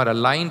two of them are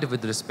aligned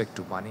with respect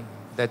to money?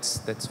 That's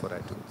what I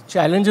do.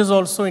 Challenge is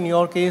also in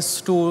your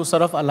case to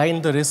sort of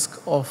align the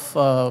risk of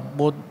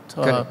both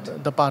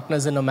the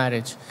partners in a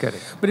marriage.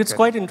 Correct. But it's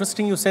quite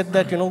interesting you said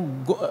that,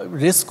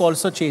 risk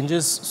also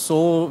changes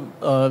so,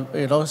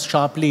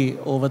 sharply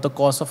over the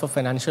course of a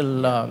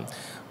financial,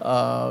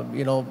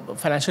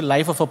 financial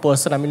life of a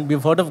person. I mean,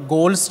 we've heard of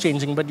goals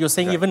changing, but you're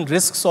saying even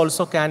risks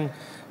also can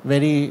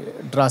very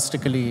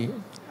drastically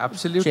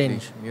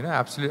change.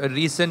 Absolutely. A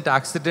recent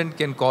accident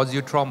can cause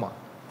you trauma.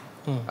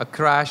 A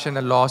crash and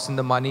a loss in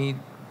the money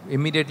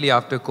immediately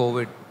after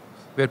COVID,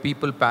 where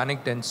people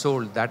panicked and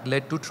sold, that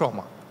led to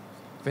trauma,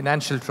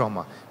 financial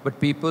trauma. But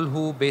people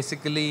who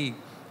basically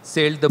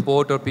sailed the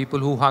boat, or people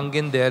who hung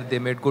in there, they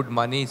made good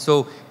money.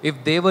 So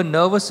if they were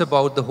nervous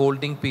about the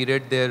holding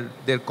period,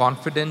 their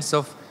confidence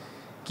of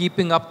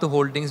keeping up the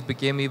holdings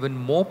became even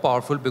more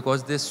powerful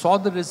because they saw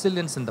the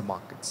resilience in the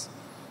markets.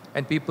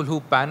 And people who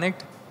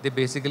panicked, they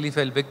basically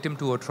fell victim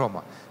to a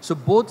trauma. So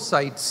both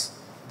sides,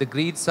 the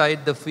greed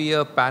side, the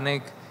fear,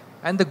 panic,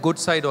 and the good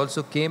side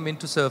also came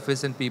into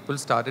surface, and people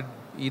started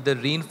either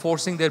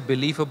reinforcing their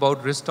belief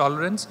about risk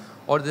tolerance,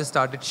 or they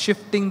started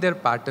shifting their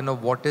pattern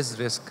of what is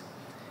risk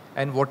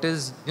and what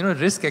is,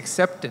 risk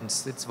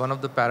acceptance. It's one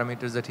of the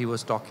parameters that he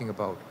was talking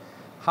about.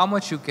 How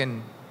much you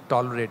can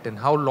tolerate and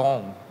how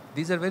long.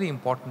 These are very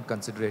important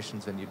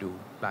considerations when you do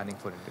planning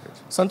for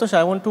individuals. Santosh,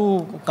 I want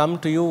to come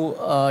to you,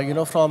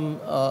 from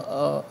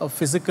a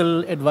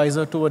physical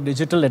advisor to a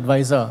digital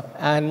advisor.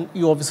 And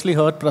you obviously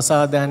heard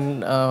Prasad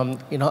and,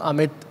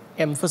 Amit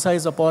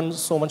emphasize upon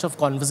so much of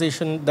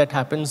conversation that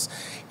happens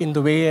in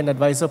the way an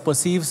advisor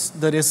perceives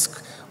the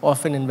risk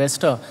of an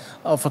investor,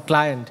 of a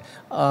client.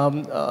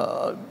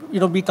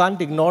 We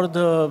can't ignore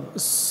the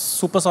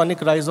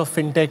supersonic rise of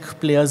fintech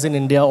players in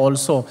India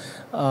also,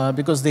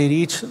 because they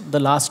reach the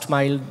last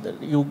mile.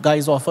 You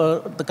guys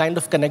offer the kind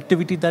of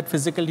connectivity that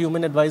physical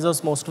human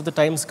advisors most of the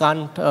times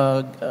can't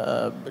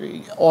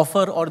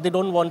offer, or they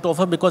don't want to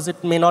offer because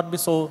it may not be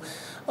so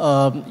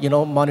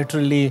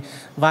monetarily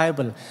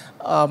viable.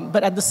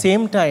 But at the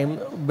same time,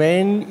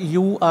 when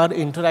you are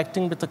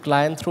interacting with a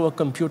client through a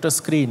computer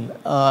screen,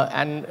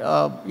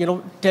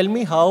 tell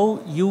me how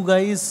you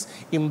guys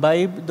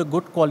imbibe the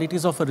good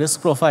qualities of a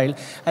risk profile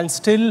and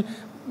still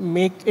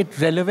make it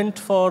relevant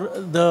for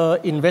the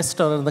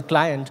investor or the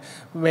client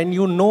when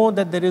you know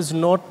that there is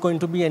not going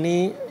to be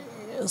any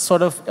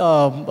sort of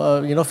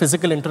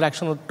physical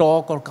interaction or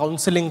talk or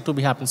counseling to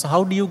be happening. So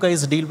how do you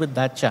guys deal with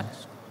that challenge?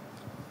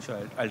 Sure,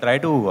 I'll try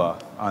to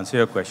answer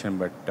your question,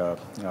 but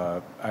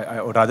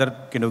I would rather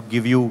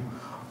give you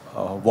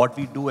what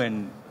we do,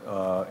 and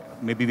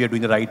maybe we are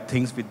doing the right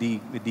things with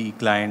the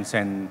clients,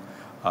 and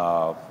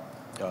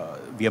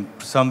we are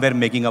somewhere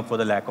making up for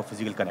the lack of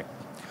physical connect.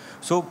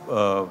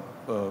 So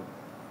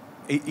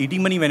ET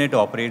Money, when it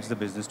operates the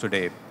business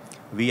today,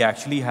 we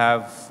actually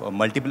have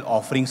multiple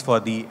offerings for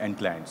the end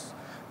clients.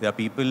 There are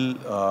people,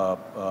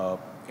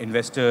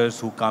 investors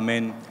who come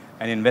in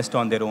and invest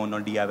on their own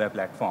on DIY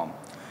platform.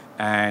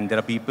 And there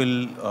are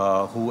people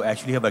who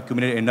actually have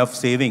accumulated enough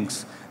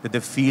savings that they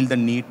feel the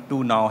need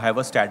to now have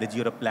a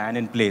strategy or a plan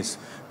in place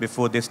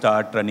before they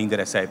start running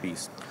their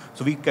SIPs.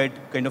 So we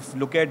kind of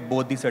look at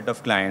both the set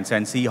of clients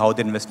and see how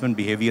the investment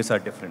behaviors are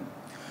different.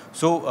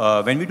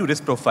 So when we do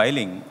risk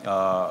profiling,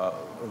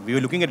 we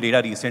were looking at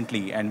data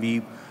recently, and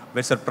we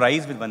were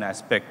surprised with one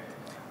aspect,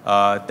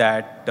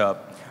 that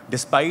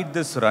despite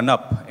this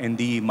run-up in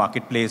the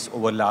marketplace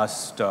over the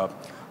last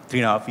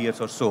 3.5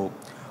 years or so,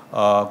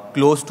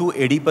 close to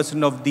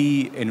 80% of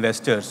the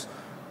investors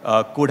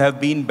could have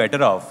been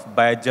better off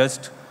by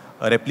just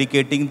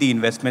replicating the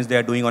investments they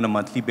are doing on a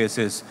monthly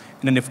basis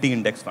in a Nifty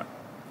index fund.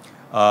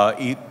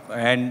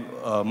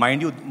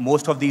 Mind you,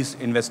 most of these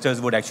investors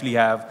would actually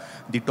have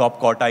the top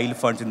quartile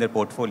funds in their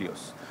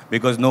portfolios,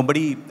 because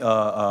nobody,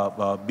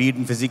 be it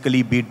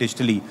physically, be it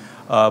digitally,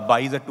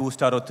 buys a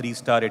 2-star or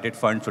 3-star rated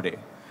fund today.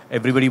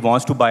 Everybody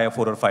wants to buy a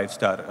 4 or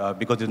 5-star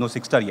because there's no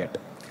 6-star yet.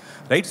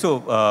 Right? So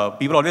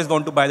people always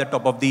want to buy the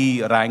top of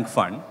the rank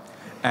fund.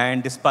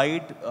 And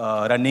despite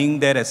running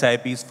their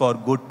SIPs for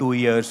good 2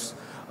 years,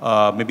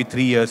 maybe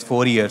 3 years,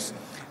 4 years,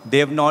 they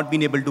have not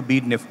been able to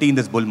beat Nifty in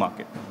this bull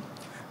market.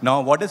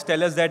 Now, what does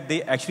tell us that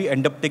they actually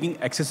end up taking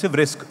excessive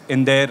risk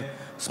in their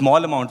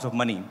small amounts of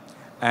money.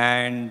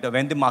 And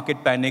when the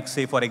market panics,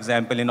 say, for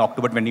example, in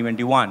October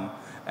 2021,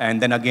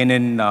 and then again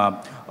in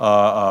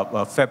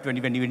Feb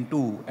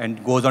 2022,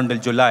 and goes on till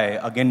July,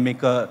 again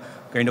make a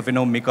kind of,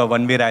 make a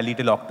one-way rally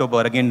till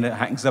October, again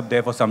hangs up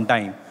there for some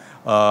time,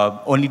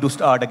 only to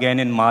start again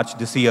in March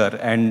this year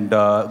and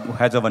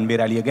has a one-way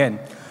rally again.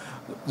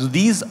 So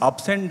these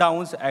ups and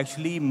downs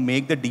actually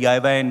make the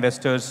DIY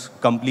investors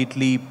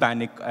completely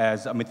panic,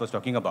 as Amit was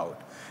talking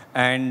about.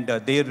 And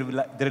they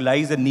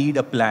realize they need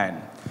a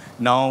plan.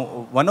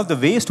 Now, one of the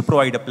ways to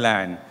provide a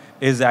plan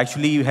is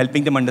actually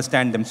helping them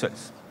understand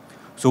themselves.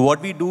 So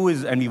what we do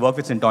is, and we work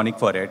with Syntonic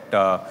for it,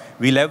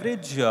 we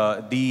leverage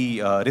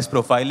the risk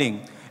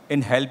profiling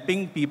in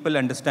helping people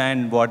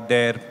understand what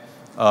their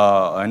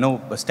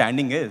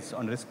standing is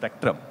on risk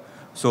spectrum.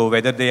 So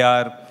whether they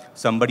are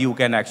somebody who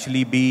can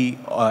actually be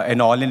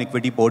an all-in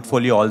equity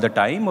portfolio all the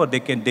time, or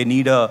they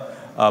need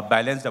a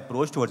balanced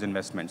approach towards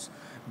investments.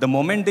 The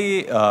moment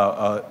they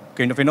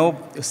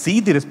see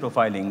the risk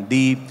profiling,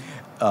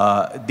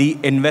 the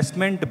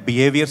investment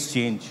behaviors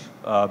change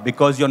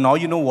because you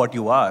know what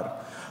you are.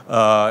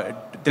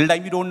 Till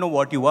time you don't know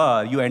what you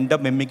are, you end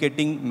up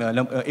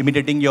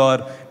imitating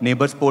your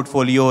neighbor's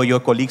portfolio, your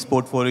colleague's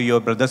portfolio,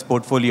 your brother's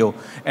portfolio,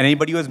 and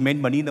anybody who has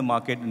made money in the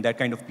market in that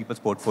kind of people's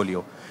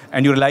portfolio.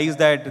 And you realize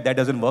that that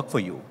doesn't work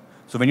for you.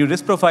 So when you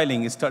risk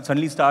profiling, it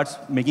suddenly starts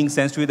making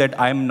sense to you that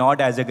I'm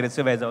not as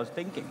aggressive as I was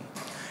thinking.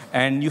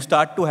 And you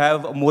start to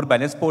have a more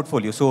balanced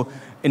portfolio. So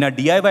in a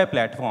DIY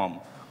platform,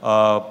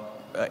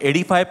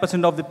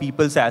 85% of the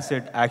people's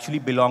asset actually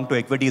belong to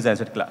equities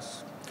asset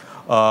class.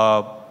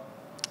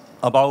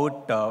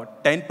 about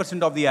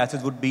 10% of the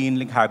assets would be in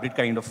like hybrid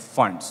kind of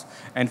funds,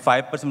 and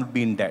 5% would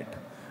be in debt.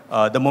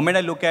 The moment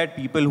I look at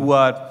people who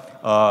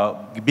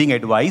are being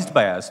advised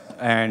by us,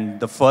 and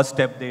the first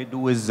step they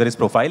do is risk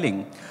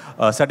profiling,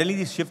 suddenly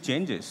this shift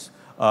changes.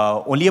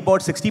 Only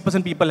about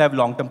 60% people have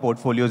long-term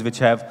portfolios which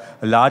have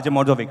large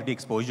amounts of equity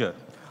exposure.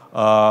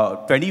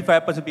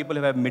 25%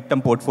 people have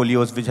mid-term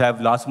portfolios which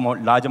have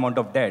large amount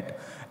of debt.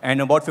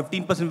 And about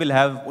 15% will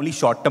have only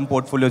short-term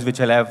portfolios which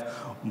will have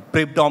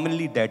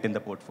predominantly debt in the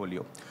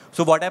portfolio.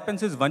 So what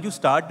happens is once you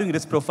start doing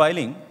risk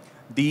profiling,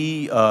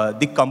 the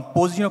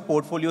composition of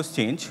portfolios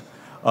change.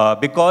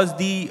 Because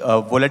the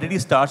volatility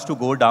starts to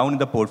go down in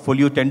the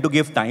portfolio, you tend to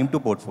give time to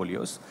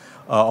portfolios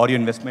or your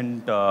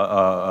investment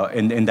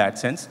in that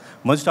sense.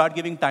 Once you start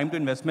giving time to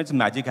investments,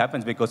 magic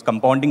happens because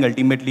compounding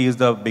ultimately is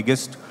the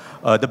biggest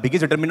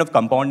determinant of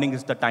compounding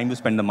is the time you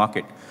spend in the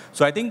market.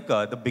 So I think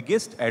the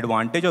biggest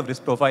advantage of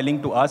risk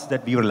profiling to us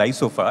that we realized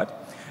so far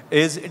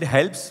is it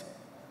helps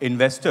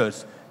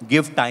investors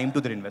give time to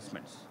their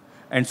investments.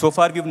 And so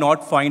far, we've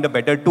not found a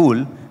better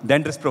tool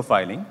than risk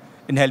profiling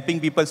in helping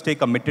people stay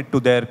committed to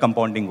their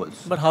compounding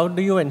goals. But how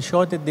do you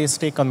ensure that they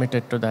stay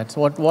committed to that?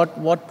 So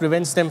what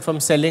prevents them from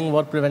selling?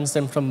 What prevents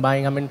them from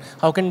buying? I mean,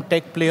 how can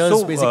tech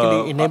players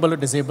basically enable or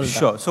disable that?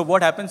 Sure. So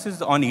what happens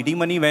is on ED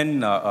Money, when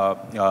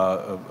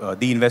the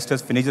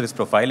investors finish risk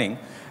profiling,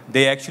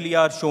 they actually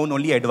are shown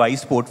only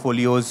advised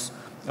portfolios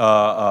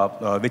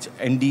which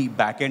in the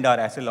back end are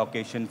asset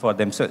allocation for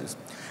themselves.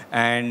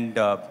 And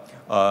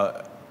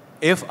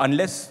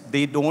unless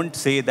they don't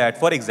say that,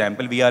 for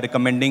example, we are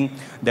recommending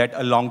that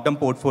a long-term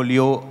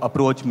portfolio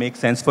approach makes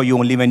sense for you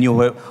only when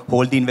you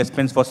hold the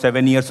investments for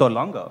 7 years or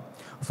longer.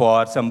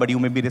 For somebody who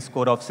may be risk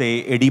score of,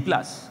 say, 80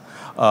 plus,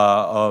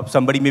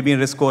 somebody may be in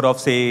risk score of,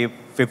 say,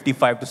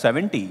 55 to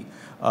 70,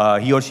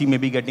 he or she may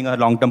be getting a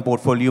long-term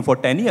portfolio for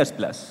 10 years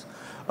plus.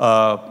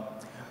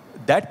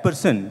 That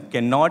person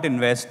cannot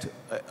invest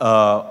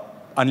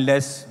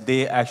unless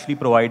they actually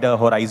provide a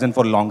horizon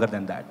for longer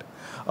than that.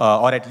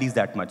 Or at least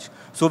that much.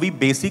 So we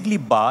basically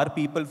bar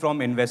people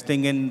from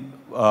investing in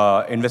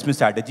investment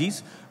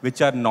strategies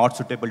which are not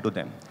suitable to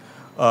them.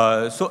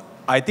 So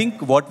I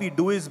think what we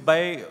do is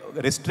by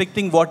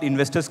restricting what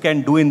investors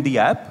can do in the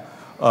app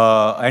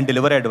and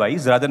deliver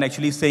advice, rather than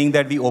actually saying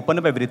that we open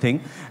up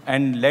everything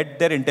and let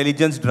their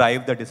intelligence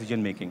drive the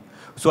decision making.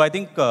 So I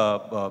think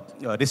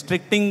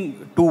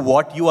restricting to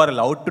what you are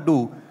allowed to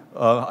do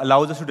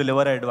allows us to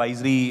deliver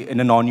advisory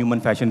in a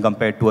non-human fashion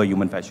compared to a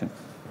human fashion.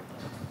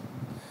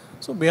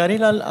 So,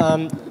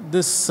 Biharilal,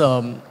 this,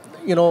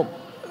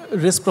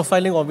 risk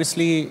profiling,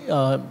 obviously,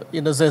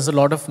 there's a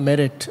lot of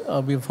merit.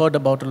 We've heard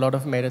about a lot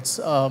of merits,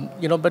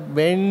 but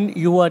when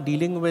you are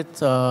dealing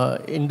with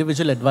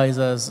individual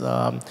advisors,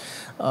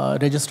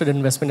 registered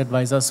investment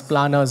advisors,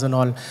 planners and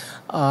all,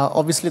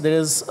 obviously there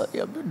is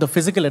the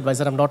physical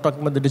advisor. I'm not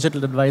talking about the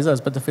digital advisors,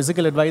 but the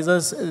physical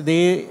advisors,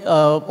 there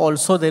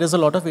is a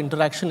lot of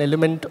interaction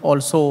element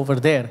also over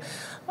there.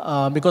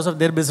 Because of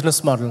their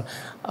business model.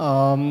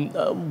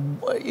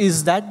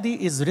 Is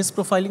risk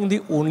profiling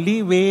the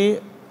only way?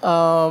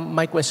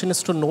 My question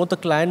is to know the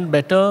client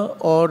better,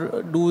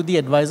 or do the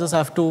advisors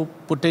have to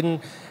put in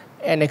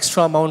an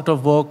extra amount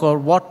of work, or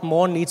what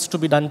more needs to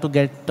be done to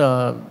get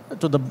to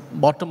the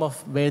bottom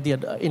of where the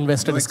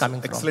investor is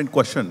coming from? Excellent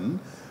question.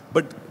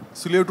 But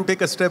so you have to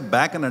take a step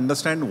back and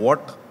understand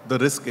what the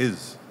risk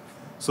is.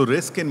 So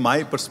risk, in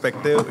my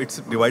perspective,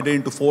 it's divided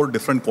into 4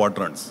 different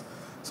quadrants.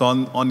 So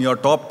on your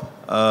top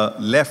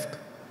left,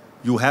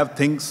 you have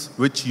things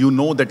which you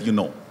know that you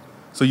know.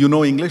 So you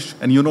know English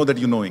and you know that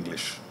you know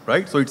English,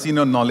 right? So it's in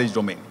your knowledge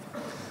domain.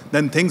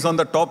 Then things on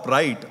the top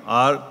right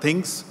are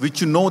things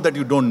which you know that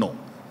you don't know.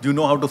 Do you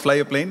know how to fly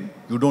a plane?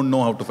 You don't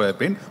know how to fly a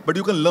plane, but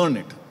you can learn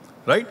it,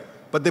 right?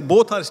 But they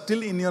both are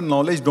still in your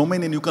knowledge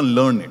domain and you can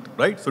learn it,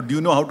 right? So do you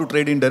know how to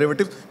trade in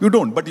derivatives? You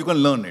don't, but you can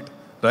learn it,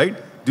 right?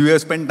 Do you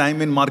have spent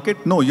time in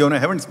market? No, you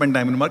haven't spent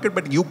time in market,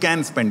 but you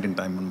can spend in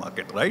time in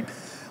market, right?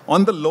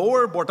 On the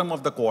lower bottom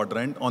of the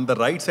quadrant, on the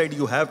right side,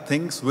 you have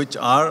things which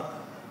are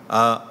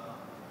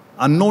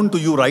unknown to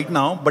you right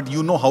now, but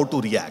you know how to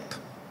react.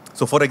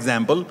 So for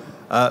example,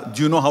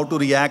 do you know how to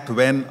react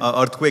when an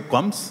earthquake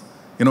comes?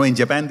 In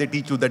Japan, they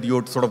teach you that you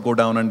would sort of go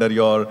down under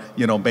your,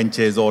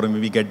 benches or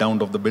maybe get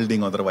down off the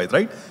building otherwise,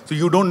 right? So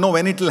you don't know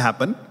when it will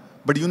happen,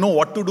 but you know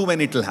what to do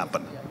when it will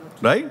happen,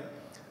 right?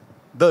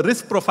 The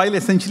risk profile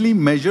essentially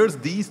measures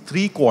these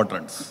 3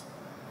 quadrants,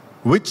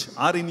 which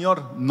are in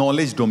your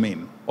knowledge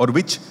domain, or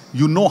which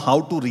you know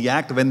how to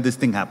react when this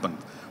thing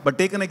happens. But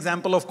take an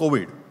example of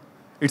COVID.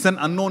 It's an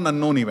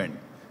unknown event.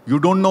 You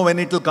don't know when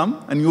it will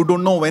come, and you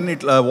don't know when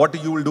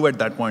what you will do at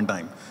that point in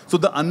time. So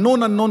the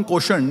unknown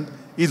quotient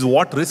is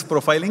what risk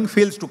profiling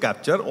fails to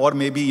capture, or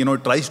maybe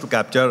it tries to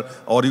capture,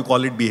 or you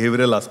call it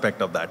behavioral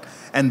aspect of that.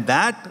 And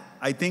that,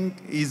 I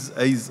think, is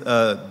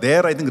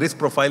there. I think risk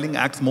profiling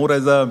acts more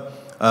as a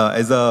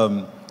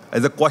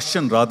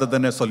question rather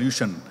than a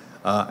solution.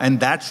 And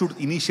that should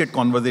initiate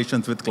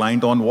conversations with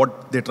client on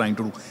what they're trying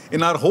to do.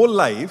 In our whole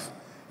life,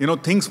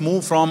 things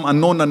move from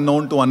unknown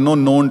to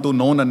unknown known to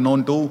known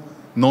unknown to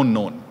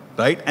known,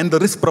 right? And the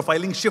risk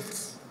profiling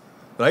shifts.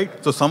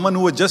 right? So someone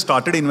who has just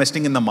started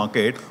investing in the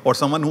market, or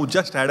someone who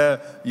just had a,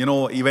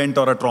 event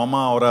or a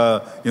trauma or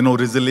a,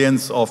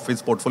 resilience of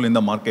his portfolio in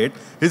the market,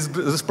 his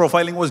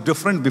profiling was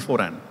different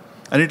beforehand.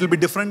 And it will be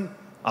different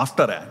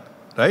afterhand,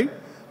 right?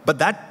 But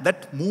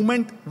that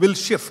movement will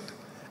shift.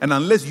 And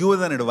unless you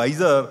as an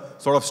advisor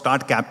sort of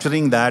start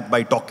capturing that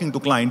by talking to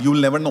client, you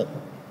will never know,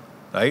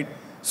 right?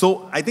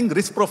 So I think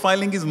risk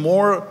profiling is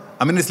more,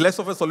 it's less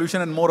of a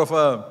solution and more of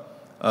a,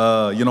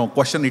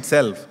 question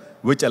itself,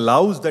 which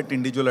allows that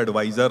individual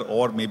advisor,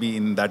 or maybe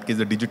in that case,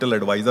 a digital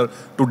advisor,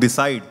 to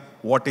decide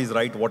what is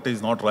right, what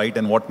is not right,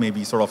 and what may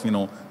be sort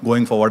of,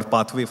 going forward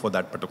pathway for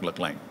that particular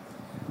client.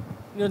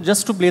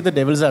 Just to play the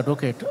devil's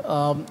advocate,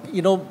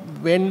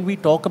 when we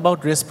talk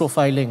about risk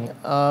profiling,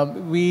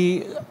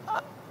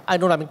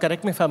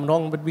 correct me if I'm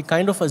wrong, but we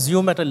kind of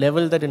assume at a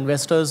level that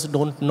investors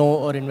don't know,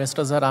 or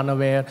investors are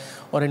unaware,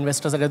 or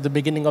investors are at the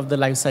beginning of the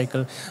life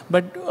cycle.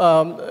 But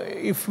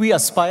if we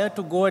aspire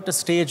to go at a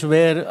stage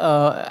where,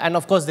 and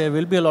of course there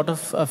will be a lot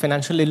of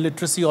financial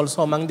illiteracy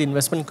also among the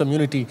investment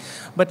community,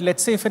 but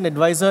let's say if an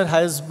advisor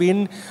has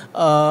been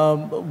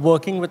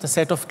working with a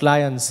set of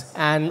clients,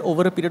 and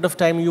over a period of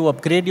time you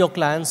upgrade your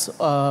clients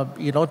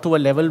to a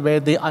level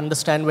where they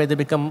understand, where they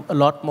become a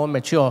lot more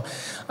mature.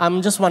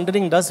 I'm just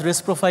wondering, does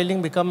risk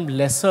profiling become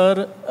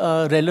lesser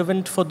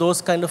relevant for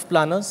those kind of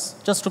planners?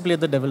 Just to play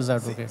the devil's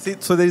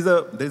advocate. So there is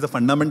a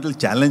fundamental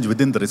challenge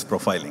within the risk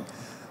profiling.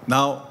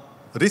 Now,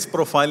 risk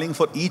profiling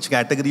for each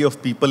category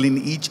of people in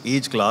each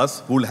age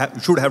class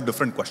should have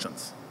different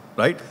questions,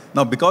 right?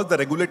 Now, because the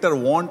regulator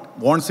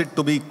wants it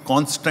to be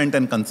constant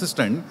and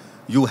consistent,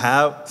 you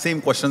have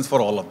same questions for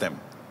all of them,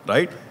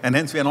 right? And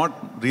hence, we are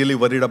not really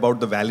worried about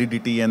the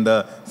validity and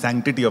the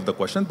sanctity of the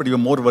question, but you are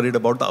more worried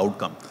about the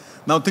outcome.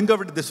 Now, think of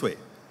it this way.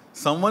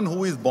 Someone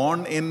who is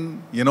born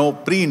in,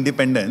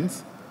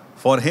 pre-independence,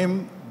 for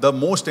him, the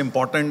most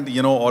important,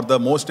 or the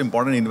most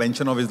important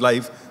invention of his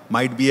life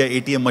might be an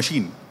ATM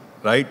machine,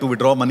 right? To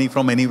withdraw money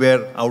from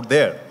anywhere out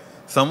there.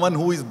 Someone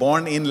who is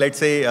born in, let's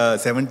say,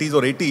 70s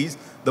or 80s,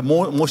 the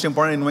most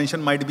important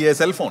invention might be a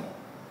cell phone,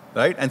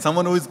 right? And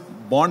someone who is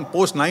born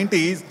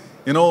post-90s,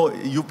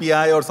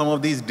 UPI or some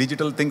of these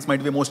digital things might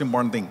be the most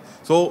important thing.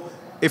 So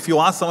if you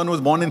ask someone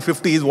who's born in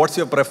 50s, what's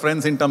your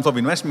preference in terms of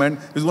investment,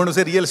 he's going to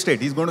say real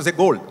estate. He's going to say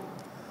gold.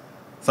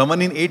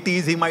 Someone in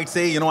 80s, he might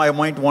say, I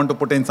might want to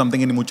put in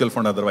something in a mutual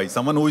fund otherwise.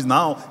 Someone who is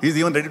now, he's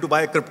even ready to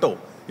buy a crypto.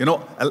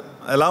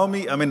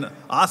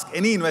 Ask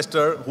any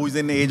investor who is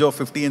in the age of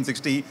 50 and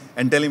 60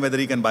 and tell him whether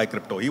he can buy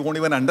crypto. He won't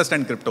even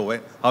understand crypto.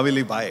 How will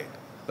he buy it,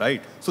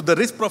 right? So the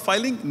risk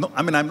profiling,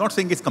 I'm not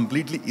saying it's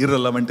completely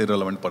irrelevant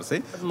per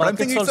se, but I'm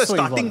saying it's a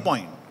starting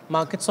point.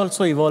 Markets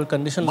also evolve,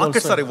 conditions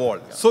Markets also are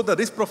evolved. Yeah. So the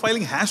risk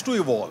profiling has to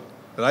evolve,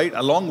 right?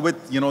 Along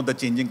with, the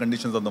changing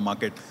conditions of the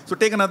market. So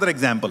take another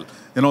example.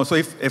 So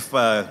if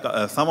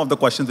some of the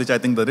questions which I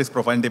think the risk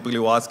profiling typically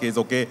will ask is,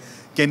 okay,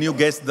 can you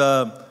guess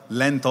the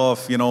length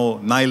of,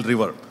 Nile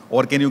River?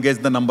 Or can you guess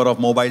the number of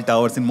mobile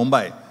towers in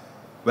Mumbai?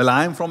 Well,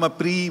 I am from a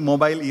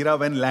pre-mobile era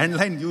when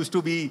landline used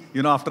to be,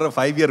 after a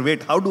 5-year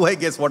wait. How do I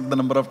guess what the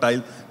number of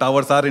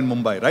towers are in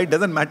Mumbai, right?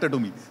 Doesn't matter to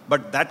me.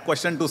 But that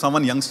question to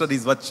someone youngster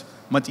is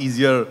much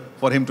easier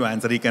for him to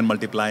answer. He can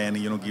multiply and,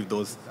 give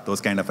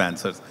those kind of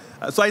answers.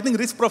 So I think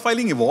risk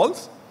profiling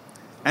evolves.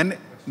 And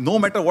no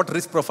matter what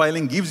risk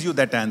profiling gives you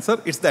that answer,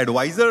 it's the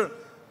advisor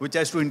which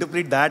has to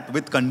interpret that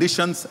with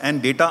conditions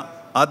and data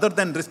other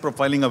than risk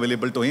profiling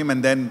available to him,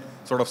 and then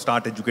sort of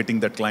start educating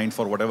that client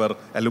for whatever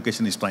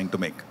allocation he's trying to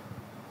make.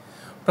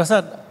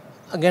 Prasad,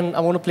 again, I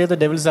want to play the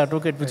devil's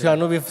advocate with you. I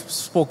know we've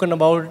spoken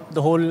about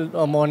the whole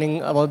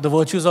morning about the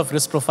virtues of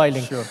risk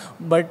profiling. Sure.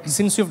 But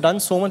since you've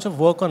done so much of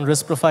work on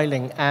risk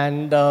profiling,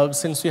 and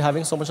since we're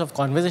having so much of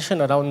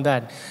conversation around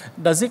that,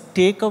 does it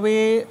take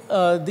away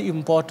the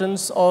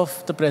importance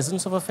of the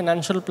presence of a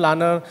financial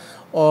planner?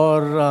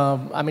 Or,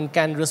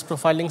 can risk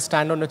profiling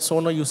stand on its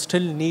own, or you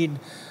still need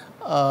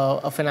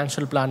a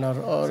financial planner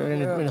or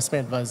an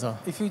investment advisor?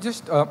 If you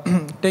just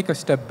take a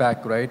step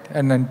back, right,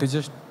 and then to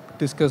just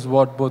discuss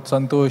what both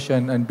Santosh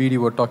and BD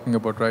were talking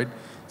about, right?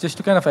 Just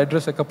to kind of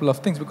address a couple of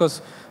things, because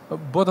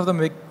both of them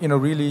make,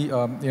 really,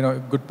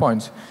 good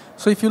points.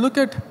 So if you look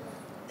at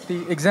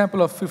the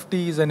example of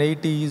 50s and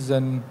 80s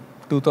and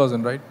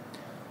 2000, right?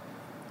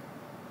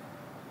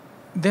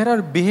 There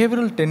are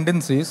behavioral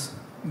tendencies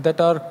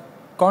that are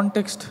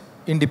context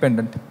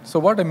independent. So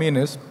what I mean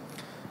is,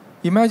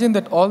 imagine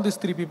that all these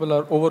three people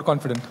are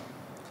overconfident.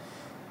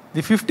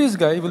 The 50s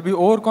guy will be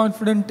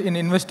overconfident in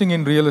investing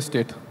in real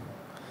estate.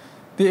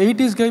 The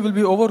 80s guy will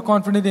be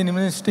overconfident in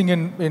investing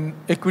in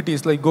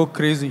equities, like go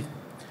crazy.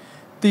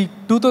 The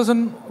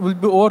 2000 will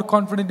be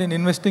overconfident in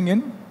investing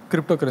in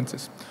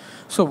cryptocurrencies.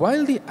 So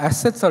while the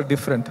assets are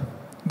different,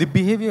 the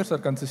behaviors are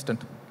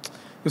consistent.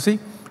 You see?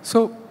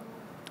 So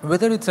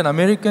whether it's an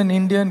American,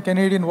 Indian,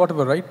 Canadian,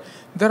 whatever, right?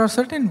 There are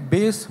certain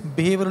base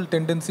behavioral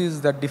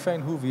tendencies that define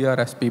who we are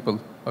as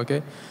people,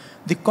 okay?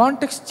 The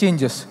context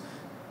changes.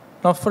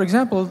 Now, for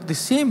example, the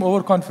same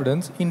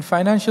overconfidence in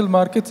financial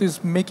markets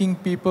is making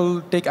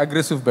people take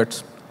aggressive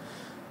bets.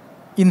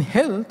 In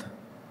health,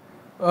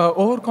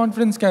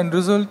 overconfidence can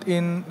result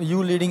in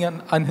you leading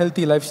an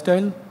unhealthy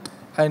lifestyle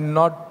and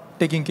not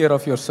taking care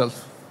of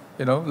yourself,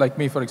 like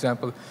me, for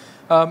example.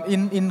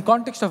 In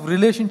context of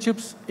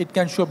relationships, it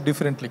can show up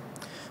differently.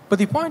 But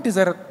the point is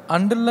there are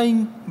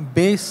underlying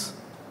base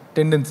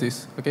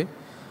tendencies, okay?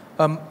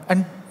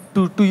 And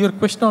to your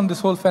question on this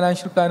whole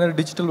financial planner,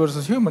 digital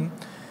versus human,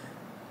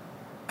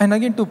 and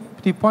again to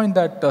the point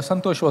that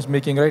Santosh was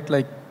making, right?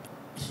 Like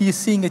he's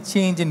seeing a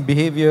change in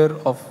behavior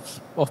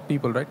of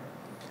people, right?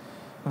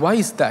 Why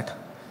is that?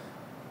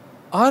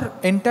 Our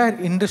entire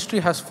industry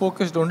has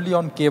focused only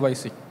on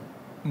KYC,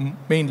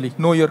 mainly.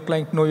 Know your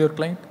client, know your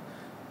client.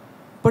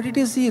 But it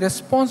is the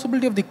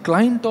responsibility of the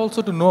client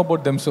also to know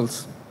about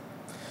themselves.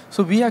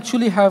 So we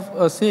actually have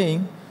a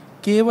saying,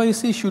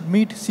 KYC should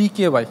meet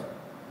CKY.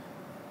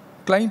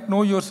 Client,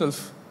 know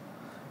yourself.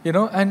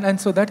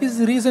 And so that is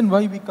the reason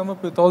why we come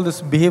up with all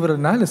this behavioral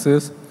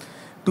analysis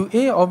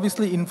to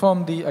obviously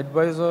inform the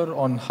advisor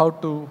on how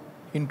to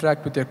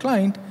interact with your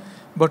client,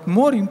 but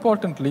more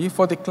importantly,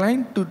 for the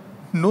client to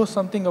know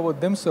something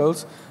about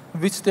themselves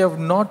which they have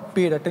not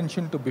paid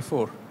attention to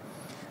before.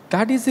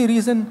 That is the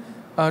reason,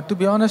 to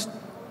be honest,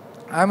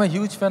 I'm a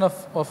huge fan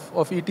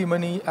of ET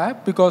Money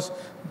app because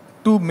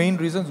two main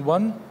reasons.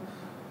 One,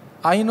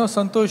 I know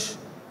Santosh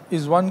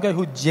is one guy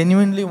who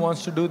genuinely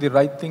wants to do the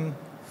right thing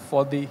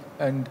for the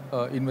end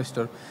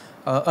investor.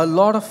 A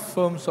lot of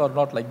firms are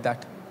not like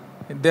that.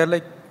 They're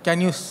like, can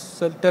you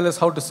tell us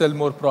how to sell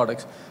more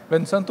products?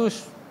 When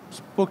Santosh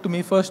spoke to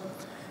me first,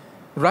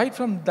 right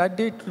from that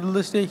day to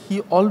this day,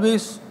 he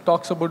always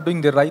talks about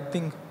doing the right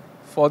thing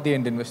for the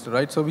end investor,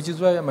 right? So which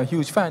is why I'm a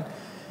huge fan.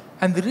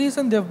 And the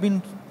reason they've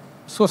been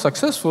so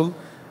successful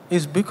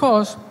is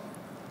because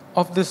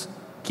of this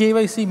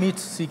KYC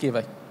meets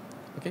CKY.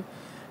 Okay.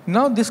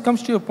 Now this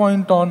comes to a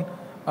point on,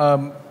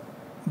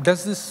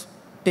 does this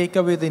take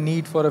away the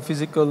need for a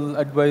physical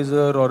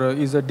advisor or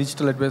is a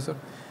digital advisor?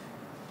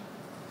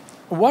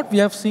 What we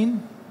have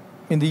seen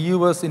in the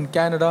US, in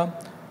Canada,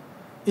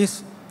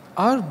 is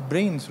our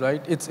brains,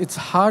 right? It's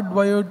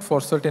hardwired for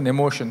certain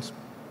emotions,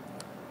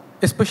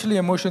 especially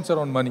emotions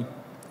around money.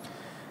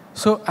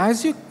 So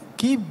as you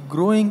keep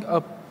going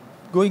up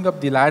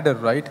the ladder,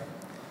 right,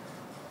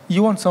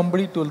 you want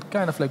somebody to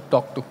kind of like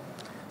talk to.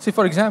 See,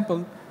 for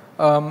example,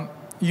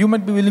 you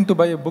might be willing to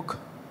buy a book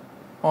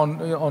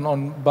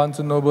on Barnes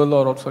 & Noble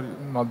or, sorry,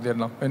 not there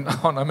now,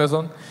 on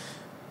Amazon.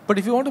 But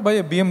if you want to buy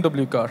a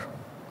BMW car,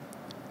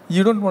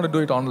 you don't want to do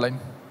it online.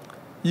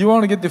 You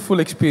want to get the full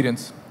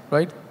experience,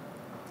 right?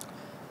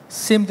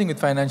 Same thing with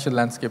financial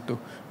landscape too.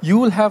 You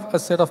will have a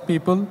set of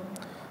people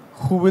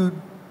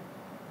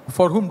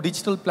for whom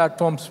digital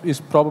platforms is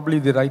probably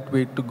the right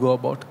way to go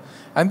about.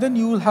 And then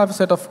you will have a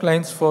set of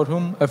clients for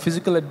whom a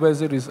physical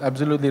advisor is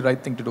absolutely the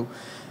right thing to do.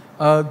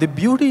 The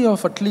beauty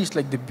of, at least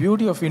like the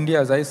beauty of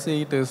India, as I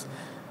say it, is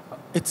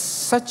it's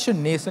such a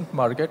nascent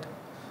market,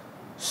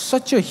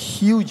 such a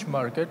huge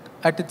market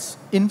at its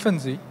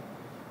infancy,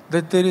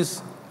 that there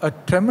is a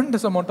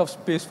tremendous amount of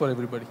space for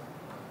everybody.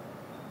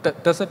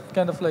 Does it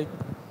kind of like...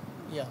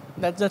 Yeah,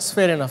 that's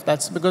fair enough.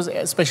 That's because,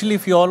 especially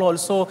if you all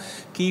also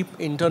keep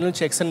internal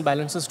checks and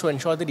balances to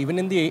ensure that even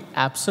in the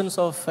absence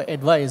of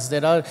advice,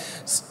 there are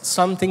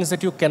some things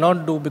that you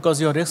cannot do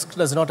because your risk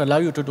does not allow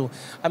you to do.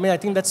 I mean, I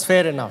think that's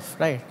fair enough,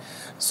 right?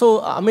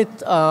 So,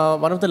 Amit,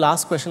 one of the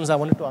last questions I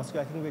wanted to ask you,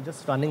 I think we're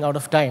just running out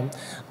of time.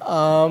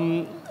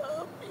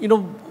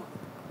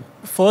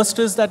 First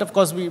is that, of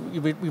course, we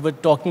were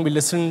talking, we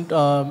listened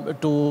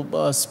to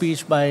a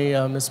speech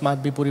by Ms.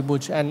 Madhvi Puri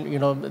Buch, and,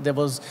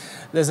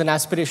 there's an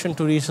aspiration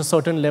to reach a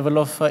certain level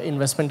of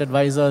investment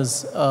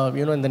advisors,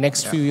 in the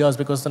next few years,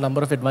 because the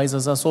number of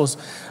advisors are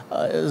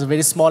is a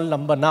very small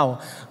number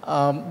now.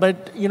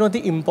 But,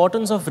 the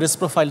importance of risk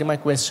profiling, my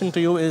question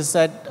to you is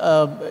that,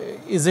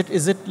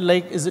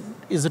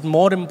 is it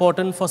more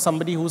important for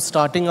somebody who's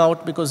starting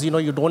out because,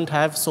 you don't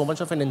have so much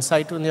of an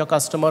insight in your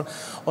customer,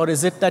 or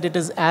is it that it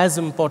is as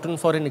important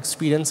for an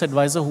experienced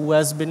advisor who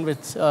has been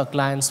with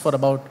clients for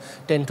about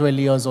 10, 12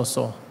 years or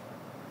so?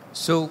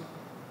 So,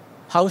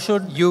 how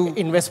should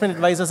investment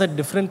advisors at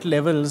different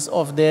levels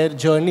of their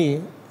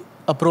journey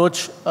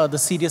approach the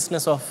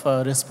seriousness of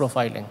risk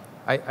profiling?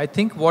 I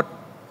think what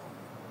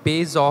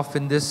pays off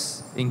in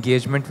this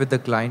engagement with the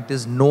client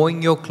is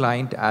knowing your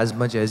client as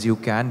much as you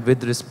can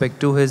with respect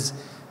to his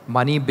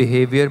money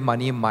behavior,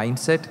 money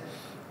mindset,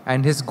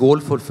 and his goal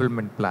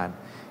fulfillment plan.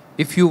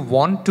 If you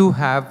want to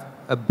have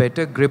a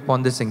better grip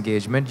on this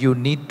engagement, you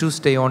need to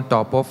stay on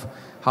top of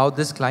how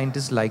this client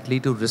is likely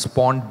to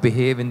respond,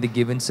 behave in the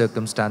given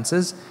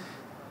circumstances,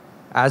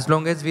 as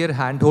long as we are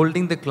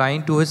hand-holding the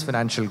client to his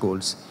financial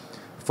goals.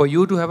 For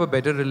you to have a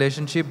better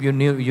relationship, you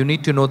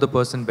need to know the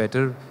person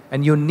better,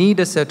 and you need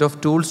a set of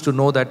tools to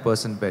know that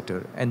person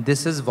better. And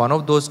this is one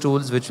of those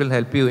tools which will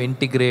help you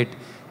integrate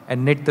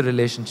and knit the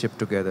relationship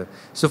together.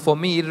 So for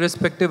me,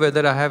 irrespective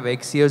whether I have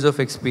X years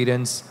of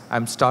experience,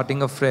 I'm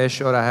starting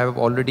afresh, or I have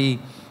already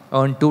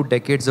earned 2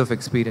 decades of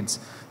experience,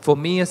 for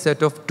me, a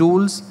set of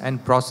tools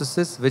and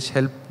processes which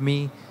help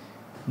me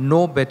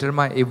know better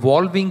my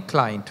evolving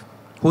client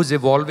who's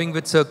evolving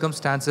with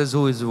circumstances,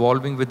 who is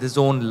evolving with his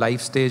own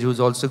life stage, who's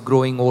also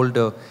growing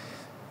older.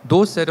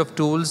 Those set of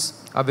tools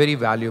are very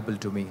valuable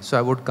to me. So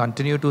I would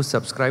continue to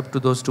subscribe to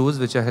those tools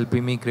which are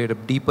helping me create a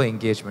deeper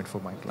engagement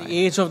for my client.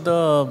 The age of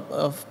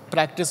the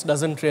practice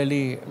doesn't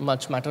really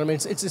much matter. I mean,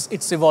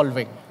 it's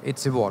evolving.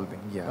 It's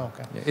evolving, yeah.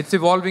 Okay. Yeah. It's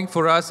evolving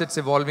for us, it's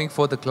evolving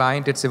for the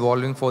client, it's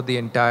evolving for the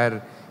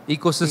entire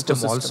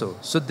ecosystem also.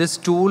 So this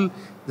tool,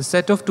 the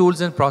set of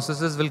tools and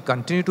processes will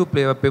continue to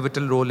play a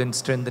pivotal role in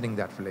strengthening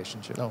that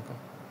relationship. Okay.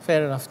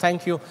 Fair enough.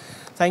 Thank you.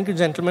 Thank you,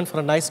 gentlemen, for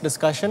a nice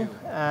discussion.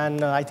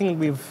 And I think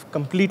we've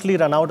completely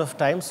run out of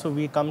time, so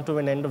we come to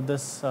an end of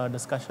this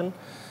discussion.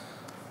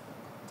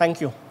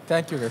 Thank you.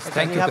 Thank you, guys.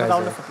 Thank you, guys. Have a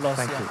round of applause.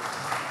 Thank you.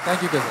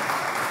 Thank you, guys.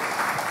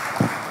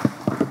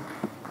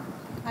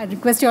 I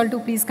request you all to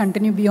please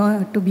continue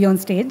to be on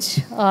stage.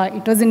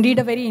 It was indeed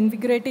a very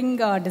invigorating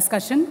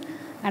discussion,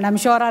 and I'm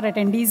sure our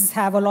attendees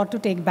have a lot to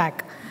take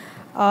back.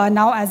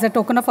 Now, as a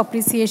token of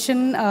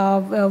appreciation,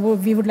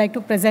 we would like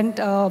to present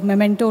a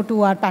memento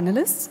to our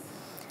panelists.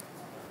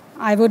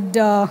 I would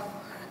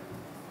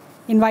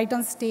invite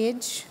on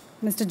stage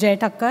Mr. Jay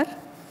Thakkar.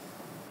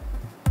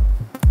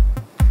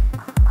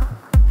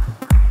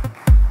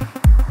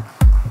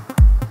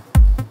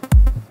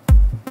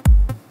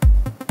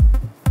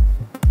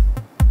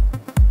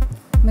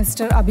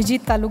 Mr.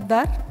 Abhijit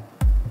Talukdar.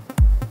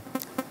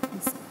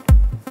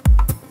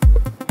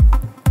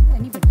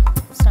 Anybody?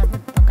 Start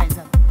with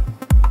Kaiser.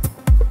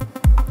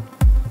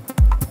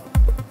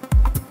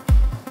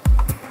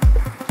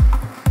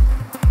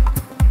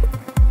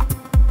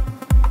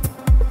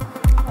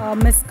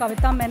 Ms.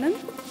 Kavita Menon.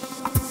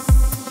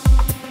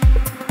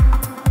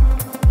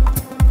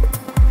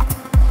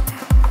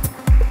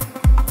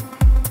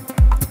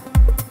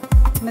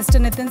 Mr.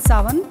 Nitin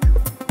Sawant.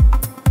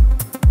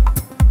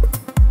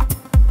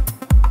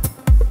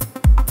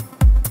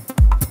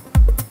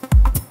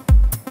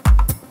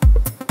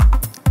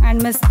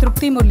 And Ms.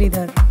 Trupti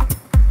Murlidhar.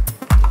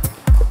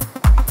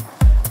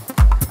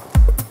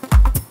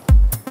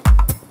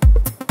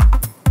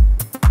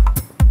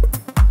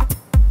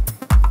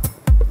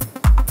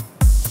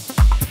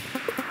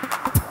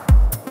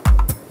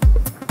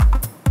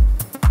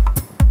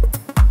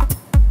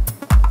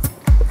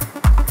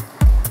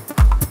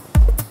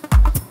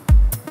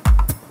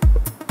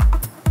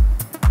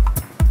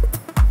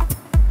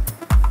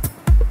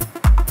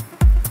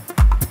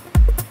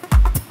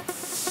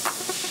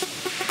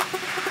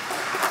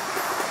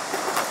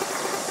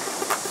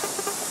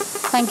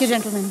 Thank you,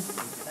 gentlemen.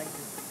 Thank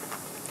you.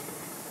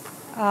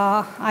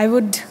 I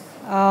would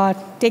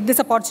take this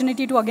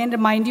opportunity to again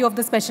remind you of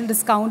the special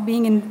discount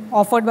being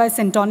offered by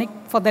Syntonic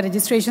for the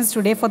registrations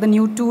today for the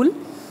new tool.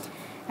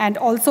 And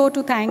also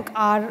to thank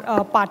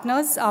our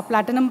partners, our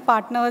platinum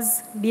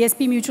partners,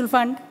 DSP Mutual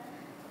Fund,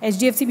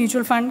 HDFC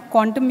Mutual Fund,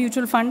 Quantum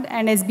Mutual Fund,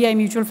 and SBI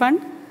Mutual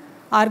Fund.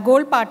 Our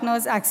gold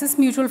partners, Axis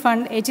Mutual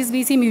Fund,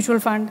 HSBC Mutual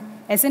Fund,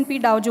 S&P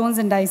Dow Jones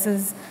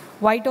Indices,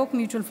 White Oak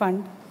Mutual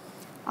Fund.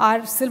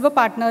 Our silver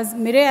partners,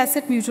 Mirae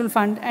Asset Mutual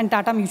Fund and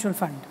Tata Mutual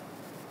Fund.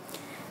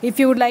 If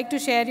you would like to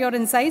share your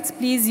insights,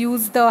 please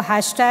use the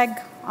hashtag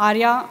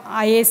ARIA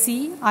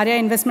IAC, ARIA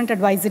Investment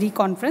Advisory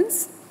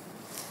Conference.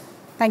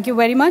 Thank you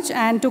very much.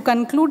 And to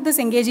conclude this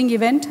engaging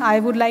event, I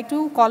would like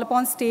to call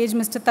upon stage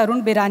Mr.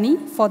 Tarun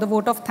Birani for the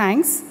vote of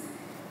thanks.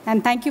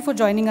 And thank you for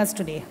joining us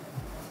today.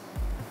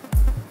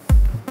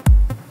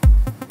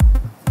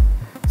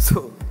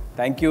 So,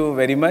 thank you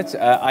very much.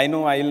 I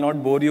know I will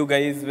not bore you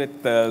guys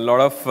with a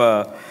lot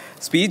of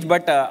speech,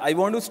 but I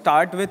want to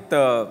start with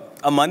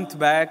a month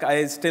back.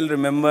 I still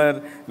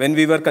remember when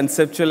we were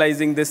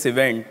conceptualizing this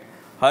event,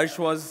 Harsh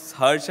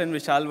and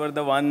Vishal were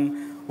the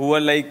one who were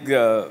like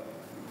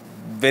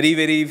very,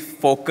 very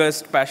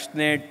focused,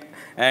 passionate,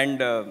 and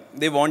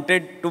they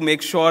wanted to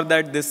make sure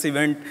that this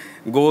event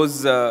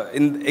goes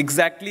in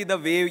exactly the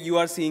way you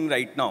are seeing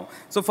right now.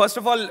 So first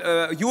of all,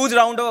 huge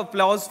round of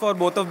applause for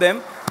both of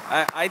them.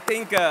 I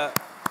think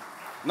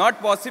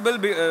not possible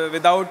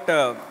without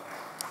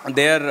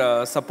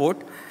their support.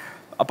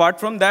 Apart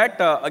from that,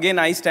 again,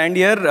 I stand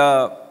here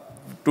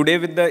today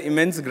with the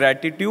immense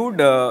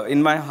gratitude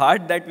in my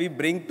heart that we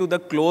bring to the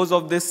close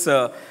of this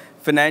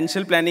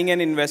Financial Planning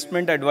and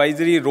Investment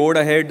Advisory Road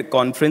Ahead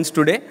conference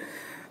today.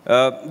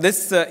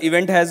 This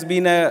event has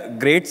been a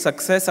great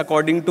success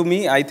according to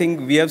me. I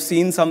think we have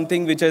seen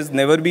something which has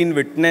never been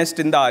witnessed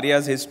in the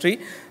ARIA's history.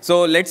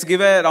 So let's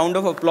give a round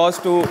of applause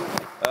to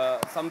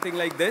something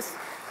like this.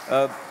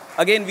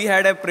 Again, we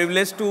had a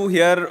privilege to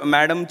hear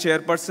Madam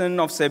Chairperson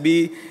of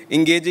SEBI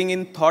engaging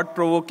in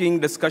thought-provoking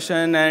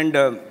discussion, and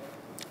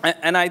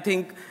I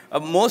think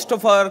most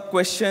of our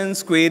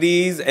questions,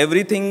 queries,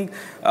 everything,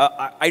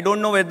 I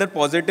don't know whether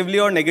positively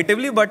or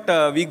negatively,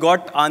 but we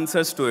got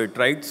answers to it,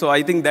 right? So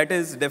I think that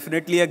is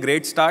definitely a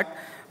great start.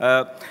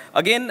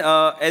 Again,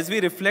 as we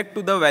reflect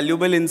to the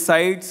valuable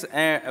insights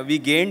we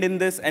gained in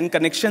this and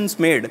connections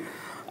made,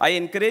 I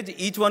encourage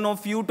each one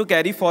of you to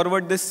carry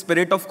forward this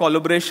spirit of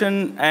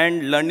collaboration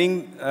and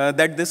learning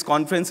that this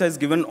conference has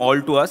given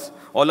all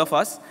of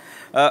us.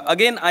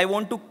 Again, I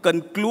want to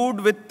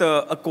conclude with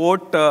a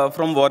quote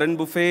from Warren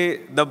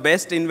Buffett: the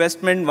best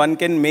investment one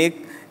can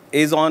make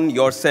is on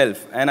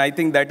yourself. And I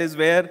think that is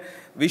where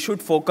we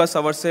should focus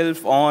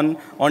ourselves on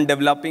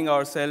developing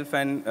ourselves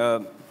and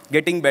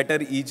getting better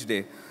each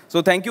day.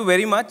 So thank you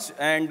very much,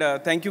 and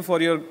thank you for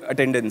your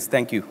attendance.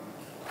 Thank you.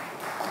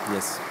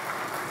 Yes.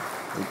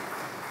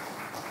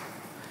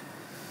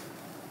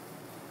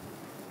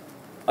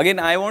 Again,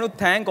 I want to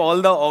thank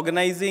all the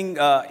organizing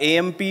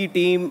AMP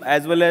team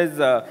as well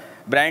as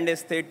Brand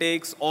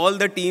Aesthetics, all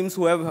the teams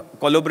who have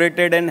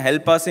collaborated and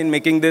helped us in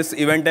making this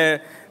event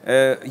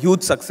a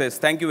huge success.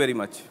 Thank you very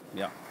much.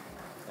 Yeah.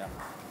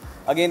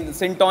 Again,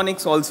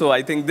 Syntonics also,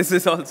 I think this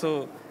is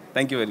also,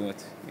 thank you very much.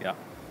 Yeah.